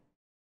water.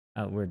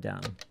 Oh, we're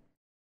done.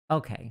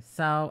 Okay,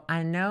 so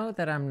I know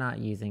that I'm not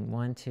using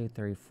 1, 2,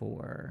 3,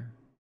 4.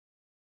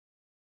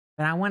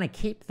 But I want to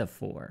keep the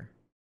 4.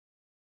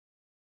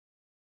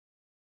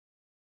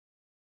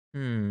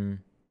 1,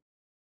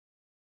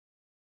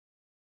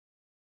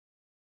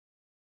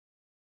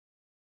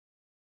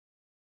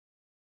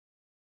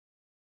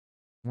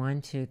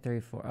 2, 3,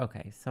 4.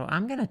 Okay, so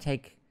I'm gonna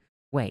take...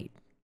 Wait.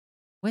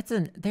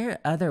 There are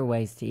other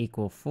ways to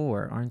equal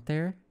 4, aren't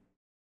there?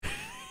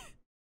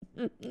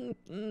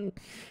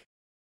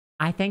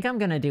 I think I'm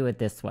gonna do it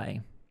this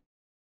way.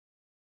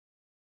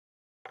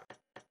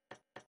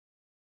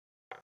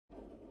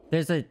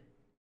 There's a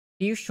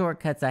few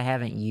shortcuts I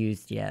haven't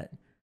used yet.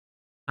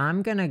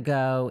 I'm gonna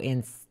go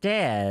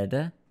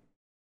instead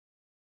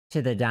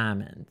to the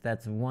diamond.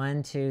 That's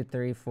 1, 2,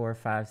 3, 4,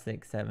 5,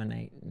 6, 7,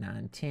 8,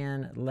 9,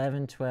 10,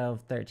 11,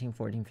 12, 13,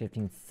 14,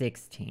 15,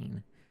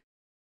 16.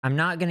 I'm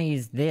not gonna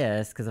use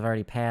this because I've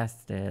already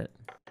passed it.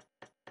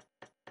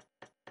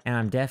 And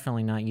I'm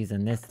definitely not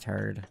using this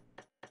turd.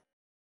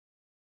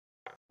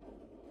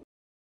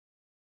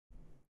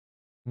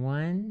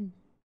 1,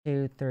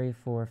 2, 3,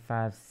 4,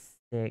 5,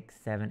 6,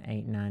 7,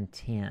 8, 9,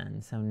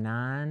 10. So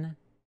 9,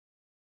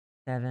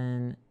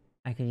 7.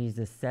 I could use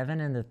the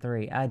 7 and the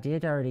 3. I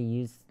did already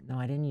use... No,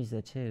 I didn't use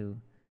the 2.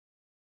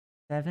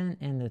 7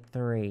 and the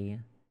 3.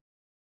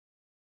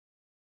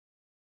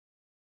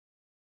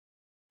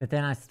 But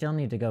then I still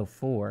need to go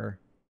 4.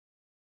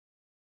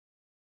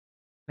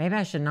 Maybe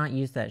I should not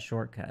use that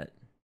shortcut.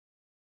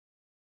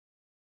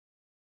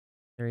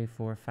 3,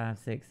 4, 5,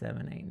 6,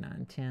 7, 8,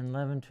 9, 10,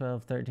 11,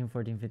 12, 13,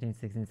 14, 15,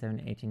 16,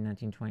 17, 18,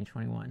 19, 20,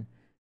 21.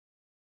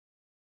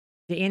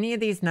 Do any of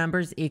these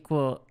numbers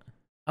equal...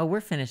 Oh,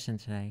 we're finishing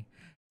today.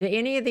 Do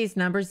any of these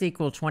numbers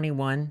equal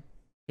 21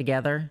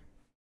 together?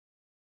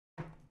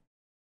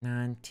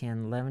 9,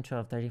 10, 11,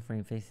 12, 13,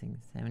 14, 15,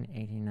 17,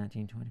 18,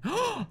 19,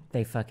 20.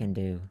 They fucking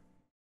do.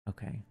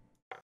 Okay.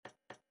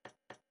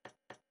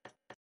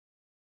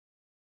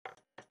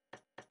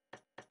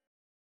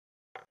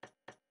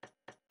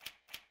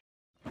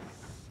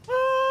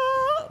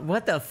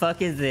 What the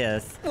fuck is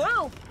this?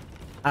 Whoa!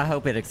 I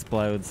hope it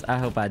explodes. I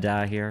hope I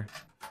die here.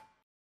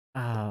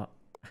 Oh,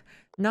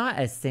 not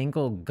a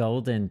single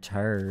golden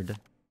turd.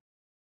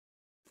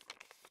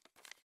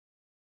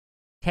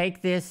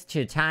 Take this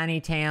to tiny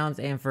towns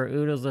and for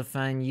oodles of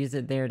fun, use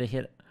it there to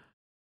hit...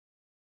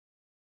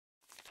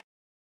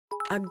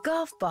 A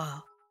golf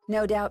ball.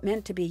 No doubt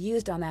meant to be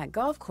used on that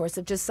golf course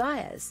of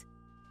Josiah's.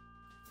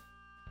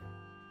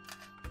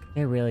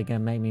 They're really gonna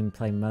make me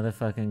play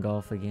motherfucking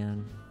golf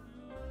again.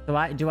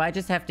 So do I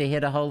just have to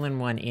hit a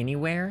hole-in-one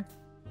anywhere?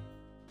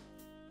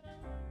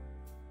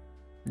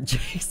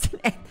 Jason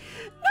and,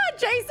 not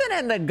Jason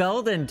and the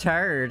golden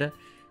turd.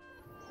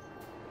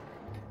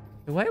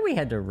 The way we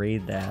had to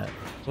read that.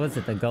 What was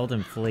it, the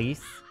golden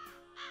fleece?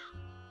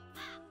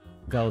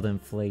 Golden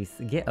fleece.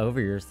 Get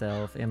over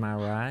yourself, am I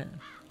right?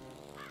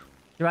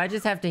 Do I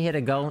just have to hit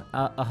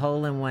a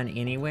hole-in-one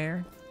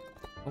anywhere?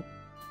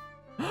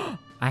 Oh.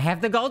 I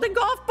have the golden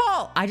golf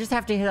ball! I just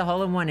have to hit a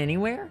hole-in-one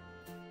anywhere?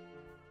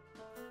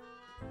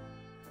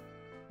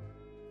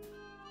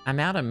 I'm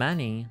out of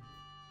money.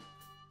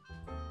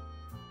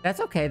 That's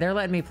okay, they're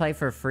letting me play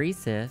for free,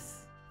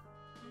 sis.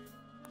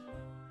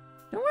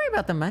 Don't worry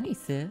about the money,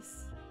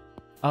 sis.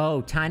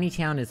 Oh, Tiny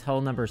Town is hole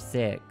number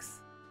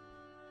 6.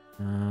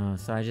 Oh,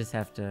 so I just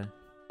have to...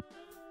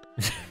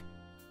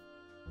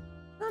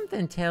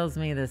 Something tells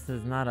me this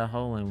is not a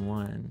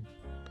hole-in-one.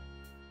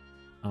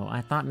 Oh,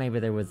 I thought maybe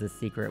there was a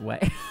secret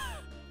way.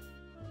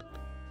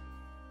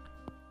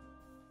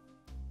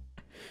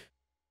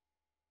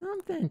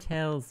 Something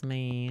tells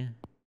me...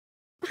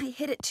 I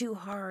hit it too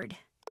hard.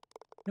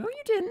 No,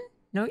 you didn't.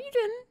 No, you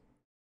didn't.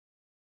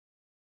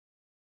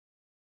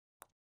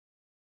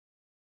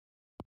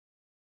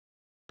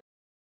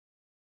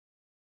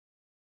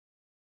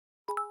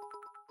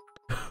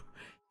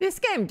 This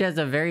game does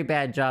a very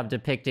bad job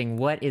depicting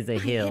what is a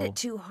hill. I hit it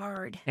too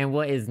hard. And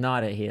what is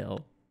not a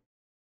hill.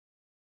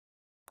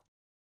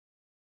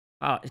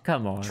 Oh,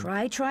 come on.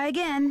 Try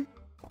again.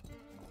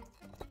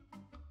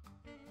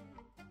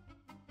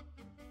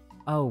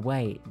 Oh,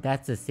 wait.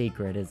 That's a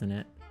secret, isn't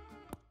it?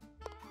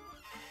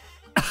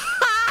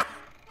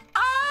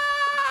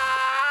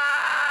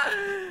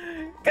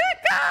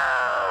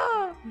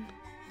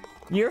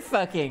 You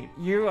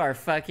are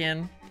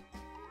fucking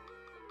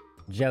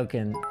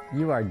joking.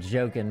 You are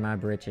joking my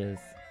britches.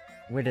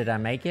 Where did I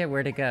make it?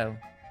 Where'd it go?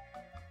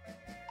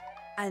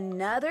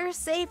 Another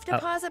safe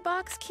deposit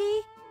box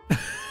key?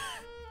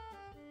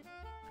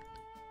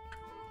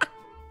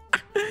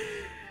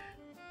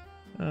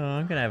 Oh,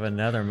 I'm gonna have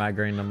another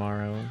migraine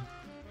tomorrow.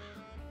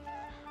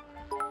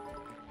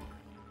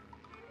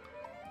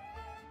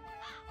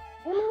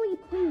 Emily,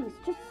 please,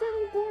 just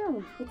settle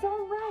down. It's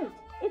all right.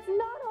 It's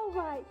not all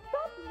right.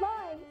 Stop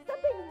lying.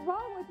 Something's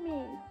wrong with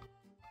me.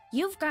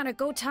 You've got to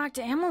go talk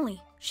to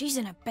Emily. She's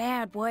in a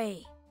bad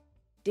way.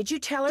 Did you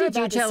tell her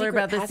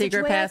about the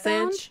secret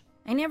passage?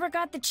 I never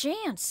got the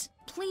chance.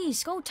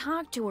 Please, go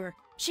talk to her.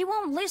 She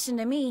won't listen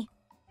to me.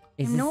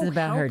 Is this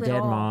about her dead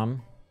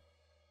mom?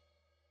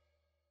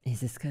 Is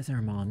this because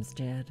her mom's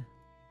dead?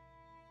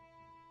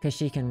 Because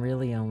she can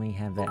really only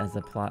have that as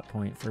a plot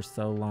point for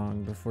so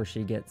long before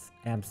she gets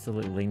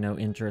absolutely no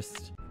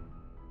interest.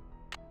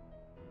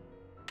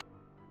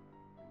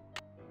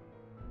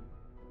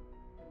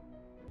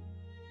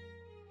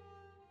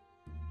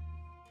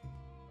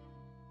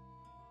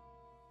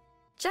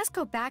 Just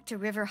go back to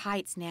River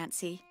Heights,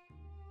 Nancy.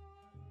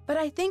 But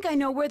I think I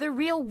know where the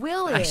real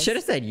Will is. I should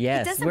have said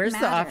yes. It doesn't Where's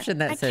matter. the option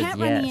that says yes? I can't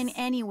run in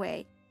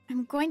anyway.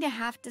 I'm going to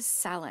have to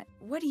sell it.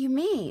 What do you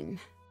mean?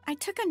 I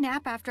took a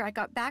nap after I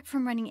got back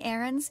from running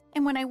errands,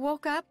 and when I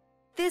woke up,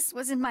 this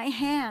was in my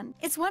hand.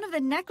 It's one of the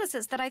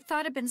necklaces that I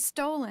thought had been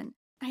stolen.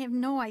 I have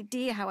no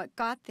idea how it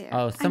got there.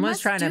 Oh, someone's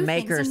trying to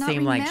make her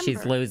seem like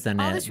she's losing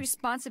it. All this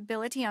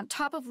responsibility on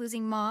top of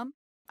losing Mom.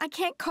 I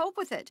can't cope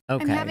with it.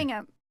 Okay. I'm having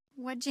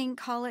what'd Jane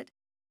call it?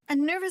 A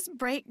nervous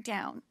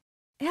breakdown.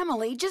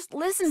 Emily, just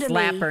listen to me.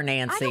 Slap her,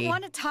 Nancy. I don't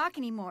want to talk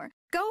anymore.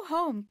 Go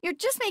home. You're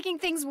just making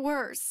things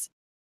worse.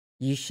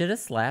 You should have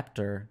slapped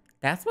her.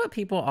 That's what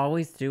people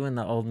always do in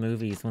the old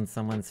movies when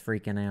someone's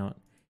freaking out.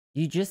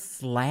 You just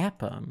slap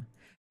them.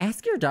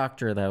 Ask your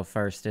doctor, though,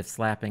 first if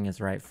slapping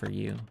is right for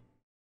you.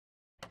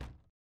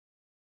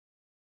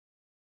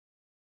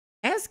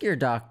 Ask your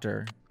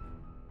doctor.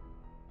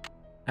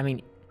 I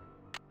mean,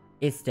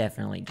 it's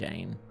definitely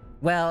Jane.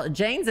 Well,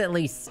 Jane's at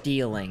least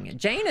stealing.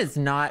 Jane is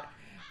not...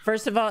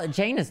 First of all,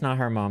 Jane is not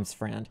her mom's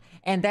friend.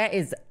 And that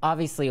is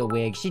obviously a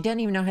wig. She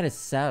doesn't even know how to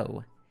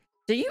sew.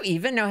 Do you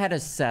even know how to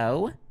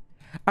sew?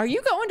 Are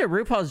you going to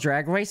RuPaul's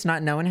Drag Race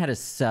not knowing how to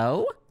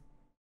sew?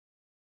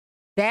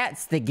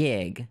 That's the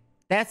gig.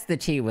 That's the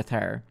tea with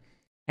her.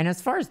 And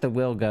as far as the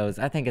Will goes,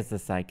 I think it's the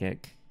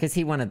psychic. Because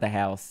he wanted the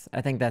house.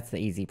 I think that's the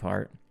easy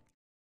part.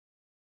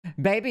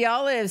 Baby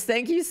Olives,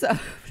 thank you so...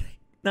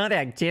 Not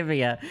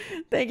Activia.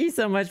 Thank you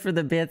so much for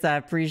the bits. I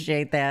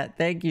appreciate that.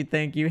 Thank you,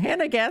 thank you.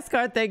 Hannah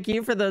Gascar, thank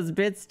you for those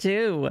bits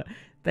too.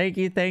 Thank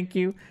you, thank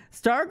you.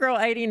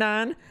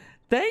 Stargirl89,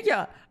 thank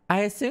y'all.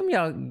 I assume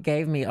y'all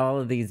gave me all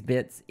of these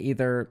bits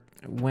either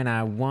when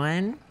I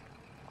won.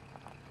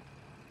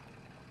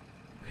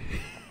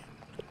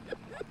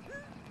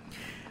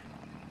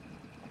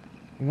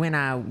 When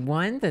I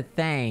won the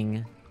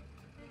thing.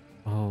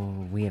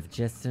 Oh, we have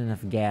just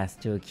enough gas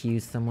to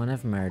accuse someone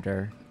of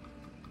murder.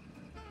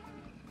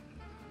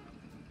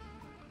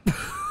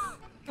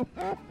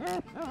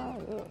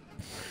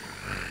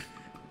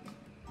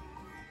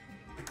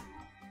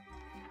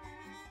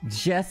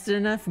 Just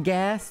enough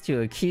gas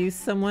to accuse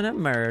someone of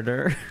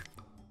murder.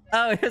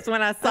 Oh, it's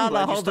when I saw I'm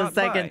glad the you hole the stopped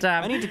by. second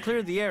time. I need to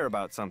clear the air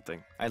about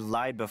something. I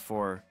lied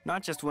before.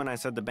 Not just when I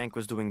said the bank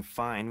was doing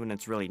fine when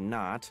it's really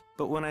not,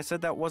 but when I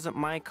said that wasn't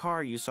my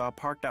car you saw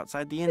parked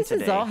outside the inn This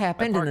today. has all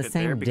happened in the I parked it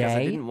there same because I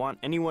day? didn't want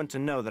anyone to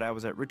know that I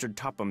was at Richard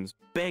Topham's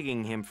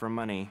begging him for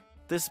money.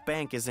 This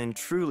bank is in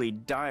truly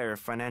dire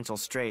financial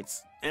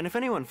straits, and if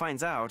anyone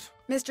finds out...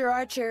 Mr.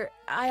 Archer,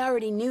 I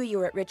already knew you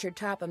were at Richard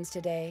Topham's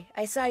today.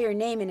 I saw your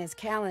name in his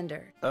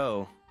calendar.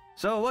 Oh,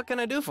 so what can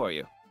I do for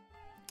you?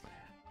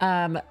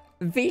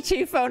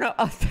 VT phone.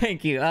 Oh,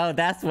 thank you. Oh,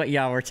 that's what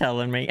y'all were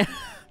telling me.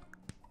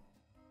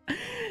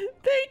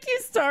 Thank you,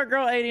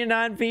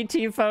 Stargirl89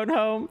 VT phone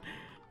home.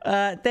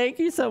 Thank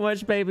you so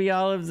much, Baby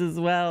Olives, as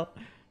well.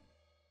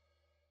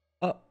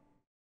 Oh,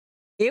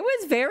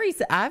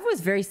 I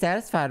was very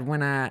satisfied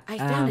when I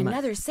found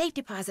another safe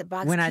deposit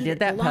box when key I did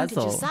that belonged to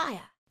puzzle. Josiah.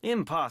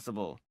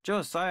 Impossible.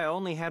 Josiah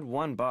only had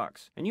one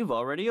box, and you've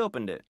already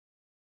opened it.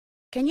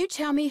 Can you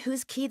tell me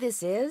whose key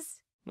this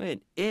is?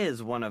 It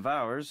is one of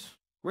ours.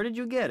 Where did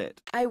you get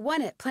it? I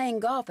won it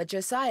playing golf at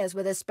Josiah's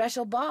with a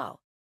special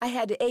ball. I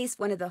had to ace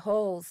one of the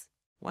holes.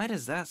 Why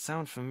does that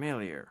sound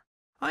familiar?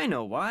 I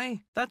know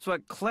why. That's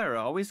what Clara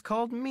always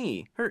called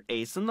me, her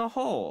ace in the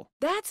hole.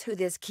 That's who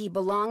this key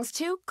belongs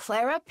to,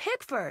 Clara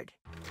Pickford.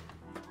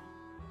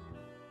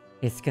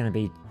 It's gonna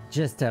be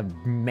just a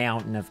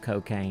mountain of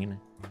cocaine.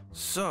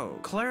 So,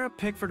 Clara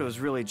Pickford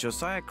was really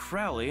Josiah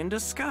Crowley in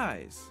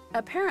disguise.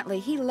 Apparently,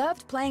 he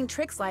loved playing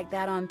tricks like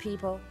that on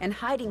people and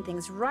hiding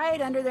things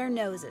right under their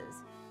noses.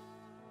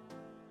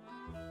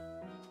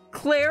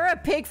 Clara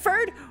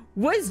Pickford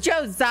was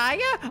Josiah?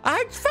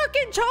 I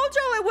fucking told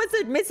y'all it was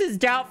a Mrs.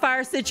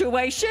 Doubtfire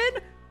situation.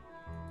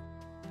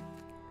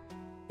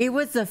 It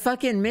was a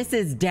fucking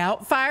Mrs.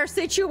 Doubtfire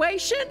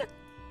situation?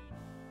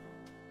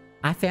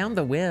 I found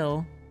the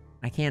will.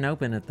 I can't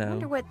open it, I though.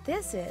 wonder what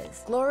this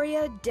is.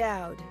 Gloria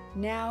Dowd,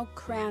 now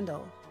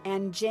Crandall,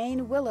 and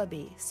Jane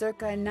Willoughby,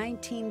 circa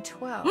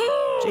 1912.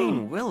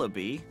 Jane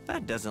Willoughby?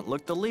 That doesn't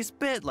look the least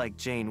bit like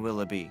Jane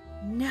Willoughby.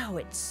 No,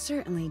 it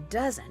certainly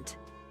doesn't.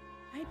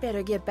 I'd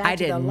better get back I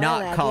to did the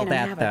not Lilac call Inn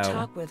that, and have though. a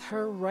talk with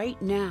her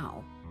right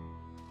now.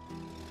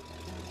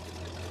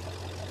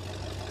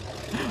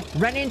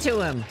 Run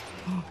into him.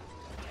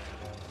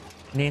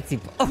 Nancy.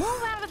 Oh.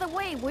 Move out of the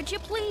way, would you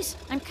please?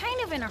 I'm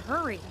kind of in a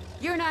hurry.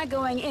 You're not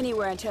going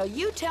anywhere until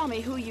you tell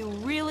me who you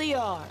really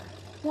are.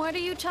 What are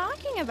you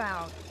talking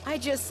about? I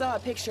just saw a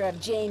picture of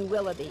Jane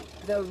Willoughby,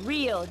 the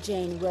real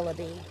Jane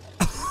Willoughby.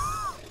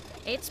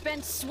 It's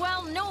been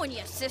swell knowing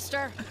you,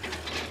 sister.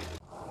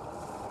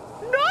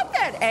 Not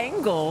that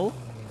angle.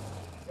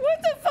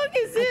 What the fuck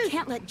is this? I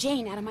can't let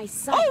Jane out of my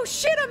sight. Oh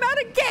shit, I'm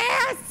out of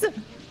gas!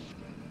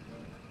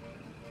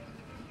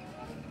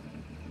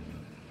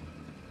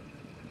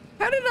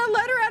 How did I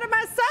let her out of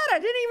my sight? I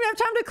didn't even have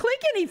time to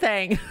click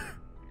anything.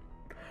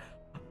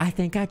 I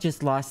think I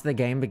just lost the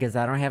game because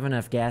I don't have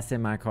enough gas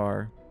in my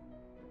car.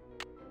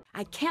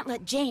 I can't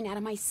let Jane out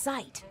of my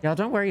sight. Y'all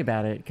don't worry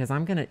about it, because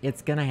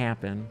it's gonna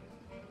happen.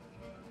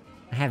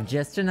 I have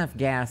just enough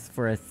gas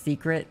for a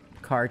secret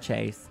car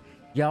chase.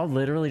 Y'all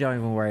literally don't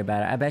even worry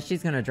about it. I bet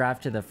she's gonna drive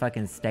to the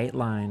fucking state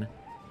line.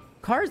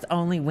 Cars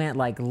only went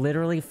like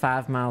literally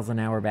 5 miles an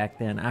hour back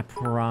then. I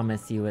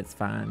promise you it's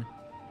fine.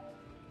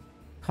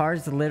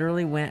 Cars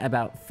literally went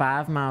about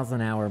 5 miles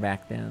an hour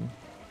back then.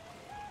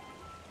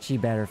 She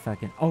better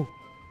fucking... Oh!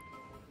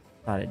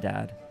 Thought it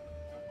died.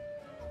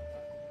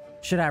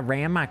 Should I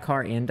ram my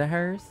car into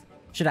hers?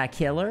 Should I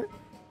kill her?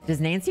 Does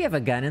Nancy have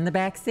a gun in the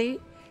back seat?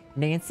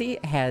 Nancy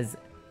has...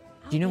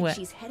 Do you know what?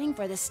 She's heading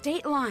for the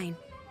state line.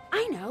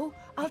 I know.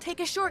 I'll take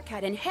a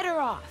shortcut and head her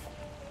off.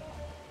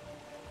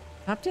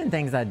 Top 10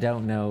 things I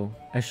don't know.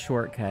 A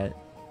shortcut.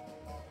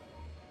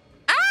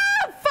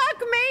 Ah!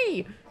 Fuck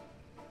me!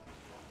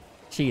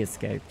 She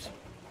escaped.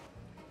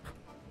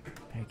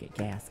 Better get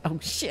gas. Oh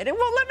shit, it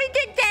won't let me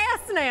get gas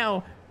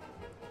now!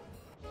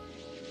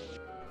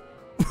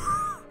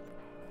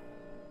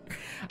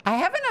 I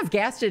have enough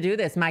gas to do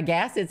this. My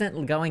gas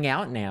isn't going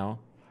out now.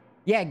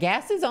 Yeah,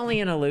 gas is only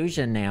an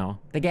illusion now.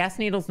 The gas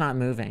needle's not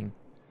moving.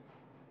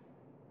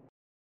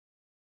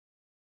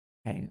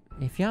 Okay,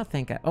 if y'all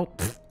think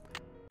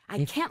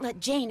I can't let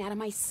Jane out of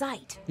my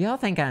sight. Y'all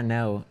think I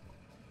know.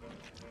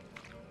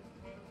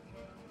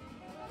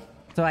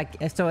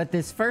 So at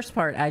this first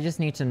part, I just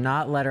need to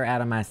not let her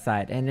out of my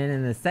sight. And then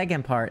in the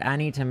second part, I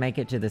need to make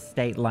it to the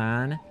state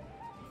line.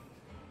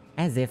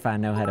 As if I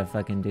know how to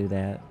fucking do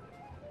that.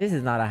 This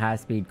is not a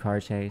high-speed car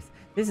chase.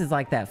 This is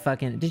like that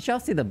fucking... Did y'all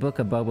see the Book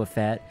of Boba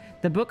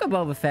Fett? The Book of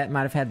Boba Fett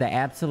might have had the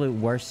absolute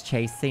worst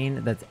chase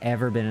scene that's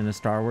ever been in a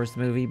Star Wars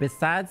movie.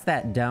 Besides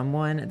that dumb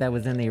one that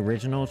was in the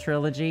original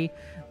trilogy.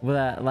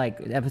 Like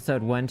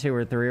episode 1, 2,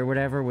 or 3 or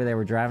whatever. Where they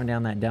were driving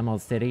down that dumb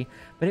old city.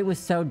 But it was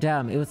so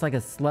dumb. It was like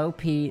a slow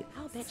Pete...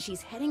 I'll bet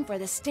she's heading for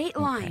the state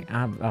line. Okay,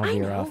 I'll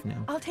veer off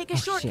now. I'll take a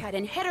shortcut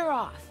and head her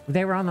off.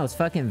 They were on those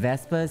fucking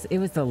Vespas. It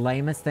was the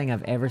lamest thing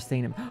I've ever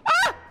seen.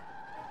 Ah!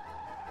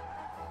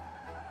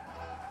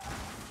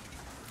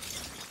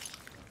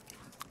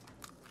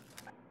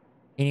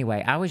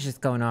 Anyway, I was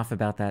just going off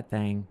about that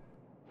thing.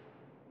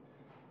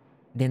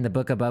 Then the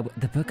Book of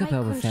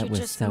Boba Fett was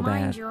just so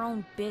mind bad. your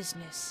own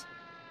business.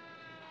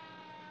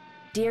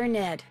 Dear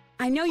Ned,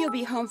 I know you'll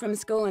be home from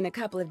school in a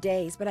couple of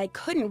days, but I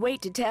couldn't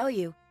wait to tell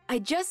you. I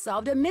just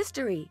solved a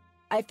mystery.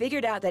 I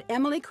figured out that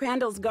Emily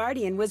Crandall's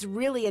guardian was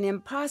really an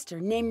imposter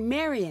named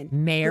Marion.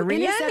 Marion?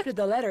 Who intercepted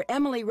the letter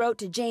Emily wrote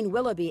to Jane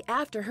Willoughby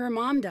after her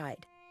mom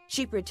died.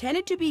 She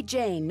pretended to be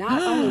Jane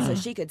not only so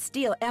she could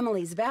steal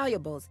Emily's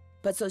valuables,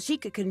 but so she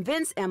could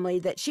convince Emily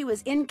that she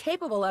was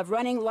incapable of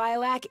running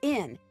Lilac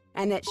Inn,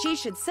 and that she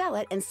should sell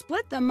it and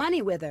split the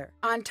money with her.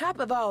 On top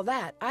of all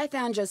that, I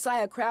found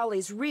Josiah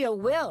Crowley's real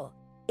will.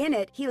 In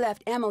it, he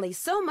left Emily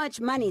so much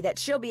money that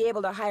she'll be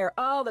able to hire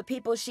all the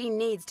people she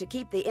needs to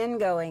keep the inn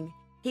going.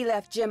 He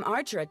left Jim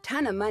Archer a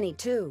ton of money,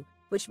 too,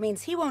 which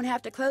means he won't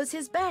have to close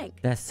his bank.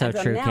 That's so and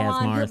true, from now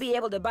on, he'll Kazmars. be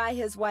able to buy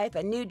his wife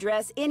a new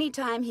dress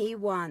anytime he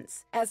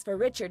wants. As for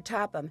Richard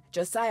Topham,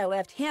 Josiah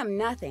left him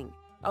nothing,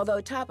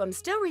 although Topham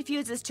still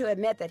refuses to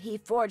admit that he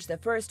forged the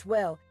first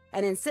will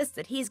and insists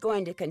that he's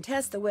going to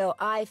contest the will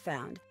I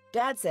found.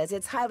 Dad says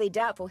it's highly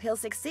doubtful he'll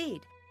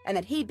succeed, and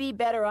that he'd be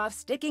better off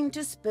sticking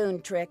to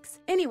spoon tricks.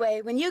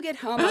 Anyway, when you get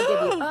home, I'll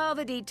give you all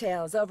the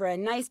details over a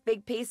nice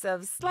big piece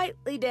of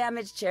slightly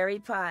damaged cherry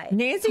pie.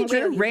 Nancy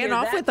Drew Will you ran hear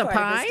off that with the part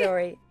of pie?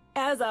 story?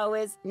 As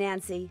always,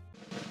 Nancy.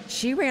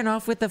 She ran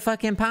off with the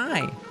fucking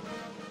pie.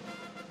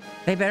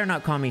 They better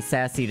not call me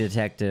Sassy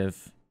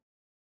Detective.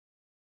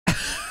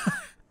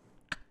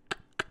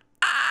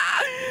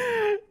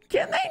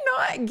 Can they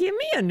not give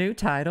me a new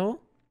title?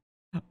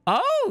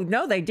 Oh,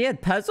 no, they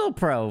did. Puzzle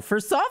Pro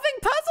for solving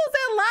puzzles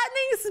at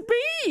lightning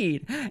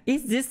speed.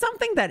 Is this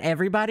something that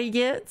everybody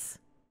gets?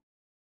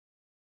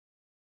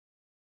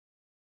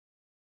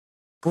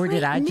 Or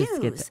did I just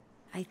get that?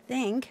 I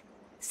think.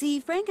 See,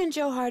 Frank and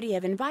Joe Hardy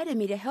have invited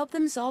me to help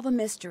them solve a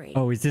mystery.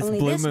 Oh, is this Only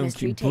Blue this Moon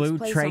mystery takes Blue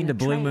place Train on to a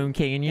Blue train, Moon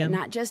Canyon? but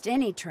not just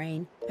any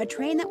train. A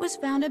train that was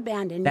found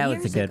abandoned That was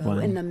a years good ago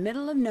one. in the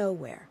middle of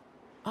nowhere.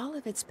 All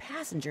of its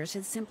passengers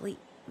had simply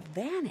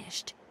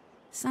vanished.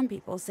 Some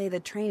people say the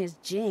train is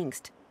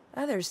jinxed.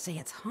 Others say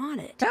it's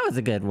haunted. That was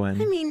a good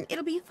one. I mean,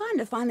 it'll be fun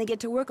to finally get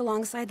to work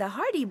alongside the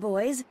Hardy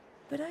boys,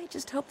 but I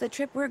just hope the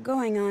trip we're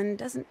going on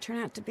doesn't turn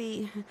out to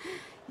be,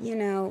 you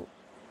know,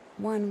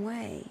 one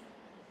way.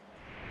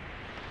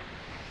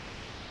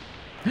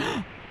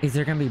 Is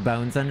there gonna be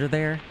bones under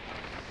there?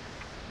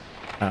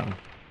 Oh.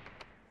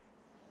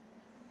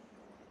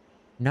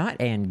 Not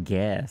and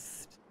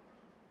guest.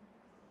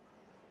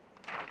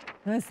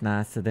 That's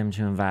nice of them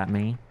to invite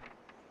me.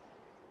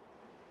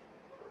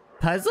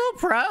 Puzzle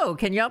Pro,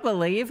 can y'all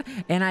believe?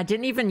 And I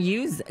didn't even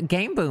use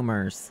Game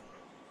Boomers.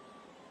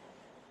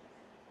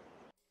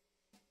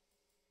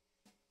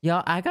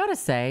 Y'all, I gotta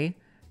say,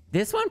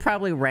 this one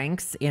probably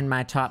ranks in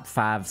my top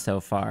 5 so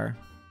far.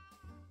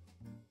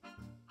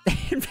 They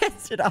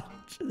invested all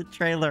to the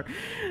trailer.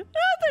 Not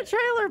the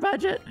trailer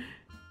budget.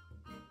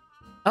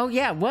 Oh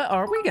yeah, what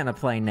are we gonna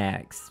play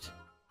next?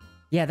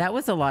 Yeah, that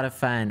was a lot of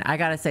fun. I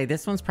gotta say,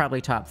 this one's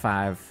probably top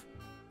 5.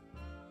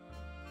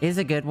 Is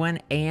a good one,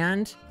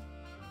 and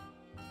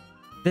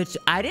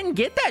I didn't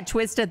get that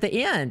twist at the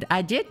end.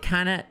 I did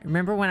kind of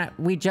remember when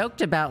we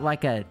joked about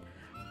like a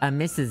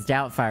Mrs.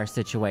 Doubtfire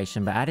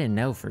situation, but I didn't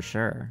know for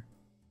sure.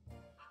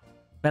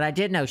 But I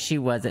did know she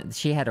wasn't.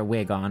 She had a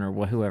wig on,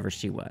 or whoever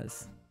she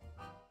was.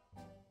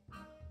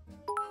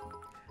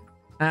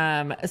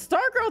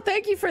 Stargirl,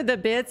 thank you for the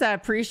bits. I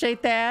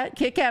appreciate that.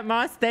 Kit Kat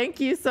Moss, thank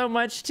you so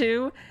much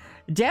too.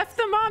 Def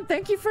the Mom,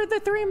 thank you for the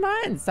 3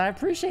 months. I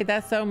appreciate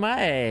that so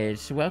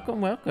much.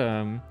 Welcome,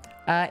 welcome.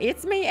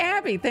 It's me,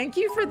 Abby. Thank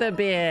you for the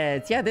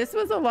bits. Yeah, this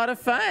was a lot of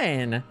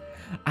fun.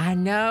 I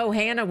know,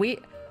 Hannah, we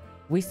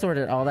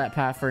sorted all that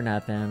pie for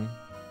nothing.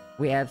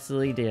 We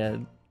absolutely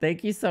did.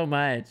 Thank you so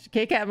much.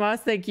 Kit Kat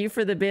Moss, thank you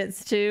for the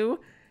bits too.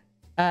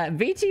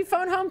 VT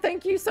Phone Home,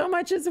 thank you so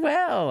much as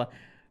well.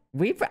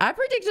 I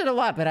predicted a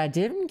lot, but I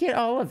didn't get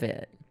all of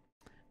it.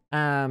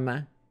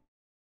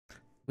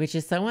 Which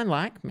is so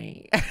unlike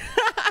me.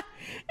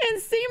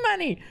 And C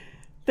Money,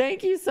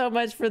 thank you so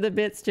much for the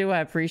bits too. I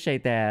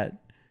appreciate that.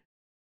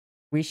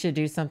 We should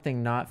do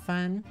something not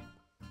fun.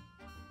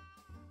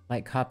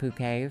 Like Kapu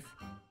Cave.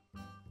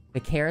 The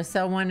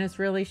carousel one is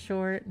really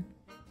short.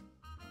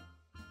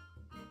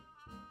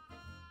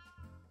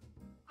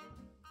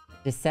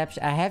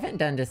 Deception. I haven't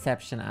done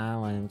Deception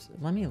Island.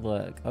 Let me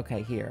look.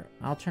 Okay, here.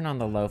 I'll turn on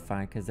the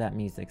lo-fi because that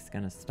music's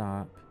gonna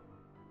stop.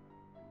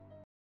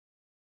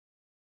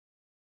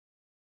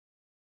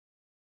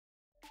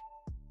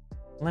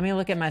 Let me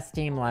look at my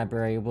Steam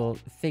library. We'll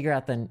figure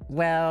out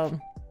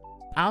well,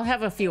 I'll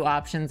have a few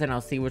options and I'll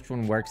see which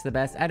one works the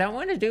best. I don't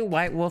want to do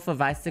White Wolf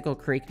of Icicle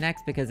Creek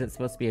next because it's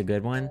supposed to be a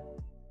good one.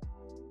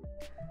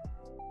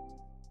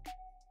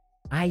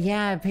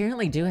 Yeah, I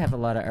apparently do have a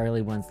lot of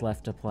early ones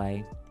left to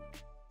play.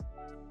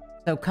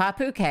 So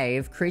Kapu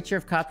Cave, Creature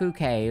of Kapu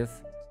Cave,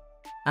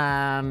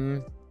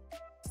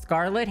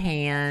 Scarlet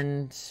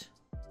Hand,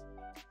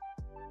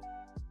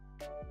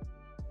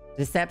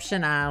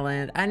 Deception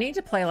Island. I need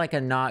to play like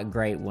a not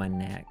great one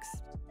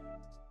next.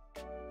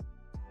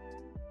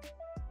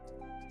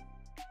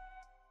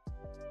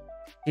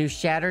 Do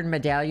Shattered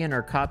Medallion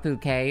or Kapu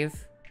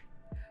Cave?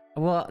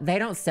 Well, they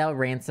don't sell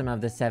Ransom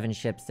of the Seven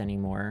Ships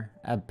anymore,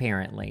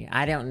 apparently.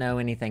 I don't know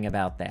anything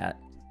about that.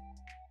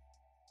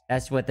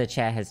 That's what the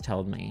chat has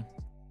told me.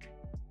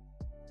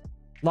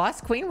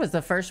 Lost Queen was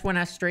the first one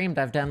I streamed.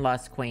 I've done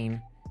Lost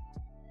Queen.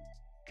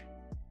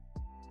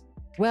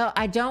 Well,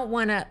 I don't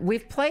want to...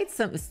 We've played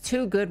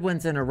two good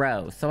ones in a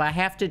row, so I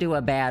have to do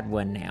a bad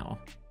one now.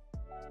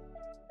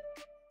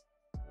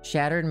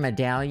 Shattered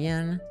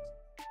Medallion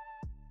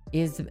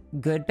is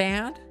good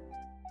bad?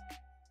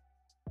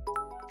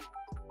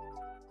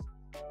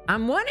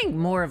 I'm wanting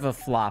more of a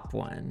flop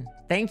one.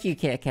 Thank you,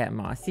 Kit Kat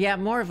Moss. Yeah,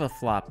 more of a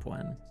flop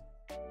one.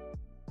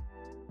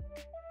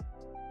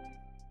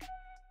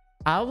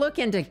 I'll look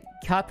into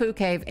Kapu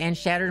Cave and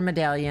Shattered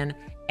Medallion,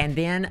 and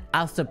then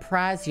I'll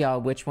surprise y'all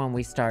which one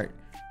we start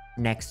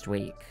next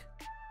week.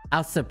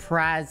 I'll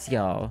surprise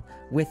y'all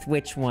with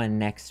which one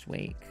next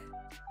week.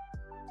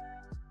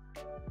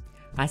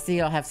 I see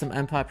y'all have some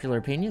unpopular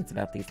opinions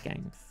about these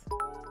games.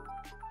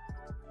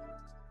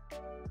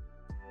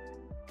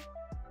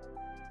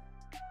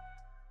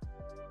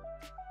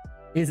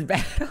 Is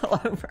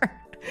battle over?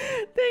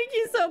 Thank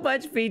you so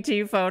much,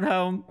 BT Phone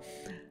Home.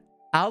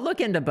 I'll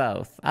look into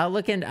both. I'll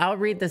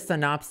read the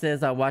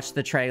synopsis. I'll watch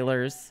the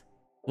trailers.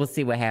 We'll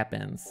see what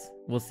happens.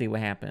 We'll see what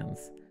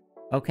happens.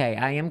 Okay,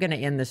 I am going to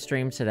end the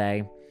stream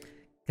today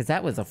because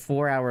that was a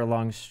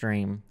 4-hour-long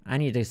stream. I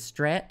need to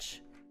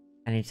stretch.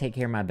 I need to take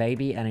care of my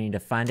baby. And I need to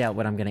find out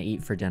what I'm going to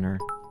eat for dinner.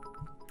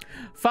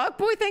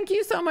 Fuckboy, thank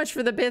you so much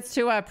for the bits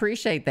too. I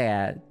appreciate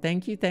that.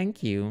 Thank you,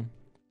 thank you.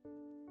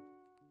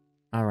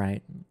 All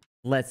right,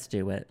 let's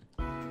do it.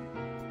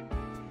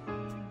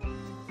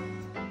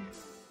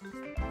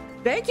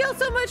 Thank y'all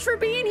so much for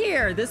being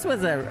here. This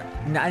was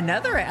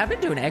another, I've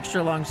been doing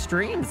extra long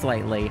streams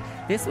lately.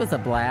 This was a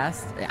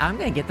blast. I'm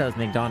gonna get those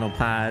McDonald's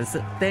pies.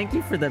 Thank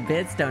you for the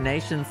bits,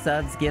 donations,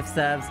 subs, gift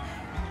subs.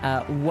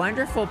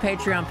 Wonderful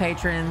Patreon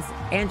patrons,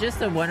 and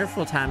just a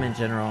wonderful time in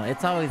general.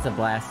 It's always a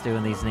blast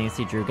doing these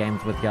Nancy Drew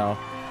games with y'all.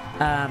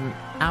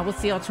 I will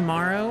see y'all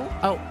tomorrow.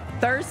 Oh,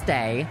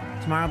 Thursday.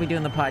 Tomorrow I'll be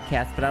doing the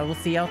podcast, but I will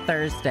see y'all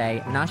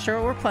Thursday. Not sure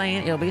what we're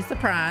playing. It'll be a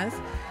surprise.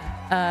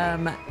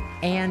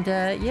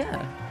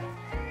 Yeah.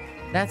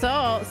 That's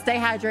all. Stay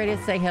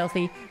hydrated, stay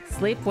healthy,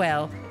 sleep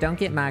well, don't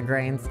get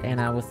migraines,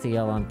 and I will see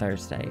y'all on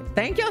Thursday.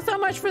 Thank y'all so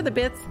much for the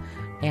bits,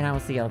 and I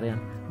will see y'all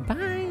then.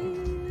 Bye.